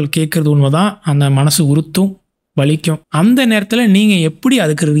அந்த குரல் கேட்குறது உண்மை தான், அந்த மனசு உறுத்தும், வலிக்கும். அந்த நேரத்தில் நீங்கள் எப்படி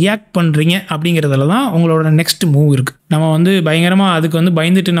அதுக்கு ரியாக்ட் பண்ணுறீங்க அப்படிங்கிறதுல தான் உங்களோட நெக்ஸ்ட் மூவ் இருக்குது. நம்ம வந்து பயங்கரமாக அதுக்கு வந்து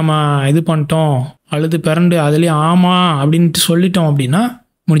பயந்துட்டு நம்ம இது பண்ணிட்டோம், அழுது பிறண்டு அதுலேயே ஆமாம் அப்படின்ட்டு சொல்லிட்டோம் அப்படின்னா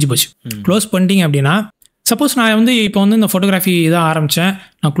முடிஞ்சு போச்சு. க்ளோஸ் பண்ணிட்டீங்க அப்படின்னா, சப்போஸ் நான் வந்து இப்போ வந்து இந்த ஃபோட்டோகிராஃபி இதாக ஆரம்பித்தேன்,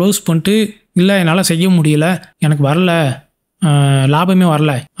 நான் க்ளோஸ் பண்ணிட்டு இல்லை என்னால் செய்ய முடியல, எனக்கு வரல, லாபமே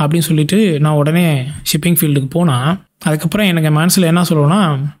வரல அப்படின்னு சொல்லிட்டு நான் உடனே ஷிப்பிங் ஃபீல்டுக்கு போனால், அதுக்கப்புறம் எனக்கு மனசில் என்ன சொல்லுவோன்னா,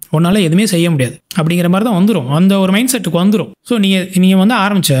 உன்னால் எதுவுமே செய்ய முடியாது அப்படிங்கிற மாதிரி தான் வந்துடும். அந்த ஒரு மைண்ட் செட்டுக்கு வந்துடும். ஸோ நீங்கள் வந்து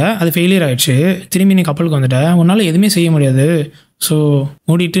ஆரம்பித்த அது ஃபெயிலியர் ஆகிடுச்சு, திரும்பி நீ கப்பலுக்கு வந்துட்ட, உன்னால் எதுவுமே செய்ய முடியாது, ஸோ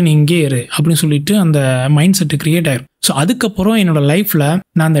மூடிட்டு நீ இங்கே இரு அப்படின்னு சொல்லிட்டு அந்த மைண்ட் செட்டு க்ரியேட் ஆகிடும். ஸோ அதுக்கப்புறம் என்னோடய லைஃப்பில்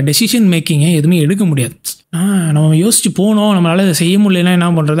நான் அந்த டெசிஷன் மேக்கிங்கை எதுவுமே எடுக்க முடியாது. நம்ம யோசிச்சு போனோம், நம்மளால் இதை செய்ய முடியலன்னா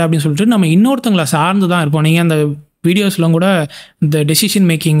என்ன பண்ணுறது அப்படின்னு சொல்லிட்டு நம்ம இன்னொருத்தங்களை சார்ந்து தான் இருப்போம். நீங்கள் அந்த வீடியோஸ்லாம் கூட இந்த டெசிஷன்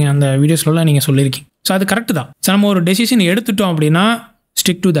மேக்கிங் அந்த வீடியோஸ்லாம் நீங்கள் சொல்லியிருக்கீங்க. ஸோ அது கரெக்டு தான். ஸோ நம்ம ஒரு டெசிஷன் எடுத்துட்டோம் அப்படின்னா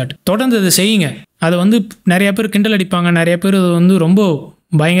ஸ்டிக் டு தட், தொடர்ந்து அதை செய்யுங்க. அதை வந்து நிறைய பேர் கிண்டல் அடிப்பாங்க, நிறைய பேர் அது வந்து ரொம்ப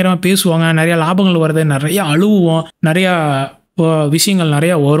பயங்கரமாக பேசுவாங்க, நிறையா லாபங்கள் வருது, நிறையா அழுவோம், நிறையா விஷயங்கள்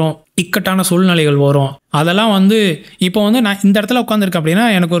நிறையா வரும், இக்கட்டான சூழ்நிலைகள் வரும். அதெல்லாம் வந்து இப்போ வந்து நான் இந்த இடத்துல உட்காந்துருக்கேன் அப்படின்னா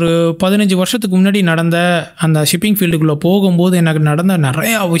எனக்கு ஒரு 15 வருஷத்துக்கு முன்னாடி நடந்த அந்த ஷிப்பிங் ஃபீல்டுக்குள்ளே போகும்போது எனக்கு நடந்த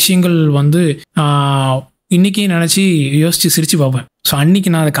நிறையா விஷயங்கள் வந்து இன்றைக்கி நினச்சி யோசித்து சிரித்து பார்ப்பேன். ஸோ அன்றைக்கி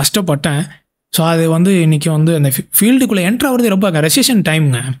நான் அதை கஷ்டப்பட்டேன். ஸோ அது வந்து இன்றைக்கி வந்து அந்த ஃபீல்டுக்குள்ளே என்ட்ரு ஆகிறது ரொம்ப ரெசெஷன்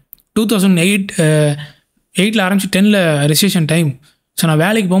டைமுங்க. 2008 ஆரம்பிச்சு 10 ரெசெஷன் டைம். ஸோ நான்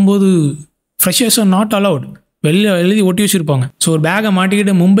வேலைக்கு போகும்போது ஃப்ரெஷர்ஸ் ஆர் நாட் அலவுட், வெளியில் எழுதி ஒட்டி வச்சுருப்பாங்க. ஸோ ஒரு பேக்கை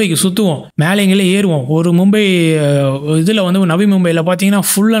மாட்டிக்கிட்டு மும்பைக்கு சுற்றுவோம், மேலே எங்கேயே ஏறுவோம். ஒரு மும்பை இதில் வந்து நவி மும்பையில் பார்த்தீங்கன்னா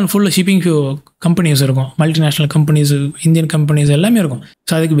full and full shipping companies இருக்கும், மல்டிநேஷ்னல் கம்பெனிஸ், இந்தியன் கம்பெனிஸ் எல்லாமே இருக்கும்.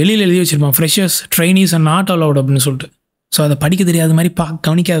 ஸோ அதுக்கு வெளியில் எழுதி வச்சுருப்பான் freshers trainees and not allowed அப்படின்னு சொல்லிட்டு. ஸோ அதை படிக்க தெரியாத மாதிரி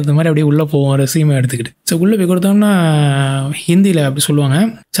கவனிக்காத மாதிரி அப்படியே உள்ளே போவோம் ரெஸ்யூமை எடுத்துக்கிட்டு. ஸோ உள்ளே போய் கொடுத்தோம்னா ஹிந்தியில் அப்படி சொல்லுவாங்க,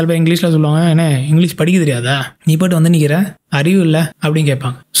 சில பேர் இங்கிலீஷில் சொல்லுவாங்க, என்ன இங்கிலீஷ் படிக்க தெரியாதா, நீ போய்ட்டு வந்து நிற்கிற, அறிவு இல்லை அப்படின்னு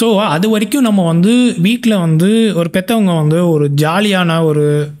கேட்பாங்க. ஸோ அது வரைக்கும் நம்ம வந்து வீட்டில் வந்து ஒரு பெற்றவங்க வந்து ஒரு ஜாலியான ஒரு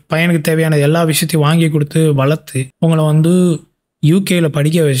பையனுக்கு தேவையான எல்லா விஷயத்தையும் வாங்கி கொடுத்து வளர்த்து உங்களை வந்து யூகேயில்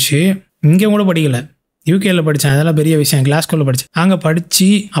படிக்க வச்சு, இங்கே கூட படிக்கலை, யூகேயில் படித்தேன், அதெல்லாம் பெரிய விஷயம், கிளாஸ்கோவில் படித்தேன், அங்கே படித்து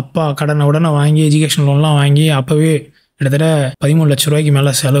அப்பா கடனை உடனே வாங்கி எஜுகேஷன் லோன்லாம் வாங்கி அப்போவே கிட்டத்தட்ட 13 லட்ச ரூபாய்க்கு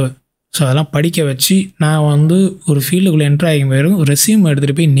மேலே செலவு. ஸோ அதெல்லாம் படிக்க வச்சு நான் வந்து ஒரு ஃபீல்டுக்குள்ளே என்ட்ரு ஆகி போயிடும், ஒரு ரெஸ்யூம்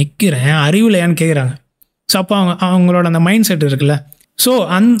எடுத்துகிட்டு போய் நிற்கிறேன், அறிவில்லையான்னு கேட்குறாங்க. ஸோ அப்போ அவங்களோட அந்த மைண்ட் செட் இருக்குல்ல, ஸோ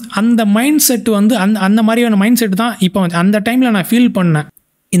அந்த மைண்ட் செட் வந்து அந்த மாதிரியான மைண்ட் செட் தான் இப்போ அந்த டைமில் நான் ஃபீல் பண்ணேன்.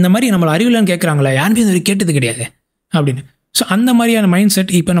 இந்த மாதிரி நம்மளை அறிவில்லைன்னு கேட்குறாங்களே, யாருமே இந்த கேட்டது கிடையாது அப்படின்னு. ஸோ அந்த மாதிரியான மைண்ட்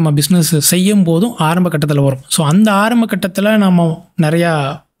செட் இப்போ நம்ம பிஸ்னஸ் செய்யும் போதும் ஆரம்ப கட்டத்தில் வரும். ஸோ அந்த ஆரம்ப கட்டத்தில் நம்ம நிறையா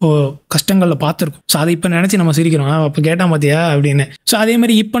கஷ்டங்களில் பார்த்துருக்கோம். ஸோ அதை இப்போ நினச்சி நம்ம சிரிக்கிறோம், அப்போ கேட்டால் பார்த்தியா அப்படின்னு. ஸோ அதே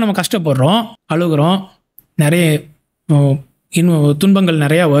மாதிரி இப்போ நம்ம கஷ்டப்படுறோம், அழுகிறோம், நிறைய இன்னும் துன்பங்கள்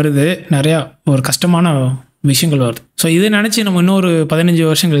நிறையா வருது, நிறையா ஒரு கஷ்டமான விஷயங்கள் வருது. ஸோ இதை நினச்சி நம்ம இன்னொரு 15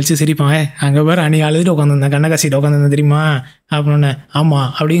 வருஷம் கழிச்சு சிரிப்பாங்க, அங்கே பேர் அன்றைக்கி அழுதுட்டு உட்காந்துருந்தேன், கண்ணக்காசிட்டு உட்காந்துருந்தேன் தெரியுமா அப்படின்னு. ஆமாம்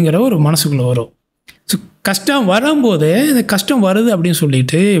அப்படிங்கிற ஒரு மனசுக்குள்ளே வரும். ஸோ கஷ்டம் வரும்போது இந்த கஷ்டம் வருது அப்படின்னு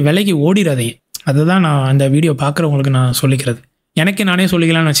சொல்லிட்டு விலைக்கு ஓடிடாதீங்க. அதுதான் நான் அந்த வீடியோ பார்க்குறவங்களுக்கு நான் சொல்லிக்கிறது. எனக்கு நானே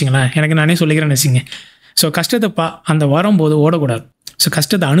சொல்லிக்கலாம்னு வச்சிங்களேன், எனக்கு நானே சொல்லிக்கிறேன்னு வச்சுங்க. ஸோ கஷ்டத்தை அந்த வரும்போது ஓடக்கூடாது. ஸோ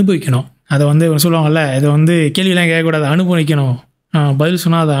கஷ்டத்தை அனுபவிக்கணும். அதை வந்து சொல்லுவாங்கல்ல, இதை வந்து கேள்வியெல்லாம் கேட்கக்கூடாது, அனுபவிக்கணும், பதில்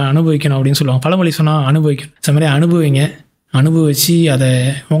சொன்னால் அதை அனுபவிக்கணும் அப்படின்னு சொல்லுவாங்க, பழமொழி சொன்னால் அனுபவிக்கணும். ஸோ மாதிரி அனுபவிங்க, அனுபவித்து அதை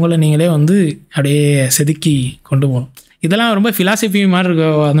உங்களை நீங்களே வந்து அப்படியே செதுக்கி கொண்டு போகணும். இதெல்லாம் ரொம்ப ஃபிலாசபி மாதிரி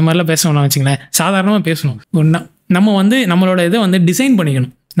இருக்கும், அந்த மாதிரிலாம் பேசணும்னா வச்சுங்களேன், சாதாரணமாக பேசணும். நம்ம வந்து நம்மளோட இதை வந்து டிசைன்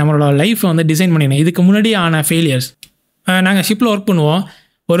பண்ணிக்கணும், நம்மளோட லைஃப்பை வந்து டிசைன் பண்ணிக்கணும். இதுக்கு முன்னாடி ஆன ஃபெயிலியர்ஸ், நாங்கள் ஷிப்பில் ஒர்க் பண்ணுவோம்,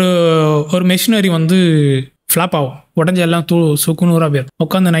 ஒரு மெஷினரி வந்து ஃப்ளாப் ஆகும், உடஞ்சி எல்லாம் சுக்குநூறாக போயிடும்.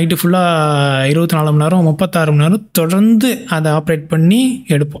 உட்காந்து நைட்டு ஃபுல்லாக 24 மணி நேரம் 36 மணி நேரம் தொடர்ந்து அதை ஆப்ரேட் பண்ணி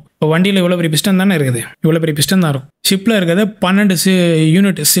எடுப்போம். இப்போ வண்டியில் இவ்வளோ பெரிய பிஸ்டன் தானே இருக்குது, இவ்வளோ பெரிய பிஸ்டன் தான் இருக்கும். ஷிப்பில் இருக்கிறது 12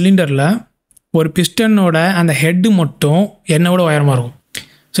 யூனிட் சிலிண்டரில் ஒரு பிஸ்டனோட அந்த ஹெட்டு மட்டும் என்னோட உயரமாக இருக்கும்.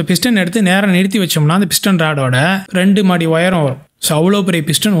 ஸோ பிஸ்டன் எடுத்து நேராக நிறுத்தி வச்சோம்னா அந்த பிஸ்டன் ராடோட 2 மாடி உயரம் வரும். ஸோ அவ்வளோ பெரிய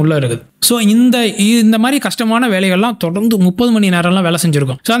பிஸ்டன் உள்ளே இருக்குது. ஸோ இந்த மாதிரி கஷ்டமான வேலைகள்லாம் தொடர்ந்து 30 மணி நேரம்லாம் வேலை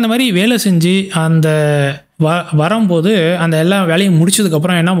செஞ்சுருக்கோம். ஸோ அந்த மாதிரி வேலை செஞ்சு அந்த வரும்போது அந்த எல்லா வேலையும்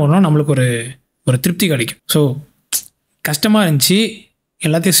முடிச்சதுக்கப்புறம் என்ன பண்ணணும், நம்மளுக்கு ஒரு திருப்தி கிடைக்கும். ஸோ கஷ்டமாக இருந்துச்சு,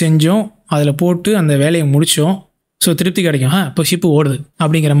 எல்லாத்தையும் செஞ்சோம், அதில் போட்டு அந்த வேலையை முடித்தோம், ஸோ திருப்தி கிடைக்கும், இப்போ ஷிப்பு ஓடுது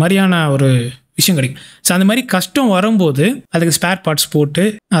அப்படிங்கிற மாதிரியான ஒரு விஷயம் கிடைக்கும். ஸோ அந்த மாதிரி கஷ்டம் வரும்போது அதுக்கு ஸ்பேர் பார்ட்ஸ் போட்டு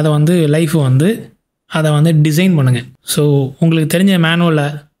அதை வந்து லைஃப் வந்து அதை வந்து டிசைன் பண்ணுங்கள். ஸோ உங்களுக்கு தெரிஞ்ச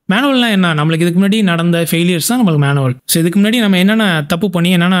மேனுவல்னால் என்ன, நம்மளுக்கு இதுக்கு முன்னாடி நடந்த ஃபெயிலியர்ஸ் தான் நம்மளுக்கு மேனுவல். ஸோ இதுக்கு முன்னாடி நம்ம என்னென்ன தப்பு பண்ணி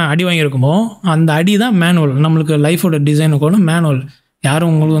என்னென்ன அடி வாங்கியிருக்கோமோ அந்த அடி தான் மேனுவல். நம்மளுக்கு லைஃபோட டிசைனுக்கு மேனுவல்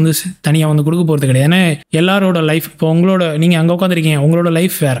யாரும் உங்களுக்கு வந்து தனியாக வந்து கொடுக்க போகிறது கிடையாது. ஏன்னா எல்லாரோட லைஃப், இப்போ நீங்கள் அங்கே உட்காந்துருக்கீங்க, உங்களோட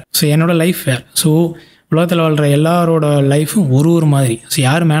லைஃப் வேறு, ஸோ என்னோட லைஃப் வேறு. ஸோ உலகத்தில் வாழ்கிற எல்லாரோட லைஃப்பும் ஒரு மாதிரி. ஸோ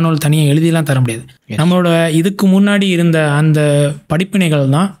யாரும் மேனுவல் தனியாக எழுதிலாம் தர முடியாது. நம்மளோட இதுக்கு முன்னாடி இருந்த அந்த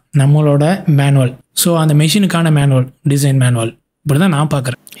படிப்பினைகள் தான் நம்மளோட மேனுவல். ஸோ அந்த மெஷினுக்கான மேனுவல், டிசைன் மேனுவல், இப்படி தான் நான்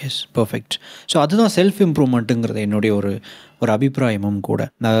பார்க்குறேன். S, perfect. ஸோ அதுதான் செல்ஃப் இம்ப்ரூவ்மெண்ட்டுங்கிறது என்னுடைய ஒரு அபிப்பிராயமும் கூட.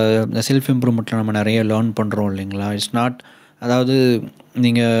 இந்த செல்ஃப் இம்ப்ரூவ்மெண்ட்டில் நம்ம நிறைய லேர்ன் பண்ணுறோம் இல்லைங்களா. இட்ஸ் நாட், அதாவது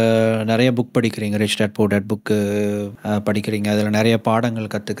நீங்கள் நிறைய புக் படிக்கிறீங்க, rich dad poor dad book படிக்கிறீங்க, அதில் நிறைய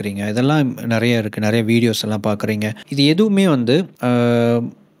பாடங்கள் கற்றுக்குறீங்க, இதெல்லாம் நிறைய இருக்குது, நிறைய வீடியோஸ் எல்லாம் பார்க்குறீங்க. இது எதுவுமே வந்து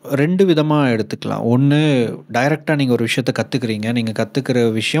 2 விதமாக எடுத்துக்கலாம். ஒன்று, டைரெக்டாக நீங்கள் ஒரு விஷயத்தை கற்றுக்குறீங்க, நீங்கள் கற்றுக்கிற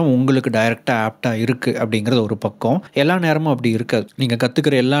விஷயம் உங்களுக்கு டைரெக்டாக ஆப்டாக இருக்குது அப்படிங்கிறது ஒரு பக்கம். எல்லா நேரமும் அப்படி இருக்காது. நீங்கள்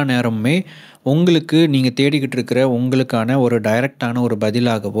கற்றுக்கிற எல்லா நேரமுமே உங்களுக்கு நீங்கள் தேடிக்கிட்டு இருக்கிற உங்களுக்கான ஒரு டைரெக்டான ஒரு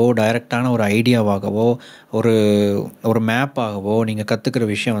பதிலாகவோ, டைரெக்டான ஒரு ஐடியாவாகவோ, ஒரு மேப்பாகவோ நீங்கள் கற்றுக்கிற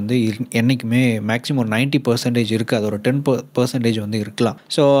விஷயம் வந்து என்றைக்குமே மேக்ஸிமம் ஒரு 90% இருக்காது, ஒரு 10% வந்து இருக்கலாம்.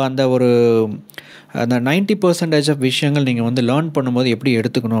 ஸோ அந்த 90% ஆஃப் விஷயங்கள் நீங்கள் வந்து லேர்ன் பண்ணும்போது எப்படி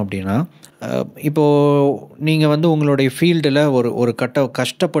எடுத்துக்கணும் அப்படின்னா, இப்போது நீங்கள் வந்து உங்களுடைய ஃபீல்டில் ஒரு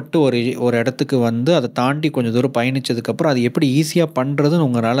கஷ்டப்பட்டு ஒரு இடத்துக்கு வந்து அதை தாண்டி கொஞ்சம் தூரம் பயணித்ததுக்கப்புறம் அது எப்படி ஈஸியாக பண்ணுறதுன்னு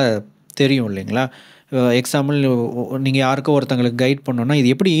உங்களால் தெரியும் இல்லைங்களா. எக்ஸாம்பிள், நீங்கள் யாருக்கோ ஒருத்தங்களுக்கு கைட் பண்ணோன்னா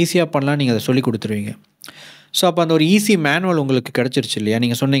இது எப்படி ஈஸியாக பண்ணலாம் நீங்கள் அதை சொல்லி கொடுத்துருவீங்க. ஸோ அப்போ அந்த ஒரு ஈஸி மேனுவல் உங்களுக்கு கிடச்சிருச்சு இல்லையா.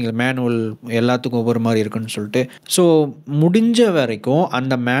 நீங்கள் சொன்னீங்க மேனுவல் எல்லாத்துக்கும் ஒவ்வொரு மாதிரி இருக்குன்னு சொல்லிட்டு. ஸோ முடிஞ்ச வரைக்கும்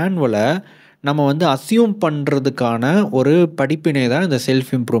அந்த மேனுவலை நம்ம வந்து அசியூம் பண்ணுறதுக்கான ஒரு படிப்பினை தான் இந்த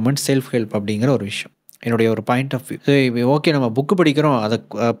செல்ஃப் இம்ப்ரூவ்மெண்ட், செல்ஃப் ஹெல்ப் அப்படிங்கிற ஒரு விஷயம். என்னுடைய ஒரு பாயிண்ட் ஆஃப் வியூ. ஓகே, நம்ம புக்கு படிக்கிறோம், அதை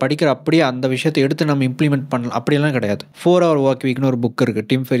படிக்கிற அப்படியே அந்த விஷயத்தை எடுத்து நம்ம இம்ப்ளிமெண்ட் பண்ணலாம் அப்படியெல்லாம் கிடையாது. 4 Hour Work Weekனு ஒரு புக் இருக்குது,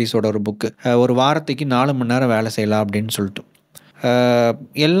 டிம் ஃபெரிஸோட ஒரு புக்கு. ஒரு வாரத்துக்கு 4 மணி நேரம் வேலை செய்யலாம் அப்படின்னு சொல்லிட்டு.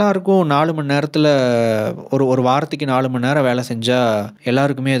 எல்லாருக்கும் 4 மணி நேரத்தில் ஒரு வாரத்துக்கு 4 மணி நேரம் வேலை செஞ்சால்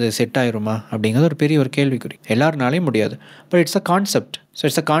எல்லாருக்குமே அது செட் ஆயிருமா அப்படிங்கிறது ஒரு பெரிய ஒரு கேள்விக்குறி. எல்லாருனாலே முடியாது. But it's a concept. So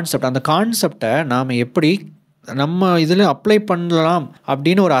it's a concept. அந்த கான்செப்டை நாம் எப்படி நம்ம இதில் அப்ளை பண்ணலாம்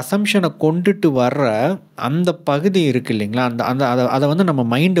அப்படின்னு ஒரு அசம்ஷனை கொண்டுட்டு வர்ற அந்த பகுதி இருக்குது இல்லைங்களா, அதை வந்து நம்ம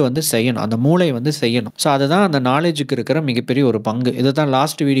மைண்டு வந்து செய்யணும், அந்த மூளை வந்து செய்யணும். ஸோ அதுதான் அந்த நாலேஜுக்கு இருக்கிற மிகப்பெரிய ஒரு பங்கு. இதை தான்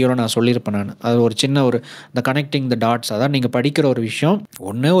லாஸ்ட் வீடியோவில் நான் சொல்லியிருப்பேன். நான் அது ஒரு சின்ன ஒரு இந்த கனெக்டிங் த டாட்ஸ். அதான் நீங்கள் படிக்கிற ஒரு விஷயம்,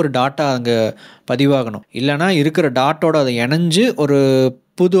 ஒன்று ஒரு டாட்டா அங்கே பதிவாகணும், இல்லைனா இருக்கிற டாட்டோட அதை இணைஞ்சு ஒரு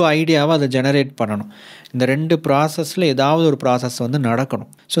புது ஐடியாவை அதை ஜெனரேட் பண்ணணும். இந்த 2 ப்ராசஸில் ஏதாவது ஒரு ப்ராசஸ் வந்து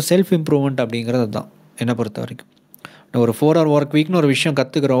நடக்கணும். ஸோ செல்ஃப் இம்ப்ரூவ்மெண்ட் அப்படிங்கிறது தான் என்னை பொறுத்த வரைக்கும். ஒரு 4 Hour Work Weekனு ஒரு விஷயம்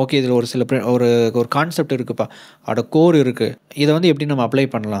கற்றுக்குறோம். ஓகே, இதில் ஒரு சில ஒரு கான்செப்ட் இருக்குப்பா, அதோட கோர் இருக்குது, இதை வந்து எப்படி நம்ம அப்ளை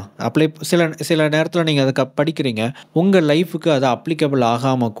பண்ணலாம். சில நேரத்தில் நீங்கள் அதை படிக்கிறீங்க, உங்கள் லைஃபுக்கு அது அப்ளிகபிள்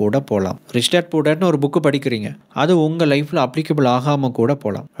ஆகாமல் கூட போகலாம். ரிச் டாட் புவர் டாட்னு ஒரு புக்கு படிக்கிறீங்க, அது உங்கள் லைஃப்பில் அப்ளிகபிள் ஆகாமல் கூட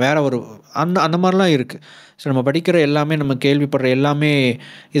போகலாம். வேறு ஒரு அந்த மாதிரிலாம் இருக்குது. ஸோ நம்ம படிக்கிற எல்லாமே, நம்ம கேள்விப்படுற எல்லாமே,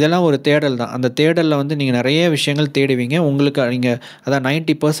 இதெல்லாம் ஒரு தேடல் தான். அந்த தேடலில் வந்து நீங்கள் நிறைய விஷயங்கள் தேடுவீங்க. உங்களுக்கு நீங்கள் அதான்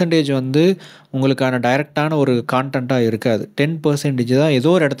 90% வந்து உங்களுக்கான டைரெக்டான ஒரு கான்டென்ட்டாக இருக்காது. 10% தான் ஏதோ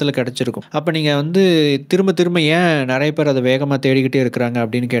ஒரு இடத்துல கிடச்சிருக்கும். அப்போ நீங்கள் வந்து திரும்ப திரும்ப ஏன் நிறைய பேர் அதை வேகமாக தேடிக்கிட்டே இருக்கிறாங்க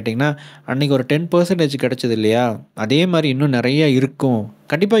அப்படின்னு கேட்டிங்கன்னா, அன்றைக்கி ஒரு 10% கிடச்சது இல்லையா, அதே மாதிரி இன்னும் நிறைய இருக்கும்.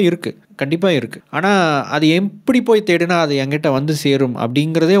 கண்டிப்பாக இருக்குது. ஆனால் அது எப்படி போய் தேடினா அது என்கிட்ட வந்து சேரும்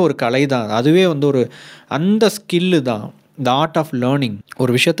அப்படிங்கிறதே ஒரு கலை தான். அதுவே வந்து ஒரு அந்த ஸ்கில்லு தான், இந்த ஆர்ட் ஆஃப் லேர்னிங்.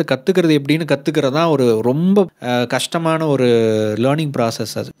 ஒரு விஷயத்தை கற்றுக்கிறது எப்படின்னு கற்றுக்கிறது தான் ஒரு ரொம்ப கஷ்டமான ஒரு லேர்னிங்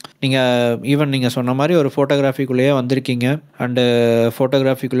ப்ராசஸ். அது நீங்கள் சொன்ன மாதிரி ஒரு ஃபோட்டோகிராஃபிக்குள்ளேயே வந்திருக்கீங்க, அண்டு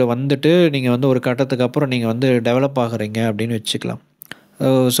ஃபோட்டோகிராஃபிக்குள்ளே வந்துட்டு நீங்கள் வந்து ஒரு கட்டத்துக்கு அப்புறம் நீங்கள் வந்து டெவலப் ஆகுறீங்க அப்படின்னு வச்சுக்கலாம்.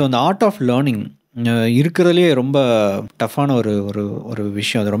 ஸோ அந்த ஆர்ட் ஆஃப் லேர்னிங் இருக்கிறதுலே ரொம்ப டஃப்பான ஒரு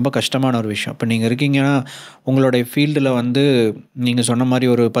விஷயம். அது ரொம்ப கஷ்டமான ஒரு விஷயம். இப்போ நீங்கள் இருக்கீங்கன்னா உங்களுடைய ஃபீல்டில் வந்து நீங்கள் சொன்ன மாதிரி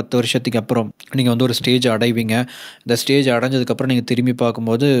ஒரு 10 வருஷத்துக்கு அப்புறம் நீங்கள் வந்து ஒரு ஸ்டேஜ் அடைவீங்க. இந்த ஸ்டேஜ் அடைஞ்சதுக்கப்புறம் நீங்கள் திரும்பி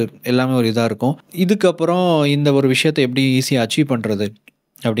பார்க்கும்போது எல்லாமே ஒரு இதாக இருக்கும். இதுக்கப்புறம் இந்த ஒரு விஷயத்தை எப்படி ஈஸியாக அச்சீவ் பண்ணுறது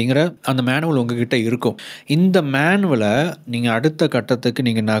அப்படிங்கிற அந்த மேனுவல் உங்ககிட்ட இருக்கும். இந்த மேனுவலை நீங்கள் அடுத்த கட்டத்துக்கு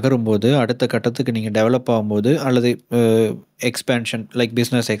நீங்கள் நகரும்போது, அடுத்த கட்டத்துக்கு நீங்கள் டெவலப் ஆகும்போது, அல்லது எக்ஸ்பேன்ஷன் லைக்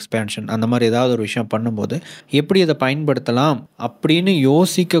பிஸ்னஸ் எக்ஸ்பேன்ஷன் அந்த மாதிரி ஏதாவது ஒரு விஷயம் பண்ணும்போது எப்படி அதை பயன்படுத்தலாம் அப்படின்னு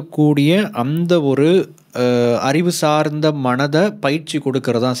யோசிக்கக்கூடிய அந்த ஒரு அறிவு சார்ந்த மனதை பயிற்சி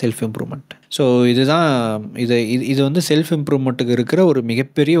கொடுக்கறது தான் செல்ஃப் இம்ப்ரூவ்மெண்ட். ஸோ இதுதான் இது வந்து செல்ஃப் இம்ப்ரூவ்மெண்ட்டுக்கு இருக்கிற ஒரு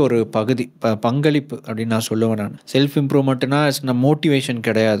மிகப்பெரிய ஒரு பகுதி, பங்களிப்பு அப்படின்னு நான் சொல்லுவேன். நான் செல்ஃப் இம்ப்ரூவ்மெண்ட்னா மோட்டிவேஷன்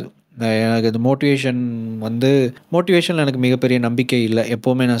கிடையாது. எனக்கு இது மோட்டிவேஷனில் எனக்கு மிகப்பெரிய நம்பிக்கை இல்லை.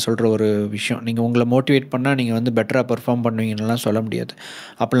 எப்போவுமே நான் சொல்கிற ஒரு விஷயம், நீங்கள் உங்களை மோட்டிவேட் பண்ணால் நீங்கள் வந்து பெட்டராக பெர்ஃபார்ம் பண்ணுவீங்கன்னெலாம் சொல்ல முடியாது.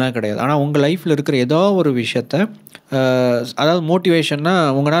 அப்படிலாம் கிடையாது. ஆனால் உங்கள் லைஃப்பில் இருக்கிற ஏதோ ஒரு விஷயத்த, அதாவது மோட்டிவேஷன்னா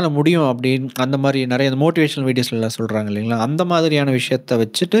உங்களால் முடியும் அப்படின்னு அந்த மாதிரி நிறைய மோட்டிவேஷனல் வீடியோஸ்லாம் சொல்கிறாங்க இல்லைங்களா, அந்த மாதிரியான விஷயத்தை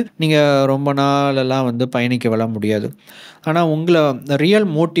வச்சுட்டு நீங்கள் ரொம்ப நாளெல்லாம் வந்து பயணிக்க விட முடியாது. ஆனால் உங்களை ரியல்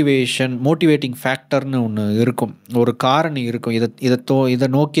மோட்டிவேட்டிங் ஃபேக்டர்னு ஒன்று இருக்கும், ஒரு காரணி இருக்கும். இதை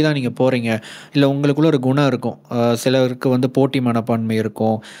நோக்கி தான் நீங்கள் போகிறீங்க. இல்லை உங்களுக்குள்ள ஒரு குணம் இருக்கும். சிலருக்கு வந்து போட்டி மனப்பான்மை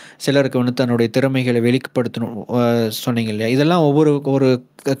இருக்கும், சிலருக்கு வந்து தன்னுடைய திறமைகளை வெளிப்படுத்தணும் சொன்னீங்க இல்லையா. இதெல்லாம் ஒரு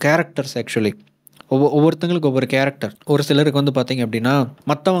கேரக்டர்ஸ். ஆக்சுவலி ஒவ்வொருத்தங்களுக்கு ஒவ்வொரு கேரக்டர். ஒரு சிலருக்கு வந்து பார்த்திங்க அப்படின்னா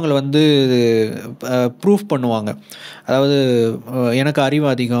மற்றவங்களை வந்து ப்ரூஃப் பண்ணுவாங்க. அதாவது எனக்கு அறிவு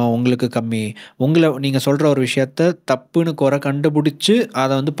அதிகம், உங்களுக்கு கம்மி, நீங்கள் சொல்கிற ஒரு விஷயத்த தப்புன்னு குறை கண்டுபிடிச்சி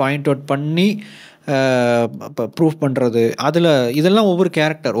அதை வந்து பாயிண்ட் அவுட் பண்ணி ப்ரூஃப் பண்ணுறது. இதெல்லாம் ஒவ்வொரு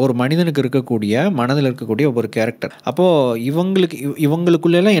கேரக்டர், ஒரு மனிதனுக்கு இருக்கக்கூடிய மனதில் இருக்கக்கூடிய ஒவ்வொரு கேரக்டர். அப்போது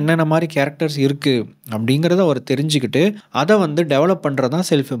இவங்களுக்குள்ளெல்லாம் என்னென்ன மாதிரி கேரக்டர்ஸ் இருக்குது அப்படிங்கிறத அவர் தெரிஞ்சுக்கிட்டு அதை வந்து டெவலப் பண்ணுறது தான்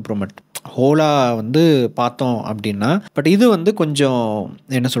செல்ஃப் இம்ப்ரூவ்மெண்ட். ஹோலாக வந்து பார்த்தோம் அப்படின்னா. பட் இது வந்து கொஞ்சம்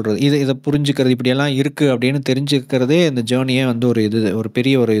என்ன சொல்கிறது, இதை புரிஞ்சுக்கிறது, இப்படியெல்லாம் இருக்குது அப்படின்னு தெரிஞ்சுக்கிறதே இந்த ஜேர்னியே வந்து ஒரு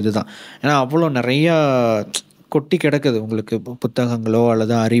பெரிய ஒரு இதுதான். ஏன்னா அவ்வளோ நிறையா கொட்டி கிடக்குது உங்களுக்கு, புத்தகங்களோ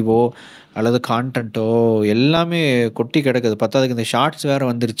அல்லது அறிவோ அல்லது கான்டென்ட்டோ எல்லாமே கொட்டி கிடக்குது. பத்தாதுக்கு இந்த ஷார்ட்ஸ் வேறு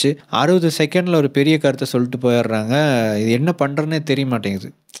வந்துருச்சு. 60 செகண்டில் ஒரு பெரிய கருத்தை சொல்லிட்டு போயிடுறாங்க. இது என்ன பண்ணுறதுனே தெரிய மாட்டேங்குது.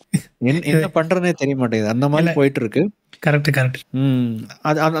 அந்த மாதிரி போயிட்டு இருக்கு. கரெக்ட்.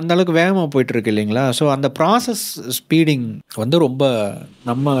 அது அந்த அளவுக்கு வேகமாக போயிட்டு இருக்கு இல்லைங்களா. ஸோ அந்த ப்ராசஸ் ஸ்பீடிங் வந்து ரொம்ப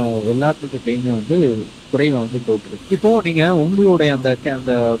நம்ம எல்லாத்துக்கிட்டையுமே வந்து குறைவாக வந்து போயிட்டுருக்கு. இப்போது நீங்கள் உங்களுடைய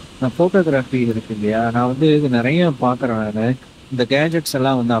அந்த ஃபோட்டோகிராஃபி இருக்கு இல்லையா, நான் வந்து இது நிறைய பார்க்குறேன். இந்த கேஜெட்ஸ்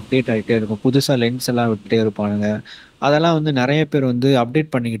எல்லாம் வந்து அப்டேட் ஆகிட்டே இருக்கும், புதுசாக லென்ஸ் எல்லாம் விட்டுட்டே இருப்பானுங்க, அதெல்லாம் வந்து நிறைய பேர் வந்து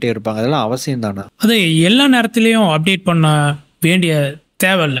அப்டேட் பண்ணிக்கிட்டே இருப்பாங்க. அதெல்லாம் அவசியம் தானே? அது எல்லா நேரத்துலையும் அப்டேட் பண்ண வேண்டிய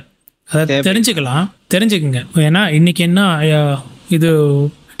தேவையில்லை. அதை தெரிஞ்சுக்கலாம், தெரிஞ்சுக்குங்க. ஏன்னா இன்றைக்கி என்ன இது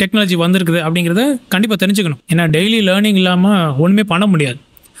டெக்னாலஜி வந்திருக்குது அப்படிங்கிறத கண்டிப்பாக தெரிஞ்சுக்கணும். ஏன்னா டெய்லி லேர்னிங் இல்லாமல் ஒன்றுமே பண்ண முடியாது.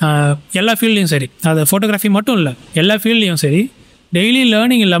 எல்லா ஃபீல்ட்லேயும் சரி, அது ஃபோட்டோகிராஃபி மட்டும் இல்லை, எல்லா ஃபீல்ட்லேயும் சரி, டெய்லி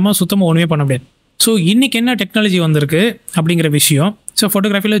லேர்னிங் இல்லாமல் சுத்தமாக ஒன்றுமே பண்ண முடியாது. ஸோ இன்றைக்கி என்ன டெக்னாலஜி வந்திருக்கு அப்படிங்கிற விஷயம், ஸோ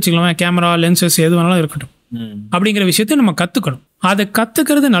ஃபோட்டோகிராஃபியில் வச்சுக்கலாம், கேமரா, லென்சஸ் எது வேணாலும் இருக்கட்டும், அப்படிங்கிற விஷயத்தை நம்ம கற்றுக்கணும். அதை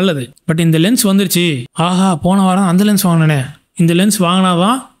கற்றுக்கிறது நல்லது. பட் இந்த லென்ஸ் வந்துருச்சு, ஆஹா போன வாரம் அந்த லென்ஸ் வாங்கினேனே, இந்த லென்ஸ்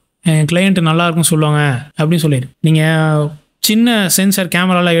வாங்கினாதான் என் கிளையண்ட்டு நல்லாயிருக்குன்னு சொல்லுவாங்க அப்படின்னு சொல்லிடு. நீங்கள் சின்ன சென்சார்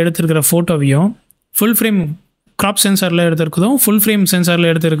கேமராவில் எடுத்துருக்கிற ஃபோட்டோவையும் full frame graph சென்சாரில் எடுத்துருக்கதும் full frame சென்சாரில்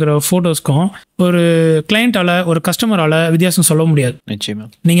எடுத்துருக்கிற ஃபோட்டோஸ்க்கும் ஒரு கிளையண்ட்டால், ஒரு கஸ்டமரால் வித்தியாசம் சொல்ல முடியாது. நிச்சயமாக.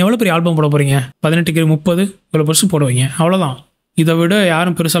 நீங்கள் எவ்வளோ பெரிய ஆல்பம் போட போகிறீங்க, 18க்கு 30 இவ்வளோ பெருசு போடுவீங்க, அவ்வளோதான். இதை விட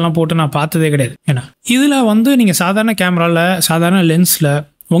யாரும் பெருசெல்லாம் போட்டு நான் பார்த்ததே கிடையாது. ஏன்னா இதில் வந்து நீங்கள் சாதாரண கேமராவில், சாதாரண லென்ஸில்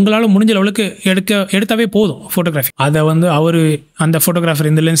உங்களால் முடிஞ்ச லெவலுக்கு எடுத்தாவே போதும் ஃபோட்டோகிராஃபி. அதை வந்து அந்த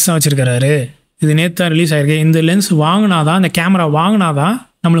ஃபோட்டோகிராஃபர் இந்த லென்ஸ் தான் வச்சுருக்கிறாரு, இது நேற்று தான் ரிலீஸ் ஆகிருக்கு, இந்த லென்ஸ் வாங்கினாதான், இந்த கேமரா வாங்கினாதான்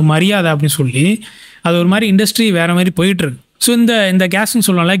நம்மளுக்கு மரியாதை அப்படின்னு சொல்லி அது ஒரு மாதிரி இண்டஸ்ட்ரி வேறு மாதிரி போயிட்டுருக்கு. ஸோ இந்த கேஸ்ன்னு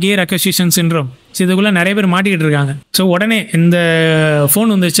சொல்லலாம்ல, கியர் அக்வசிஷன் சிண்ட்ரோம். ஸோ இதுக்குள்ளே நிறைய பேர் மாட்டிக்கிட்டு இருக்காங்க. ஸோ உடனே இந்த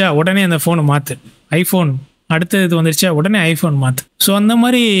ஃபோன் வந்துருச்சா உடனே அந்த ஃபோனை மாற்று, ஐஃபோன் அடுத்த இது வந்துருச்சா உடனே ஐஃபோன் மாற்று. ஸோ அந்த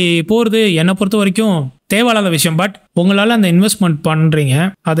மாதிரி போகிறது என்னை பொறுத்த வரைக்கும் தேவையில்லாத விஷயம். பட் உங்களால் அந்த இன்வெஸ்ட்மெண்ட் பண்ணுறீங்க,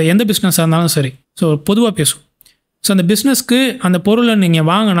 அதை எந்த பிஸ்னஸாக இருந்தாலும் சரி. ஸோ பொதுவாக பேசும். ஸோ அந்த பிஸ்னஸ்க்கு அந்த பொருளை நீங்கள்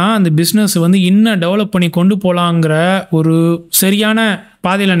வாங்கினா அந்த பிஸ்னஸ் வந்து இன்னும் டெவலப் பண்ணி கொண்டு போகலாங்கிற ஒரு சரியான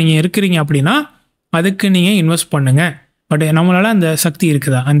பாதையில் நீங்கள் இருக்கிறீங்க அப்படின்னா அதுக்கு நீங்கள் இன்வெஸ்ட் பண்ணுங்கள். பட் நம்மளால் அந்த சக்தி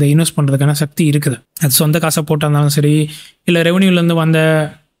இருக்குதா, அந்த இன்வெஸ்ட் பண்ணுறதுக்கான சக்தி இருக்குது. அது சொந்த காசை போட்டால் இருந்தாலும் சரி, இல்லை ரெவன்யூலேருந்து வந்த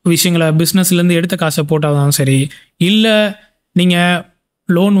விஷயங்களை பிஸ்னஸ்லேருந்து எடுத்த காசை போட்டால் இருந்தாலும் சரி, இல்லை நீங்கள்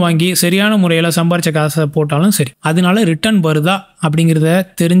லோன் வாங்கி சரியான முறையில் சம்பாரித்த காசை போட்டாலும் சரி, அதனால ரிட்டர்ன் வருதா அப்படிங்கிறத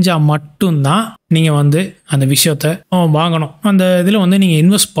தெரிஞ்சால் மட்டும்தான் நீங்கள் வந்து அந்த விஷயத்த வாங்கணும், அந்த இதில் வந்து நீங்கள்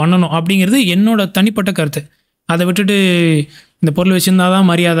இன்வெஸ்ட் பண்ணணும் அப்படிங்கிறது என்னோட தனிப்பட்ட கருத்து. அதை விட்டுட்டு இந்த பொருள் வச்சுருந்தா தான்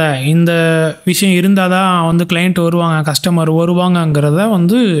மரியாதை, இந்த விஷயம் இருந்தால் தான் வந்து கிளைண்ட் வருவாங்க, கஸ்டமர் வருவாங்கங்கிறத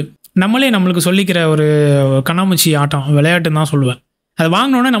வந்து நம்மளுக்கு சொல்லிக்கிற ஒரு கண்ணாமூச்சி ஆட்டம், விளையாட்டுன்னு தான் சொல்லுவேன். அதை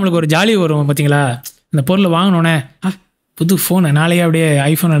வாங்கினோன்னே நம்மளுக்கு ஒரு ஜாலி வரும் பார்த்தீங்களா. அந்த பொருளை வாங்கினோன்னே புது ஃபோனு, நாளையே அப்படியே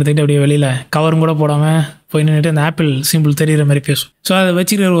ஐஃபோன் எடுத்துக்கிட்டு அப்படியே வெளியில் கவரும் கூட போடாமல் போய் நின்றுட்டு அந்த ஆப்பிள் சிம்பிள் தெரிகிற மாதிரி பேசும். ஸோ அதை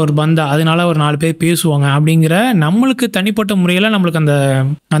வச்சுக்கிற ஒரு பந்தா, அதனால ஒரு 4 பேர் பேசுவாங்க அப்படிங்கிற நம்மளுக்கு தனிப்பட்ட முறையில் நம்மளுக்கு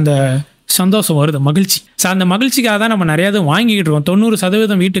அந்த சந்தோஷம் வருது, மகிழ்ச்சி. ஸோ அந்த மகிழ்ச்சிக்காக தான் நம்ம நிறையா வாங்கிக்கிட்டு இருக்கோம்.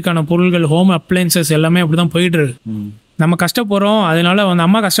 90% வீட்டுக்கான பொருள்கள், ஹோம் அப்ளையன்சஸ் எல்லாமே அப்படி தான் போயிட்டு இருக்கு. நம்ம கஷ்டப்படுறோம், அதனால வந்து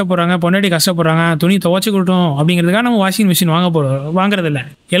அம்மா கஷ்டப்படுறாங்க, பொண்டாட்டி கஷ்டப்படுறாங்க, துணி துவச்சி கொடுத்தோம் அப்படிங்கிறதுக்காக நம்ம வாஷிங் மிஷின் வாங்குறதில்ல.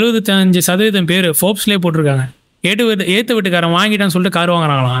 75% பேர் ஃபோர்ப்ஸ்லேயே போட்டிருக்காங்க, ஏற்ற வீட்டுக்காரன் வாங்கிட்டான்னு சொல்லிட்டு கார்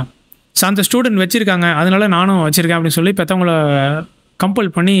வாங்குறாங்களாம். ஸோ அந்த ஸ்டூடெண்ட் வச்சுருக்காங்க, அதனால நானும் வச்சுருக்கேன் அப்படின்னு சொல்லி பெற்றவங்கள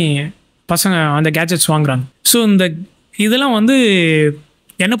கம்பல் பண்ணி பசங்க அந்த கேட்ஜெட்ஸ் வாங்குறாங்க. ஸோ இதெல்லாம் வந்து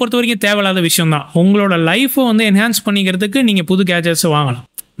என்னை பொறுத்த வரைக்கும் தேவையில்லாத விஷயம் தான். உங்களோட லைஃப்பை வந்து என்ஹான்ஸ் பண்ணிக்கிறதுக்கு நீங்கள் புது கேட்ஜெட்ஸை வாங்கலாம்.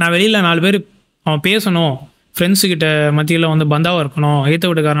 நான் வெளியில் 4 பேர் அவன் பேசணும், ஃப்ரெண்ட்ஸுக்கிட்ட மத்தியில் வந்து பந்தாவாக இருக்கணும், ஏற்ற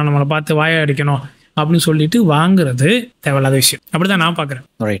வீட்டுக்காரன் நம்மளை பார்த்து வாய அடிக்கணும் அப்படின்னு சொல்லிட்டு வாங்குறது தேவையில்லாத விஷயம். அப்படி தான் நான் பார்க்குறேன்.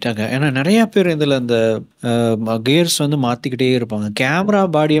 ரைட்டாங்க. ஏன்னா நிறையா பேர் இதில் அந்த கியர்ஸ் வந்து மாற்றிக்கிட்டே இருப்பாங்க, கேமரா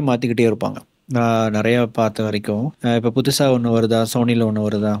பாடியை மாற்றிக்கிட்டே இருப்பாங்க. நான் நிறையா பார்த்த வரைக்கும் இப்போ புதுசாக ஒன்று வருதா, சோனியில் ஒன்று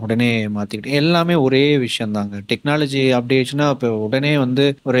வருதா, உடனே மாற்றிக்கிட்டு எல்லாமே ஒரே விஷயந்தாங்க. டெக்னாலஜி அப்டேட்ஸ்னா இப்போ உடனே வந்து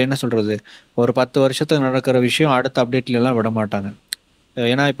ஒரு என்ன சொல்கிறது, ஒரு 10 வருஷத்துக்கு நடக்கிற விஷயம் அடுத்த அப்டேட்லாம் விட மாட்டாங்க.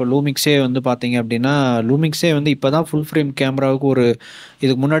 ஏன்னா இப்போ லூமிக்ஸே வந்து பார்த்தீங்க அப்படின்னா, லூமிக்ஸே வந்து இப்போ தான் ஃபுல் ஃப்ரேம் கேமராவுக்கு ஒரு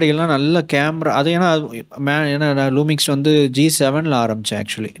இதுக்கு முன்னாடியெல்லாம் நல்ல கேமரா அது. ஏன்னா நான் லூமிக்ஸ் வந்து G7 ஆரம்பித்தேன்.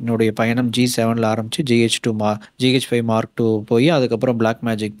 ஆக்சுவலி என்னுடைய பயணம் G7 ஆரம்பித்து GH5 Mark II போய் அதுக்கப்புறம் பிளாக்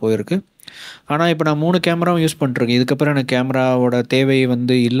மேஜிக் போயிருக்கு. ஆனால் இப்போ நான் 3 கேமராவும் யூஸ் பண்ணிட்டுருக்கேன். இதுக்கப்புறம் எனக்கு கேமராவோட தேவை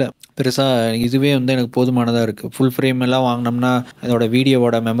வந்து இல்லை பெருசாக. இதுவே வந்து எனக்கு போதுமானதாக இருக்குது. ஃபுல் ஃப்ரேம் எல்லாம் வாங்கினோம்னா அதோட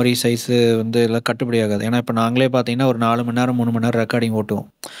வீடியோவோட மெமரி சைஸு வந்து எல்லாம் கட்டுப்படி ஆகாது. ஏன்னா இப்போ நாங்களே பார்த்தீங்கன்னா ஒரு 4 மணி நேரம் 3 மணி நேரம் ரெக்கார்டிங் ஓட்டுவோம்.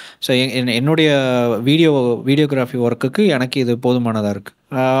 ஸோ என்னுடைய வீடியோகிராஃபி ஒர்க்குக்கு எனக்கு இது போதுமானதாக இருக்குது.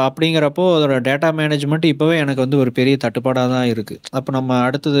 அப்படிங்கிறப்போ அதோட டேட்டா மேனேஜ்மெண்ட் இப்போவே எனக்கு வந்து ஒரு பெரிய தட்டுப்பாடாக தான் இருக்குது. அப்போ நம்ம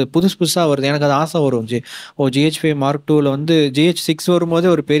அடுத்தது புதுசாக வருது, எனக்கு அது ஆசை வரும். GH5 Mark IIல வந்து GH6 வரும்போதே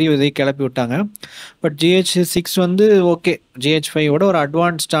ஒரு பெரிய இதை கிளப்பி விட்டாங்க. பட் GH6 வந்து ஓகே, GH5ஓட ஒரு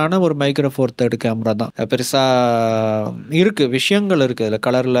அட்வான்ஸ்டான ஒரு மைக்ரோ ஃபோர் தேர்ட் கேமரா தான். பெருசாக இருக்குது, விஷயங்கள் இருக்குது அதில்,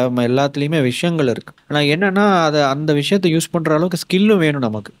 கலரில் எல்லாத்துலேயுமே விஷயங்கள் இருக்குது. ஆனால் என்னென்னா அந்த விஷயத்தை யூஸ் பண்ணுற அளவுக்கு ஸ்கில்லும் வேணும்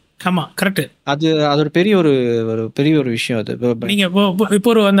நமக்கு. ஆமாம், கரெக்டு. அது ஒரு பெரிய ஒரு விஷயம். அது நீங்கள் இப்போ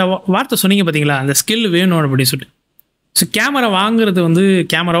ஒரு அந்த வார்த்தை சொன்னீங்க பார்த்தீங்களா, அந்த ஸ்கில் வேணும் அப்படின்னு சொல்லிட்டு. ஸோ கேமரா வாங்குறது வந்து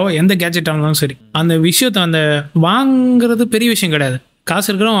கேமராவோ எந்த கேட்ஜெட் ஆனாலும் சரி, அந்த விஷயத்தை அந்த வாங்குறது பெரிய விஷயம் கிடையாது. காசு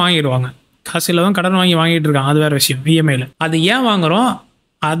இருக்கிறவங்க வாங்கிடுவாங்க. காசு இல்லாதவன் கடன் வாங்கிட்டு இருக்கான், அது வேற விஷயம். இஎம்ஐல அது ஏன் வாங்குறோம்,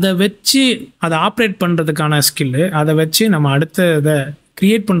 அதை வச்சு அதை ஆப்ரேட் பண்ணுறதுக்கான ஸ்கில்லு, அதை வச்சு நம்ம அடுத்த இதை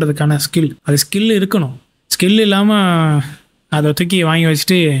க்ரியேட் பண்ணுறதுக்கான ஸ்கில் இருக்கணும். ஸ்கில் இல்லாமல் அதை தூக்கி வாங்கி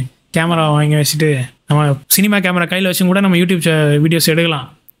வச்சுட்டு கேமரா வாங்கி வச்சுட்டு நம்ம சினிமா கேமரா கையில் வச்சும் கூட நம்ம யூடியூப் வீடியோஸ் எடுக்கலாம்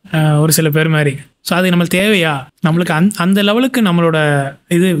ஒரு சில பேர் மாதிரி. ஸோ அது நம்மளுக்கு தேவையா, நம்மளுக்கு அந்த லெவலுக்கு நம்மளோட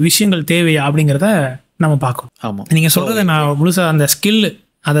விஷயங்கள் தேவையா அப்படிங்கிறத நம்ம பார்க்கணும். ஆமாம், நீங்கள் சொல்கிறத நான் முழுசாக அந்த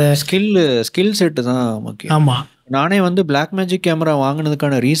ஸ்கில் செட்டு தான் முக்கியம். ஆமாம், நானே வந்து பிளாக் மேஜிக் கேமரா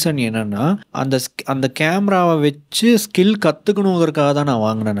வாங்கினதுக்கான ரீசன் என்னன்னா, அந்த கேமராவை வச்சு ஸ்கில் கற்றுக்கணுங்கிறதுக்காக தான் நான்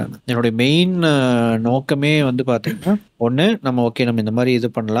வாங்கினேன். நான் என்னுடைய மெயின் நோக்கமே வந்து பார்த்தீங்கன்னா, ஒன்று நம்ம இந்த மாதிரி இது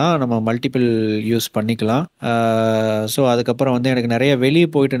பண்ணலாம், நம்ம மல்டிபிள் யூஸ் பண்ணிக்கலாம். ஸோ அதுக்கப்புறம் வந்து எனக்கு நிறைய வெளியே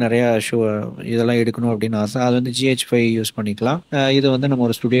போயிட்டு நிறையா இதெல்லாம் எடுக்கணும் அப்படின்னு ஆசை. அது வந்து GH5 யூஸ் பண்ணிக்கலாம். இது வந்து நம்ம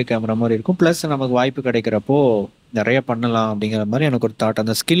ஒரு ஸ்டுடியோ கேமரா மாதிரி இருக்கும். ப்ளஸ் நமக்கு வாய்ப்பு கிடைக்கிறப்போ நிறைய பண்ணலாம் அப்படிங்கிற மாதிரி எனக்கு ஒரு தாட்.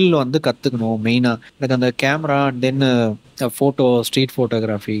 அந்த ஸ்கில் வந்து கற்றுக்கணும் மெயினாக. எனக்கு அந்த camera and then photo, street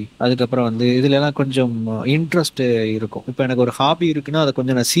photography, அதுக்கப்புறம் வந்து இதுலலாம் கொஞ்சம் இன்ட்ரெஸ்ட் இருக்கும். இப்போ எனக்கு ஒரு ஹாபி இருக்குன்னா அதை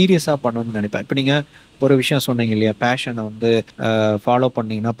கொஞ்சம் நான் சீரியஸாக பண்ணணும்னு நினைப்பேன். இப்போ நீங்கள் ஒரு விஷயம் சொன்னீங்க இல்லையா, பேஷனை வந்து ஃபாலோ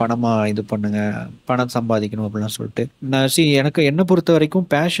பண்ணிங்கன்னா பணமாக இது பண்ணுங்க, பணம் சம்பாதிக்கணும் அப்படிலாம் சொல்லிட்டு. எனக்கு என்னை பொறுத்த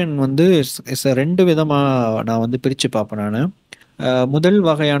வரைக்கும் பேஷன் வந்து 2 விதமாக நான் வந்து பிரித்து பார்ப்பேன். நான் முதல்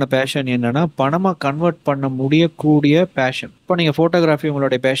வகையான பேஷன் என்னன்னா, பணமாக கன்வெர்ட் பண்ண முடியக்கூடிய பேஷன். இப்போ நீங்கள் ஃபோட்டோகிராஃபி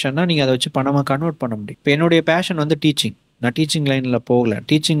உங்களுடைய பேஷன்னா நீங்கள் அதை வச்சு பணமாக கன்வெர்ட் பண்ண முடியும். இப்போ என்னுடைய பேஷன் வந்து டீச்சிங். நான் டீச்சிங் லைனில் போகல,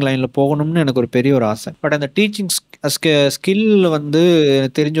 டீச்சிங் லைனில் போகணும்னு எனக்கு ஒரு பெரிய ஒரு ஆசை. பட் அந்த டீச்சிங் ஸ்கில் வந்து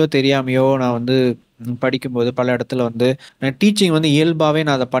தெரிஞ்சோ தெரியாமையோ நான் வந்து படிக்கும்போது பல இடத்துல வந்து நான் டீச்சிங் வந்து இயல்பாகவே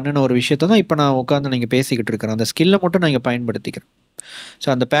நான் அதை பண்ணின ஒரு விஷயத்த தான் இப்போ நான் உட்காந்து நீங்கள் பேசிக்கிட்டு இருக்கிறேன். அந்த ஸ்கில்லை மட்டும் நான் இங்கே பயன்படுத்திக்கிறேன். ஸோ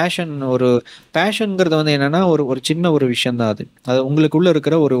அந்த பேஷன்ங்கிறது வந்து என்னென்னா ஒரு சின்ன ஒரு விஷயம் தான். அது உங்களுக்குள்ளே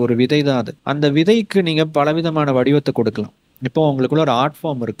இருக்கிற ஒரு விதை தான். அந்த விதைக்கு நீங்கள் பலவிதமான வடிவத்தை கொடுக்கலாம். இப்போ உங்களுக்குள்ள ஒரு ஆர்ட்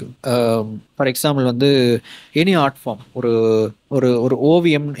ஃபார்ம் இருக்குது. ஃபார் எக்ஸாம்பிள் வந்து எனி ஆர்ட் ஃபார்ம், ஒரு ஒரு ஒரு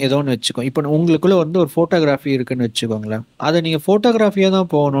ஓவியம் ஏதோ ஒன்று வச்சுக்கோ. இப்போ உங்களுக்குள்ள வந்து ஒரு ஃபோட்டோகிராஃபி இருக்குன்னு வச்சுக்கோங்களேன். அதை நீங்கள் ஃபோட்டோகிராஃபியாக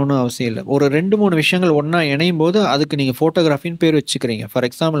தான் போகணும்னு அவசியம் இல்லை. ஒரு 2-3 விஷயங்கள் ஒன்றா இணையும் போது அதுக்கு நீங்கள் ஃபோட்டோகிராஃபின்னு பேர் வச்சுக்கிறீங்க. ஃபார்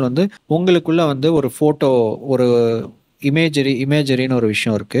எக்ஸாம்பிள் வந்து உங்களுக்குள்ள வந்து ஒரு ஃபோட்டோ, ஒரு இமேஜரின்னு ஒரு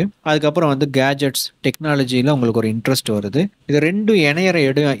விஷயம் இருக்குது. அதுக்கப்புறம் வந்து கேஜெட்ஸ், டெக்னாலஜியில் உங்களுக்கு ஒரு இன்ட்ரெஸ்ட் வருது. இது 2 இணையிற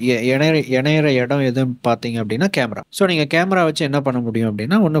இடம் எதுன்னு பார்த்தீங்க அப்படின்னா கேமரா. ஸோ நீங்கள் கேமரா வச்சு என்ன பண்ண முடியும்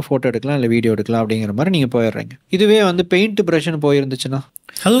அப்படின்னா, ஒன்று ஃபோட்டோ எடுக்கலாம், இல்லை வீடியோ எடுக்கலாம் அப்படிங்கிற மாதிரி நீங்கள் போயிடுறீங்க. இதுவே வந்து பெயிண்ட் ப்ரஷ்னு போயிருந்துச்சுன்னா,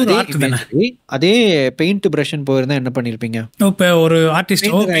 அதே பெயிண்ட் ப்ரஷ்னு போயிருந்தா என்ன பண்ணியிருப்பீங்க? இப்போ ஒரு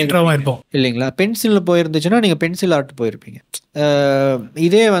ஆர்டிஸ்டோ பெயிண்டராக இருப்போம் இல்லைங்களா? பென்சிலில் போயிருந்துச்சுன்னா நீங்கள் பென்சில் ஆர்ட் போயிருப்பீங்க.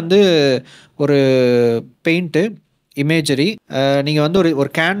 இதே வந்து ஒரு பெயிண்ட்டு, இமேஜரி, நீங்கள் வந்து ஒரு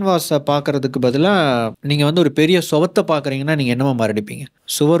கேன்வாஸை பார்க்குறதுக்கு பதிலாக நீங்கள் வந்து ஒரு பெரிய சுவத்தை பார்க்குறீங்கன்னா நீங்கள் என்னவா மாறிடுப்பீங்க?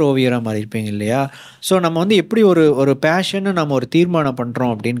 சுவர் ஓவியராக மாறியிருப்பீங்க இல்லையா? ஸோ நம்ம வந்து எப்படி ஒரு பேஷனை நம்ம ஒரு தீர்மானம்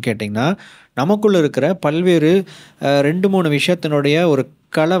பண்ணுறோம் அப்படின்னு கேட்டிங்கன்னா, நமக்குள்ளே இருக்கிற பல்வேறு 2-3 விஷயத்தினுடைய ஒரு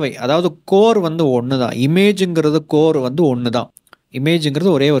கலவை. அதாவது கோர் வந்து ஒன்று தான். இமேஜுங்கிறது கோர் வந்து ஒன்று தான். இமேஜுங்கிறது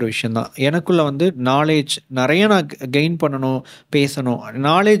ஒரே ஒரு விஷயந்தான். எனக்குள்ளே வந்து நாலேஜ் நிறைய நான் கெயின் பண்ணணும், பேசணும்.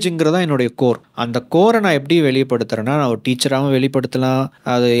 நாலேஜுங்கிறது தான் என்னுடைய கோர். அந்த கோரை நான் எப்படி வெளிப்படுத்துகிறேன்னா, நான் ஒரு டீச்சராகவும் வெளிப்படுத்தலாம்.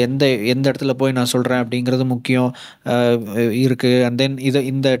 அது எந்த இடத்துல போய் நான் சொல்கிறேன் அப்படிங்கிறது முக்கியம் இருக்குது. அண்ட் தென்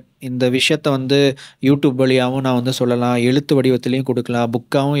இந்த விஷயத்த வந்து யூடியூப் வழியாகவும் நான் வந்து சொல்லலாம், எழுத்து வடிவத்திலையும் கொடுக்கலாம்,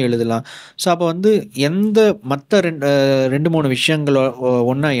 புக்காகவும் எழுதலாம். ஸோ அப்போ வந்து மற்ற 2-3 விஷயங்கள்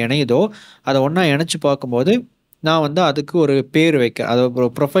ஒன்றா இணையுதோ அதை ஒன்றா இணைச்சி பார்க்கும்போது நான் வந்து அதுக்கு ஒரு பேர் வைக்க, அது ஒரு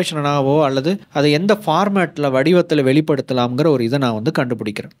ப்ரொஃபஷனலாகவோ அல்லது அதை எந்த ஃபார்மேட்டில் வடிவத்தில் வெளிப்படுத்தலாம்ங்கிற ஒரு இதை நான் வந்து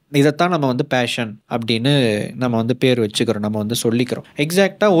கண்டுபிடிக்கிறேன். இதைத்தான் நம்ம வந்து பேஷன் அப்படின்னு நம்ம வந்து பேர் வச்சுக்கிறோம், நம்ம வந்து சொல்லிக்கிறோம்.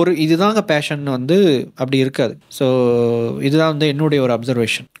 எக்ஸாக்டாக இதுதாங்க பேஷன் வந்து அப்படி இருக்காது. ஸோ இதுதான் வந்து என்னுடைய ஒரு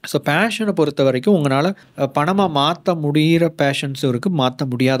அப்சர்வேஷன். ஸோ பேஷனை பொறுத்த வரைக்கும் உங்களால் பணமாக மாற்ற முடிகிற பேஷன்ஸும் இருக்குது, மாற்ற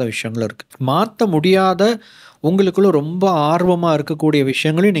முடியாத விஷயங்களும் இருக்குது. மாற்ற முடியாத உங்களுக்குள்ள ரொம்ப ஆர்வமாக இருக்கக்கூடிய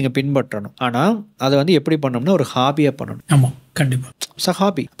விஷயங்களையும் நீங்கள் பின்பற்றணும். ஆனால் அதை வந்து எப்படி பண்ணணும்னா ஒரு ஹாபியாக பண்ணணும். ஆமாம், கண்டிப்பாக. ஸோ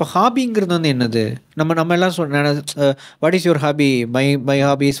ஹாபி, இப்போ ஹாபிங்கிறது வந்து என்னது? நம்ம எல்லாம் what is your hobby? My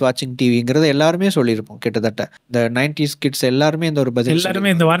hobby is வாட்சிங் டிவிங்கிறது எல்லாருமே சொல்லியிருப்போம். கிட்டத்தட்ட இந்த 90s கிட்ஸ் எல்லாருமே இந்த ஒரு பதில்,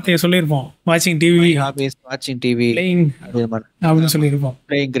 எல்லாருமே இந்த வார்த்தையை சொல்லியிருப்போம். வாட்சிங் டிவி, ஹாபி இஸ் வாட்சிங் டிவி அப்படின்னு சொல்லியிருப்போம்.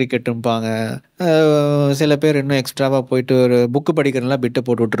 பிளேயிங் கிரிக்கெட்டும்பாங்க. சில பேர் இன்னும் எக்ஸ்ட்ராவாக போயிட்டு ஒரு புக்கு படிக்கிறதுலாம் பிட்டு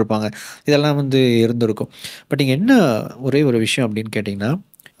போட்டு விட்டுருப்பாங்க. இதெல்லாம் வந்து இருந்திருக்கும். பட் இங்கே என்ன ஒரே ஒரு விஷயம் அப்படின்னு கேட்டிங்கன்னா,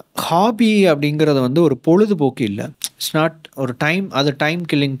 ஹாபி அப்படிங்கிறது வந்து ஒரு பொழுதுபோக்கு இல்லை. இட்ஸ் நாட் ஒரு டைம், அது டைம்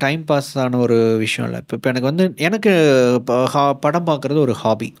கில்லிங், டைம் பாஸ் ஆன ஒரு விஷயம் இல்லை. இப்போ எனக்கு படம் பார்க்குறது ஒரு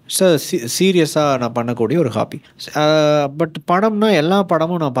ஹாபி. சீரியஸாக நான் பண்ணக்கூடிய ஒரு ஹாபி. பட் படம்னா எல்லா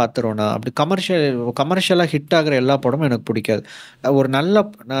படமும் நான் பார்த்துருவேன். அப்படி கமர்ஷியலாக ஹிட் ஆகிற எல்லா படமும் எனக்கு பிடிக்காது. ஒரு நல்ல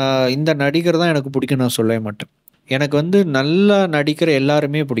இந்த நடிகர் தான் எனக்கு பிடிக்கும் நான் சொல்லவே மாட்டேன். எனக்கு வந்து நல்லா நடிக்கிற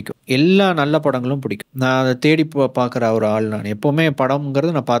எல்லாருமே பிடிக்கும். எல்லா நல்ல படங்களும் பிடிக்கும். நான் அத தேடி பார்க்குற ஒரு ஆள் நான். எப்பவுமே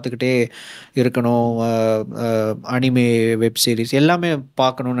படம்ங்கிறது நான் பார்த்துக்கிட்டே இருக்கணும். அனிமே, வெப் சீரிஸ் எல்லாமே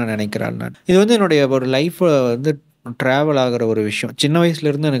பார்க்கணும்னு நான் நினைக்கிற ஆள் நான். இது வந்து என்னுடைய ஒரு லைஃப்ல வந்து ட்ராவல் ஆகுற ஒரு விஷயம். சின்ன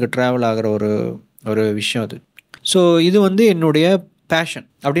வயசுலேருந்து எனக்கு ட்ராவல் ஆகுற ஒரு ஒரு விஷயம் அது. ஸோ இது வந்து என்னுடைய பேஷன்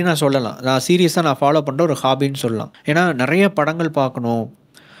அப்படின்னு நான் சொல்லலாம். நான் சீரியஸாக நான் ஃபாலோ பண்ணுற ஒரு ஹாபின்னு சொல்லலாம். ஏன்னா நிறைய படங்கள் பார்க்கணும்.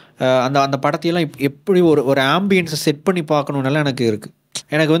 அந்த அந்த படத்தையெல்லாம் எப்படி ஒரு ஒரு ஆம்பியன்ஸை செட் பண்ணி பார்க்கணுன்னெல்லாம் எனக்கு இருக்குது.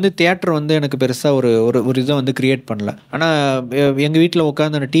 எனக்கு வந்து தியேட்டர் வந்து எனக்கு பெருசாக ஒரு ஒரு ஒரு இதை வந்து க்ரியேட் பண்ணல. ஆனால் எங்கள் வீட்டில்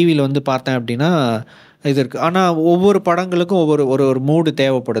உட்காந்து அந்த டிவியில் வந்து பார்த்தேன் அப்படின்னா இது இருக்குது. ஆனால் ஒவ்வொரு படங்களுக்கும் ஒவ்வொரு ஒரு ஒரு மூடு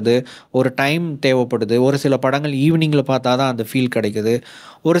தேவைப்படுது, ஒரு டைம் தேவைப்படுது. ஒரு சில படங்கள் ஈவினிங்கில் பார்த்தா தான் அந்த ஃபீல் கிடைக்குது.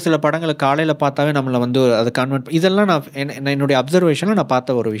 ஒரு சில படங்களை காலையில் பார்த்தாவே நம்மளை வந்து அதை கன்வெர்ட் இதெல்லாம் நான் என்னுடைய அப்சர்வேஷனில் நான்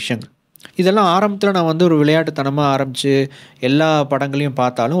பார்த்த ஒரு விஷயங்கள். இதெல்லாம் ஆரம்பத்தில் நான் வந்து ஒரு விளையாட்டுத்தனமாக ஆரம்பித்து எல்லா படங்களையும்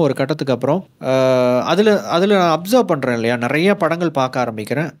பார்த்தாலும் ஒரு கட்டத்துக்கு அப்புறம் அதில் நான் அப்சர்வ் பண்ணுறேன் இல்லையா, நிறைய படங்கள் பார்க்க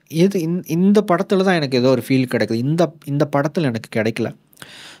ஆரம்பிக்கிறேன். இந்த படத்தில் தான் எனக்கு ஏதோ ஒரு ஃபீல் கிடைக்குது, இந்த படத்தில் எனக்கு கிடைக்கல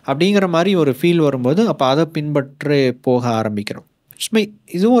அப்படிங்கிற மாதிரி ஒரு ஃபீல் வரும்போது அப்போ அதை பின்பற்றி போக ஆரம்பிக்கிறோம்.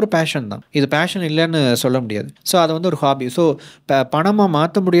 இதுவும் ஒரு பேஷன் தான். இது பேஷன் இல்லைன்னு சொல்ல முடியாது. ஸோ அதை வந்து ஒரு ஹாபி. ஸோ பணமாக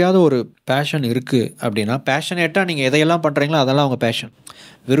மாற்ற முடியாத ஒரு பேஷன் இருக்குது அப்படின்னா, பேஷனேட்டாக நீங்கள் எதையெல்லாம் பண்ணுறீங்களோ அதெல்லாம் உங்கள் பேஷன்.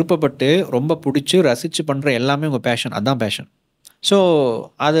 விருப்பப்பட்டு ரொம்ப பிடிச்சி ரசித்து பண்ணுற எல்லாமே உங்கள் பேஷன். அதுதான் பேஷன். ஸோ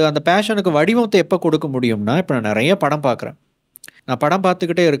அந்த பேஷனுக்கு வடிவத்தை எப்போ கொடுக்க முடியும்னா, இப்போ நான் நிறைய படம் பார்க்குறேன். நான் படம்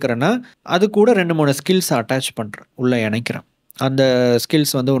பார்த்துக்கிட்டே இருக்கிறேன்னா அது கூட 2-3 ஸ்கில்ஸ் அட்டாச் பண்ணுறேன், உள்ளே இணைக்கிறேன். அந்த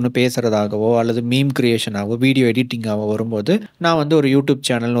ஸ்கில்ஸ் வந்து ஒன்று பேசுகிறதாகவோ அல்லது மீம் கிரியேஷனாகவோ வீடியோ எடிட்டிங்காகவோ வரும்போது நான் வந்து ஒரு யூடியூப்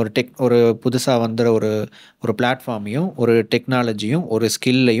சேனல், ஒரு புதுசாக வந்துற ஒரு பிளாட்ஃபார்மையும் ஒரு டெக்னாலஜியும் ஒரு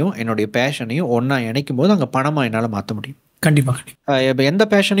ஸ்கில்லையும் என்னுடைய பேஷனையும் ஒன்றா இணைக்கும் போது அங்கே பணமாக என்னால் மாற்ற முடியும். கண்டிப்பாக. இப்போ எந்த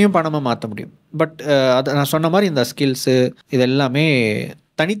பேஷனையும் பணமாக மாற்ற முடியும். பட் அது நான் சொன்ன மாதிரி இந்த ஸ்கில்ஸு இது எல்லாமே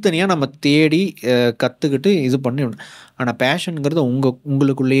தனித்தனியாக நம்ம தேடி கற்றுக்கிட்டு இது பண்ணி. ஆனால் பேஷனுங்கிறது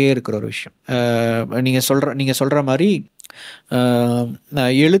உங்களுக்குள்ளேயே இருக்கிற ஒரு விஷயம். நீங்கள் சொல்கிற மாதிரி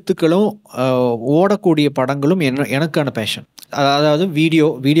எழுத்துக்களும் ஓடக்கூடிய படங்களும் எனக்கான பேஷன். அதாவது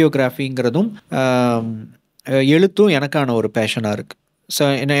வீடியோகிராஃபிங்கிறதும் எழுத்தும் எனக்கான ஒரு பேஷனாக இருக்குது. ஸோ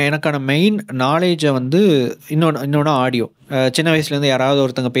எனக்கான மெயின் நாலேஜை வந்து இன்னொன்று ஆடியோ. சின்ன வயசுலேருந்து யாராவது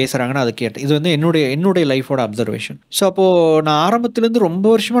ஒருத்தங்க பேசுகிறாங்கன்னா அதை கேட்டேன். இது வந்து என்னுடைய லைஃபோட அப்சர்வேஷன். ஸோ அப்போது நான் ஆரம்பத்துலேருந்து ரொம்ப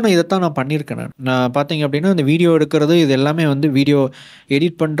வருஷமாக நான் இதைத்தான் நான் பண்ணியிருக்கேன். நான் பார்த்தீங்க அப்படின்னா இந்த வீடியோ எடுக்கிறது இது எல்லாமே வந்து வீடியோ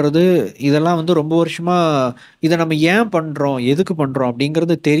எடிட் பண்ணுறது இதெல்லாம் வந்து ரொம்ப வருஷமாக இதை நம்ம ஏன் பண்ணுறோம், எதுக்கு பண்ணுறோம்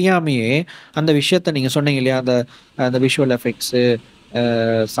அப்படிங்கிறது தெரியாமையே அந்த விஷயத்த நீங்கள் சொன்னீங்க இல்லையா, அந்த விஷுவல் எஃபெக்ட்ஸு,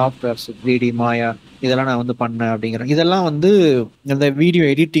 சாஃப்ட்வேர்ஸ், 3D மாயா இதெல்லாம் நான் வந்து பண்ணேன் அப்படிங்கிறேன். இதெல்லாம் வந்து இந்த வீடியோ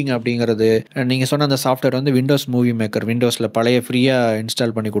எடிட்டிங் அப்படிங்கிறது நீங்கள் சொன்ன அந்த சாஃப்ட்வேர் வந்து விண்டோஸ் மூவி மேக்கர், விண்டோஸில் பழைய ஃப்ரீயாக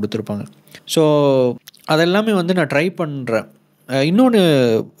இன்ஸ்டால் பண்ணி கொடுத்துருப்பாங்க. ஸோ அதெல்லாமே வந்து நான் ட்ரை பண்ணுறேன். இன்னொன்று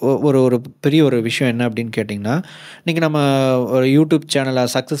ஒரு பெரிய ஒரு விஷயம் என்ன அப்படின்னு கேட்டிங்கன்னா, இன்றைக்கி நம்ம ஒரு யூடியூப் சேனலை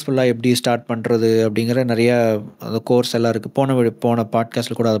சக்ஸஸ்ஃபுல்லாக எப்படி ஸ்டார்ட் பண்ணுறது அப்படிங்கிற நிறையா கோர்ஸ் எல்லாம் இருக்குது. போன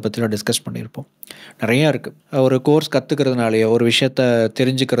பாட்காஸ்ட்டில் கூட அதை பற்றிலாம் டிஸ்கஸ் பண்ணியிருப்போம். நிறையா இருக்குது. ஒரு கோர்ஸ் கற்றுக்கிறதுனாலையோ ஒரு விஷயத்த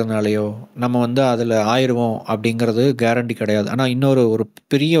தெரிஞ்சுக்கிறதுனாலையோ நம்ம வந்து அதில் ஆயிடுவோம் அப்படிங்கிறது கேரண்டி கிடையாது. ஆனால் ஒரு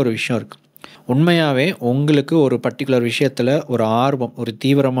பெரிய ஒரு விஷயம் இருக்குது. உண்மையாகவே உங்களுக்கு ஒரு பர்டிகுலர் விஷயத்தில் ஒரு ஆர்வம், ஒரு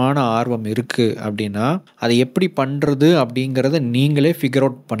தீவிரமான ஆர்வம் இருக்குது அப்படின்னா அதை எப்படி பண்ணுறது அப்படிங்கிறத நீங்களே ஃபிகர்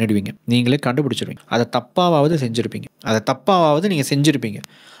அவுட் பண்ணிடுவீங்க, நீங்களே கண்டுபிடிச்சிருவீங்க. அதை தப்பாவது நீங்கள் செஞ்சுருப்பீங்க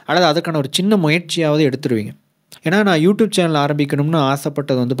அல்லது அதுக்கான ஒரு சின்ன முயற்சியாவது எடுத்துருவீங்க. ஏன்னா நான் யூடியூப் சேனல் ஆரம்பிக்கணும்னு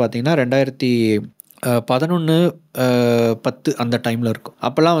ஆசைப்பட்டது வந்து பார்த்திங்கன்னா 2011-10 அந்த டைமில் இருக்கும்.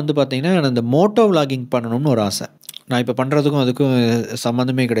 அப்போல்லாம் வந்து பார்த்திங்கன்னா இந்த மோட்டோ விளாகிங் பண்ணணும்னு ஒரு ஆசை. நான் இப்போ பண்ணுறதுக்கும் அதுக்கும்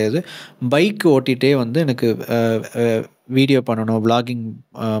சம்மந்தமே கிடையாது. பைக் ஓட்டிகிட்டே வந்து எனக்கு வீடியோ பண்ணணும், விளாகிங்,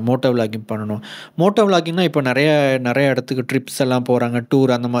 மோட்டோ விளாகிங் பண்ணணும். மோட்டோ விளாகிங்னா இப்போ நிறைய இடத்துக்கு ட்ரிப்ஸ் எல்லாம் போகிறாங்க,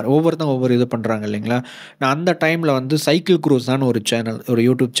 டூர் அந்த மாதிரி ஒவ்வொருத்தங்க ஒவ்வொரு இது பண்ணுறாங்க இல்லைங்களா. நான் அந்த டைமில் வந்து சைக்கிள் க்ரூஸ் தான் ஒரு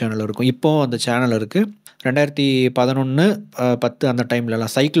யூடியூப் சேனல் இருக்கும். இப்போவும் அந்த சேனல் இருக்குது. 2011-10 அந்த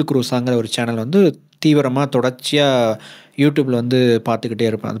டைம்லலாம் சைக்கிள் க்ரூஸாங்கிற ஒரு சேனல் வந்து தீவிரமாக தொடர்ச்சியாக யூடியூப்பில் வந்து பார்த்துக்கிட்டே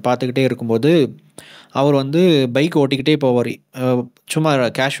இருப்பேன். அது பார்த்துக்கிட்டே இருக்கும்போது அவர் வந்து பைக் ஓட்டிக்கிட்டே போவார். சும்மா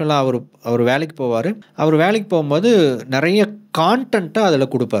கேஷுவலாக அவர் வேலைக்கு போவார். அவர் வேலைக்கு போகும்போது நிறைய கான்டென்ட்டை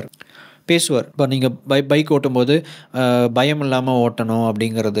அதில் கொடுப்பார், பேசுவார். இப்போ நீங்கள் பைக் ஓட்டும்போது பயம் இல்லாமல் ஓட்டணும்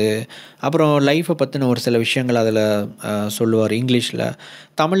அப்படிங்கிறது, அப்புறம் லைஃப்பை பற்றின ஒரு சில விஷயங்கள் அதில் சொல்லுவார் இங்கிலீஷில்.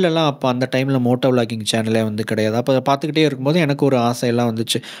 தமிழ்லலாம் அப்போ அந்த டைமில் மோட்டோ விளாகிங் சேனலே வந்து கிடையாது. அப்போ அதை பார்த்துக்கிட்டே இருக்கும்போது எனக்கு ஒரு ஆசையெல்லாம்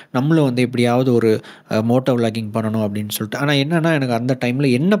வந்துச்சு, நம்மளும் வந்து எப்படியாவது ஒரு மோட்டோ விளாகிங் பண்ணணும் அப்படின்னு சொல்லிட்டு. ஆனால் என்னென்னா எனக்கு அந்த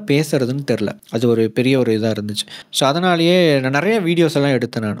டைமில் என்ன பேசுறதுன்னு தெரில. அது ஒரு பெரிய ஒரு இதாக இருந்துச்சு. ஸோ அதனாலேயே நான் நிறைய வீடியோஸ் எல்லாம்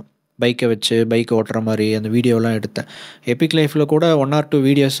எடுத்தேன். நான் பைக்கை வச்சு பைக் ஓட்டுற மாதிரி அந்த வீடியோலாம் எடுத்தேன். எபிக் லைஃப்பில் கூட 1 or 2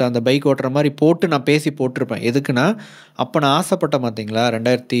 வீடியோஸ் அந்த பைக் ஓட்டுற மாதிரி போட்டு நான் பேசி போட்டிருப்பேன். எதுக்குன்னா, அப்போ நான் ஆசைப்பட்டேன் பார்த்தீங்களா,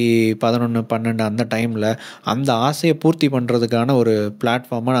 2011, 12 அந்த டைமில் அந்த ஆசையை பூர்த்தி பண்ணுறதுக்கான ஒரு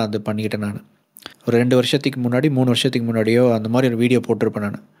பிளாட்ஃபார்மாக நான் அது பண்ணிக்கிட்டேன். நான் ஒரு 2 வருஷத்துக்கு முன்னாடி 3 வருஷத்துக்கு முன்னாடியோ அந்த மாதிரி ஒரு வீடியோ போட்டிருப்பேன்.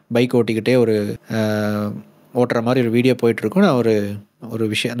 நான் பைக் ஓட்டிக்கிட்டே ஓட்டுற மாதிரி ஒரு வீடியோ போயிட்டுருக்கும். நான் ஒரு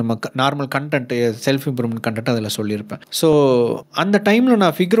விஷயம் நம்ம normal content, self improvement content அதில் சொல்லியிருப்பேன். ஸோ அந்த டைமில்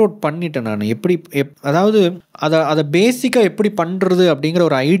நான் ஃபிகர் அவுட் பண்ணிட்டேன். நான் எப்படி அதாவது அதை பேசிக்காக எப்படி பண்ணுறது அப்படிங்கிற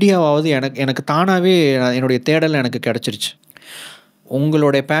ஒரு ஐடியாவாவது எனக்கு தானாகவே என்னுடைய தேடல் எனக்கு கிடச்சிருச்சு.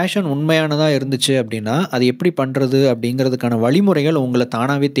 உங்களுடைய பேஷன் உண்மையானதாக இருந்துச்சு அப்படின்னா அது எப்படி பண்ணுறது அப்படிங்கிறதுக்கான வழிமுறைகள் உங்களை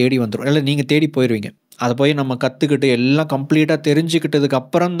தானாகவே தேடி வந்துடும். இல்லை நீங்கள் தேடி போயிடுவீங்க. அதை போய் நம்ம கற்றுக்கிட்டு எல்லாம் கம்ப்ளீட்டாக தெரிஞ்சுக்கிட்டதுக்கு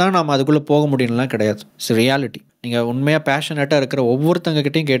அப்புறம் தான் நம்ம அதுக்குள்ளே போக முடியும்லாம் கிடையாது. It's reality. நீங்கள் உண்மையாக பேஷனேட்டாக இருக்கிற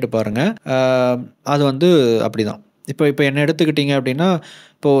ஒவ்வொருத்தங்ககிட்டையும் கேட்டு பாருங்கள். அது அப்படி தான். இப்போ என்னை எடுத்துக்கிட்டிங்க அப்படின்னா,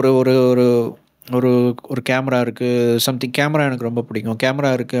 இப்போ ஒரு ஒரு ஒரு ஒரு கேமரா இருக்குது, சம்திங் கேமரா எனக்கு ரொம்ப பிடிக்கும்.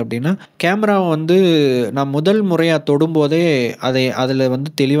 கேமரா இருக்குது அப்படின்னா, கேமராவை நான் முதல் முறையாக தொடும்போதே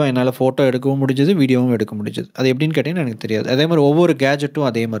அதில் தெளிவாக என்னால் ஃபோட்டோ எடுக்கவும் முடிஞ்சது, வீடியோவும் எடுக்க முடிஞ்சது. அது எப்படின்னு கேட்டிங்கன்னா எனக்கு தெரியாது. அதே மாதிரி ஒவ்வொரு கேஜெட்டும்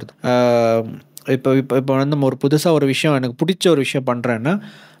அதே மாதிரி தான். இப்போ நம்ம ஒரு புதுசாக ஒரு விஷயம், எனக்கு பிடிச்ச ஒரு விஷயம் பண்ணுறேன்னா,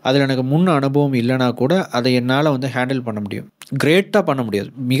 அதில் எனக்கு முன் அனுபவம் இல்லைனா கூட அதை என்னால் ஹேண்டில் பண்ண முடியும். கிரேட்டாக பண்ண முடியாது,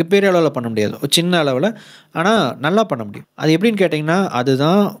 மிகப்பெரிய அளவில் பண்ண முடியாது, ஒரு சின்ன அளவில், ஆனால் நல்லா பண்ண முடியும். அது எப்படின்னு கேட்டிங்கன்னா,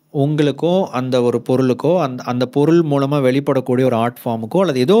 அதுதான் உங்களுக்கோ அந்த ஒரு பொருளுக்கோ அந்த பொருள் மூலமாக வெளிப்படக்கூடிய ஒரு ஆர்ட் ஃபார்முக்கோ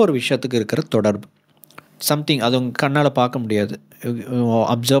அல்லது ஏதோ ஒரு விஷயத்துக்கு இருக்கிற தொடர்பு. சம்திங் அது உங்கள் கண்ணால் பார்க்க முடியாது,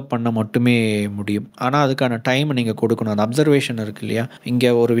 அப்சர்வ் பண்ண மட்டுமே முடியும். ஆனால் அதுக்கான டைம் நீங்கள் கொடுக்கணும். அந்த அப்சர்வேஷன் இருக்குது இல்லையா, இங்கே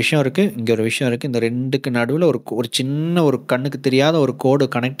ஒரு விஷயம் இருக்குது, இங்கே ஒரு விஷயம் இருக்குது, இந்த ரெண்டுக்கு நடுவில் ஒரு சின்ன ஒரு கண்ணுக்கு தெரியாத ஒரு கோடு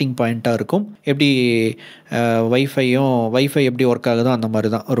கனெக்டிங் பாயிண்ட்டாக இருக்கும். எப்படி வைஃபை எப்படி ஒர்க் ஆகுதோ அந்த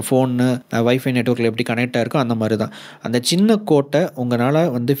மாதிரி தான் ஒரு ஃபோனு வைஃபை நெட்வொர்க்கில் எப்படி கனெக்ட் ஆகிருக்கோ அந்த மாதிரி தான். அந்த சின்ன கோட்டை உங்களால்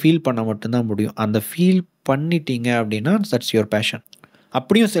ஃபீல் பண்ண மட்டும்தான் முடியும். அந்த ஃபீல் பண்ணிட்டீங்க அப்படின்னா தட்ஸ் யுவர் பேஷன்.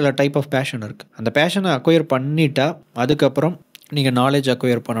 அப்படியும் சில டைப் ஆஃப் பேஷன் இருக்குது. அந்த பேஷனை அக்வயர் பண்ணிட்டா அதுக்கப்புறம் நீங்கள் நாலேஜ்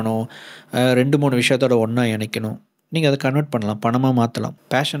அக்வயர் பண்ணணும், 2-3 விஷயத்தோட ஒன்றா இணைக்கணும். நீங்கள் அதை கன்வெர்ட் பண்ணலாம், பணமாக மாற்றலாம்.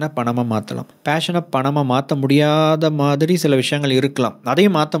 பேஷனை பணமாக மாற்றலாம். பேஷனை பணமாக மாற்ற முடியாத மாதிரி சில விஷயங்கள் இருக்கலாம்,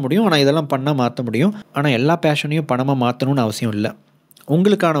 அதையும் மாற்ற முடியும். ஆனால் இதெல்லாம் பண்ணால் மாற்ற முடியும். ஆனால் எல்லா பேஷனையும் பணமாக மாற்றணும்னு அவசியம் இல்லை.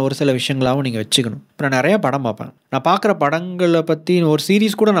 உங்களுக்கான ஒரு சில விஷயங்களாகவும் நீங்கள் வச்சுக்கணும். இப்போ நான் நிறையா படம் பார்ப்பேன். நான் பார்க்குற படங்களை பற்றி ஒரு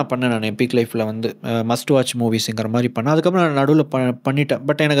சீரீஸ் கூட நான் பண்ணேன். நான் எபிக் லைஃப்பில் மஸ்ட் வாட்ச் மூவிஸுங்கிற மாதிரி பண்ணேன். அதுக்கப்புறம் நான் நடுவில் பண்ணிட்டேன்.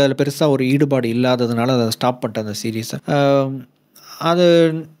 பட் எனக்கு அதில் பெருசாக ஒரு ஈடுபாடு இல்லாததுனால அதை ஸ்டாப் பண்ணிட்டேன் அந்த சீரீஸை. அது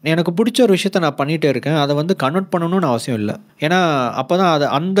எனக்கு பிடிச்ச ஒரு விஷயத்த நான் பண்ணிகிட்டே இருக்கேன். அதை கன்வெர்ட் பண்ணணும்னு அவசியம் இல்லை. ஏன்னா அப்போ தான் அது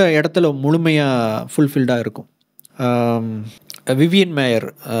அந்த இடத்துல முழுமையாக ஃபுல்ஃபில்டாக இருக்கும். விவியன் மேயர்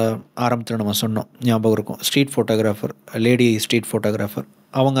ஆரம்பத்தில் நம்ம சொன்னோம், ஞாபகம் இருக்கும். Street photographer, lady street photographer.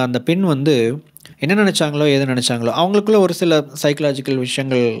 அவங்க அந்த பெண் என்ன நினச்சாங்களோ எது நினச்சாங்களோ, அவங்களுக்குள்ள ஒரு சில சைக்கலாஜிக்கல்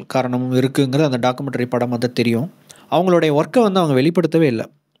விஷயங்கள் காரணமும் இருக்குங்கிறது அந்த டாக்குமெண்ட்ரி படம் தெரியும். அவங்களுடைய ஒர்க்கை அவங்க வெளிப்படுத்தவே இல்லை.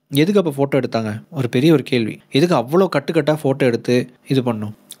 எதுக்கு அப்போ ஃபோட்டோ எடுத்தாங்க? ஒரு பெரிய ஒரு கேள்வி. எதுக்கு அவ்வளோ கட்டுக்கட்டாக ஃபோட்டோ எடுத்து இது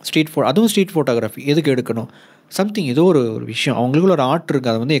பண்ணணும்? அதுவும் ஸ்ட்ரீட் ஃபோட்டோகிராஃபி எதுக்கு எடுக்கணும்? சம்திங் ஏதோ ஒரு விஷயம் அவங்களுக்குள்ள ஒரு ஆர்ட்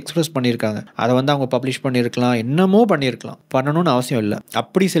இருக்குது, அதை எக்ஸ்பிரஸ் பண்ணியிருக்காங்க. அதை அவங்க பப்ளிஷ் பண்ணியிருக்கலாம், என்னமோ பண்ணியிருக்கலாம். பண்ணணும்னு அவசியம் இல்லை.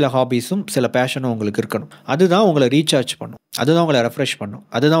 அப்படி சில ஹாபீஸும் சில பேஷனும் உங்களுக்கு இருக்கணும். அதுதான் உங்களை ரீசார்ஜ் பண்ணும், அதுதான் உங்களை ரெஃப்ரெஷ் பண்ணும்,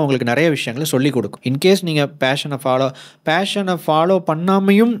 அதுதான் உங்களுக்கு நிறைய விஷயங்களை சொல்லிக் கொடுக்கும். இன்கேஸ் நீங்கள் பேஷனை ஃபாலோ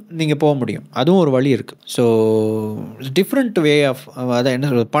பண்ணாமையும் நீங்கள் போக முடியும், அதுவும் ஒரு வழி இருக்குது. ஸோ டிஃப்ரெண்ட் வே ஆஃப், அதை என்ன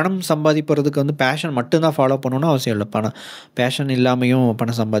சொல்கிறது, பணம் சம்பாதிப்பதுக்கு பேஷன் மட்டும்தான் ஃபாலோ பண்ணணும்னு அவசியம் இல்லை. பேஷன் இல்லாமையும்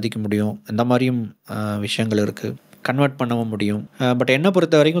பணம் சம்பாதிக்க முடியும். இந்த மாதிரியும் விஷயங்கள் இருக்குது. கன்வெர்ட் பண்ணவும் முடியும். பட் என்னை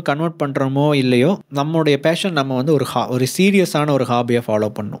பொறுத்த வரைக்கும் கன்வெர்ட் பண்ணுறோமோ இல்லையோ, நம்மளுடைய பேஷன் நம்ம ஒரு சீரியஸான ஒரு ஹாபியை ஃபாலோ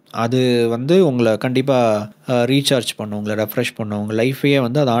பண்ணணும். அது உங்களை கண்டிப்பாக ரீசார்ஜ் பண்ணும், உங்களை ரெஃப்ரெஷ் பண்ணும், உங்கள் லைஃபையே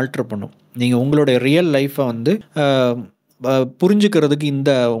அதை ஆல்ட்ரு பண்ணும். நீங்கள் உங்களுடைய ரியல் லைஃப்பை புரிஞ்சுக்கிறதுக்கு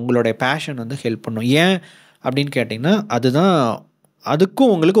இந்த உங்களுடைய பேஷன் ஹெல்ப் பண்ணும். ஏன் அப்படின்னு கேட்டிங்கன்னா,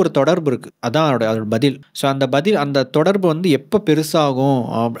 அதுக்கும் உங்களுக்கு ஒரு தொடர்பு இருக்குது. அதான் அதோட பதில். ஸோ அந்த தொடர்பு எப்போ பெருசாகும்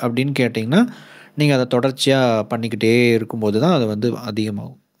அப்படின்னு கேட்டிங்கன்னா, நீங்கள் அதை தொடர்ச்சியாக பண்ணிக்கிட்டே இருக்கும்போது தான் அது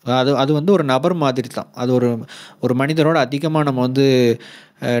அதிகமாகும். அது ஒரு நபர் மாதிரி தான். அது ஒரு மனிதரோட அதிகமாக நம்ம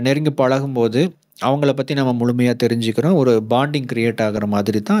நெருங்கி பழகும்போது அவங்கள பற்றி நம்ம முழுமையாக தெரிஞ்சுக்கிறோம். ஒரு பாண்டிங் க்ரியேட் ஆகிற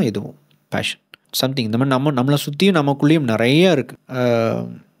மாதிரி தான் இதுவும் பேஷன். சம்திங் இந்த மாதிரி நம்மளை சுற்றியும் நமக்குள்ளேயும் நிறையா இருக்குது.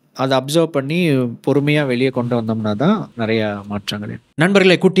 அதை அப்சர்வ் பண்ணி பொறுமையாக வெளியே கொண்டு வந்தோம்னா தான் நிறைய மாற்றங்கள்.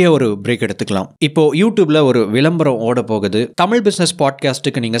 நண்பர்களை, குட்டியாக ஒரு பிரேக் எடுத்துக்கலாம். இப்போ யூடியூப்ல ஒரு விளம்பரம் ஓட போகுது. தமிழ் பிஸ்னஸ்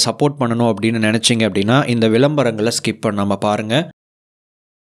பாட்காஸ்ட்டுக்கு நீங்கள் சப்போர்ட் பண்ணணும் அப்படின்னு நினச்சிங்க அப்படின்னா இந்த விளம்பரங்களை ஸ்கிப் பண்ணாம பாருங்க.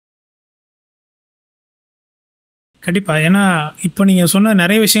 கண்டிப்பாக. ஏன்னா இப்போ நீங்கள் சொன்ன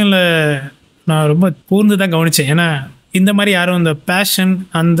நிறைய விஷயங்களை நான் ரொம்ப கூர்ந்து தான் கவனித்தேன். ஏன்னா இந்த மாதிரி யாரும் அந்த பேஷன்,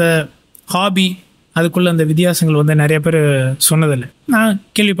 அந்த ஹாபி அதுக்குள்ளே அந்த வித்தியாசங்கள் வந்து நிறைய பேர் சொன்னதில்லை. நான்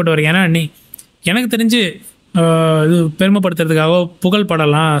கேள்விப்பட்டு வரேன். ஏன்னா எனக்கு தெரிஞ்சு இது பெருமைப்படுத்துறதுக்காக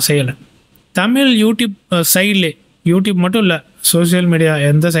புகழ்படலாம் செய்யலை. தமிழ் யூடியூப் சைட்லே, யூடியூப் மட்டும் இல்லை, சோஷியல் மீடியா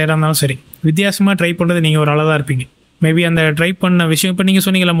எந்த சைடாக இருந்தாலும் சரி, வித்தியாசமாக ட்ரை பண்ணுறது நீங்கள் ஒரு அளவாக இருப்பீங்க. மேபி அந்த ட்ரை பண்ண விஷயம் இப்போ நீங்கள்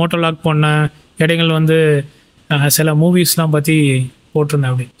சொன்னீங்களா, மோட்டோலாக் பண்ண இடங்கள் வந்து சில மூவிஸ்லாம் பற்றி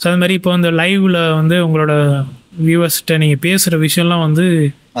போட்டிருந்தேன் அப்படி. ஸோ அது மாதிரி இப்போ அந்த லைவில் வந்து உங்களோட வியூவர்ஸ்கிட்ட நீங்கள் பேசுகிற விஷயம்லாம் வந்து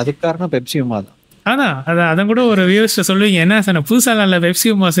அதுக்கு காரணம் பெப்சி உமா தான். அதான் கூட ஒரு வியூவர்ஸ்ட்டை சொல்லுவீங்க, என்ன சார் நான் புதுசாக இல்லை, பெப்சி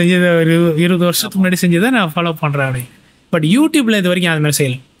உமா செஞ்சதை ஒரு 20 வருஷத்துக்கு முன்னாடி செஞ்சதை நான் ஃபாலோ பண்ணுறேன் அப்படி. பட் யூடியூப்பில் இது வரைக்கும் அது மாதிரி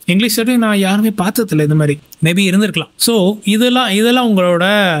செய்யலை. இங்கிலீஷ் வரைக்கும் நான் யாருமே பார்த்ததில்லை இது மாதிரி. மேபி இருந்திருக்கலாம். ஸோ இதெல்லாம் உங்களோட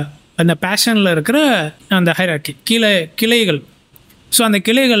அந்த பேஷனில் இருக்கிற அந்த ஹைரார்க்கி கிளைகள். ஸோ அந்த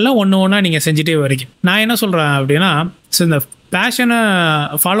கிளைகளில் ஒன்றா நீங்கள் செஞ்சுட்டே வரீங்க. நான் என்ன சொல்கிறேன் அப்படின்னா, ஸோ இந்த பேஷனை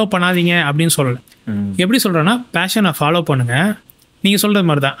ஃபாலோ பண்ணாதீங்க அப்படின்னு சொல்லலை. எப்படி சொல்கிறேன்னா, பேஷனை ஃபாலோ பண்ணுங்கள். நீங்கள் சொல்கிறது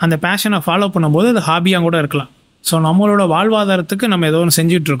மாதிரி தான், அந்த பேஷனை ஃபாலோ பண்ணும்போது அது ஹாபியாக கூட இருக்கலாம். ஸோ நம்மளோட வாழ்வாதாரத்துக்கு நம்ம ஏதோ ஒன்று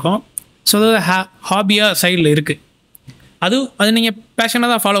செஞ்சிட்ருக்கோம். ஸோ அது ஹாபியாக சைடில் இருக்குது. அது நீங்கள் பேஷனாக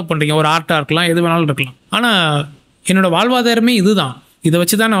தான் ஃபாலோ பண்ணுறீங்க. ஒரு ஆர்ட்டாக இருக்கலாம், எது வேணாலும் இருக்கலாம். ஆனால் என்னோடய வாழ்வாதாரமே இதுதான், இதை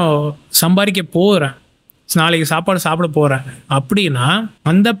வச்சு தான் நான் சம்பாதிக்க போகிறேன், நாளைக்கு சாப்பாடு சாப்பிட போகிறேன் அப்படின்னா,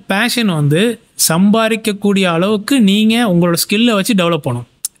 அந்த பேஷன் வந்து சம்பாதிக்கக்கூடிய அளவுக்கு நீங்கள் உங்களோட ஸ்கில்லை வச்சு டெவலப் பண்ணணும்.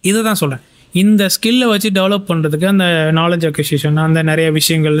 இதை தான் சொல்கிறேன். இந்த ஸ்கில்லை வச்சு டெவலப் பண்ணுறதுக்கு அந்த நாலேஜ் அக்விசிஷன், அந்த நிறைய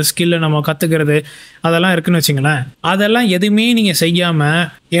விஷயங்கள் ஸ்கில்லை நம்ம கற்றுக்கிறது அதெல்லாம் இருக்குதுன்னு வச்சுங்களேன். அதெல்லாம் எதுவுமே நீங்கள் செய்யாமல்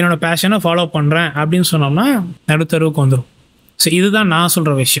என்னோடய பேஷனை ஃபாலோ பண்ணுறேன் அப்படின்னு சொன்னோம்னா நடுத்தருவுக்கு வந்துடும். ஸோ இதுதான் நான்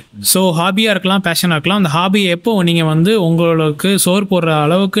சொல்கிற விஷயம். ஸோ ஹாபியாக இருக்கலாம், பேஷனாக இருக்கலாம். அந்த ஹாபியை எப்போ நீங்கள் வந்து உங்களுக்கு சோறு போடுற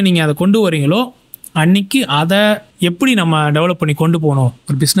அளவுக்கு நீங்கள் அதை கொண்டு வரீங்களோ, அன்னைக்கு அதை எப்படி நம்ம டெவலப் பண்ணி கொண்டு போகணும்,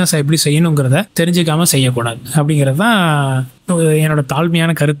 ஒரு பிஸ்னஸை எப்படி செய்யணுங்கிறத தெரிஞ்சுக்காமல் செய்யக்கூடாது அப்படிங்கிறது தான் என்னோட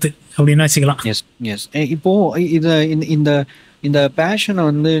தாழ்மையான கருத்து அப்படின்னு வச்சுக்கலாம். எஸ் எஸ் இப்போது இதை இந்த இந்த பேஷனை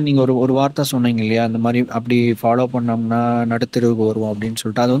வந்து நீங்கள் ஒரு வார்த்தை சொன்னீங்க இல்லையா, அந்த மாதிரி அப்படி ஃபாலோ பண்ணோம்னா நடுத்தருவுக்கு வருவோம் அப்படின்னு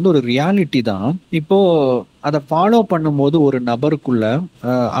சொல்லிட்டு, அது வந்து ஒரு ரியாலிட்டி தான். இப்போது அதை ஃபாலோ பண்ணும்போது ஒரு நபருக்குள்ள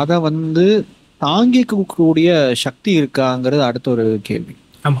அதை வந்து தாங்கிக்கக்கூடிய சக்தி இருக்காங்கிறது அடுத்த ஒரு கேள்வி.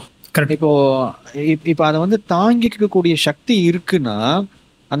 ஆமாம், கரெக்ட். இப்போ அதை வந்து தாங்கிக்கக்கூடிய சக்தி இருக்குன்னா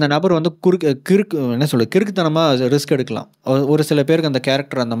அந்த நபர் வந்து கிறுக்குத்தனமாக ரிஸ்க் எடுக்கலாம். ஒரு சில பேருக்கு அந்த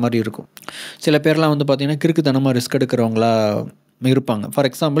கேரக்டர் அந்த மாதிரி இருக்கும். சில பேர்லாம் வந்து பார்த்திங்கன்னா கிறுக்குத்தனமாக ரிஸ்க் எடுக்கிறவங்களா இருப்பாங்க. ஃபார்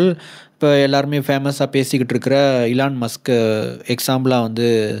எக்ஸாம்பிள், இப்போ எல்லாருமே ஃபேமஸாக பேசிக்கிட்டு இருக்கிற இலான் மஸ்க் எக்ஸாம்பிளாக வந்து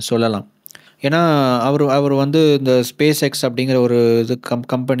சொல்லலாம். ஏன்னா அவர் வந்து இந்த ஸ்பேஸ் எக்ஸ் அப்படிங்கிற ஒரு இது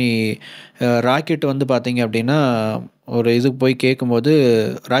கம்பெனி ராக்கெட் வந்து பார்த்திங்க அப்படின்னா ஒரு இதுக்கு போய் கேட்கும்போது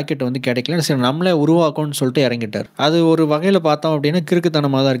ராக்கெட் வந்து கிடைக்கல, சரி நம்மளே உருவாக்கணும்னு சொல்லிட்டு இறங்கிட்டார். அது ஒரு வகையில் பார்த்தோம் அப்படின்னா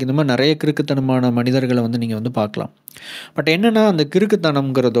கிறுக்குத்தனமாக தான் இருக்குது. இந்த மாதிரி நிறைய கிறுக்குத்தனமான மனிதர்களை வந்து நீங்கள் வந்து பார்க்கலாம். பட் என்னென்னா, அந்த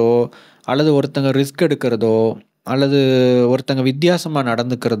கிறுக்குத்தனம்ங்கிறதோ அல்லது ஒருத்தங்க ரிஸ்க் எடுக்கிறதோ அல்லது ஒருத்தங்க வித்தியாசமாக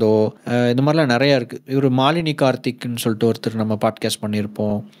நடந்துக்கிறதோ இந்த மாதிரிலாம் நிறையா இருக்குது. இவர் மாலினி கார்த்திக்னு சொல்லிட்டு ஒருத்தர் நம்ம பாட்காஸ்ட்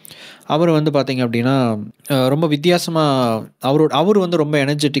பண்ணியிருப்போம். அவர் வந்து பார்த்திங்க அப்படின்னா ரொம்ப வித்தியாசமாக அவர் வந்து ரொம்ப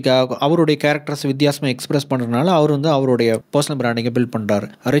எனர்ஜெட்டிக்காக அவருடைய கேரக்டர்ஸ் வித்தியாசமாக எக்ஸ்பிரஸ் பண்ணுறதுனால அவர் வந்து அவருடைய பர்சனல் பிராண்டிங்கை பில்ட் பண்ணுறாரு.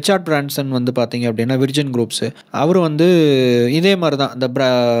 ரிச்சர்ட் பிரான்சன் வந்து பார்த்திங்க அப்படின்னா விர்ஜின் குரூப்ஸு, அவர் வந்து இதே மாதிரி தான்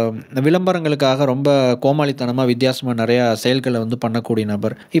இந்த விளம்பரங்களுக்காக ரொம்ப கோமாளித்தனமாக வித்தியாசமாக நிறையா செயல்களை வந்து பண்ணக்கூடிய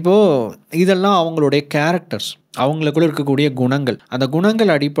நபர். இப்போது இதெல்லாம் அவங்களுடைய கேரக்டர்ஸ், அவங்களுக்குள்ள இருக்கக்கூடிய குணங்கள். அந்த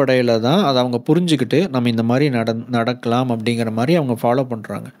குணங்கள் அடிப்படையில் தான் அதை அவங்க புரிஞ்சுக்கிட்டு நம்ம இந்த மாதிரி நடக்கலாம் அப்படிங்கிற மாதிரி அவங்க ஃபாலோ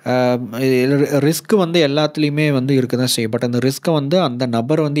பண்ணுறாங்க. ரிஸ்க் வந்து எல்லாத்துலேயுமே வந்து இருக்க தான் செய்யும். பட் அந்த ரிஸ்க்கை வந்து அந்த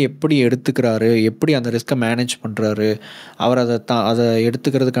நபர் வந்து எப்படி எடுத்துக்கிறாரு, எப்படி அந்த ரிஸ்க்கை மேனேஜ் பண்ணுறாரு, அவர் அதை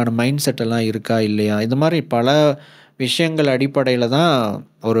எடுத்துக்கிறதுக்கான மைண்ட் செட் எல்லாம் இருக்கா இல்லையா, இந்த மாதிரி பல விஷயங்கள் அடிப்படையில் தான்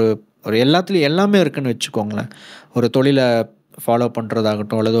ஒரு எல்லாத்துலேயும் எல்லாமே இருக்குதுன்னு வச்சுக்கோங்களேன். ஒரு தொழிலை ஃபாலோ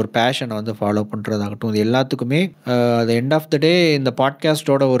பண்ணுறதாகட்டும் அல்லது ஒரு பேஷனை வந்து ஃபாலோ பண்ணுறதாகட்டும், இது எல்லாத்துக்குமே அது எண்ட் ஆஃப் த டே இந்த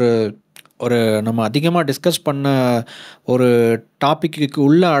பாட்காஸ்ட்டோட ஒரு நம்ம அதிகமாக டிஸ்கஸ் பண்ண ஒரு டாப்பிக்கு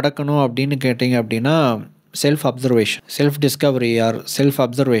உள்ளே அடக்கணும் அப்படின்னு கேட்டிங்க அப்படின்னா self observation, self Discovery R self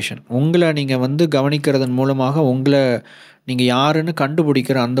observation. உங்களை நீங்கள் வந்து கவனிக்கிறதன் மூலமாக உங்களை நீங்கள் யாருன்னு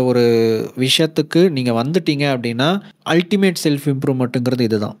கண்டுபிடிக்கிற அந்த ஒரு விஷயத்துக்கு நீங்கள் வந்துட்டீங்க அப்படின்னா அல்டிமேட் செல்ஃப் இம்ப்ரூவ்மெண்ட்டுங்கிறது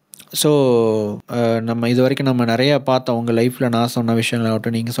இதுதான். ஸோ நம்ம இது வரைக்கும் நம்ம நிறையா பார்த்தோம். உங்கள் லைஃப்பில் நான் சொன்ன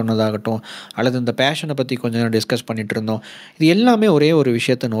விஷயங்களாகட்டும், நீங்கள் சொன்னதாகட்டும், அல்லது இந்த பேஷனை பற்றி கொஞ்சம் நேரம் டிஸ்கஸ் பண்ணிகிட்டு இருந்தோம். இது எல்லாமே ஒரே ஒரு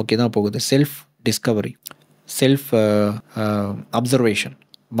விஷயத்தை நோக்கி தான் போகுது. Self Discovery, self observation.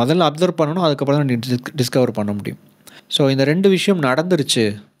 முதல்ல அப்சர்வ் பண்ணணும், அதுக்கப்புறம் தான் டிஸ்கவர் பண்ண முடியும். ஸோ இந்த ரெண்டு விஷயம் நடந்துருச்சு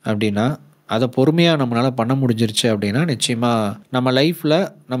அப்படின்னா, அதை பொறுமையாக நம்மளால் பண்ண முடிஞ்சிருச்சு அப்படின்னா நிச்சயமாக நம்ம லைஃப்பில்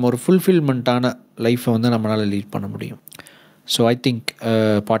நம்ம ஒரு ஃபுல்ஃபில்மெண்ட்டான லைஃப்பை வந்து நம்மளால் லீட் பண்ண முடியும். So I think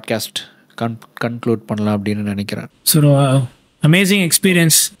podcast conclude பண்ணலாம் அப்படின்னு நினைக்கிறேன். So amazing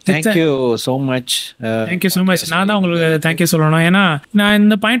experience. Thank you so much. Thank you so much. நான் தான் உங்களுக்கு தேங்க்யூ சொல்லணும். ஏன்னா நான்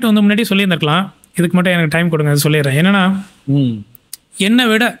இந்த பாயிண்ட் வந்து முன்னாடி சொல்லியிருந்திருக்கலாம். இதுக்கு மட்டும் எனக்கு டைம் கொடுங்க, அது சொல்லிடுறேன். என்னன்னா, என்னை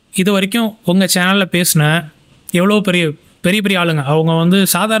விட இது வரைக்கும் உங்கள் சேனலில் பேசின எவ்வளோ பெரிய பெரிய பெரிய ஆளுங்க, அவங்க வந்து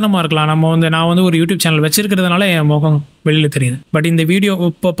சாதாரணமாக இருக்கலாம். நான் வந்து ஒரு யூடியூப் சேனல் வச்சிருக்கிறதுனால என் முகம் வெளியில் தெரியுது. பட் இந்த வீடியோ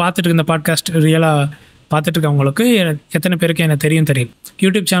இப்போ பார்த்துட்டு இருக்க இந்த பாட்காஸ்ட் ரியலாக பார்த்துட்டு இருக்கவங்களுக்கு எத்தனை பேருக்கு என்ன தெரியல.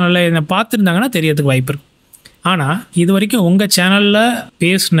 யூடியூப் சேனலில் என்னை பார்த்துருந்தாங்கன்னா தெரியறதுக்கு வாய்ப்பு இருக்குது. ஆனால் இது வரைக்கும் உங்கள் சேனலில்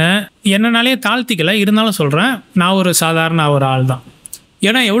பேசின என்னனாலே தாழ்த்திக்கல, இருந்தாலும் சொல்கிறேன், நான் ஒரு சாதாரண ஒரு ஆள் தான்.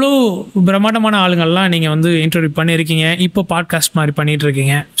 ஏன்னா எவ்வளோ பிரம்மாண்டமான ஆளுங்கள்லாம் நீங்கள் வந்து இன்டர்வியூ பண்ணியிருக்கீங்க, இப்போ பாட்காஸ்ட் மாதிரி பண்ணிகிட்டு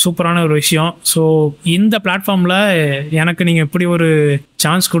இருக்கீங்க, சூப்பரான ஒரு விஷயம். ஸோ இந்த பிளாட்ஃபார்மில் எனக்கு நீங்கள் இப்படி ஒரு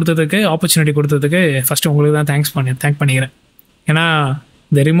சான்ஸ் கொடுத்ததுக்கு, ஆப்பர்ச்சுனிட்டி கொடுத்ததுக்கு ஃபஸ்ட்டு உங்களுக்கு தான் தேங்க் பண்ணிக்கிறேன். ஏன்னா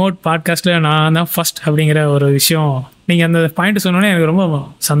இந்த ரிமோட் பாட்காஸ்ட்டில் நான் தான் ஃபஸ்ட் அப்படிங்கிற ஒரு விஷயம் நீங்கள் அந்த பாயிண்ட் சொன்னோன்னே எனக்கு ரொம்ப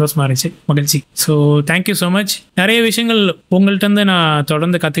சந்தோஷமாக இருந்துச்சு, மகிழ்ச்சி. So thank you so much. நிறைய விஷயங்கள் உங்கள்கிட்டருந்து நான்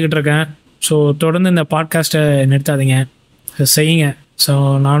தொடர்ந்து கற்றுக்கிட்டு இருக்கேன். ஸோ தொடர்ந்து இந்த பாட்காஸ்ட்டை நிறுத்தாதீங்க, செய்யுங்க. ஸோ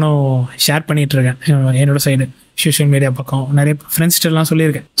நானும் ஷேர் பண்ணிகிட்ருக்கேன் என்னோட சைடு சோஷியல் மீடியா பக்கம், நிறைய ஃப்ரெண்ட்ஸ்கிட்டலாம்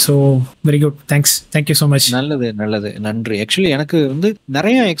சொல்லியிருக்கேன். So very good, thank you so much. நல்லது, நன்றி. ஆக்சுவலி எனக்கு வந்து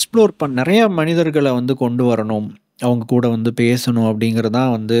நிறையா எக்ஸ்ப்ளோர் நிறையா மனிதர்களை வந்து கொண்டு வரணும், அவங்க கூட வந்து பேசணும் அப்படிங்கிறது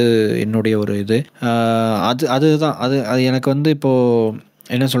தான் வந்து என்னுடைய ஒரு இது. அதுதான் அது எனக்கு வந்து இப்போது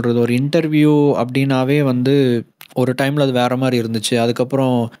என்ன சொல்கிறது, ஒரு இன்டர்வியூ அப்படின்னாவே வந்து ஒரு டைமில் அது வேறு மாதிரி இருந்துச்சு.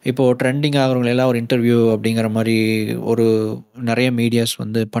 அதுக்கப்புறம் இப்போது ட்ரெண்டிங் ஆகிறவங்களெல்லாம் ஒரு இன்டர்வியூ அப்படிங்கிற மாதிரி ஒரு நிறைய மீடியாஸ்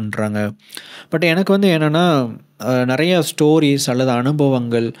வந்து பண்ணுறாங்க. பட் எனக்கு வந்து என்னென்னா, நிறைய ஸ்டோரிஸ் அல்லது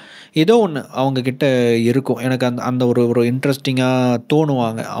அனுபவங்கள் ஏதோ ஒன்று அவங்கக்கிட்ட இருக்கும். எனக்கு அந்த ஒரு இன்ட்ரெஸ்டிங்காக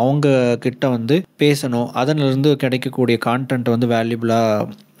தோணுவாங்க. அவங்கக்கிட்ட வந்து பேசணும், அதிலிருந்து கிடைக்கக்கூடிய கான்டென்ட் வந்து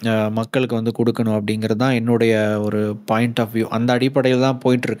வேல்யூபிளாக மக்களுக்கு வந்து கொடுக்கணும் அப்படிங்கிறது தான் என்னுடைய ஒரு பாயிண்ட் ஆஃப் வியூ. அந்த அடிப்படையில் தான்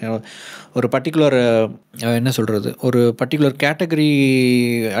போயிட்டுருக்கேன். ஒரு பர்டிகுலர் என்ன சொல்கிறது, ஒரு பர்டிகுலர் கேட்டகரி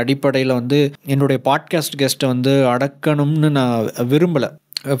அடிப்படையில் வந்து என்னுடைய பாட்காஸ்ட் கெஸ்ட்டை வந்து அடக்கணும்னு நான் விரும்பலை.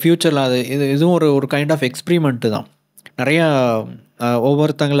 ஃப்யூச்சரில் இதுவும் ஒரு கைண்ட் ஆஃப் எக்ஸ்பிரிமெண்ட்டு தான். நிறையா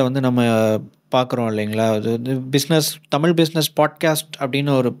ஒவ்வொருத்தங்களை வந்து நம்ம பார்க்குறோம் இல்லைங்களா. அது தமிழ் பிஸ்னஸ் பாட்காஸ்ட்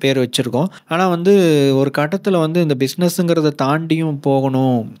அப்படின்னு ஒரு பேர் வச்சுருக்கோம். ஆனால் வந்து ஒரு கட்டத்தில் வந்து இந்த பிஸ்னஸ்ஸுங்கிறத தாண்டியும்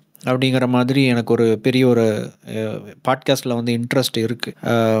போகணும் அப்படிங்கிற மாதிரி எனக்கு ஒரு பெரிய ஒரு பாட்காஸ்ட்டில் வந்து இன்ட்ரெஸ்ட் இருக்குது.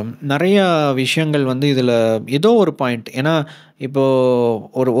 நிறையா விஷயங்கள் வந்து இதில் ஏதோ ஒரு பாயிண்ட், ஏன்னா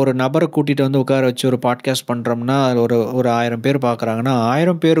இப்போது ஒரு நபரை கூட்டிகிட்டு வந்து உட்கார வச்சு ஒரு பாட்காஸ்ட் பண்ணுறோம்னா ஒரு 1000 பேர் பார்க்குறாங்கன்னா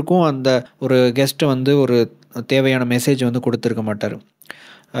 1000 பேருக்கும் அந்த ஒரு கெஸ்ட்டை வந்து ஒரு தேவையான மெசேஜ் வந்து கொடுத்துருக்க மாட்டார்.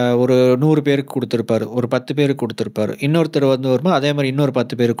 ஒரு 100 பேருக்கு கொடுத்துருப்பார், ஒரு 10 பேருக்கு கொடுத்துருப்பார், இன்னொருத்தர் வந்து வரும்போது அதே மாதிரி இன்னொரு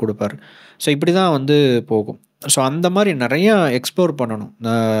 10 பேருக்கு கொடுப்பார். ஸோ இப்படி தான் வந்து போகும். ஸோ அந்த மாதிரி நிறையா எக்ஸ்ப்ளோர் பண்ணணும்.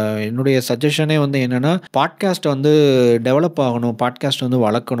 என்னுடைய சஜஷனே வந்து என்னென்னா, பாட்காஸ்ட்டை வந்து டெவலப் ஆகணும், பாட்காஸ்ட் வந்து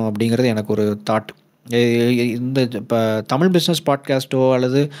வளர்க்கணும் அப்படிங்கிறது எனக்கு ஒரு தாட். இந்த இப்போ தமிழ் பிஸ்னஸ் பாட்காஸ்ட்டோ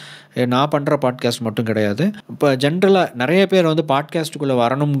அல்லது நான் பண்ணுற பாட்காஸ்ட் மட்டும் கிடையாது. இப்போ ஜென்ரலாக நிறைய பேர் வந்து பாட்காஸ்ட்டுக்குள்ளே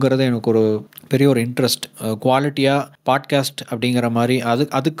வரணுங்கிறது எனக்கு ஒரு பெரிய ஒரு இன்ட்ரெஸ்ட். குவாலிட்டியாக பாட்காஸ்ட் அப்படிங்கிற மாதிரி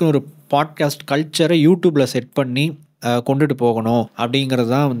அதுக்கு ஒரு பாட்காஸ்ட் கல்ச்சரை யூடியூப்பில் செட் பண்ணி கொண்டுட்டு போகணும் அப்படிங்கிறது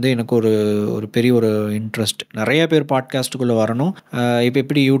தான் வந்து எனக்கு ஒரு பெரிய ஒரு இன்ட்ரெஸ்ட். நிறைய பேர் பாட்காஸ்ட்டுக்குள்ளே வரணும். இப்போ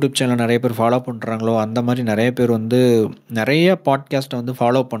எப்படி யூடியூப் சேனல் நிறைய பேர் ஃபாலோ பண்ணுறாங்களோ அந்த மாதிரி நிறைய பேர் வந்து நிறைய பாட்காஸ்ட்டை வந்து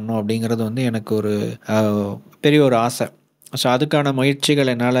ஃபாலோ பண்ணணும் அப்படிங்கிறது வந்து எனக்கு ஒரு பெரிய ஒரு ஆசை. ஸோ அதுக்கான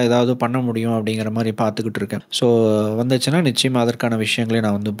முயற்சிகள் என்னால் ஏதாவது பண்ண முடியும் அப்படிங்கிற மாதிரி பார்த்துக்கிட்டு இருக்கேன். ஸோ வந்துச்சுன்னா நிச்சயமாக அதற்கான விஷயங்களையும்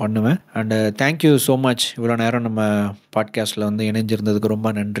நான் வந்து பண்ணுவேன். And thank you so much. இவ்வளோ நேரம் நம்ம பாட்காஸ்ட்டில் வந்து இணைஞ்சிருந்ததுக்கு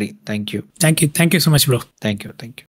ரொம்ப நன்றி. Thank you so much bro. Thank you.